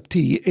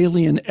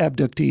alien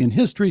abductee in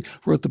history.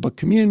 Wrote the book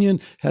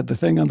Communion, had the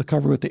thing on the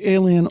cover with the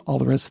alien, all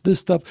the rest of this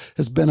stuff,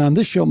 has been on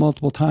this show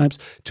multiple times,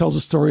 tells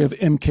a story of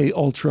MK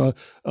Ultra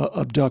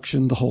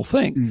abduction, the whole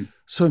thing.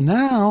 So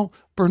now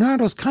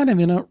Bernardo's kind of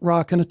in a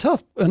rock and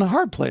a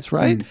hard place,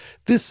 right?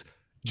 This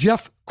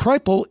Jeff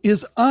Kripal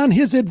is on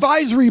his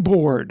advisory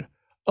board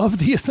of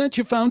the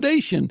Essentia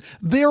Foundation.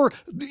 They're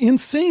in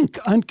sync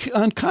on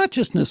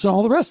consciousness and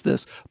all the rest of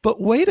this.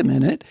 But wait a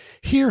minute,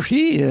 here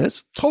he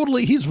is,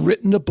 he's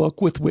written a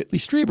book with Whitley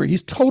Strieber.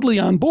 He's totally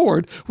on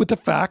board with the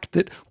fact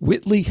that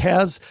Whitley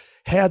has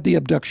had the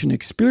abduction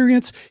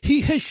experience.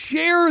 He has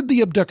shared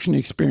the abduction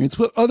experience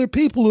with other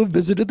people who have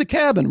visited the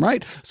cabin,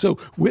 right? So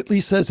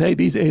Whitley says, hey,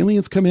 these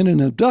aliens come in and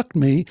abduct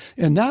me.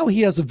 And now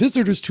he has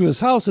visitors to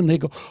his house and they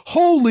go,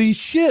 holy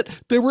shit,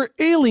 there were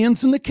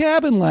aliens in the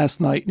cabin last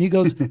night. And he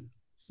goes,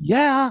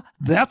 yeah,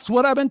 that's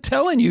what I've been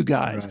telling you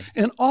guys. Right.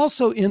 And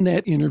also in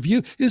that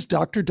interview is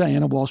Dr.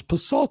 Diana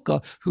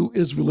Walsh-Pasulka, who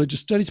is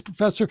religious studies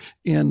professor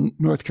in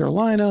North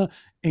Carolina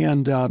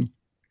and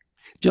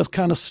just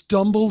kind of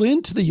stumbled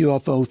into the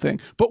UFO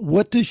thing. But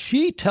what does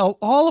she tell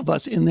all of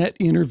us in that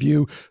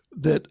interview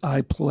that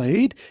I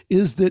played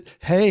is that,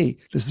 hey,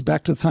 this is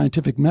back to the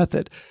scientific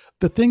method.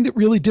 The thing that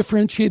really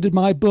differentiated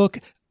my book,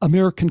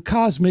 American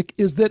Cosmic,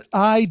 is that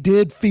I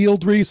did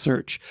field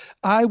research.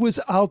 I was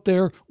out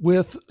there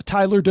with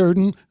Tyler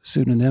Durden,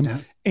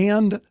 pseudonym,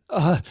 and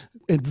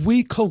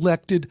we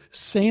collected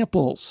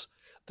samples,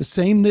 the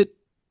same that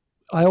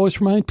I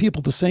always remind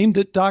people, the same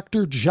that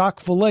Dr.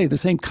 Jacques Vallée, the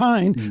same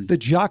kind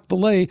that Jacques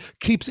Vallée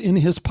keeps in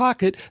his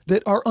pocket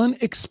that are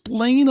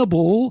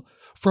unexplainable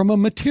from a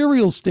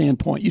material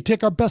standpoint. You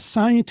take our best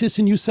scientists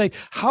and you say,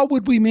 how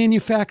would we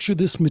manufacture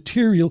this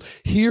material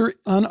here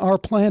on our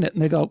planet?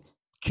 And they go,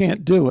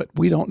 can't do it.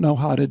 We don't know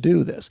how to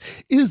do this.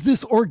 Is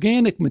this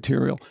organic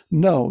material?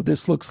 No,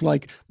 this looks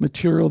like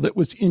material that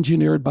was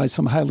engineered by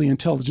some highly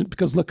intelligent,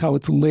 because look how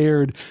it's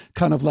layered,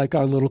 kind of like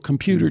our little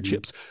computer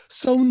chips.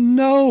 So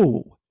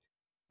no.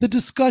 The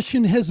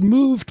discussion has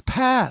moved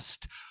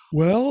past,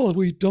 well,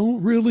 we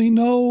don't really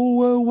know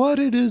what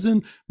it is,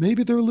 and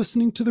maybe they're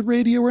listening to the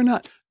radio or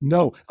not.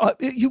 No,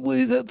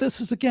 this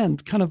is, again,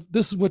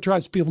 this is what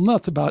drives people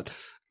nuts about,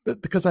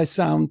 because I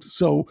sound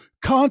so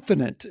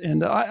confident,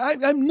 and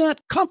I'm not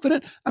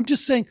confident. I'm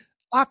just saying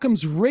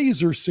Occam's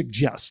razor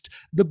suggests,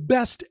 the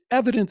best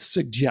evidence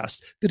suggests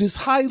that it's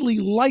highly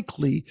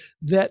likely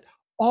that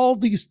all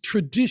these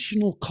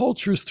traditional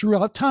cultures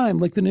throughout time,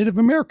 like the Native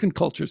American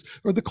cultures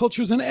or the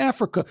cultures in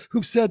Africa,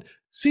 who've said,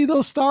 see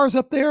those stars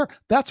up there?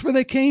 That's where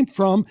they came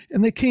from.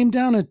 And they came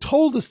down and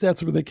told us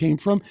that's where they came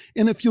from.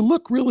 And if you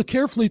look really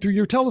carefully through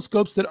your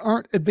telescopes that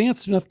aren't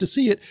advanced enough to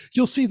see it,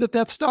 you'll see that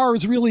that star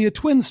is really a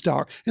twin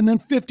star. And then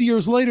 50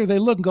 years later, they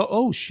look and go,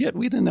 oh shit,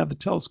 we didn't have the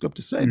telescope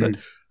to say, but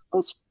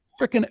those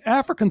freaking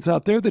Africans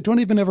out there that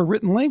don't even have a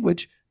written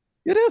language,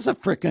 it is a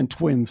freaking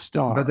twin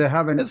star. But they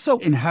haven't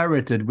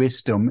inherited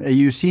wisdom.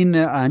 You've seen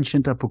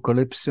Ancient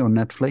Apocalypse on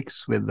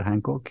Netflix with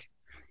Hancock?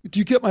 Do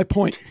you get my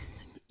point?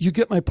 You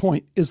get my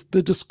point. Is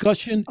the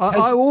discussion...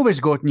 I've always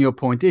gotten your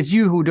point. It's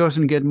you who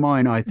doesn't get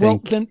mine, I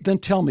think. Well, then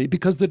tell me,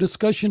 because the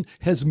discussion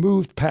has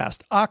moved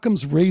past.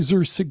 Occam's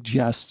razor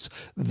suggests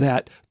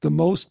that the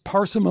most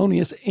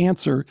parsimonious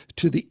answer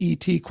to the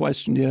ET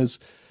question is,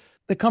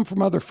 They come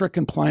from other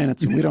frickin'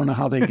 planets, and we don't know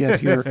how they get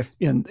here.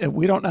 And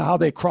we don't know how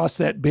they cross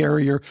that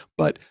barrier.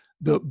 But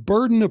the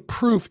burden of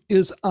proof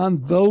is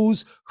on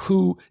those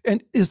who,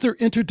 and is there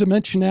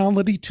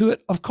interdimensionality to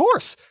it? Of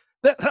course.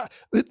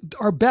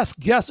 Our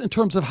best guess in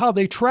terms of how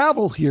they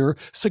travel here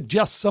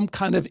suggests some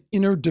kind of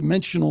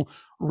interdimensional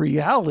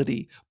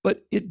reality,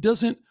 but it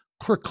doesn't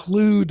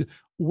preclude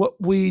what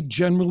we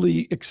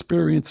generally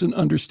experience and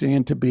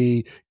understand to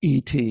be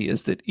ET,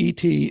 is that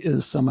ET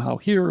is somehow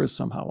here, is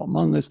somehow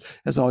among us,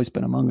 has always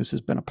been among us,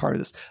 has been a part of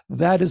this.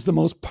 That is the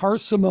most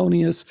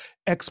parsimonious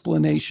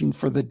explanation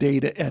for the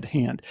data at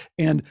hand.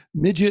 And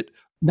midget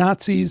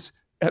Nazis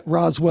at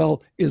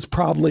Roswell is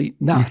probably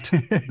not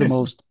the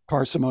most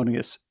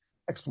parsimonious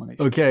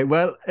explanation. Okay,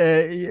 well,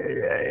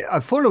 I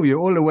follow you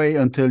all the way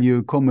until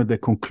you come with the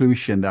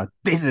conclusion that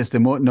this is the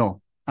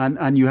no.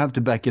 And you have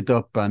to back it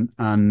up, but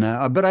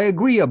I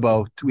agree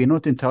about we're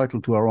not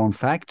entitled to our own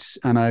facts,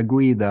 and I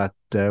agree that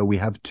we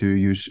have to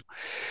use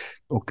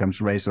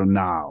Occam's razor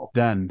now.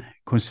 Then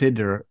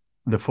consider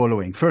the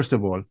following. First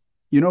of all,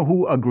 you know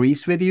who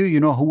agrees with you? You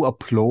know who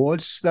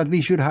applauds that we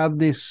should have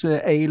this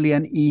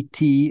alien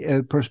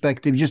ET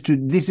perspective?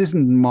 This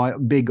isn't my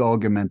big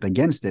argument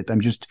against it. I'm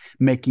just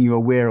making you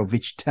aware of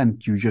which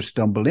tent you just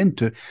stumbled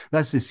into.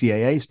 That's the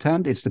CIA's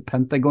tent. It's the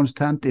Pentagon's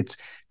tent. It's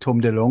Tom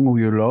DeLonge, who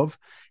you love,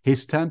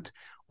 his tent.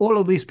 All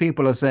of these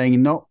people are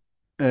saying, no,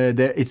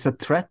 it's a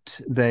threat.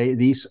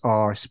 These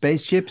are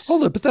spaceships.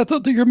 Hold it,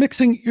 but you're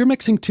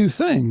mixing two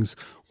things.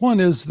 One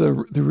is the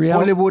reality.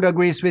 Hollywood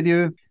agrees with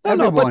you.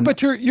 No,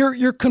 but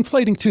you're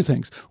conflating two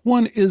things.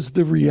 One is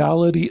the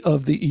reality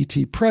of the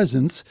ET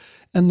presence,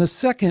 and the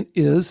second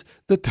is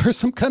that there's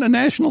some kind of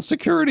national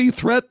security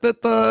threat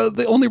that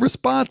the only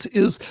response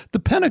is the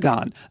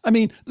Pentagon. I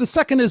mean, the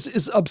second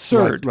is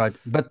absurd. Right.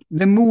 But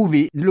the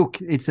movie,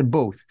 look, it's a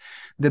both.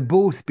 They've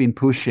both been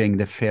pushing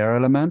the fear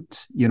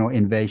element,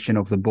 invasion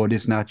of the body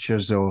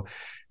snatchers or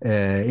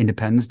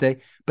Independence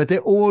Day, but they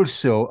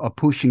also are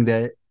pushing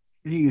the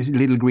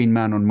Little Green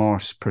Man on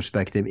Mars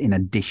perspective in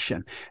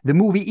addition. The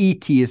movie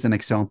E.T. is an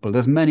example.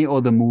 There's many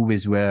other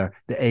movies where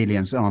the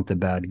aliens aren't the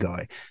bad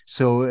guy.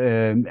 So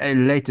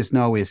latest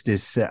now is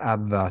this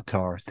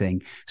Avatar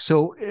thing.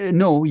 So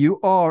no,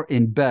 you are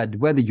in bed,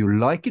 whether you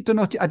like it or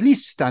not. At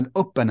least stand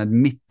up and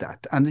admit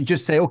that, and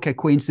just say, okay,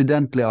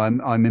 coincidentally,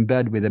 I'm in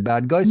bed with the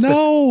bad guys.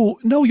 No,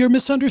 you're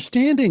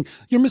misunderstanding.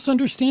 You're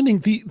misunderstanding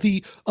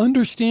the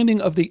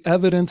understanding of the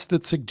evidence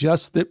that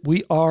suggests that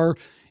we are.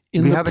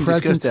 We haven't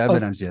discussed the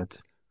evidence yet,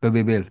 but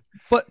we will.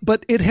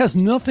 But it has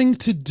nothing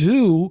to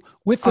do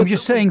with. I'm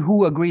just saying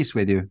who agrees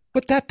with you.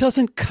 But that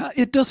doesn't.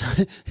 It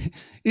doesn't.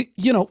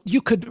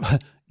 You could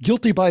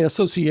guilty by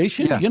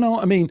association.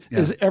 Yeah.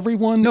 Is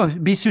everyone? No,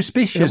 be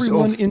suspicious.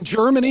 Everyone in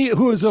Germany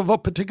who is of a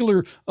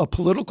particular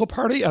political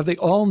party, are they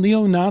all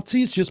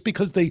neo-Nazis just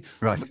because they?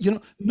 Right.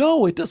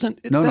 No, it doesn't.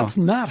 That's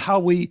not how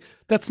we.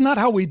 That's not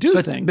how we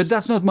do things. But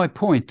that's not my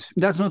point.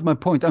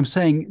 I'm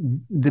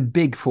saying the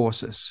big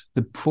forces,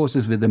 the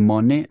forces with the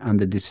money and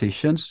the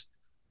decisions,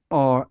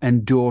 are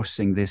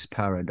endorsing this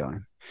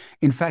paradigm.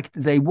 In fact,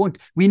 they want.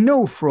 We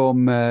know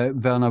from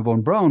Werner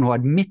von Braun, who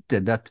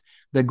admitted that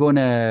they're going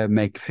to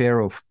make fear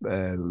of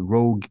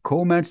rogue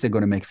comets. They're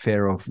going to make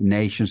fear of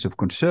nations of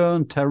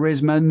concern,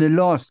 terrorism, and the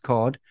last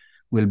card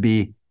will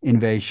be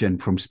invasion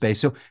from space.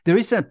 So there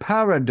is a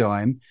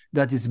paradigm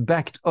that is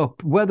backed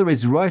up, whether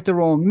it's right or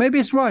wrong. Maybe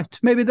it's right.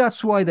 Maybe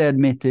that's why they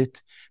admit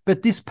it.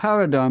 But this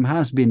paradigm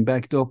has been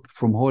backed up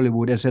from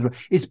Hollywood, etc.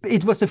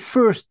 It was the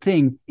first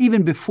thing,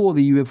 even before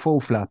the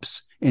UFO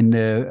flaps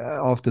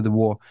after the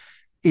war.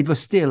 It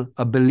was still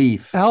a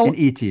belief in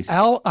ETs.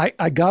 Al,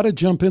 I got to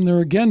jump in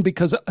there again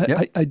because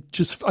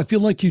I feel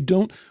like you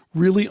don't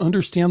really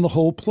understand the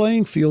whole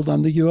playing field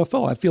on the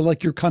UFO. I feel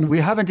like you're kind of. We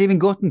haven't even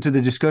gotten to the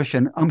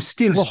discussion. I'm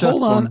still stuck.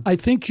 Hold on. I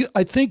think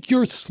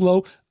you're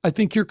slow. I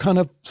think you're kind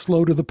of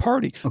slow to the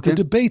party. Okay. The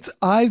debates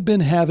I've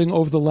been having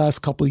over the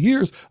last couple of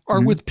years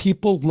are with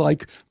people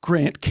like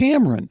Grant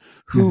Cameron,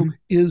 who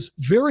is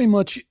very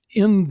much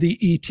in the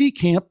ET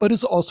camp, but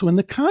is also in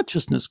the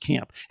consciousness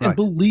camp and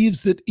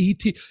believes that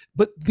ET.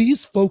 But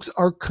these folks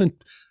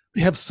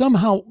have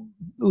somehow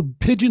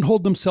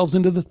pigeonholed themselves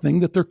into the thing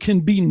that there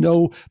can be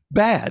no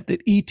bad,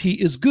 that ET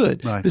is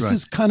good. This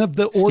is kind of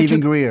the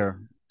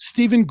origin.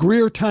 Stephen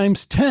Greer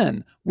times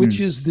 10, which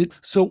is the.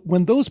 So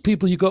when those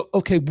people, you go,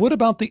 okay, what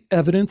about the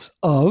evidence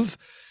of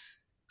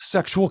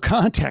sexual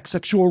contact,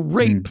 sexual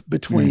rape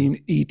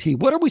between ET?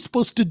 What are we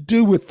supposed to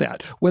do with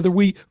that? Whether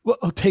we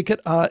take it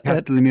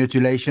at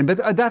mutilation,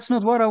 but that's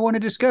not what I want to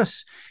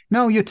discuss.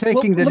 No, you're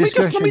taking the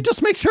discussion. Let me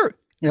just make sure.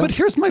 Yep. But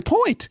here's my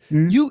point.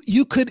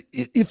 You could,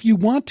 if you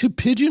want to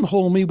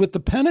pigeonhole me with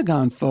the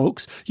Pentagon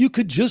folks, you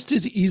could just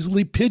as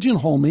easily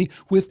pigeonhole me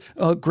with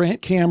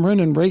Grant Cameron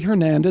and Ray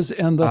Hernandez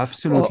and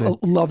the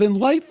Love and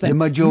Light thing. The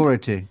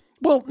majority.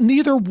 Well,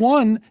 neither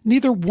one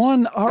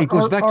are. It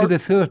goes back are, to the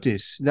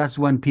 30s. That's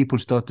when people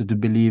started to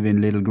believe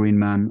in little green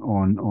man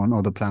on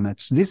other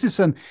planets. This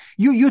is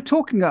you're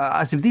talking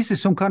as if this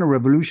is some kind of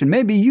revolution.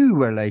 Maybe you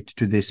were late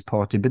to this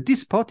party, but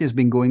this party has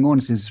been going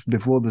on since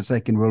before the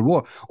Second World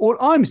War. All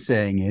I'm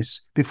saying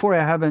is, I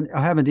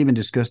haven't even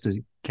discussed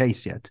the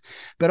case yet,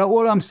 but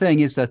all I'm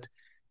saying is that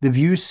the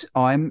views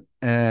I'm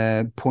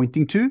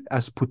pointing to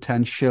as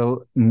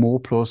potential more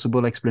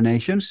plausible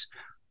explanations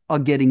are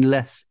getting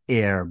less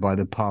air by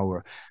the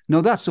power.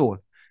 No, that's all.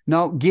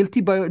 Now,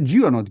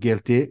 you are not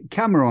guilty.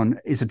 Cameron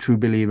is a true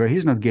believer.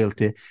 He's not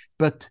guilty.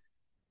 But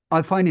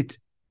I find it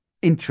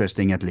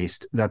interesting, at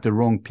least, that the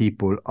wrong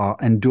people are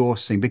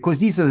endorsing, because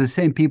these are the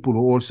same people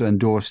who also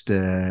endorsed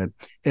the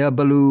air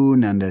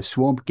balloon and the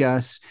swamp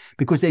gas,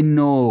 because they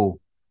know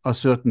a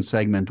certain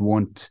segment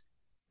won't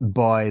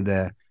buy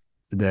the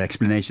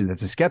explanation that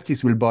the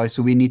skeptics will buy,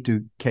 so we need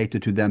to cater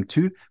to them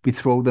too. We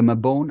throw them a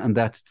bone, and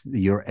that's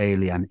your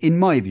alien, in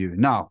my view.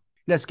 Now,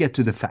 let's get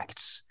to the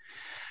facts.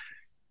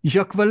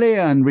 Jacques Vallée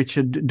and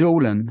Richard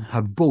Dolan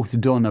have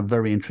both done a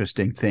very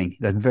interesting thing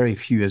that very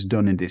few has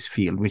done in this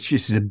field, which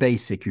is the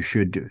basic you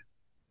should do.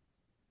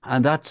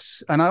 And I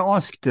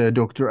asked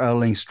Dr.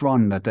 Erling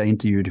Strand that I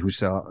interviewed,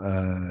 who's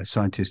a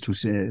scientist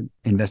who's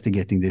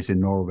investigating this in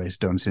Norway, has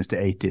done since the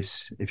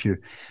 80s. If you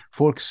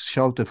folks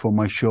shouted for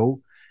my show,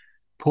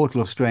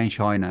 Portal of Strange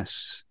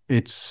Highness.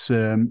 It's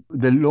the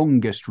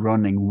longest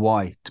running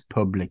white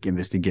public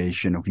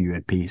investigation of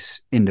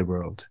UAPs in the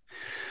world.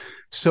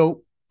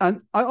 So, and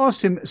I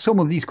asked him some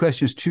of these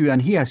questions too,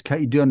 and he has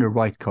done the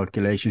right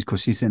calculations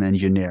because he's an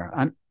engineer.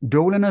 And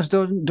Dolan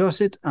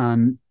does it,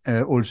 and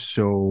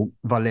also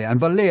Vallée.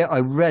 And Vallée, I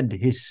read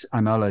his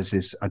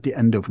analysis at the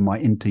end of my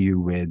interview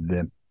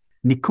with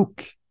Nick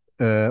Cook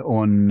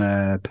on,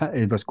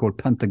 it was called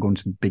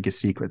Pentagon's Biggest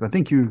Secret. I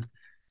think you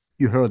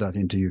heard that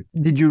interview.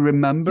 Did you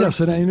remember? Yes,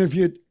 and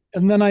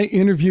then I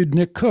interviewed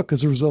Nick Cook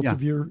as a result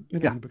of your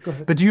interview. Yeah. But go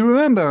ahead. But do you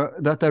remember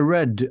that I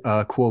read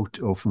a quote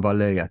of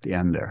Vallée at the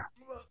end there?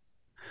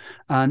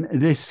 And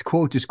this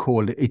quote is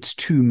called, "It's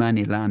too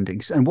many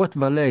landings." And what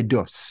Vallée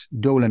does,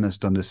 Dolan has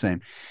done the same.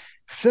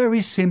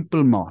 Very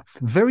simple math.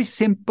 Very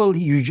simple.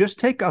 You just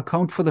take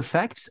account for the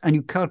facts and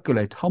you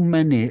calculate how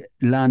many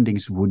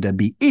landings would there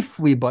be if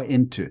we buy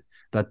into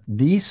that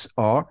these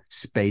are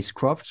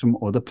spacecraft from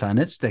other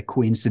planets they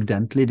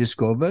coincidentally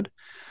discovered,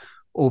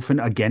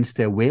 often against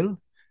their will.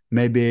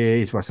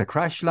 Maybe it was a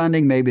crash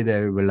landing, maybe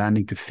they were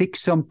landing to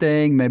fix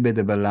something, maybe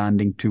they were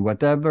landing to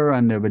whatever,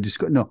 and they were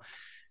no,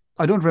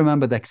 I don't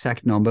remember the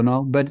exact number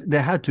now, but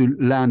they had to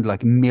land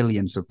like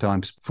millions of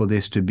times for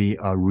this to be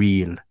a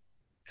real,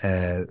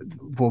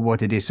 for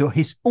what it is. So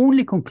his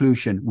only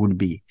conclusion would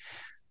be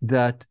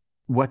that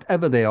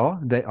whatever they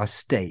are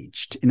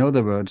staged. In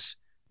other words,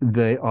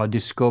 they are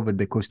discovered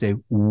because they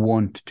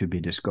want to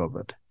be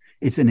discovered.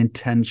 It's an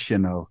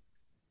intentional,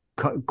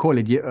 call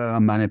it a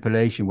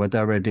manipulation,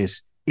 whatever it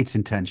is, it's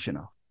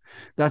intentional.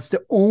 That's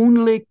the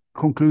only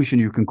conclusion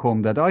you can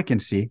come that I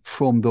can see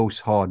from those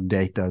hard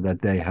data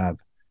that they have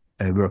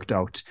worked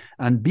out.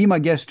 And be my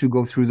guest to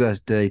go through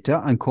that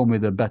data and come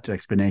with a better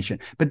explanation.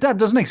 But that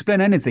doesn't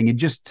explain anything. It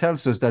just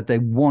tells us that they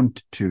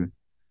want to,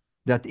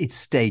 that it's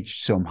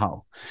staged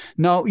somehow.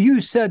 Now, you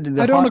said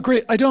that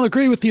I don't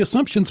agree with the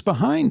assumptions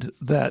behind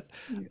that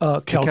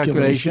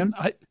calculation.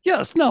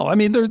 There's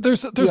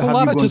a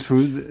lot of just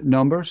through the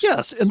numbers.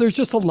 Yes, and there's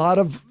just a lot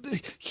of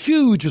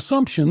huge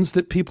assumptions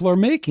that people are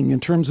making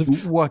in terms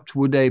of what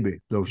would they be,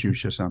 those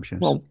huge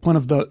assumptions. Well,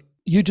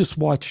 you just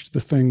watched the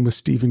thing with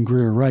Stephen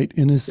Greer, right?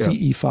 In his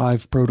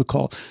CE5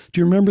 protocol. Do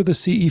you remember the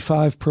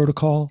CE5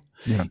 protocol?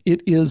 Yeah.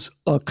 It is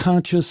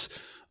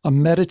a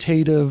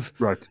meditative,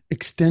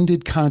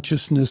 extended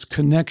consciousness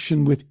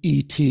connection with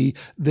ET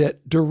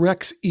that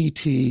directs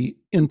ET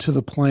into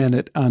the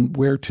planet on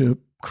where to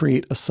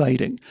create a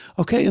sighting.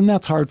 Okay, and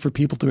that's hard for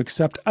people to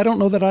accept. I don't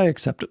know that I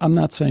accept it. I'm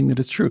not saying that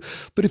it's true.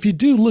 But if you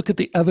do look at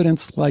the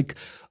evidence like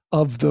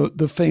of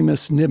the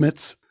famous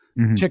Nimitz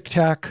Tic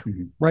Tac,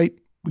 right?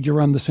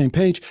 You're on the same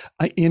page.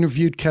 I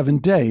interviewed Kevin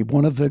Day,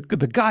 one of the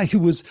guy who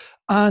was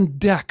on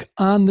deck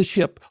on the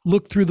ship,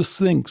 looked through the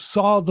thing,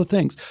 saw the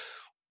things.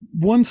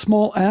 One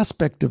small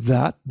aspect of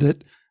that a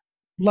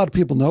lot of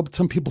people know, but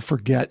some people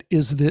forget,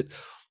 is that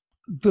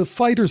the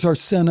fighters are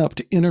sent up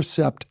to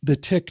intercept the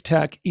Tic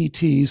Tac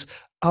ETs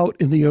out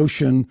in the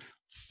ocean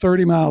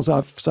 30 miles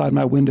outside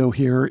my window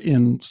here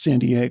in San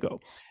Diego.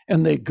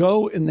 And they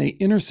go and they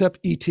intercept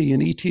ET,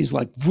 and ET's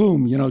like,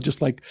 boom,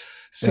 just like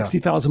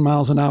 60,000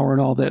 miles an hour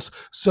and all this.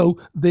 So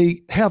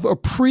they have a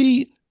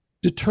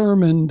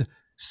predetermined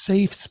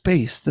safe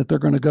space that they're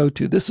going to go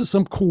to. This is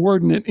some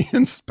coordinate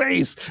in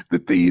space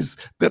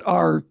that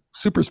our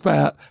super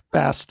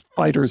fast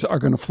fighters are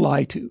going to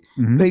fly to.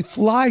 They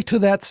fly to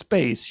that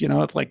space,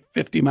 it's like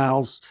 50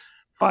 miles,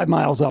 5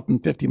 miles up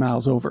and 50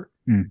 miles over.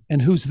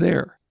 And who's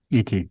there?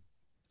 ET.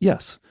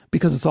 Yes,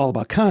 because it's all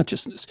about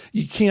consciousness.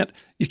 You can't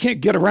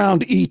get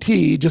around ET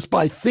just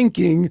by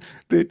thinking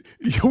that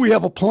we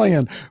have a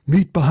plan,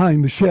 meet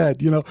behind the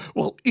shed,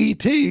 Well,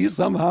 ET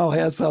somehow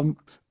has some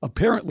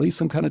apparently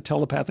some kind of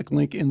telepathic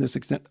link in this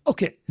extent.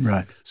 Okay.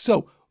 Right.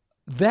 So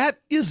that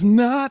is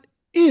not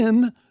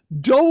in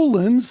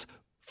Dolan's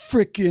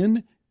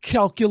frickin'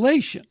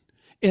 calculation.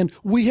 And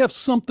we have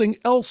something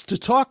else to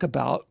talk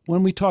about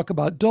when we talk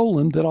about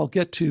Dolan that I'll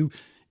get to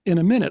in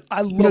a minute.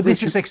 I love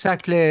this is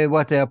exactly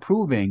what they're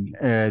proving,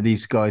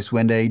 these guys,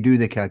 when they do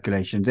the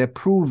calculations. They're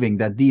proving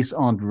that these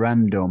aren't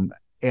random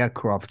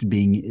aircraft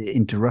being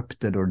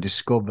interrupted or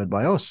discovered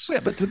by us. Yeah,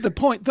 but to the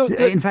point, though.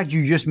 In fact,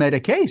 you just made a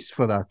case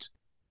for that.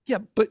 Yeah,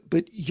 but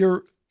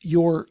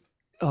your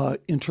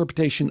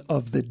interpretation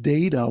of the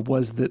data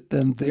was that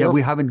then they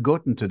we haven't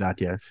gotten to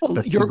that yet.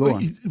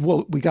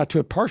 Well, we got to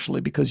it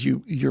partially because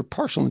your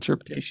partial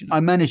interpretation. I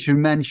managed to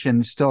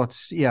mention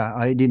starts. Yeah,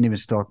 I didn't even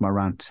start my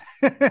rant.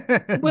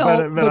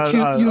 Well,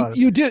 but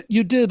you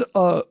did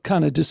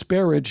kind of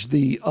disparage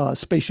the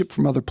spaceship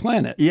from other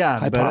planet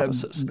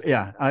hypothesis.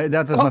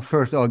 That was my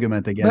first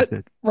argument against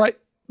it. Right,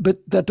 but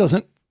that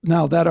doesn't.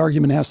 Now that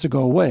argument has to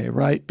go away,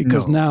 right?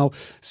 Because now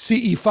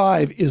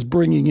CE5 is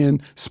bringing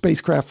in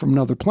spacecraft from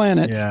another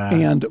planet. Yeah.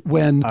 And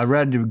when I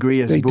read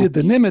Greer's book, did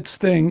the Nimitz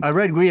thing. I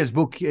read Greer's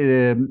book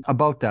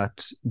about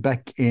that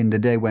back in the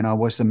day when I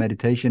was a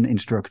meditation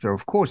instructor.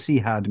 Of course, he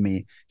had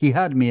me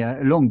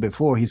long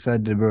before he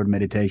said the word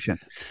meditation.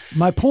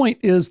 My point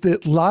is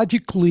that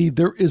logically,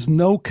 there is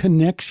no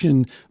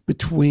connection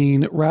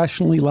between,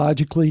 rationally,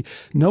 logically,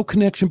 no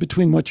connection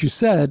between what you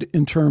said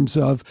in terms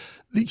of,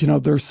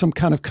 there's some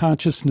kind of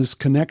consciousness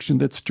connection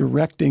that's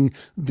directing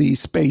the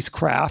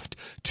spacecraft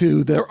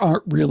to there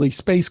aren't really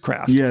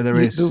spacecraft. Yeah, there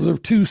is. Those are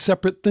two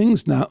separate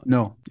things now.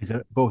 No, is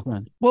that both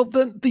then? Well,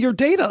 then your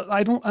data,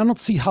 I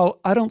don't see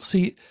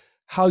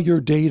how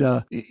your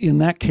data in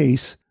that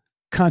case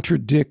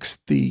contradicts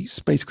the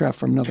spacecraft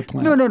from another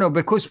planet. No,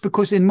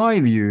 because in my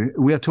view,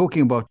 we are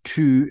talking about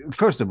two.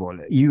 First of all,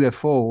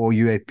 UFO or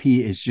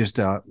UAP is just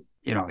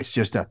it's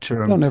just a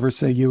term. Don't ever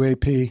say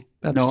UAP.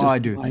 That's no, just I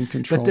do. Mind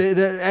control. But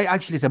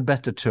actually, it's a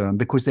better term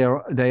because they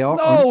are.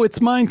 No, it's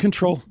mind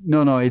control.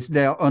 No,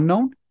 they are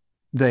unknown.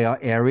 They are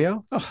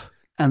area,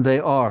 and they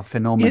are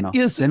phenomena.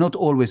 They're not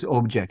always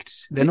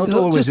objects. They're not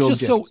always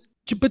objects.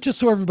 Just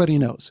so everybody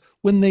knows,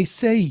 when they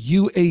say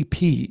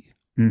UAP,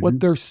 what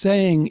they're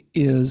saying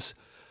is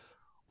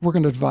we're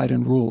going to divide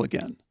and rule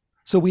again.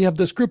 So we have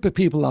this group of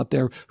people out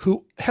there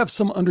who have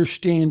some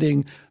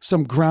understanding,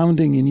 some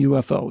grounding in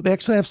UFO. They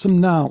actually have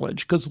some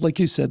knowledge because, like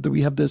you said, that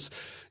we have this,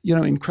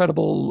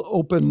 incredible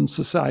open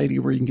society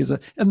where you can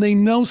get and they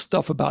know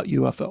stuff about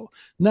UFO.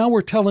 Now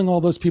we're telling all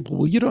those people,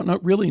 well, you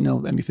don't really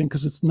know anything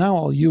because it's now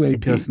all UAP.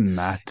 It doesn't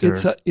matter.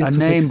 It's a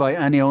name by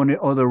any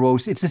other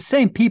rose. It's the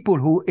same people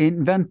who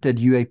invented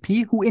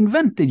UAP, who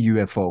invented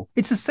UFO.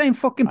 It's the same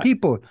fucking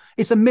people.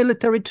 It's a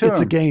military term.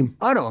 It's a game.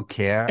 I don't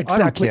care.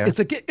 Exactly. I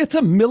don't care. It's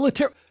a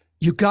military.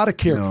 You got to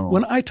care. No.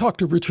 When I talked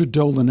to Richard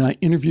Dolan, and I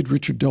interviewed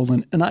Richard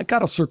Dolan, and I got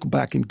to circle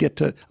back and get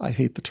to, I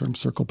hate the term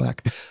circle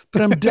back,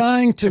 but I'm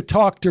dying to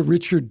talk to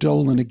Richard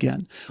Dolan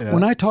again. Yeah.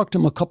 When I talked to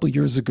him a couple of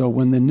years ago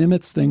when the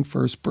Nimitz thing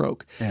first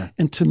broke,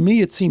 and to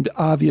me it seemed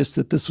obvious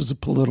that this was a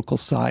political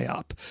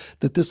psyop,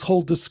 that this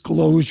whole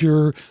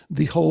disclosure,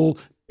 the whole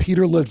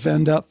Peter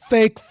Levenda,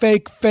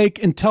 fake,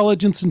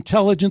 intelligence,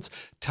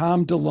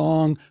 Tom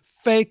DeLonge,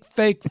 fake,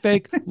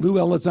 Lou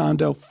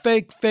Elizondo,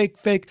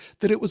 fake,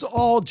 that it was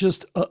all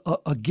just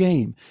a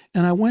game.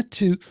 And I went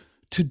to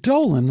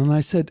Dolan and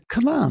I said,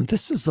 come on,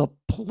 this is a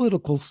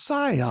political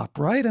psyop,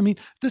 right? I mean,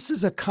 this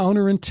is a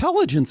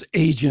counterintelligence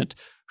agent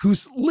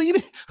who's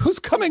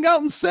coming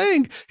out and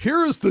saying,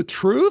 here is the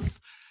truth.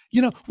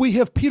 We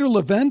have Peter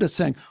Levenda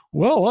saying,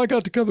 well, I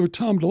got together with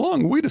Tom DeLonge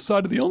and we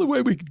decided the only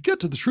way we could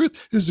get to the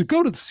truth is to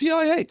go to the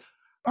CIA.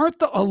 Aren't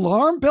the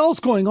alarm bells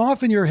going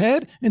off in your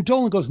head? And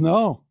Dolan goes,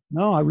 No,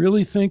 I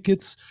really think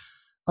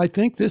I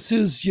think this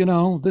is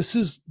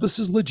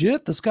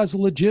legit. This guy's a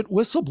legit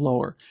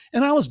whistleblower.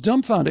 And I was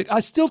dumbfounded. I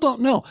still don't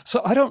know.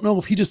 So I don't know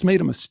if he just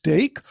made a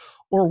mistake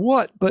or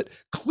what, but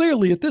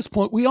clearly at this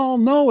point, we all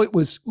know it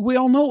was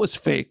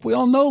fake. We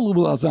all know Lou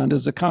Elizondo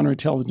is a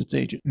counterintelligence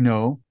agent.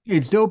 No,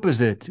 it's the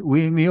opposite.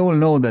 We all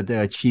know that they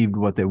achieved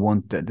what they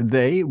wanted.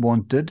 They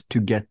wanted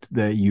to get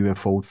the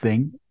UFO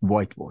thing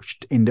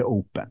whitewashed in the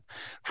open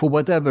for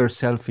whatever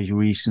selfish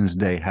reasons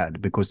they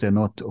had, because they're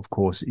not, of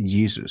course,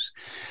 Jesus.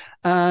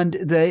 And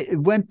they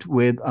went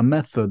with a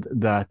method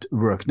that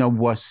worked. Now,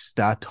 was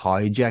that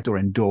hijacked or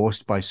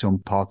endorsed by some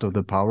part of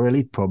the power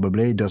elite?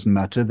 Probably. It doesn't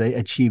matter. They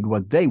achieved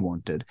what they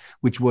wanted,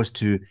 which was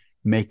to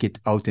make it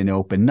out in the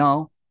open.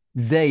 Now,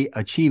 they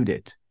achieved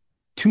it.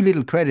 Too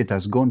little credit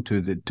has gone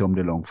to the Tom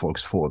DeLonge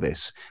folks for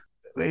this.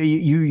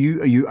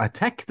 You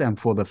attack them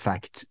for the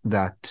fact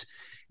that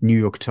New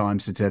York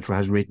Times, etc.,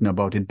 has written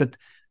about it. But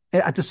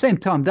at the same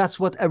time, that's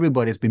what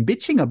everybody's been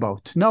bitching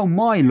about. Now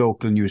my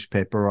local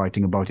newspaper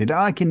writing about it.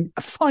 I can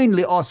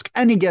finally ask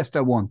any guest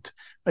I want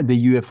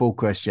the UFO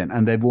question,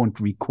 and they won't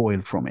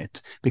recoil from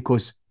it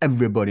because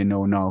everybody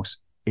knows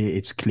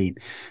it's clean.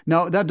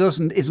 Now,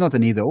 it's not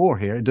an either or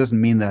here. It doesn't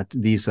mean that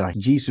these are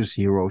Jesus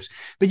heroes.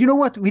 But you know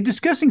what? We're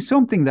discussing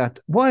something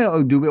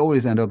why do we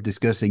always end up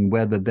discussing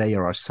whether they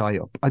are a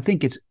psyop? I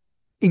think it's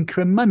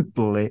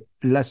incrementally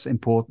less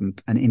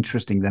important and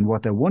interesting than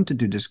what I wanted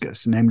to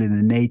discuss, namely the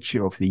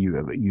nature of the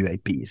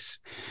UAPs.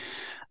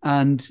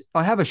 And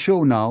I have a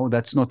show now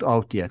that's not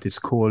out yet. It's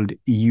called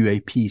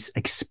UAPs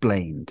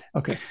Explained.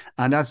 Okay.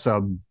 And that's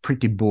a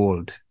pretty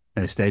bold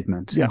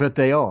statement, Yeah. but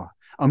they are.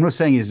 I'm not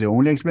saying it's the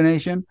only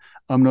explanation.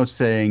 I'm not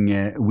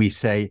saying we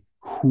say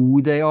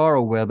who they are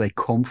or where they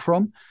come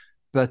from,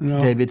 but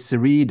No. David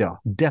Sereda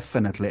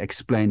definitely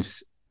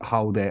explains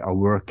how they are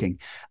working.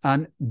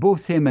 And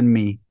both him and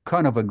me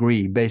kind of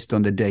agree based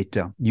on the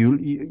data.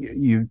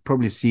 You've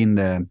probably seen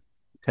the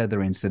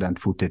Tether incident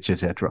footage,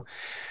 etc.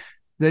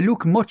 They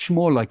look much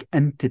more like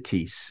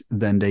entities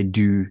than they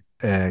do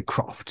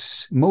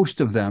crafts.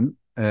 Most of them,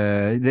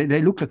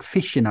 they look like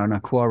fish in an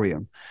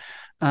aquarium.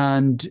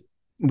 And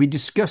we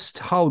discussed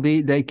how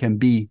they can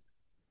be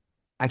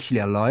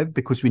actually alive,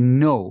 because we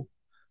know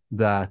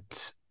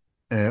that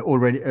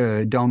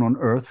already down on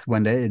Earth,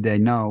 when they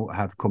now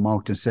have come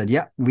out and said,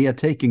 yeah, we are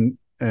taking,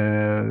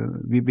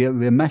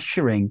 we're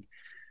measuring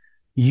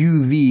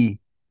UV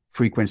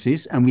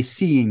frequencies, and we're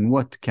seeing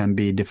what can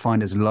be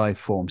defined as life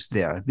forms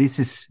there. This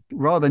is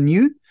rather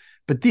new,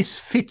 but this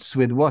fits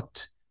with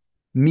what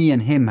me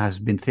and him has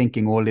been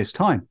thinking all this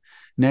time,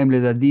 namely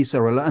that these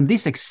are, and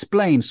this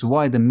explains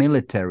why the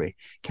military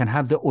can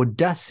have the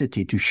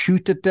audacity to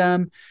shoot at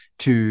them,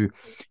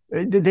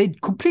 they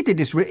completely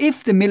disregard.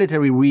 If the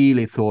military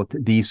really thought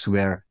these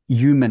were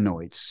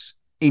humanoids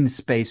in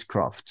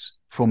spacecrafts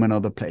from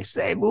another place,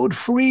 they would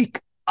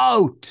freak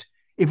out.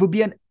 It would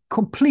be a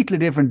completely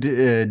different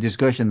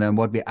discussion than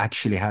what we're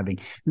actually having.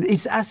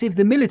 It's as if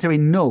the military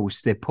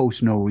knows they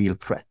pose no real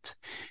threat.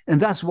 And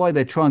that's why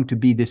they're trying to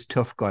be this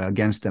tough guy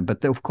against them.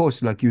 But of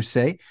course, like you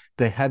say,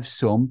 they have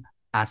some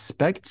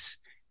aspects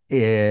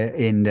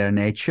in their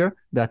nature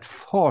that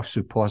far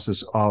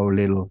surpasses our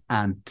little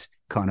ant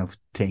kind of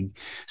thing.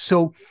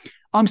 So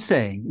I'm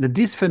saying that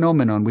this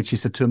phenomenon, which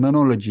is a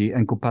terminology,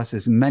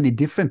 encompasses many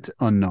different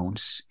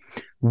unknowns.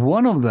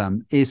 One of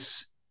them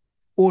is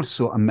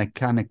also a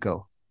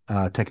mechanical,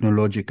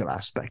 technological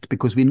aspect,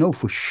 because we know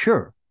for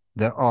sure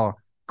there are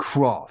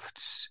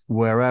crafts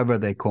wherever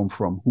they come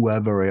from,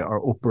 whoever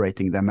are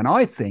operating them. And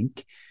I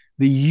think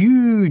the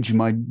huge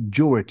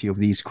majority of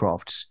these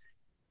crafts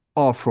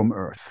are from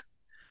Earth.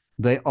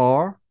 They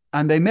are,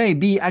 and they may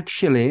be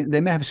actually,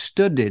 they may have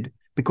studied,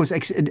 because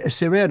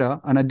Sereda,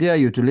 and I dare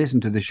you to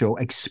listen to the show,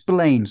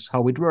 explains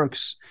how it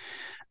works.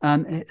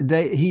 And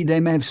they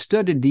may have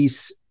studied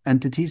these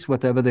entities,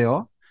 whatever they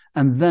are,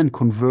 and then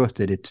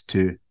converted it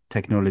to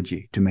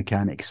technology, to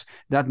mechanics.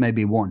 That may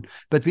be one.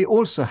 But we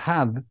also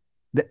have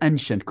the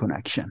ancient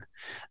connection.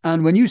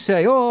 And when you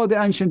say, oh, the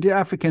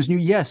Africans knew,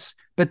 yes,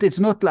 but it's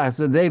not like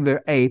that they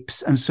were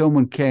apes and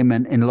someone came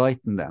and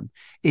enlightened them.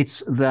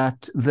 It's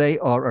that they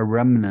are a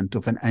remnant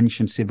of an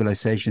ancient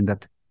civilization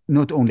that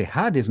not only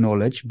had his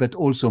knowledge, but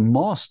also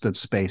mastered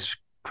space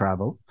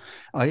travel.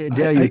 I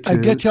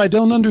get you. I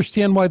don't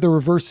understand why the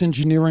reverse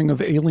engineering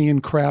of alien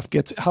craft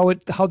gets, how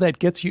that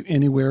gets you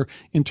anywhere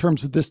in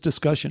terms of this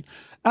discussion.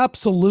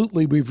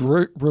 Absolutely, we've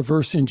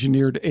reverse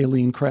engineered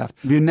alien craft.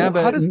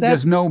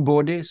 There's no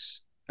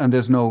bodies and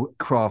there's no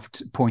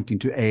craft pointing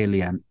to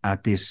alien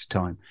at this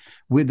time.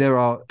 There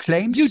are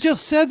claims. You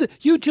just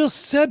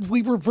said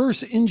we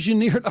reverse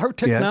engineered. Our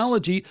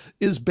technology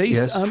is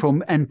based on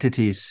from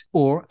entities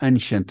or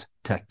ancient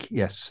tech.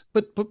 Yes,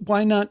 but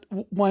why not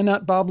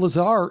Bob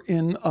Lazar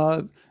in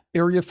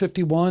Area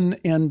 51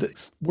 and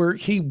where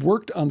he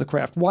worked on the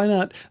craft? Why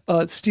not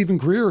Stephen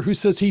Greer, who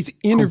says he's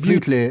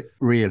interviewed? Completely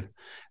real.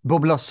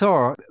 Bob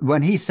Lazar,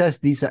 when he says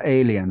these are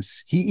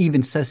aliens, he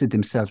even says it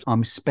himself.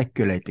 I'm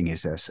speculating, he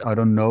says. I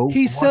don't know.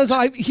 He says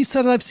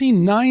I've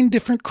seen 9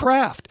 different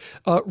craft.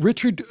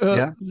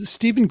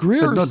 Stephen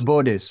Greer. But not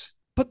bodies.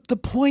 But the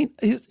point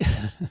is,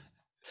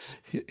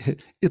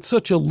 it's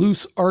such a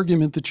loose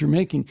argument that you're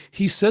making.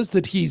 He says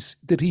that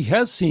he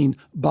has seen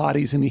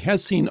bodies and he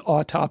has seen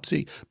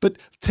autopsy, but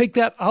take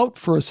that out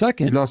for a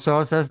second.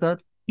 Lazar says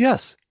that?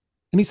 Yes.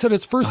 And he said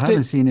his first day. I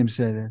haven't seen him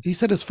say that. He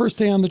said his first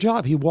day on the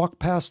job, he walked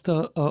past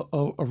a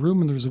room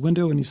and there was a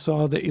window and he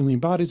saw the alien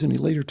bodies, and he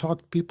later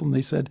talked to people and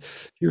they said,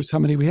 here's how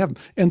many we have.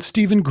 And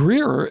Stephen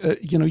Greer,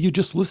 you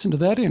just listened to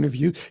that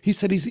interview. He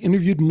said he's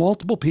interviewed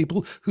multiple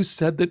people who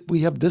said that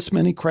we have this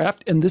many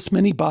craft and this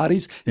many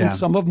bodies, and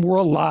some of them were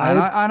alive.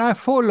 And I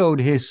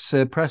followed his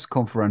press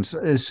conference.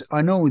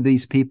 I know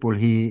these people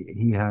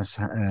he has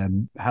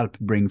helped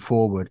bring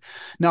forward.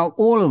 Now,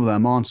 all of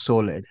them aren't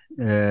solid.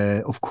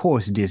 Of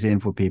course,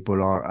 disinfo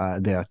people are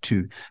there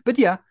too. But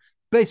yeah,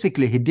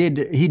 basically he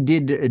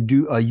did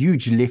do a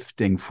huge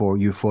lifting for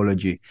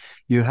ufology.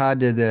 You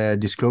had the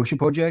Disclosure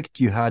Project,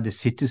 you had the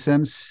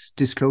Citizens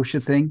Disclosure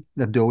thing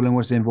that Dolan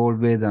was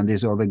involved with, and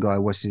this other guy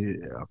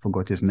I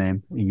forgot his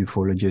name, a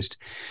ufologist.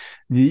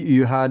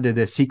 You had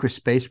the Secret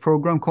Space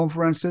Program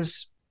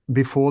conferences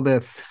before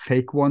the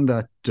fake one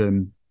that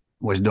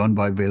was done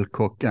by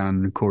Wilcock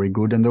and Corey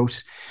Good and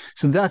those.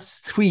 So that's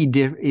three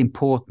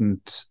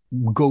important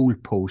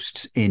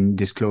goalposts in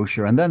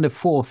disclosure. And then the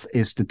fourth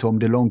is the Tom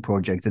DeLonge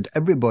project that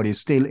everybody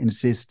still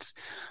insists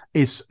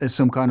is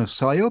some kind of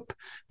psyop.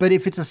 But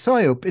if it's a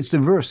psyop, it's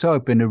the worst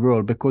psyop in the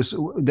world, because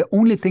the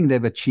only thing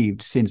they've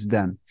achieved since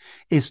then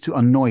is to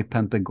annoy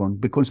Pentagon,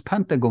 because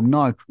Pentagon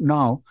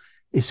now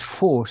is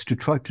forced to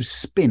try to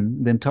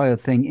spin the entire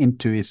thing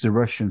into it's the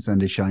Russians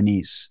and the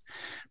Chinese,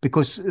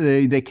 because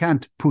they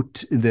can't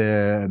put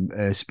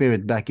the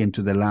spirit back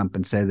into the lamp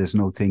and say there's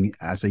no thing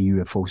as a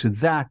UFO. So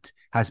that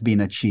has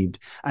been achieved.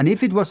 And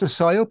if it was a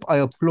psyop, I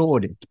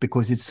applaud it,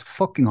 because it's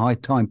fucking high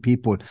time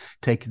people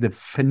take the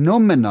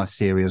phenomena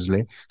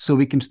seriously so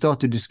we can start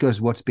to discuss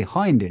what's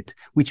behind it,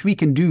 which we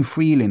can do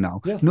freely now,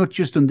 not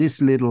just on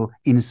this little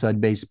inside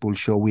baseball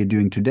show we're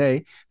doing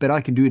today, but I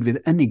can do it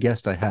with any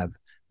guest I have,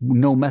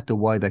 no matter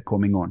why they're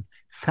coming on,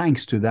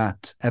 thanks to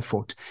that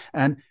effort.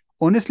 And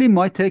honestly,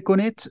 my take on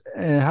it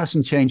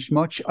hasn't changed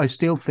much. I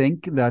still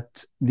think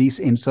that these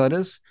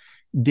insiders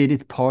did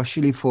it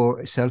partially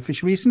for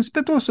selfish reasons,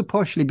 but also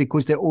partially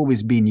because they've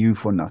always been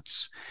UFO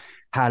nuts.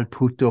 Hal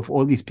Puthoff,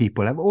 all these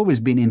people have always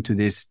been into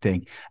this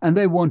thing, and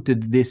they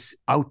wanted this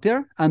out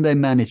there, and they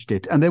managed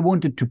it, and they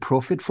wanted to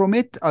profit from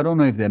it. I don't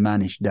know if they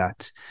managed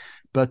that.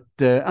 But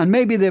and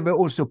maybe they were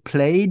also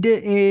played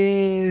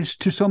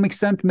to some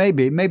extent.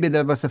 Maybe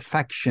there was a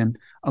faction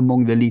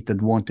among the elite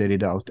that wanted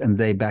it out, and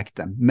they backed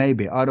them.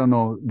 Maybe, I don't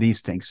know these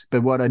things.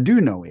 But what I do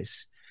know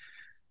is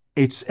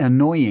it's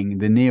annoying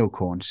the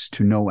neocons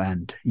to no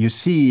end. You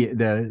see,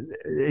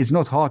 it's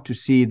not hard to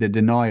see the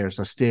deniers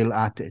are still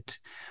at it,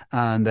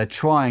 and they're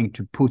trying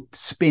to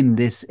spin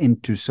this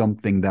into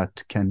something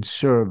that can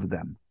serve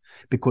them,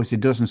 because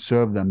it doesn't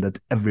serve them that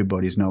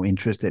everybody's now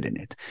interested in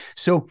it.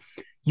 So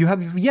you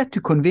have yet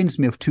to convince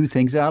me of two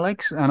things,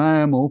 Alex, and I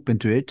am open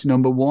to it.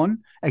 Number one,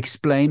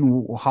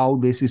 explain how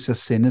this is a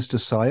sinister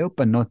psyop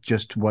and not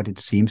just what it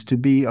seems to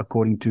be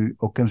according to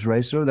Occam's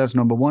razor. That's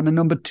number one. And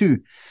number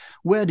two,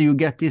 where do you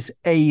get this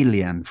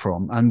alien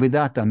from? And with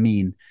that, I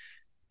mean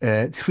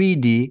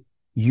 3D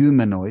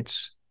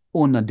humanoids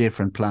on a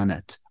different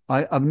planet.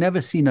 I've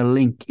never seen a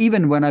link,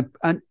 even when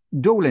and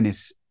Dolan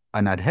is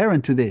an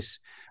adherent to this,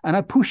 and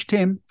I pushed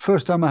him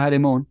first time I had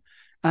him on,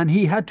 and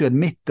he had to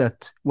admit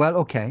that, well,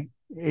 okay,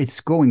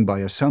 it's going by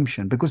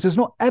assumption, because there's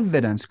no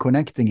evidence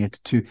connecting it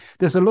to.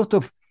 There's a lot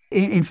of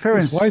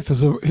inference.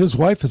 His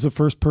wife is a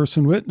first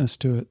person witness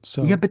to it.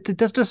 So yeah, but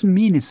that doesn't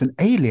mean it's an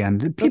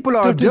alien. People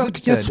are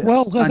abducted,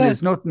 and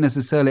it's not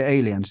necessarily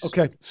aliens.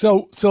 Okay,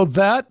 so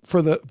that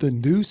for the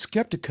new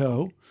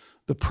Skeptiko,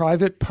 the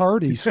private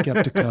party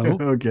Skeptiko.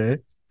 Okay,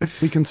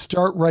 we can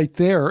start right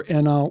there,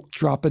 and I'll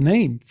drop a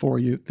name for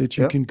you that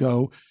you can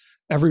go.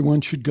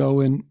 Everyone should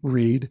go and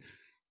read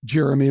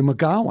Jeremy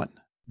McGowan.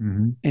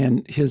 Mm-hmm.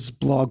 And his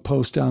blog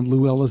post on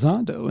Lou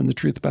Elizondo and the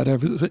truth about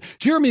everything.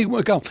 Jeremy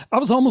McGowan, I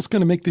was almost going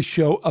to make this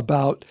show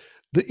about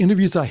the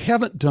interviews I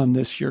haven't done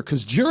this year,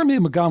 because Jeremy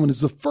McGowan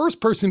is the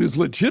first person who's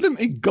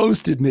legitimately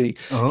ghosted me.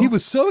 Uh-huh. He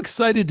was so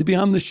excited to be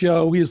on the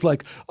show. He was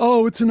like,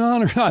 oh, it's an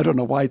honor. I don't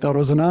know why he thought it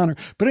was an honor.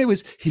 But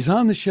anyways, he's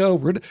on the show.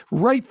 We're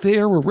right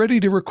there. We're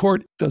ready to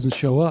record. Doesn't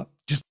show up.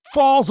 Just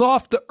falls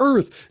off the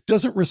earth,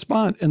 doesn't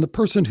respond. And the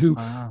person who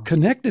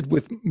connected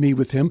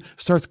with him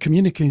starts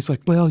communicating. He's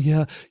like, well,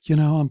 yeah,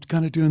 I'm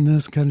kind of doing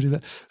this, kind of do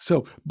that.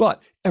 So,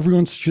 but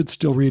everyone should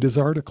still read his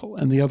article.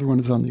 And the other one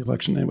is on the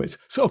election anyways.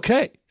 So,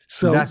 okay.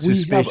 So that's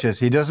suspicious.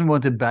 He doesn't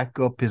want to back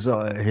up his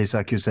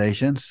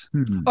accusations.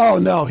 Oh,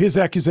 no. His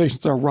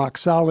accusations are rock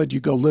solid. You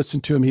go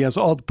listen to him. He has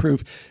all the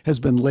proof has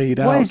been laid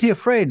out. Why is he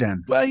afraid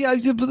then? Well, yeah,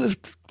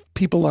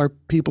 people are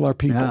people.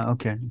 Yeah,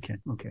 okay.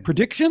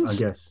 Predictions?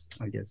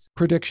 I guess.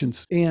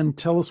 Predictions. And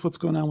tell us what's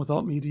going on with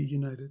Alt Media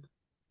United.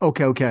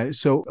 Okay.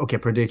 So,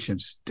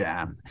 predictions.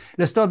 Damn.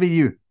 Let's start with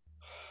you.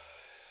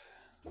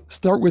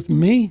 Start with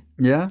me?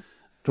 Yeah.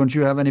 Don't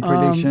you have any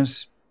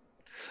predictions?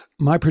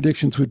 My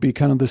predictions would be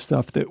kind of the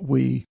stuff that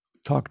we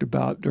talked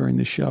about during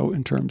the show,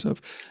 in terms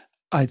of,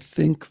 I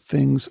think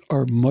things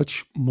are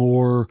much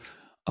more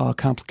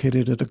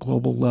complicated at a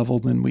global level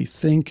than we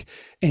think.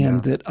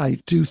 And that I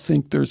do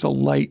think there's a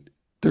light,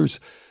 there's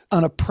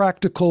on a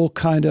practical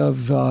kind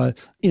of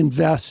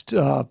invest,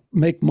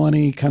 make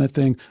money kind of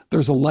thing,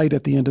 there's a light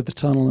at the end of the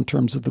tunnel in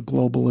terms of the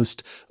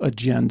globalist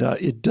agenda.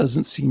 It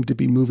doesn't seem to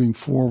be moving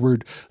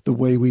forward the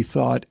way we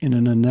thought, in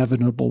an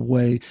inevitable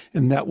way,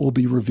 and that will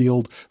be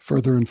revealed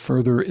further and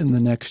further in the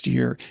next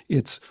year.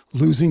 It's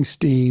losing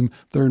steam.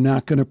 They're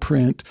not going to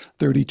print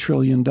 $30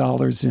 trillion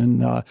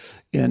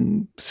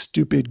in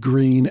stupid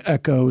green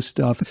echo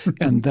stuff,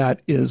 and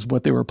that is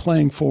what they were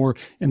playing for.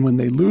 And when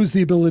they lose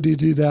the ability to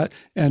do that,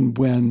 and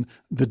when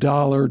the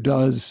dollar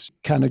does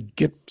kind of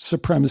get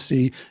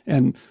supremacy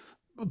and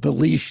the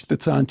leash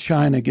that's on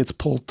China gets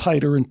pulled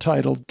tighter and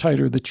tighter,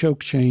 the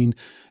choke chain,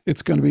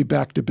 it's going to be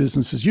back to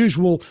business as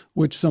usual,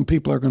 which some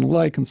people are going to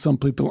like and some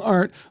people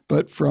aren't.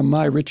 But from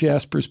my rich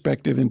ass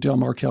perspective in Del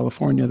Mar,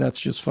 California,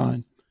 that's just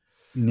fine.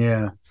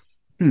 Yeah.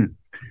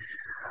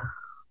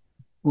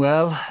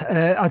 Well,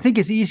 I think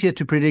it's easier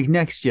to predict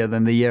next year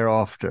than the year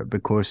after,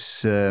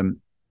 because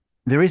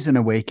there is an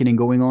awakening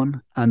going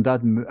on, and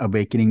that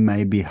awakening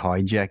may be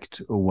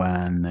hijacked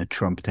when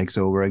Trump takes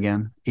over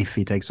again, if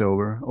he takes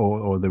over,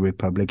 or the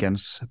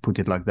Republicans, put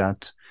it like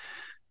that.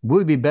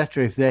 Would be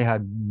better if they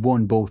had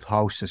won both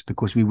houses,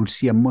 because we would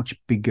see a much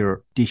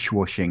bigger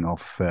dishwashing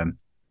of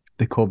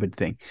the COVID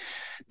thing.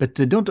 But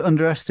don't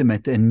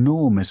underestimate the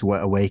enormous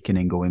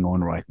awakening going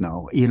on right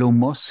now. Elon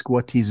Musk,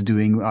 what he's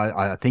doing,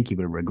 I think he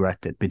will regret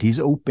it, but he's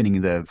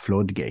opening the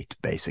floodgate,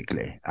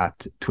 basically,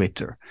 at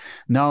Twitter.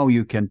 Now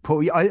you can...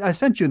 I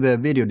sent you the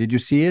video. Did you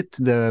see it?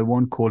 The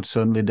one called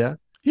Suddenly Death?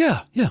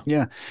 Yeah.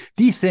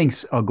 These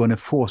things are going to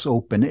force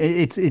open.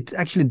 It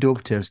actually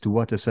dovetails to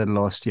what I said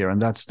last year,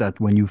 and that's that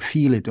when you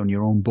feel it on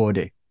your own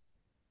body,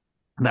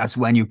 that's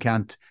when you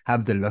can't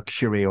have the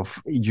luxury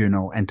of,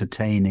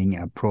 entertaining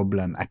a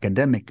problem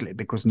academically,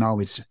 because now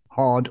it's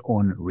hard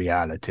on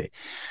reality.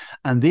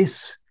 And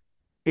this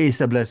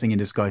is a blessing in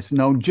disguise.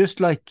 Now, just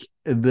like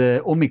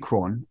the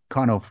Omicron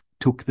kind of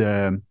took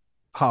the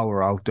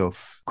power out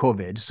of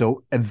COVID,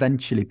 so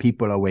eventually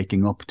people are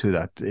waking up to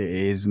that.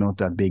 It's not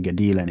that big a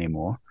deal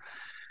anymore.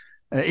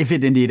 If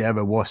it indeed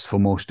ever was for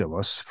most of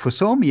us. For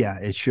some, yeah,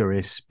 it sure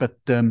is. But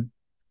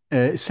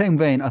same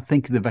vein, I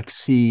think the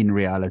vaccine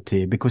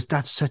reality, because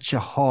that's such a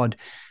hard,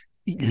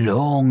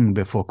 long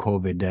before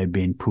COVID, they've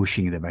been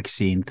pushing the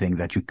vaccine thing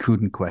that you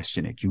couldn't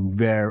question it. You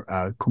were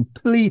a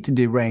complete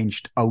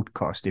deranged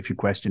outcast if you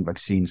question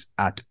vaccines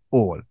at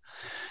all.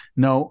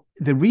 Now,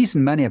 the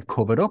reason many have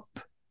covered up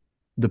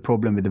the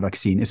problem with the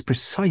vaccine is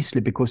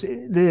precisely because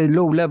the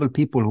low-level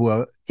people who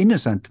are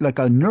innocent, like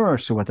a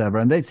nurse or whatever,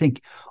 and they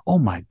think, oh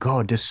my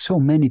God, there's so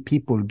many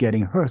people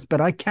getting hurt,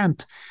 but I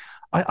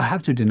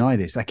have to deny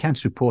this. I can't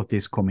support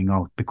this coming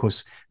out,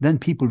 because then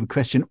people will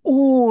question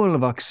all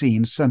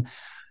vaccines. And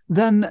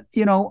then,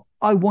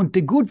 I want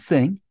the good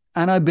thing,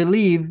 and I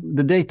believe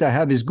the data I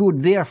have is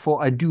good.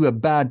 Therefore, I do a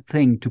bad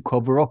thing to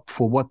cover up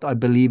for what I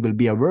believe will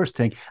be a worse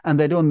thing. And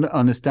they don't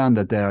understand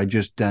that they are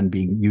just then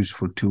being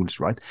useful tools,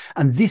 right?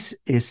 And this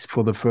is,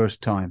 for the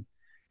first time,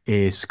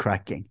 is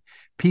cracking.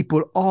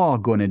 People are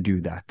going to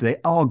do that. They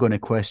are going to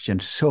question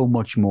so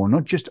much more,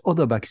 not just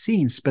other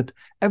vaccines, but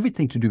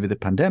everything to do with the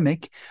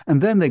pandemic.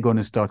 And then they're going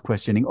to start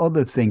questioning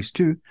other things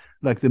too,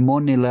 like the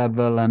money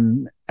level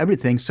and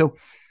everything. So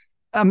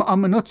I'm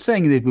not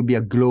saying that it will be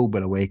a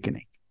global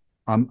awakening.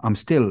 I'm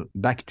still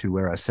back to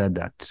where I said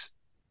that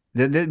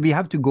we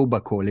have to go by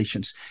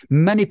coalitions.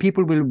 Many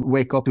people will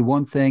wake up to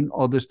one thing,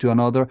 others to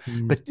another,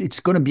 but it's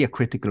going to be a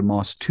critical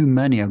mass. Too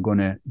many are going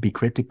to be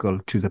critical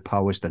to the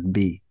powers that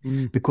be,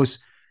 because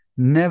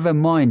never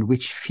mind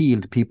which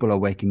field people are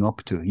waking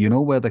up to. You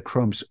know where the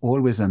crumbs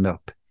always end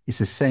up? It's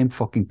the same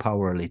fucking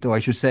power elite, or I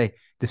should say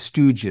the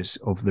stooges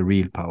of the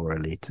real power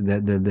elite,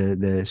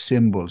 the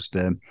symbols,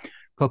 the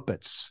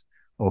puppets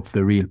of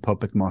the real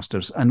puppet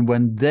masters. And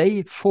when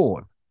they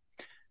fall,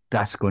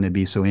 that's going to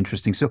be so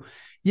interesting. So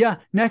yeah,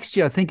 next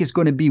year I think it's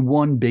going to be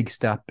one big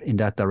step in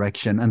that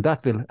direction, and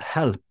that will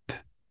help.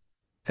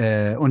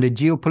 On the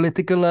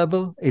geopolitical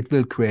level, it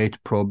will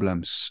create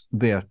problems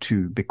there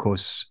too,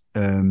 because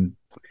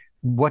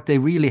what they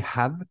really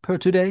have per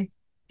today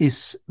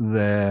is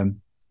the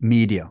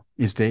media,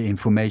 is the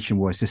information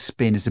war, is the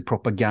spin, is the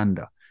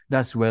propaganda.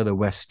 That's where the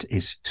West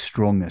is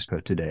strongest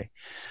per today.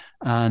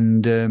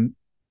 And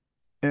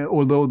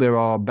although there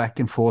are back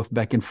and forth,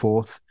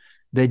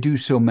 they do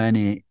so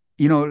many.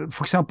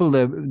 For example,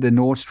 the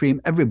Nord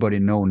Stream, everybody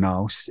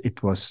knows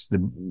it was the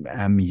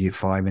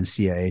MI5 and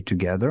CIA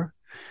together.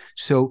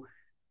 So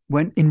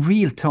when in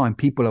real time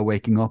people are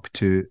waking up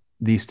to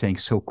these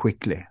things so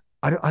quickly,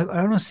 I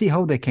don't see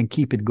how they can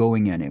keep it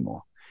going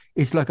anymore.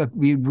 It's like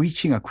we're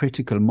reaching a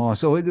critical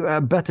mass. Or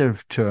a better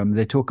term,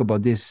 they talk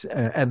about this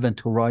event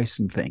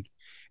horizon thing.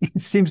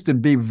 It seems to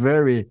be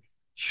very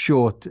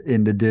short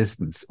in the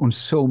distance on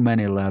so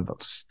many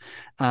levels.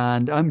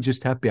 And I'm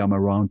just happy I'm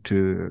around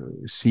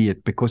to see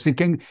it, because it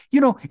can,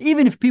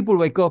 even if people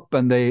wake up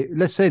and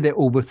let's say they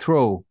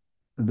overthrow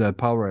the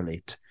power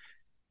elite,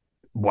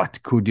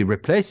 what could you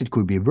replace? It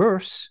could be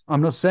worse.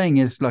 I'm not saying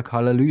it's like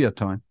hallelujah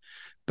time,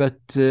 but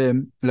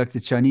like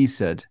the Chinese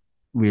said,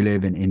 we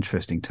live in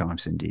interesting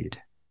times indeed.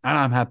 And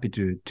I'm happy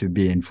to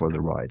be in for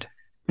the ride.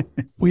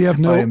 We have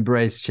no... I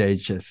embrace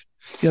changes.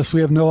 Yes,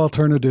 we have no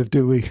alternative,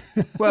 do we?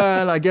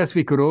 Well, I guess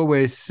we could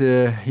always,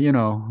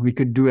 we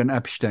could do an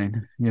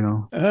Epstein,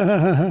 but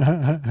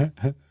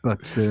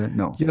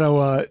no.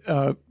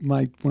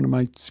 One of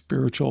my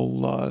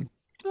spiritual,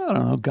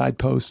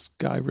 guidepost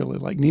guy really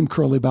like Neem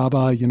Karoli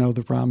Baba,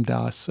 the Ram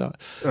Dass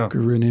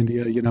guru in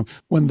India,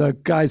 when the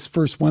guys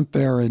first went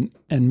there and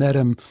met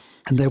him,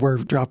 and they were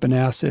dropping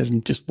acid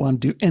and just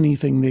wanted to do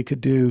anything they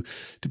could do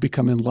to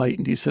become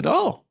enlightened. He said,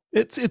 oh,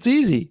 it's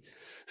easy.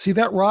 See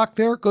that rock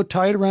there? Go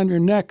tie it around your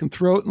neck and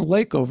throw it in the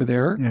lake over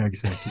there. Yeah,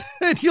 exactly.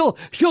 And you'll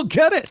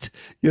get it,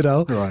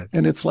 Right.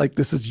 And it's like,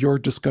 this is your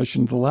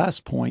discussion, the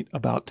last point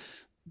about,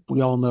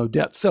 we all know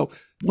death. So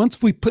once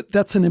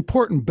that's an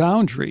important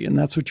boundary, and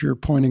that's what you're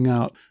pointing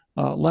out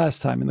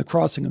last time in the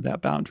crossing of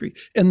that boundary.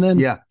 And then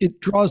it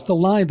draws the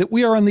line that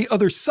we are on the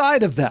other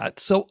side of that.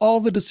 So all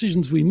the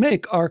decisions we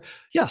make are,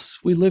 yes,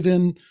 we live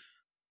in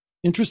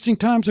Interesting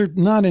times or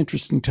not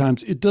interesting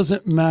times, it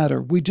doesn't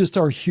matter. We just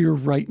are here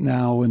right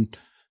now and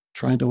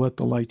trying to let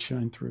the light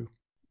shine through.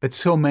 But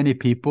so many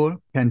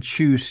people can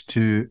choose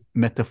to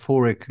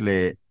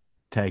metaphorically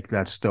take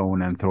that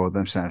stone and throw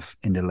themselves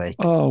in the lake.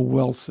 Oh,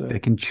 well said. They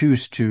can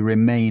choose to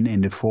remain in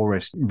the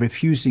forest,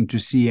 refusing to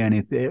see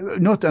anything,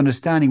 not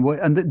understanding what.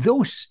 And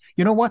those,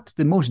 you know what?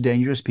 The most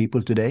dangerous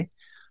people today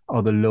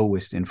are the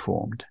lowest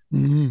informed.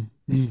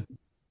 Mm-hmm.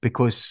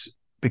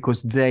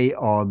 Because they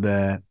are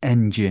the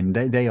engine,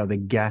 they are the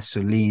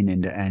gasoline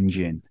in the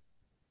engine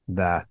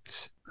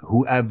that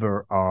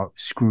whoever are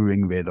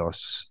screwing with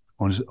us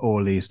on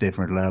all these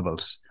different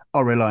levels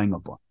are relying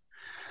upon.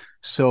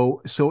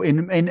 So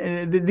in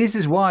this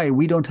is why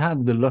we don't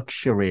have the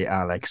luxury,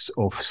 Alex,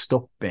 of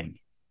stopping,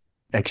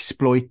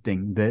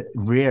 exploiting the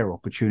rare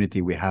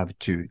opportunity we have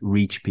to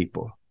reach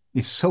people.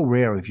 It's so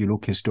rare if you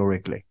look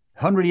historically.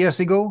 100 years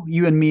ago,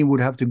 you and me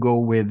would have to go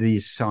with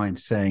these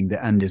signs saying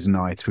the end is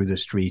nigh through the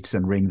streets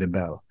and ring the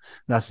bell.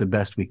 That's the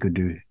best we could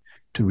do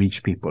to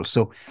reach people.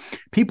 So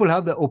people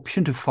have the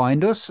option to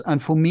find us.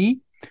 And for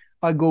me,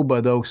 I go by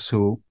those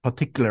who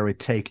particularly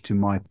take to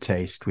my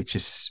taste, which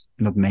is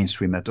not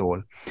mainstream at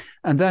all.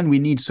 And then we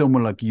need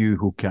someone like you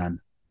who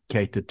can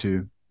cater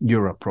to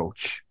your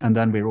approach. And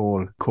then we're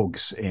all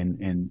cogs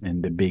in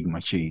the big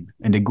machine,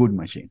 in the good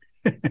machine.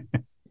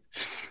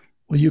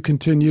 Well, you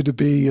continue to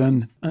be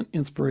an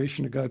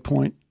inspiration to Guy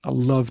Point. I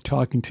love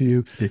talking to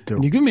you. Ditto.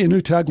 And you give me a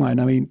new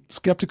tagline. I mean,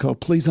 Skeptiko,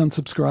 please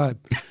unsubscribe.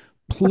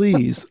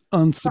 Please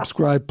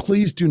unsubscribe.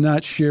 Please do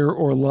not share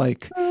or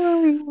like.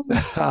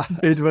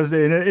 It was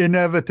the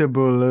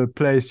inevitable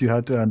place you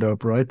had to end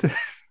up, right?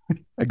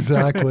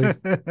 Exactly.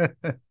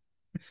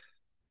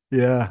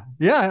 Yeah.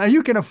 And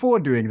you can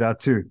afford doing that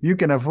too. You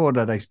can afford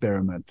that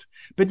experiment.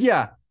 But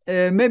yeah,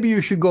 maybe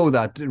you should go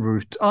that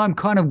route. I'm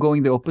kind of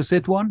going the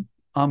opposite one.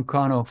 I'm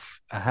kind of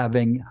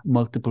having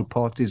multiple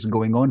parties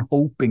going on,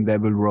 hoping they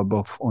will rub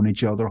off on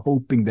each other,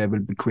 hoping they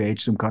will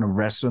create some kind of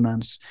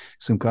resonance,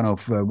 some kind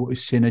of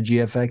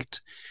synergy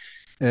effect.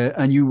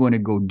 And you want to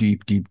go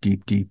deep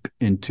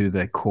into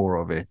the core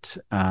of it.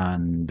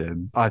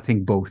 And I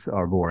think both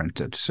are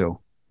warranted.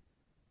 So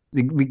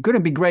we're going to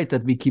be great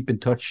that we keep in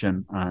touch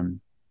and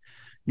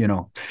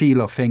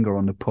feel our finger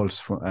on the pulse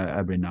for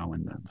every now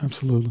and then.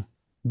 Absolutely.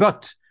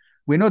 But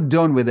we're not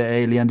done with the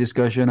alien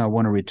discussion. I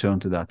want to return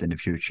to that in the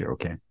future,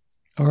 okay?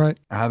 All right.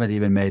 I haven't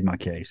even made my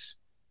case.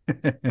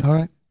 All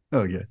right.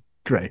 Okay,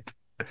 great.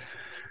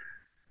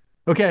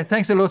 Okay,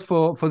 thanks a lot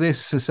for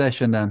this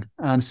session then,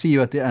 and see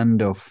you at the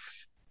end of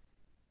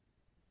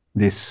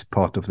this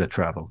part of the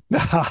travel.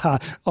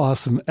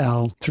 Awesome,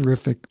 Al.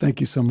 Terrific.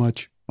 Thank you so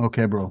much.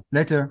 Okay, bro.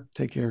 Later.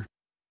 Take care.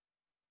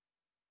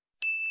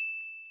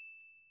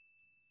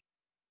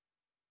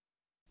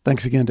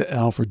 Thanks again to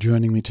Al for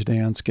joining me today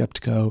on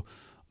Skeptiko.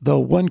 The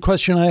one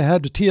question I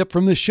had to tee up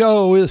from the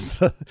show is,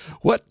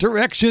 what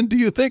direction do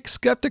you think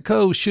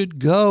Skeptiko should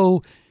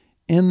go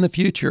in the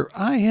future?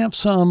 I have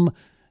some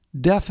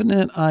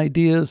definite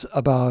ideas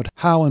about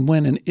how and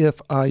when and if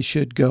I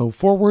should go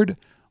forward,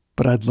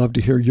 but I'd love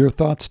to hear your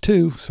thoughts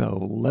too,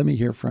 so let me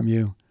hear from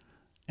you.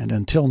 And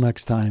until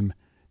next time,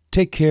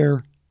 take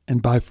care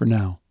and bye for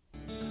now.